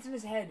 Wait, isn't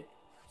his head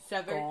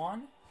Severed.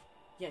 gone?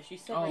 Yeah,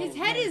 she's severed. Oh, His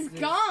head yeah, is there's-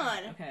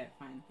 gone! Okay,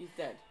 fine. He's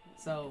dead.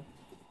 So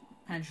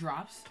kind of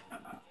drops,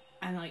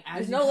 and like as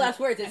There's you no cut- last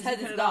words. as His you head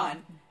cut is it off-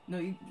 gone. No,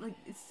 you like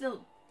it's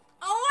still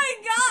Oh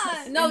my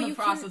god! No, in the you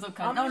process can't- of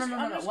cutting. No, no,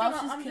 no, no. While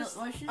she's I'm kill- just,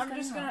 while she's I'm cutting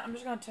just him off. I'm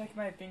just gonna take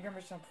my finger. I'm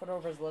just gonna put it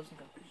over his lips and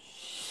go.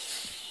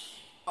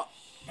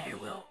 They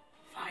will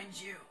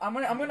find you. I'm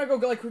gonna go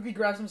like quickly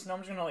grab some snow. I'm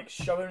just gonna like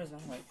shove it in his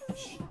mouth.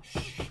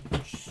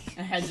 Like.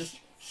 And head just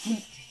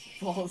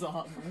falls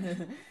off.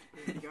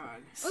 Oh, God.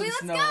 Some Okay, let's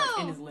snow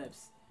go! in his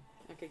lips.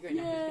 Okay, great.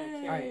 Now who's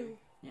gonna carry Yay. him?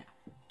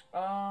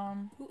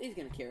 Alright. Who is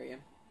gonna carry him?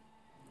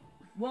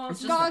 Well, It's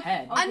just Gong. the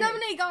head. I Okay.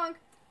 nominate Gong.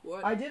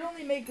 What? I did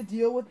only make the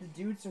deal with the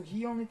dude, so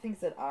he only thinks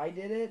that I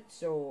did it.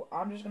 So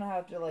I'm just gonna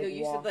have to like Yo,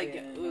 you walk said like,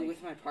 in and,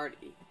 with my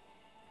party.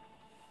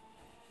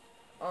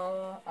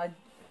 I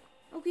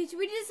Okay, so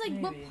we did just like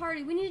Maybe. what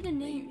party? We needed a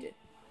No, name. you did.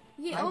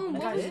 Yeah, oh,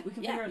 what guys, was it? we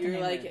can Yeah, figure out the you're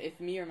name like later. if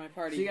me or my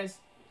party. So you guys,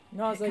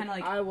 no, I was Kinda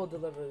like, like- I will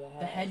deliver the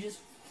head. the head just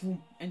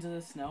into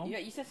the snow. Yeah,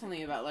 you said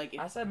something about like if,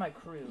 I said my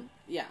crew.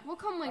 yeah. We'll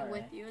come like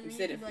Alright. with you, and You then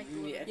said you if can like you-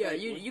 deliver. yeah. Yeah,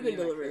 Like, you with can me and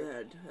my deliver crew. the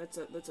head.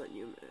 That's on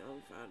you, man.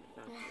 I'm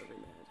fine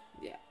delivering the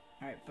head.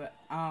 All right, but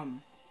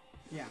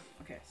yeah.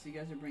 Okay, so you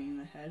guys are bringing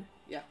the head.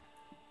 Yeah.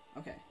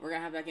 Okay. We're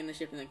gonna hop back in the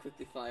ship and then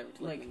quickly fly over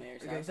to Like, the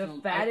mayor's okay, house. The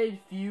No, fatted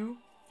few.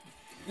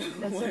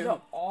 That's such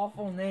an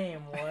awful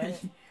name.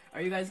 What?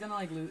 Are you guys gonna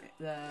like loot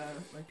the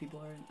like people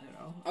are? I don't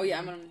know. Oh yeah,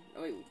 I'm gonna.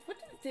 Oh,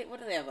 wait, what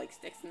do they have? Like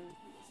sticks and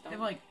stuff? They have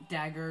like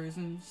daggers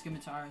and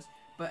scimitars,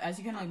 but as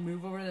you can like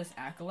move over to this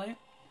acolyte,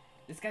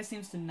 this guy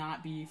seems to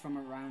not be from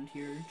around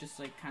here, just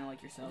like kind of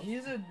like yourself.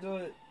 He's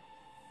the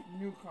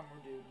newcomer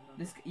dude.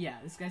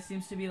 This guy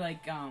seems to be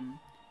like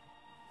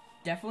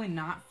definitely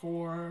not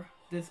for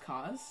this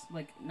cause,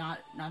 like not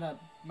a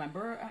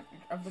member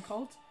of the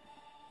cult.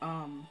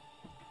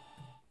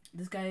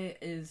 This guy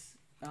is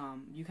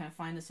you kind of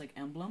find this like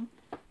emblem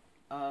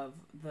of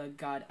the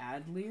god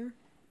Adlir,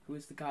 who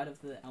is the god of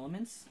the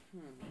elements,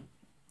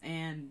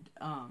 and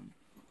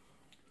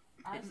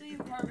I say you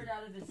carve it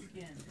out of his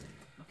skin.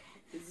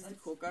 Is this the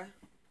cool guy?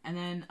 and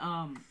then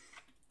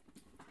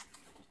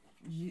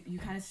you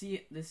kind of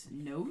see this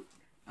note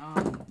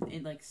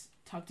it like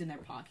tucked in their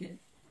pocket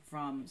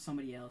from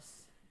somebody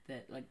else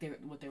that like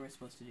what they were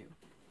supposed to do.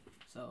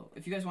 So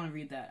if you guys want to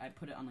read that, I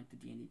put it on like the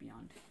D&D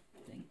Beyond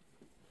thing,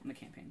 on the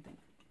campaign thing.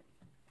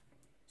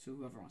 So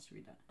whoever wants to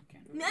read that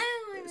can.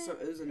 So,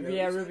 is it a note,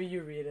 Yeah, is it? Ruby,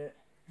 you read it.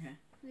 Wait,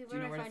 Do you where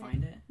know do where I to find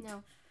find it?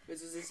 No.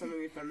 Is this something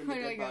we found in the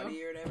Where do dead I go?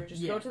 body or whatever?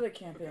 Just Yeah. go to the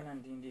campaign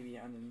on D&D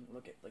Beyond and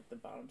look at like the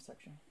bottom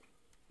section.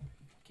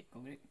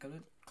 Okay, go to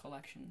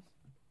collections,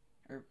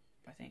 or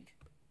I think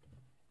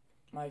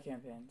My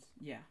campaigns.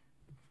 yeah.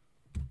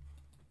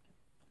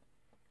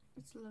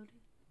 It's loading.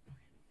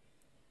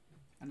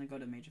 And then go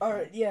to major. All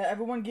right, yeah,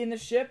 everyone get in the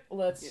ship.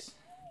 Let's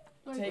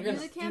Like, take do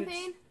this the dude's-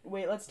 campaign?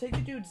 Wait, let's take the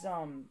dude's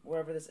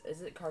wherever this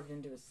is. It carved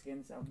into his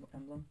skin's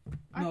emblem.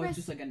 I No, press, it's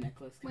just like a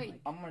necklace. Kinda Wait.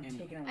 like, I'm gonna And-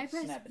 take it and I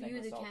press snap it view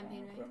necklace the off campaign,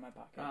 and right? put it in my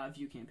pocket.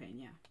 view campaign.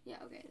 Yeah.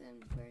 yeah, okay,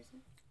 then where is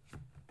it?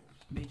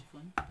 Mage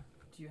Flynn,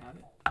 do you have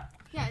it?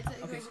 Yeah, it's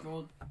Okay, right.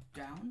 scroll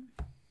down.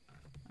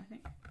 I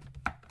think.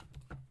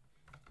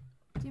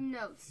 Team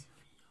notes.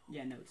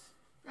 Yeah, notes.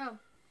 Oh.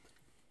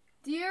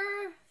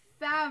 Dear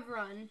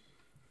Favron,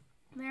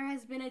 there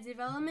has been a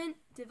development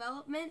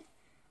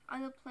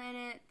on the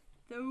planet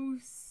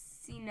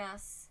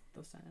Thosinus.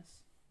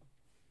 Thosenus.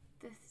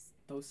 This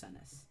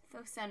Thosenus.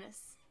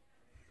 Thosenus.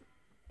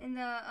 In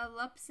the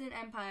Elupsin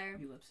Empire.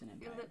 Ulipson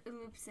Empire.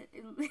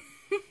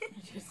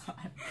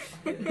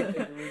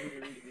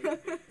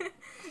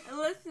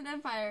 Elupsin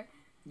Empire.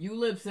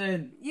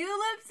 Ulipson.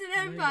 Ulipson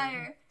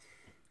Empire.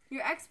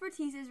 Your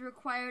expertise is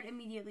required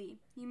immediately.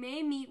 You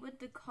may meet with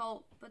the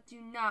cult, but do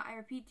not, I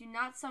repeat, do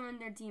not summon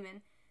their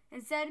demon.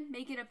 Instead,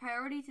 make it a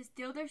priority to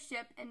steal their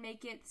ship and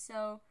make it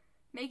to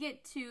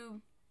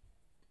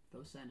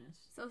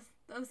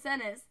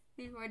Thosenis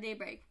before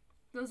daybreak.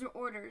 Those are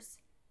orders.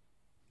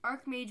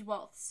 Archmage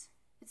Waltz.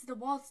 It's the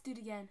Waltz dude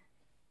again.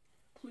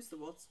 Who's the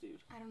Waltz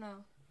dude? I don't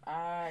know.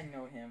 I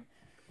know him.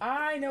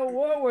 I know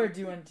what we're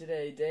doing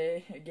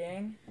today,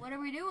 gang. What are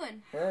we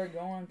doing? We're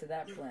going to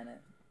that planet.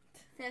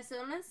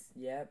 Thosenis?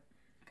 Yep.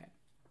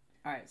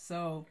 Alright,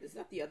 so... Is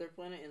that the other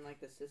planet in,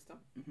 like, the system?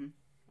 Mm-hmm.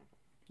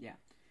 Yeah.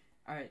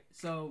 Alright,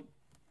 so...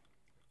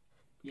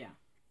 Yeah.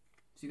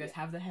 So you guys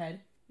have the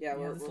head. Yeah,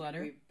 we're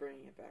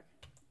bringing it back.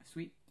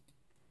 Sweet.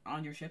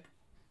 On your ship.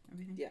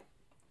 Everything? Yeah.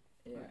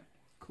 Yeah. Right.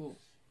 Cool.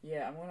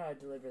 Yeah, I'm gonna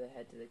deliver the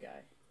head to the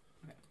guy.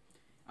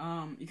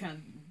 You kind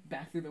of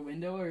back through the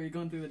window, or are you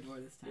going through the door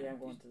this time? Yeah, I'm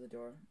going to the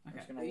door. I'm Okay.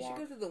 just gonna You walk.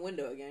 should go through the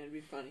window again. It'd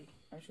be funny.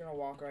 I'm just gonna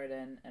walk right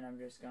in, and I'm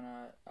just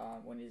gonna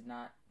when he's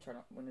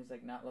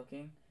like not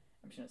looking,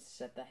 I'm just gonna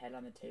set the head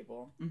on the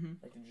table, Mm-hmm.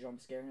 like to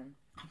jump scare him.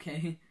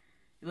 Okay.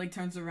 He, like,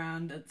 turns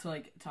around to,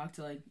 like, talk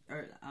to, like,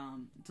 or,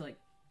 to, like,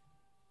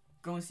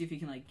 go and see if he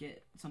can, like,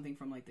 get something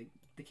from, like,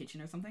 the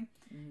kitchen or something.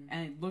 Mm-hmm.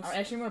 And it looks... I'm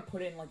actually gonna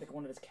put it in like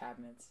one of his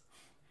cabinets.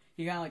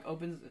 He kind of, like,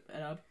 opens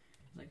it up,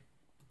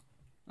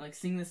 like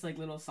sing this, like,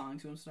 little song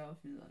to himself,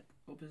 and, like,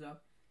 opens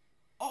up.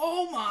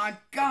 Oh my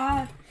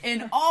god!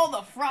 In all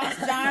the frost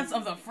giants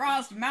of the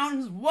Frost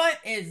Mountains, what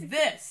is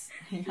this?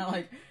 He kind of,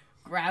 like,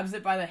 grabs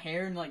it by the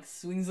hair and, like,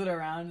 swings it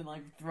around and,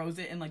 like, throws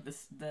it in, like,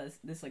 this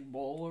like,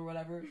 bowl or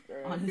whatever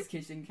on his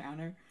kitchen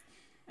counter.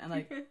 And,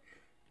 like,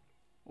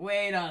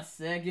 wait a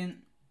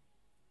second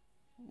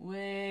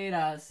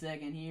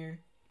here.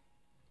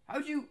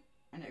 How'd you...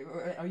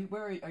 Are you,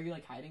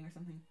 like, hiding or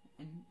something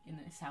in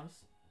this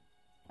house?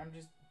 I'm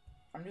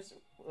just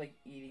like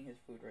eating his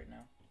food right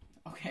now.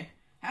 Okay.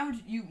 How'd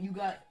you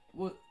got...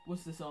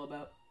 What's this all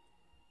about?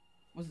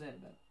 What's that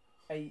about?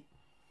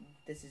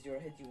 This is your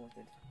head you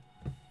wanted.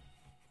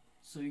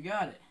 So you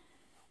got it.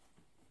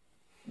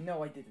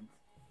 No, I didn't.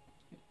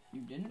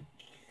 You didn't?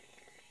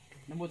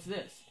 Then what's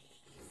this?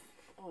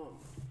 Oh.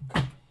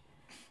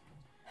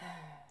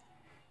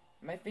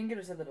 My finger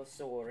is a little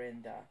sore,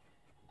 and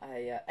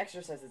I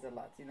exercise it a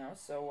lot,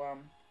 so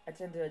I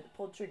tend to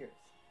pull triggers.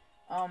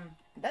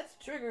 That's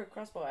a trigger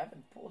crossbow I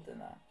haven't pulled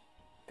in a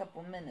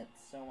couple minutes,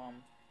 so I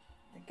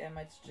think I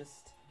might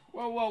just...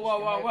 Whoa.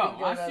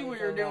 I I see what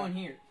you're doing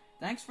here.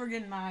 Thanks for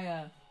getting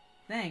my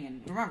thing,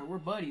 and remember, we're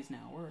buddies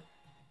now. We're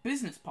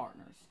business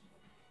partners.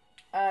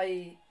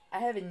 I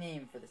have a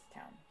name for this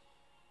town.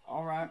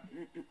 Alright.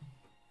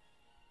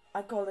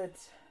 I call it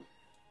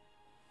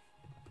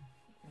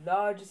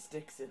Large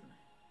Dixon.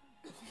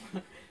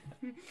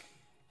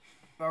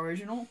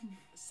 Original?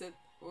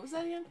 What was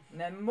that again?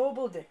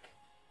 Mobile Dick.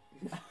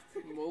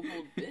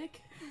 Mobile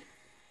dick?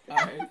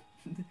 Alright.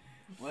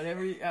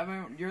 Whatever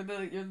you're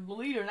the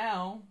leader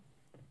now.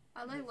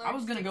 I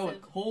was gonna go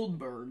with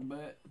Coldberg,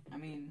 but I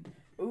mean...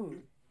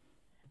 Ooh.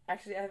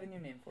 Actually, I have a new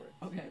name for it.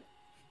 Okay.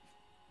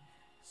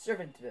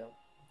 Servantville.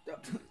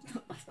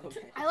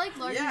 Okay. I like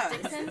large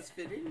Dixon. That's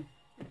fitting.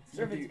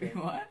 Servantville.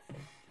 What?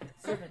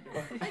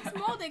 Servantville. Like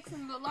small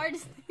Dixon, but large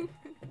Dixon.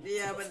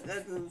 Yeah, but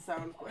that doesn't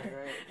sound quite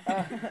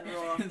right.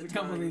 There's a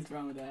couple of things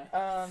wrong with that.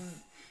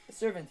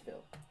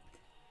 Servantville.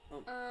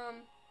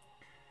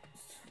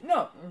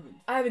 No!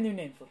 I have a new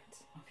name for it.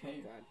 Okay.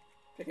 Oh, God.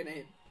 Pick a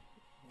name.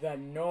 The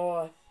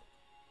North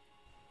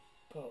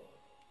Pole.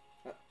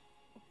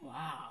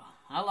 Wow.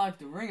 I like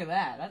the ring of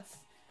that. That's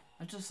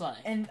just like...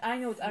 And I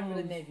know what I'm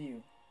gonna name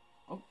you.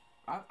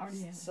 I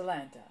already have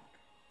Salanta.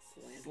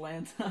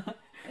 Slanta.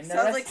 And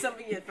Sounds like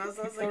something. It sounds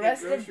like a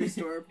grocery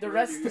store. The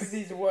rest of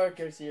these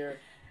workers here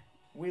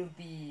will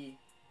be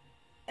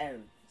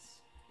elves.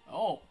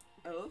 Oh.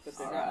 Elves? But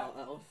they're Alright. not all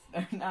elves.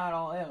 They're not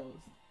all elves.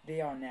 They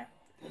are now.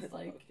 It's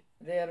like...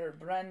 They are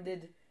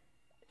branded.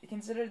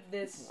 Consider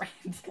this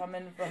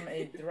coming from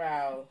a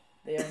drow.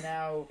 They are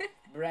now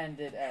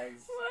branded as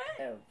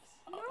What? elves.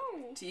 No.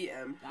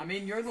 TM. I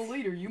mean, you're the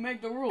leader. You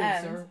make the rules,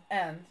 sir.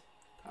 And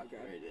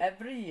Copyrighted.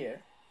 every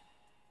year,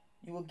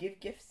 you will give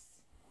gifts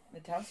in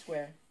the town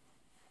square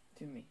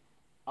to me.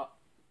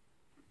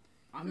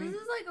 I mean,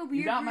 This is like a weird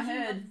you got my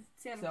version head, of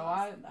Santa so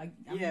Claus. I'm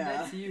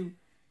Yeah. dead to you.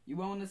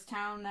 You own this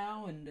town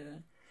now,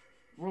 and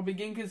we'll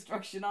begin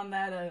construction on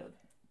that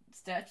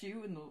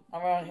statue and the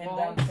I'm gonna hand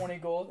down walls. 20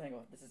 gold and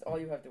go, this is all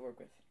you have to work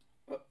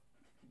with.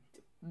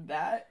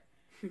 That.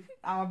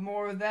 I have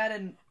more of that,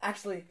 and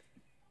Actually,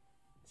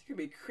 It's gonna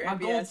be my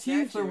crappy gold ass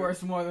teeth are statue.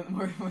 worth more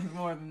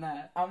than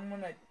that. I'm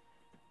gonna...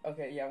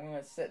 Okay, yeah, I'm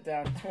gonna set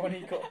down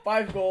 20 gold.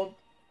 5 gold.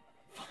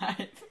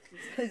 5.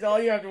 Is all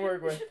you have to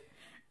work with.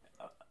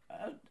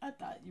 I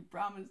thought you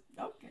promised.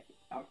 Okay,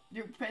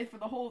 you pay for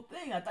the whole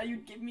thing. I thought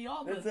you'd give me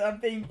all this. I'm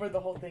paying for the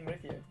whole thing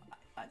with you.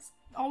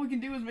 All we can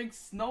do is make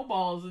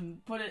snowballs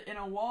and put it in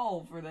a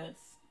wall for this.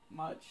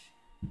 much.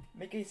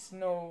 Make a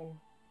snow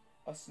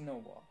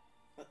wall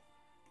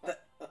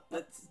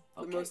That's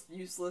the Okay. most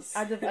useless.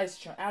 out of ice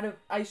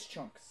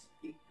chunks,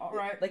 All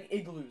right. like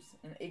igloos,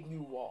 an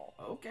igloo wall.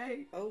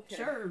 Okay. Okay.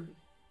 Sure.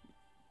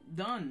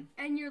 Done.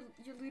 And your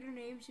leader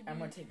name should be. I'm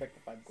gonna take back the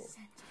 5 gold.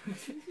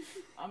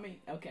 I mean,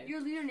 okay.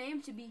 Your leader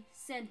name should be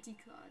Santa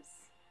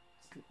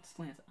Claus.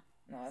 Slanta.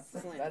 No,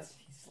 Slanta. that's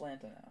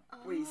Slanta now. Oh.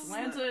 Wait,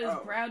 Slanta is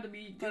Oh. proud to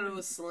be. I thought it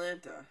was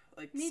Slanta,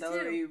 like Me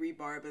celery,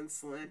 rebarb, and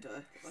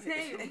Slanta. Like,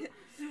 Same.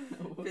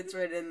 fits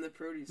right in the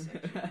produce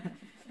section.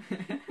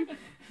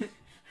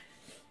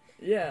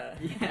 Yeah.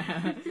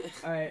 Yeah.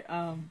 All right.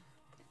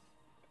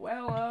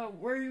 Well,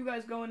 where are you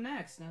guys going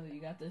next? Now that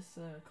you got this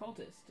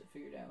cultist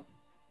figured out.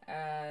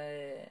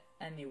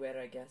 Anywhere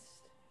I guess.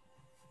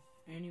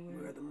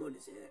 Anywhere. Where the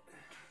money's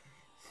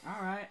at.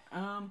 All right.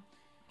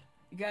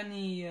 You got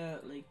any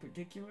like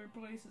particular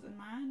places in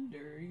mind,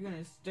 or are you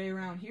gonna stay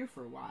around here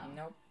for a while?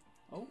 Nope.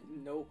 Oh.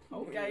 Nope.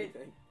 Okay.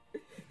 Anything.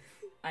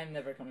 I'm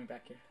never coming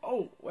back here.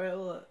 Oh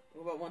well.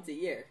 What about once a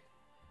year?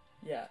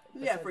 Yeah.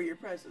 Yeah, for your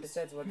presents.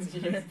 Besides once a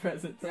year.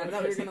 Presents. I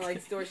thought we were gonna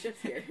like store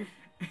ships here.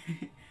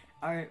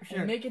 All right. Sure.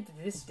 And make it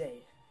this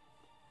day.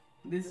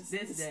 This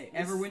this- day.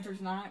 this-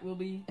 Everwinter's night will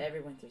be. Every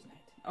winter's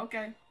night.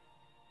 Okay.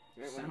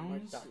 Right when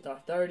Sounds- March-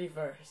 The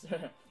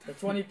 31st. The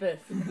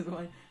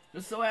 25th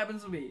Just so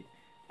happens to be.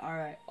 All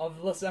right.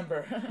 of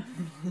December.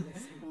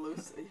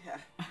 Loose, yeah.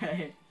 All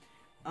right.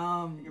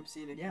 I think I'm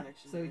seeing a Yeah.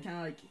 connection. So he there. kind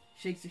of like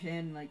shakes your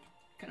hand and like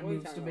kind of What are you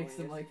moves to talking make about,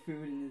 some yes? like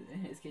food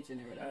in his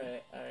kitchen or whatever.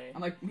 Alright, alright.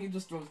 I'm like he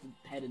just throws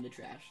the head in the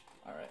trash.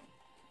 Alright.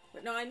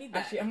 But no, I need that.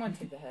 Actually, I'm gonna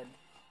take the head.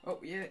 Oh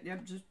yeah,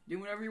 just do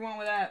whatever you want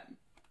with that.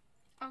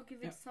 I'll give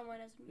it Yeah. to someone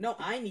as. No,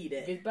 I need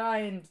it. Goodbye,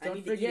 and I don't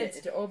need to eat forget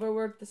it. to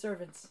overwork the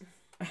servants.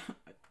 Wait,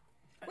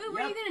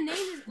 what are you gonna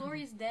name this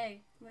glorious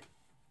day? What?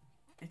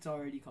 It's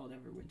already called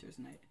Everwinter's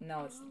Night.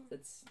 No,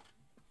 it's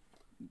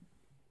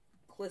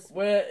Clis-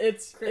 well,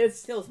 it's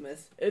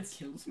Killsmith.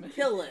 Kills me.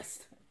 Kill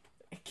list.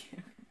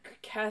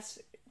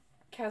 Cassian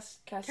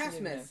Cassimus.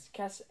 Miss.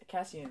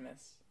 Cassian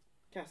Miss.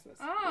 Casmus.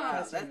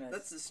 Oh.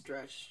 That's a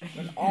stretch.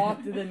 And all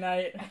through the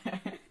night,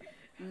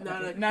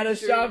 Not a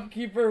sure.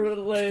 shopkeeper would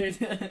lay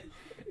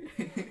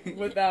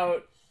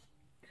without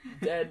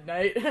dead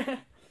night.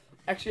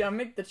 Actually, I'll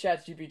make the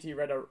chat GPT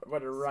write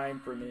a rhyme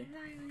for me.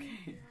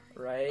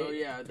 Right? Oh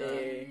yeah,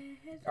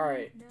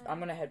 Alright, I'm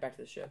gonna head back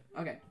to the ship.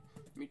 Okay.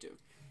 me too.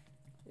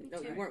 No,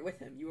 you Okay. weren't with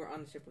him. You were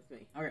on the ship with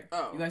me. All right.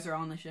 Oh, You guys are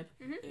on the ship.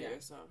 yeah.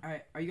 So All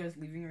right. Are you guys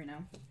leaving right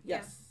now?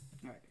 Yes.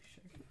 All right.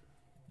 Sure.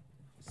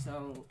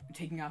 So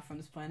taking off from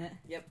this planet.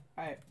 Yep.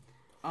 All right.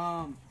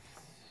 Kind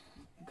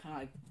of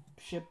like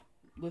ship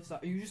lifts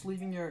up. Are you just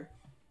leaving your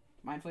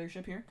Mind Flayer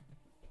ship here?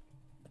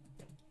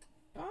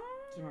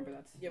 Just remember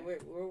that's. Yeah.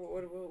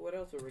 What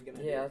else were we gonna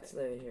do? Yeah, with let's it?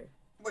 lay it here.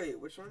 wait,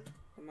 which one?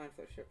 The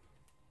Mindflayer ship.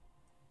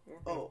 We're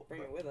not Oh, gonna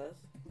bring it with us.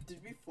 Did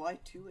we fly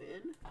two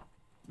in?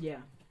 Yeah.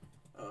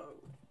 Oh,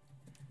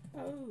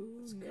 Oh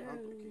it's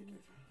complicated.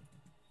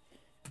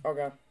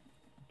 Okay.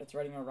 It's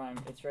writing a rhyme.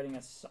 It's writing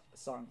a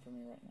song for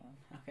me right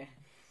now. Okay.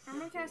 I'm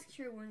gonna cast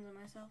Cure Wounds on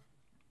myself.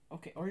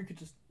 Okay. Or you could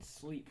just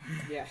sleep.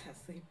 Yeah.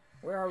 Sleep.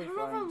 Where are I we don't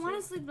know if I flying want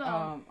to? to sleep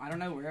though. I don't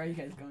know. Where are you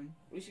guys going?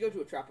 We should go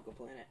to a tropical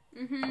planet,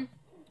 Mm-hmm.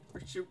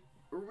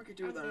 Or we could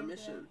do with I'm our into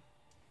mission.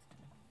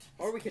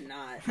 or we could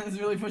not. It's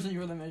really pushing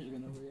you for the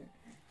measurement over here.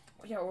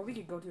 Yeah, or we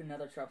could go to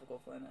another tropical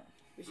planet.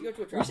 We should go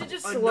to a We tropical. should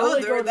just slowly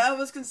Another? go. That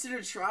was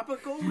considered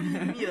tropical? What do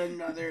you mean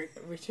another?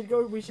 We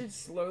should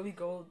slowly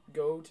go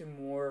to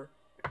more,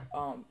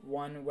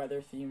 one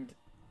weather themed,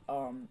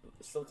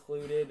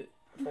 secluded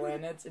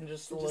planets and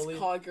just slowly. Just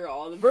conquer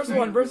all the Verse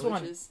one.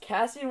 villages.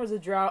 Cassian was a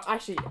drow.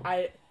 Actually,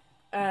 my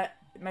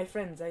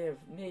friends, I have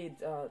made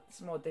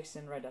Small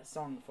Dixon write a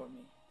song for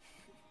me.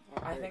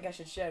 I think I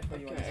should share it for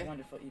you on this Okay.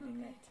 wonderful evening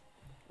night.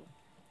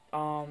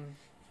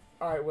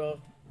 Alright, Will,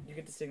 you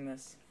get to sing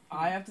this.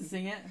 I have to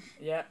sing it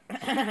Yeah.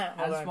 as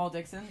Hold on. Small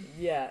Dixon.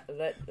 Yeah,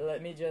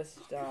 let me just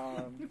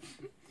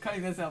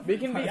Cutting this out. we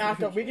can be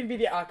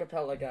the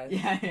acapella guys.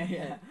 Yeah, yeah,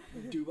 yeah.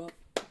 Doo-bop.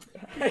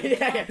 Alright,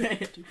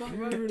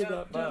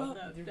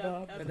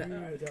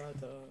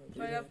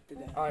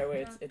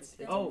 wait, it's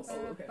Oh,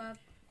 okay.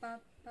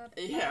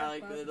 Yeah,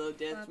 like the little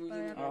dance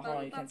moves. oh, hold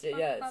on, you can't see it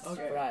yet. It's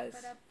Okay. surprise.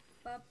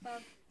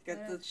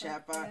 Got the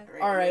chat bot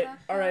right Alright, here.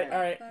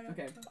 alright.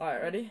 Okay.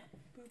 Alright, ready?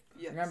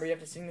 Yes. Remember, you have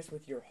to sing this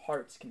with your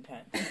heart's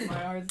content.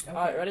 My heart's. Okay.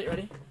 Alright,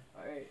 ready?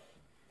 Alright.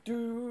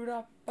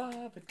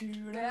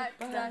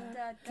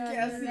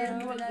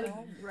 Cassian was a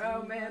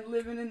drow man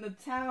living in the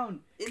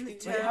town. In the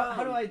Wait, town.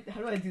 how do I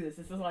do this?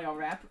 Is this like a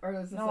rap or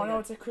is this No, like no, a,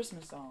 it's a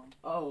Christmas song.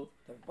 oh,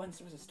 There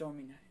once was a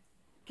stormy night.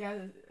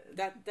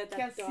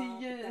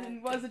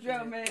 Cassian was a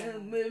drow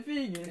man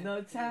living in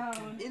the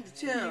town. In the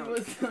He town.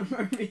 was a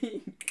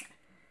marine.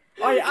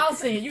 Alright, I'll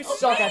sing it. You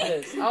suck at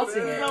this. I'll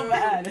sing It's it. so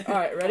bad.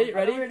 Alright, ready?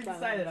 I already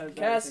decided I was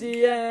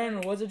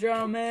Cassian was a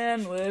drow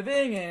man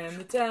living in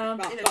the town.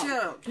 In the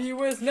town. He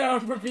was known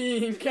for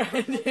being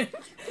kind and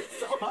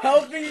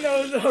helping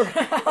those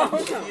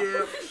around.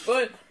 Yeah.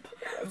 But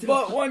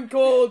But one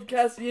cold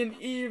Cassian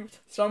Eve,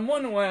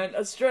 someone went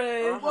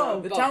astray.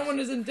 Whoa, The town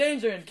was in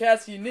danger, and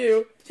Cassie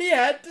knew he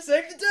had to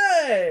save the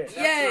day.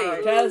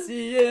 Yay!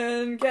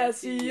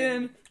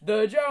 Cassian,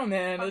 the Joe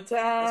man of the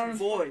town.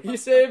 Boy. He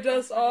saved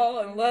us all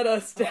and let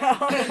us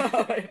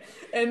down,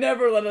 and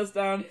never let us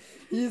down.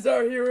 He's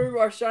our hero,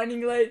 our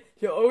shining light.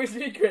 He'll always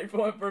be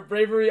grateful for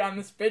bravery on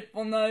this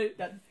fateful night.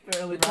 That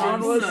barely The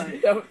town was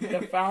rhymes.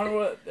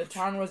 the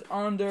town was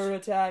under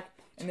attack,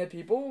 and the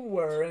people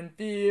were in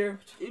fear.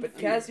 But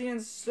Cassian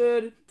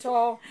stood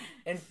tall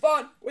and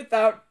fought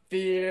without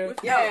fear.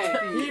 Yay!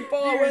 He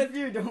fought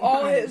with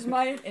all his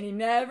might, and he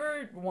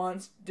never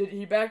once did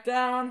he back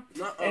down.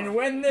 And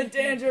when the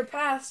danger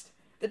passed,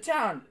 the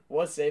town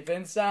was safe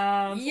and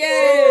sound.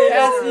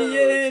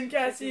 Yay!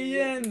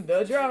 Cassian,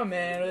 the drum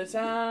man of the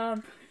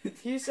town.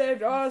 He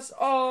saved us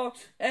all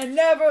and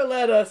never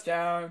let us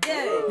down.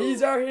 Yay!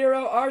 He's our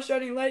hero, our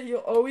shining light. He'll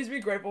always be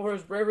grateful for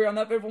his bravery on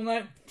that fateful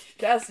night.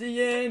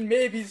 Cassian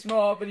may be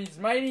small, but he's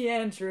mighty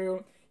and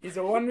true. He's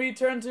the one we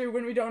turn to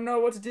when we don't know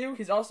what to do.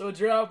 He's also a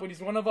drought, but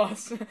he's one of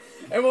us.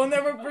 And we'll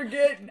never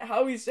forget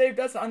how he saved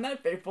us on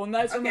that fateful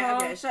night somehow.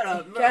 Okay, shut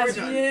up.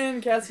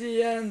 Cassian,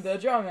 the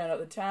drum man of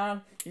the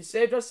town. He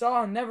saved us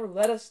all and never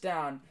let us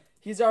down.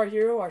 He's our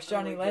hero, our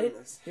shining my light.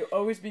 goodness. He'll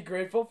always be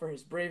grateful for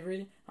his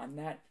bravery on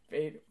that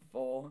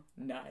fateful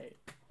night.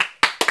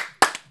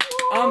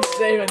 I'm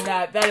saving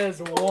that. That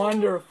is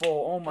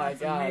wonderful. Oh my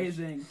That's gosh.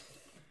 amazing.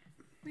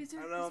 Wait,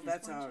 I don't know if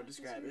that's how I would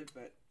describe it,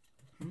 but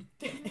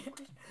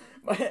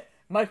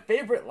My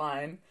favorite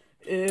line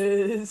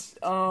is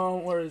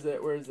where is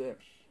it?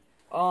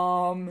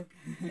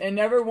 And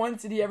never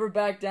once did he ever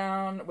back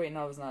down. Wait,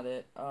 no, that's not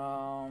it.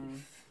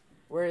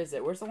 Where is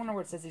it? Where's the one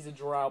where it says he's a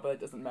drow, but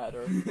it doesn't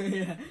matter?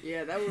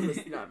 yeah, that one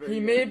was not very. He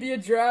good. may be a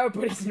drow,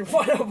 but he's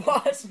one of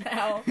us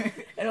now.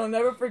 And I'll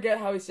never forget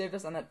how he saved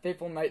us on that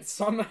fateful night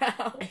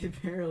somehow.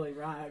 It barely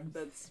rhymes.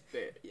 That's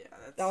fair. Yeah,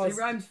 that's. That was-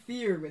 It rhymes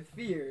fear with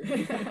fear.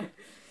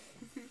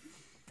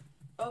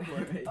 Oh boy.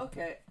 Alright.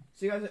 Okay.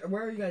 So you guys,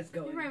 where are you guys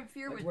going? You rhyme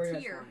fear with where are you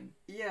guys tear. flying?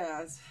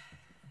 Yeah, it's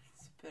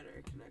a better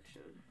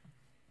connection.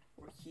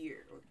 Or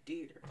here, or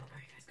dear, Where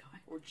are you guys going?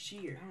 or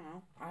cheer.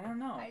 I don't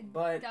know, I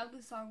but doubt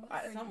the song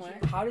was somewhere.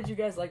 how did you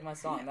guys like my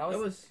song? That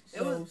was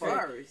It was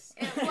bars.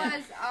 It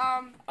was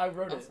I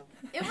wrote it. Awesome.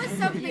 it was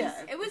something Yeah.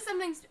 it was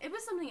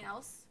something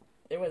else.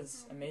 It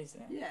was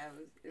amazing. Yeah,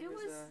 it It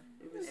was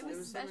was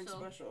something special.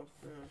 special.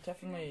 Yeah.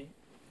 Definitely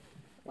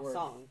A worth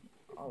song.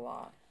 a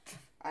lot.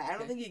 I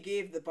don't think you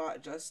gave the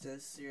bot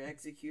justice. Your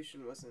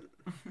execution wasn't.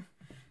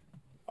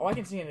 Oh, I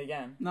can sing it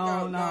again.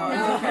 No, No, no,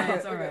 no. it's okay,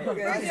 it's alright.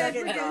 Okay, We're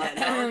second good,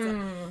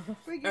 thought.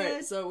 We're good.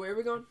 Alright, so where are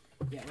we going?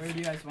 Yeah, where do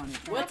you guys want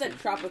to What's a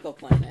tropical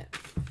planet?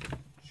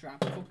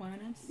 Tropical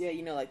planets? Yeah,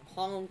 you know, like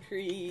palm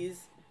trees.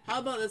 How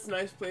about this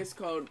nice place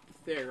called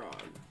Theron?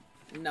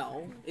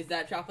 No. Is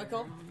that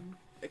tropical?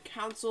 The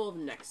Council of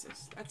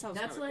Nexus. That sounds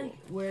That's kinda like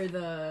where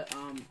the,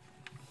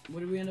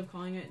 what did we end up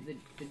calling it? The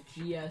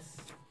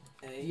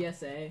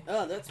GSA?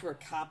 Oh, that's where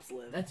cops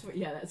live. That's where,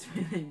 yeah, that's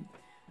where they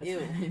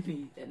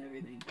meet and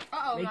everything.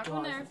 Uh-oh, Make not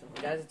going laws there. and stuff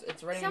like Guys,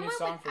 it's writing a new Someone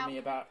song for without- me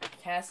about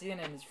Cassian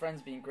and his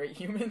friends being great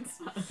humans.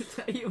 that.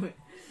 I'll tell you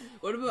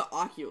What about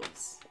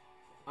Oculus?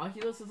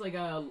 Oculus is like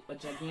a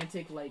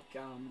gigantic, like,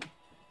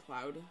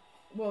 Cloud?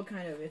 well,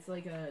 kind of, it's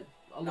like a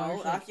No,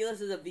 large, like,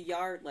 Oculus is a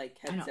VR, like,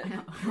 I know, headset. I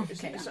know.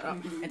 Okay, Shut up.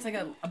 it's like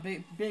a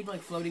big,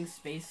 like, floating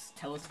space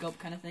telescope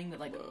kind of thing that,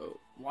 like, Whoa.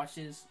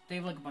 watches, they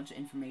have, like, a bunch of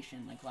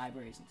information, like,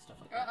 libraries and stuff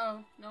like that.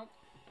 Uh-oh, nope.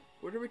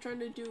 What are we trying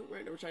to do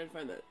right now? We're trying to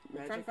find that We're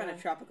magic trying to find a guy?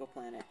 tropical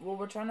planet. Well,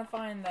 we're trying to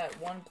find that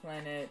one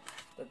planet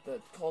that the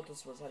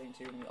cultist was heading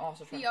to, and we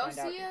also trying to find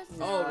out. Theosia?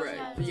 Oh, No, right.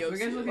 yeah. The We're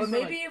guys looking But for,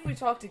 maybe like- if we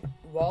talk to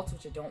Walt,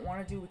 which I don't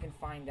want to do, we can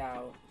find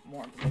out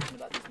more information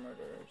about these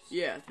murderers.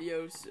 Yeah,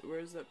 Theos.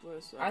 Where's that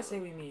place? I say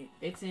we meet.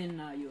 It's in,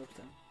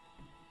 Yellowstone.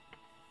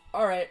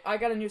 All right, I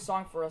got a new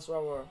song for us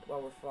while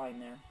we're flying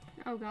there.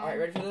 Oh god. All right,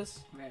 ready for this?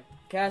 Okay.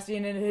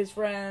 Cassian and his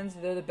friends,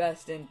 they're the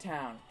best in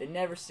town. They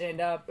never stand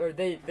up, or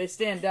they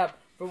stand up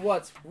for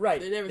what's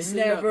right. They never They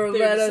stand up. never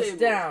They're let the us same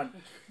down.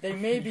 They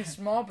may be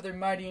small, but they're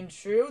mighty and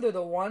true. They're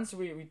the ones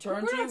we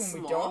turn We're to not when we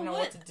small, don't know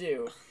what what? to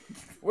do.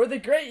 We're the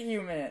great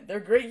human. They're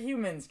great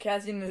humans.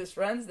 Cassian and his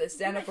friends, they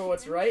stand up for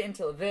what's right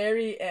until the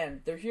very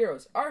end. They're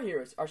heroes,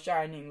 our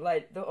shining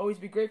light. They'll always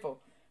be grateful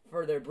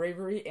for their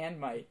bravery and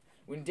might.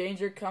 When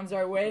danger comes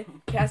our way,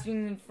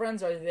 Cassian and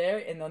friends are there,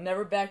 and they'll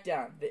never back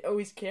down. They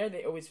always care,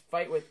 they always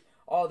fight with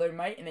all their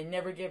might, and they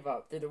never give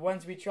up. They're the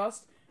ones we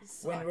trust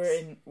when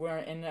Sucks. we're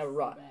in a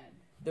rut. Bad.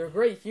 They're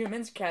great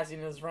humans, Cassian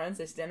and his friends.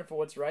 They stand up for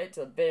what's right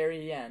till the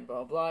very end.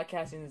 Blah, blah.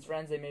 Cassian and his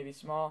friends, they may be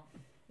small.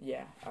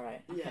 Yeah,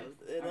 alright. Yeah,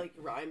 it like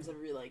rhymes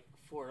every like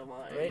 4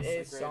 lines. Write a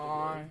like,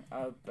 song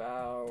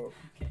about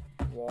Okay.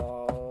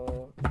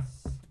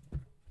 waltz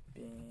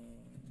being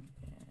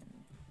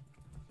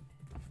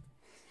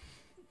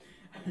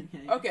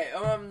in. Okay.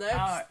 Okay, next.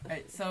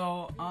 Alright,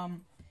 so,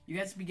 you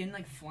guys begin,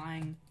 like,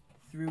 flying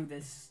through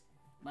this,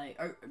 like,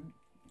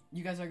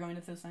 you guys are going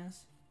to Thilsanus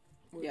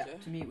Yeah.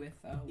 to meet with,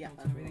 Yeah. Walt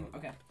and everything?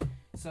 Okay.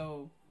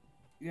 So,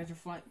 you guys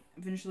are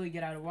eventually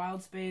get out of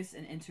wild space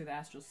and enter the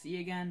astral sea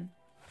again.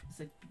 It's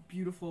like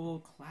beautiful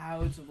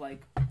clouds of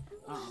like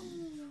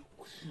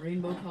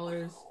rainbow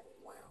colors,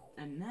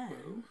 and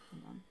then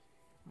hold on,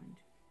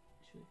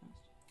 it's really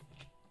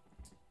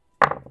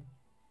fast.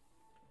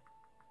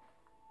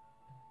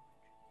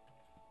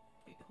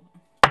 Wait,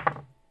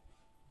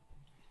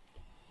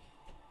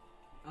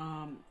 hold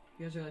on.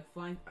 You guys are like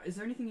flying. Is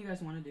there anything you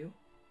guys want to do?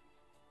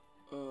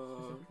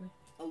 Specifically?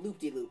 A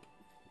loop-de-loop.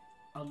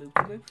 A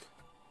loop-de-loop?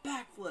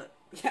 Backflip.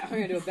 Yeah, we're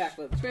gonna do a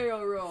backflip.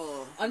 Barrel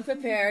roll.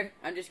 Unprepared.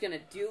 I'm just gonna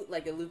do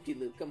like a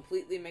loop-de-loop.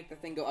 Completely make the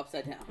thing go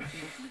upside down.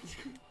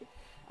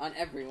 On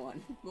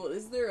everyone. Well,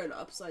 is there an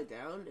upside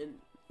down in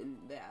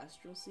the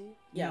astral sea?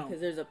 Yeah, No.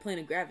 because there's a plane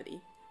of gravity.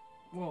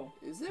 Whoa.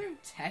 Is there?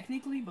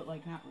 Technically, but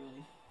like not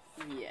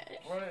really. Yeah.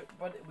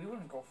 But we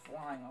wouldn't go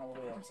flying all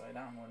the way upside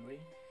down, would we?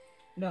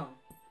 No.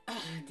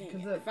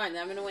 Dang it. Fine,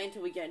 I'm gonna wait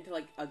until we get into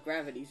like a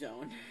gravity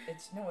zone.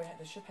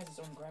 The ship has its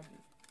own gravity.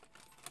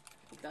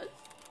 It does?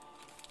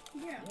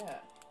 Yeah. Yeah.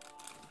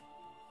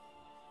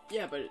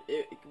 Yeah, but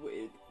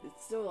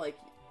it's still like,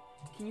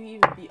 can you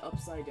even be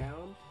upside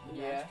down in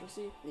the Yeah. astral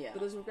sea? Yeah. But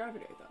there's no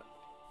gravity, I thought.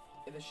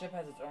 The ship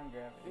has its own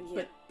gravity.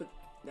 Yeah. But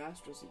the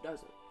astral sea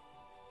doesn't.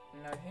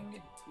 No, I think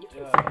it You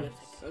does. can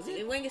Does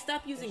it? When you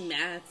stop using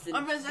maths and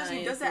I'm just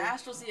asking, does the science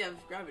astral sea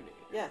have gravity?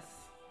 Yes.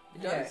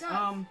 It Yeah. does.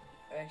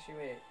 Actually,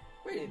 wait.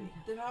 Wait,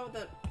 then how would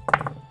that?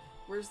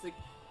 Where's the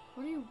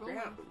What are you rolling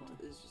ground?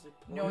 for? It's just like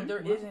No, pulling?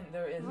 there What? isn't.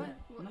 There isn't.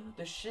 What?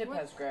 The ship What?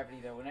 has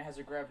gravity though, and it has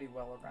a gravity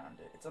well around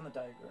it. It's on the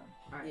diagram.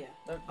 Alright. Yeah.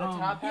 The Um,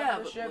 top half Yeah, of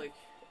the but ship. like,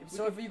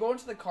 So if you go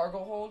into the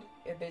cargo hold,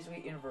 it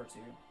basically inverts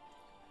you.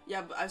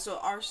 yeah, but so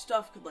our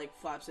stuff could like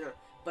flaps around,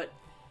 but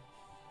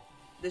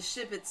the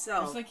ship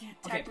itself It's like, okay,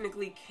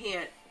 technically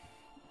can't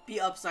be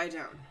upside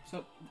down.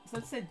 so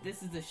let's say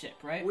this is the ship,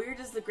 right? Where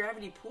does the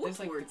gravity pull There's,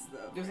 like, towards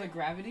though? There's like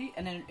gravity,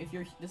 and then if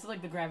you're, this is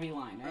like the gravity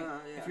line, right?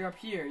 Yeah. If you're up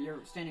here, you're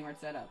standing right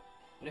side up.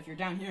 But if you're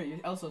down here, you're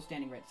also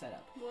standing right side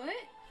up. What?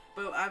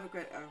 But I have a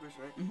question,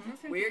 right?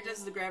 Mm-hmm. Where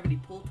does the gravity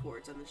pull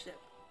towards on the ship?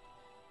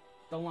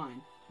 The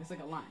line. It's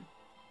like a line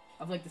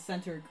of like the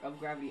center of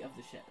gravity of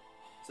the ship.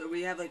 So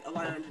we have like a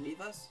line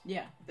underneath us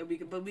Yeah. that we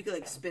could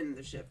like spin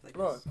the ship like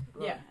Look, this.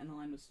 look. Yeah, and the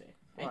line would stay.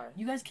 And Why?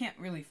 you guys can't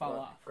really fall Look,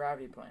 off.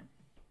 Gravity plane.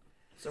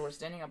 So we're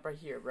standing up right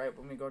here, right?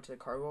 When we go to the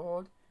cargo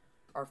hold,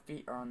 our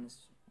feet are on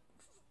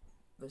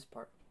this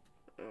part.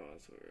 Oh,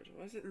 that's weird.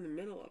 Why is it in the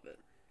middle of it?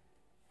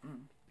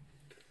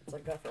 It's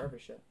like that for every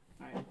ship.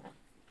 Alright.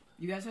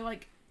 You guys are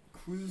like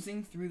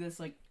cruising through this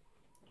like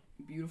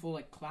beautiful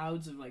like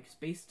clouds of like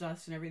space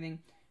dust and everything.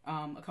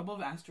 A couple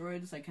of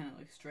asteroids, like kind of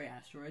like stray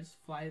asteroids,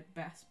 fly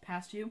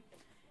past you,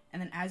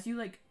 and then as you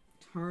like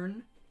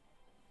turn,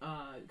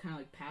 kind of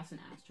like past an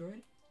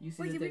asteroid, you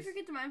see Wait, that did we there's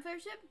forget the Mind Flayer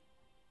ship?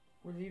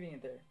 We're leaving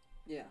it there.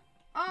 Yeah.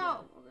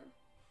 Oh, okay.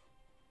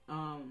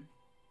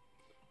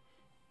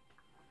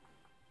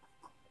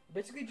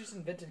 Basically, just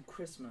invented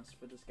Christmas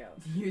for this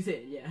galaxy. you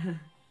did, yeah.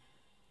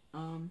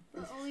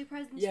 The only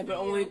presents. Yeah, for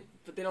but you.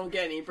 but they don't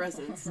get any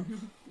presents.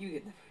 You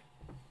get the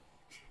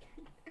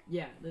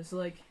Yeah, there's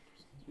like,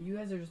 you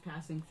guys are just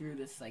passing through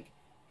this like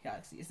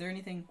galaxy. Is there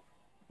anything,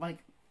 like,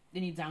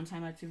 any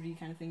downtime activity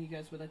kind of thing you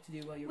guys would like to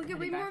do while you're We could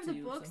heading read more back of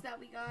the to books so? that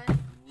we got.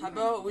 How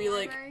about we in the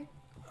like library.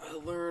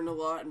 learn a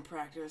lot and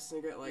practice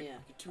and get like Yeah.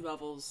 2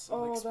 levels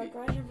Oh, of that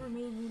XP? guy never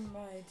made me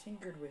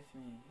tinkered with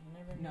me. He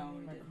never No, made me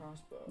he my didn't.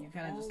 crossbow. You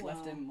kind of just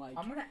left him like.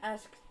 I'm gonna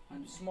ask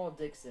un- Small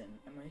Dixon,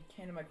 and when he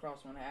came to my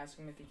crossbow, I'm gonna ask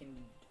him if he can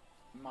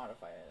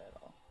modify it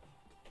at all.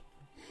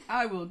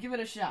 I will give it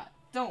a shot.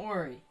 Don't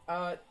worry.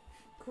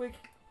 Quick,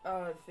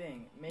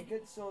 thing. Make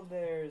it so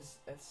there's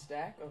a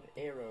stack of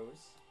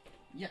arrows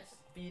Yes.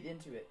 feed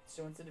into it.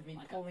 So instead of me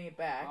Like a- pulling it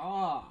back,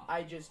 Oh.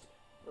 I just,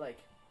 like,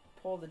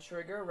 pull the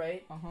trigger,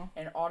 right? Uh-huh.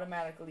 And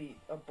automatically,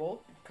 a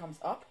bolt comes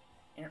up,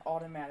 and it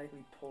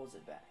automatically pulls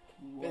it back.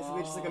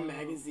 Basically, just like a Whoa.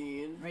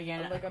 magazine. Right,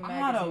 yeah, Like a auto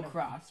magazine of-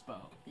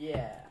 crossbow.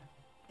 Yeah.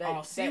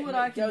 I'll see what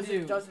I can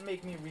do. It doesn't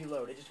make me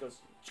reload. It just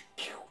goes...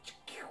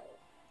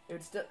 It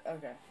would still...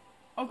 Okay.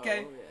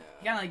 Okay. Oh, yeah.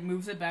 He kind of like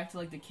moves it back to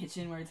like the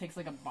kitchen where he takes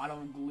like a bottle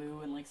of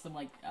glue and like some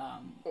like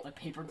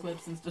paper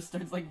clips and just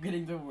starts like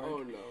getting to work.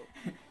 Oh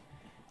no.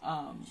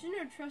 Shouldn't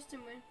have trusted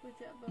him with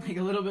that bow. Like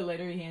a little bit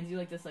later, he hands you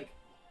like this like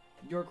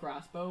your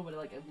crossbow, but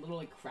like a little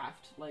like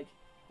craft like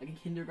a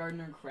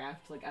kindergartner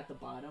craft like at the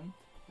bottom.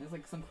 And there's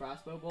like some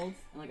crossbow bolts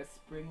and like a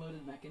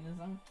spring-loaded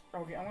mechanism.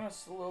 Okay, I'm gonna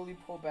slowly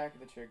pull back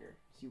the trigger.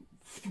 So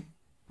you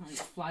like,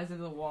 flies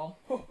into the wall,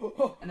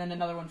 and then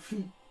another one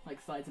like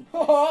slides in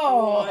place.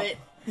 Oh! What?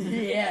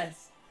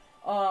 Yes!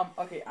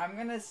 Okay, I'm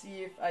gonna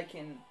see if I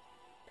can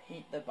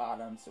paint the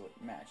bottom so it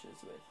matches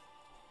with...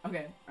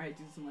 Okay, alright,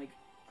 do some like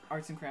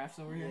arts and crafts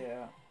over here.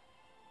 Yeah.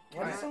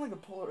 Why does it sound like the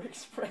Polar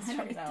Express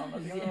right now?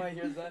 I'm the only one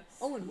who hears that.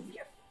 Oh, and move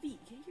your feet.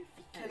 Get your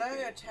feet. Can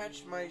I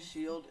attach my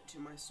shield to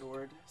my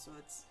sword so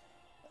it's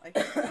I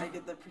get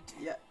the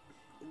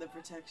the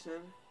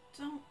protection?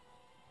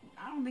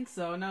 I don't think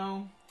so.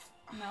 No,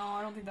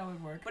 I don't think that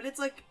would work. But it's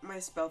like my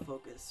spell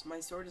focus. My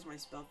sword is my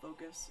spell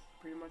focus,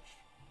 pretty much.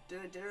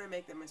 Didn't I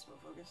make that my spell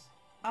focus?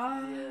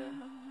 Yeah.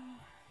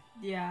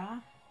 Yeah.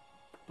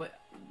 But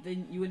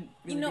then you wouldn't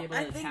really You know, be able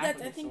to I think attack that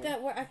with I a think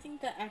sword. that I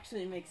think that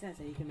actually makes sense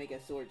that he can make a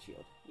sword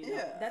shield. You know?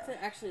 Yeah. That's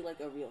actually like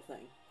a real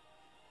thing.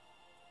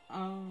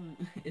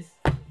 It's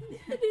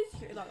It is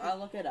true. Look, I'll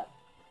look it up.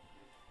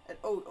 And,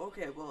 oh,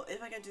 okay. Well,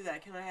 if I can do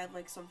that, can I add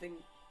like something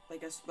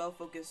like a spell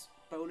focus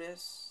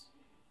bonus?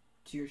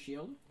 to your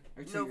shield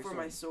or to No, your for sword?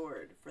 my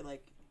sword, for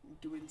like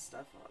doing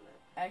stuff on it.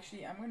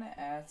 Actually, I'm gonna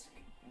ask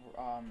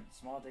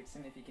Small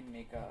Dixon if he can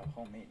make a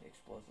homemade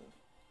explosive.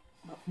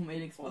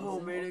 Homemade explosive.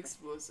 Homemade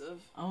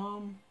explosive.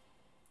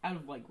 Out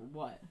of like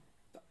what?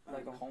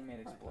 Like a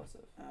homemade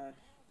explosive.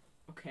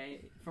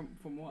 Okay, from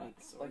what?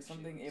 Like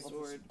something able to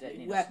sword,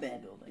 detonate a Weapon. small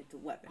building. It's a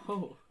weapon.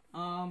 Oh,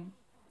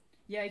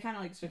 yeah, he kind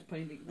of like starts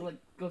putting like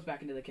goes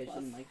back into the kitchen,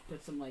 Plus. like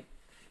puts some like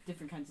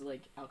different kinds of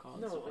like alcohol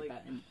and No, stuff like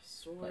like that in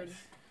sword. place.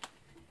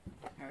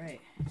 All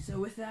right, so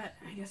with that,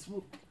 I guess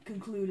we'll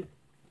conclude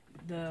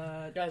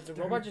the Guys, the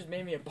robot just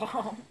made me a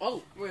bomb.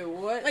 Oh, Wait,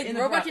 what? like In the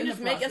the robot pro- can in just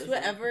the make us process,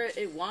 whatever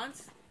it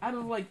wants. out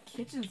of like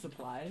kitchen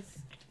supplies.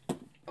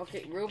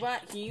 Okay,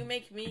 robot, can you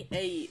make me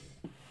a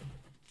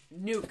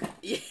Nuke.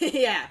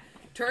 yeah?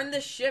 Turn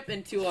the ship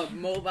into a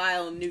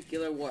mobile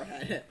nuclear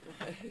warhead.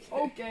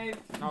 Okay.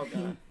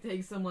 Okay.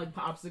 Take some like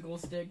popsicle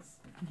sticks.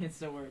 It's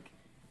to work.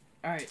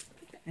 All right.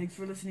 Thanks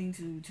for listening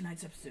to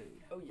tonight's episode.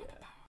 Oh yeah.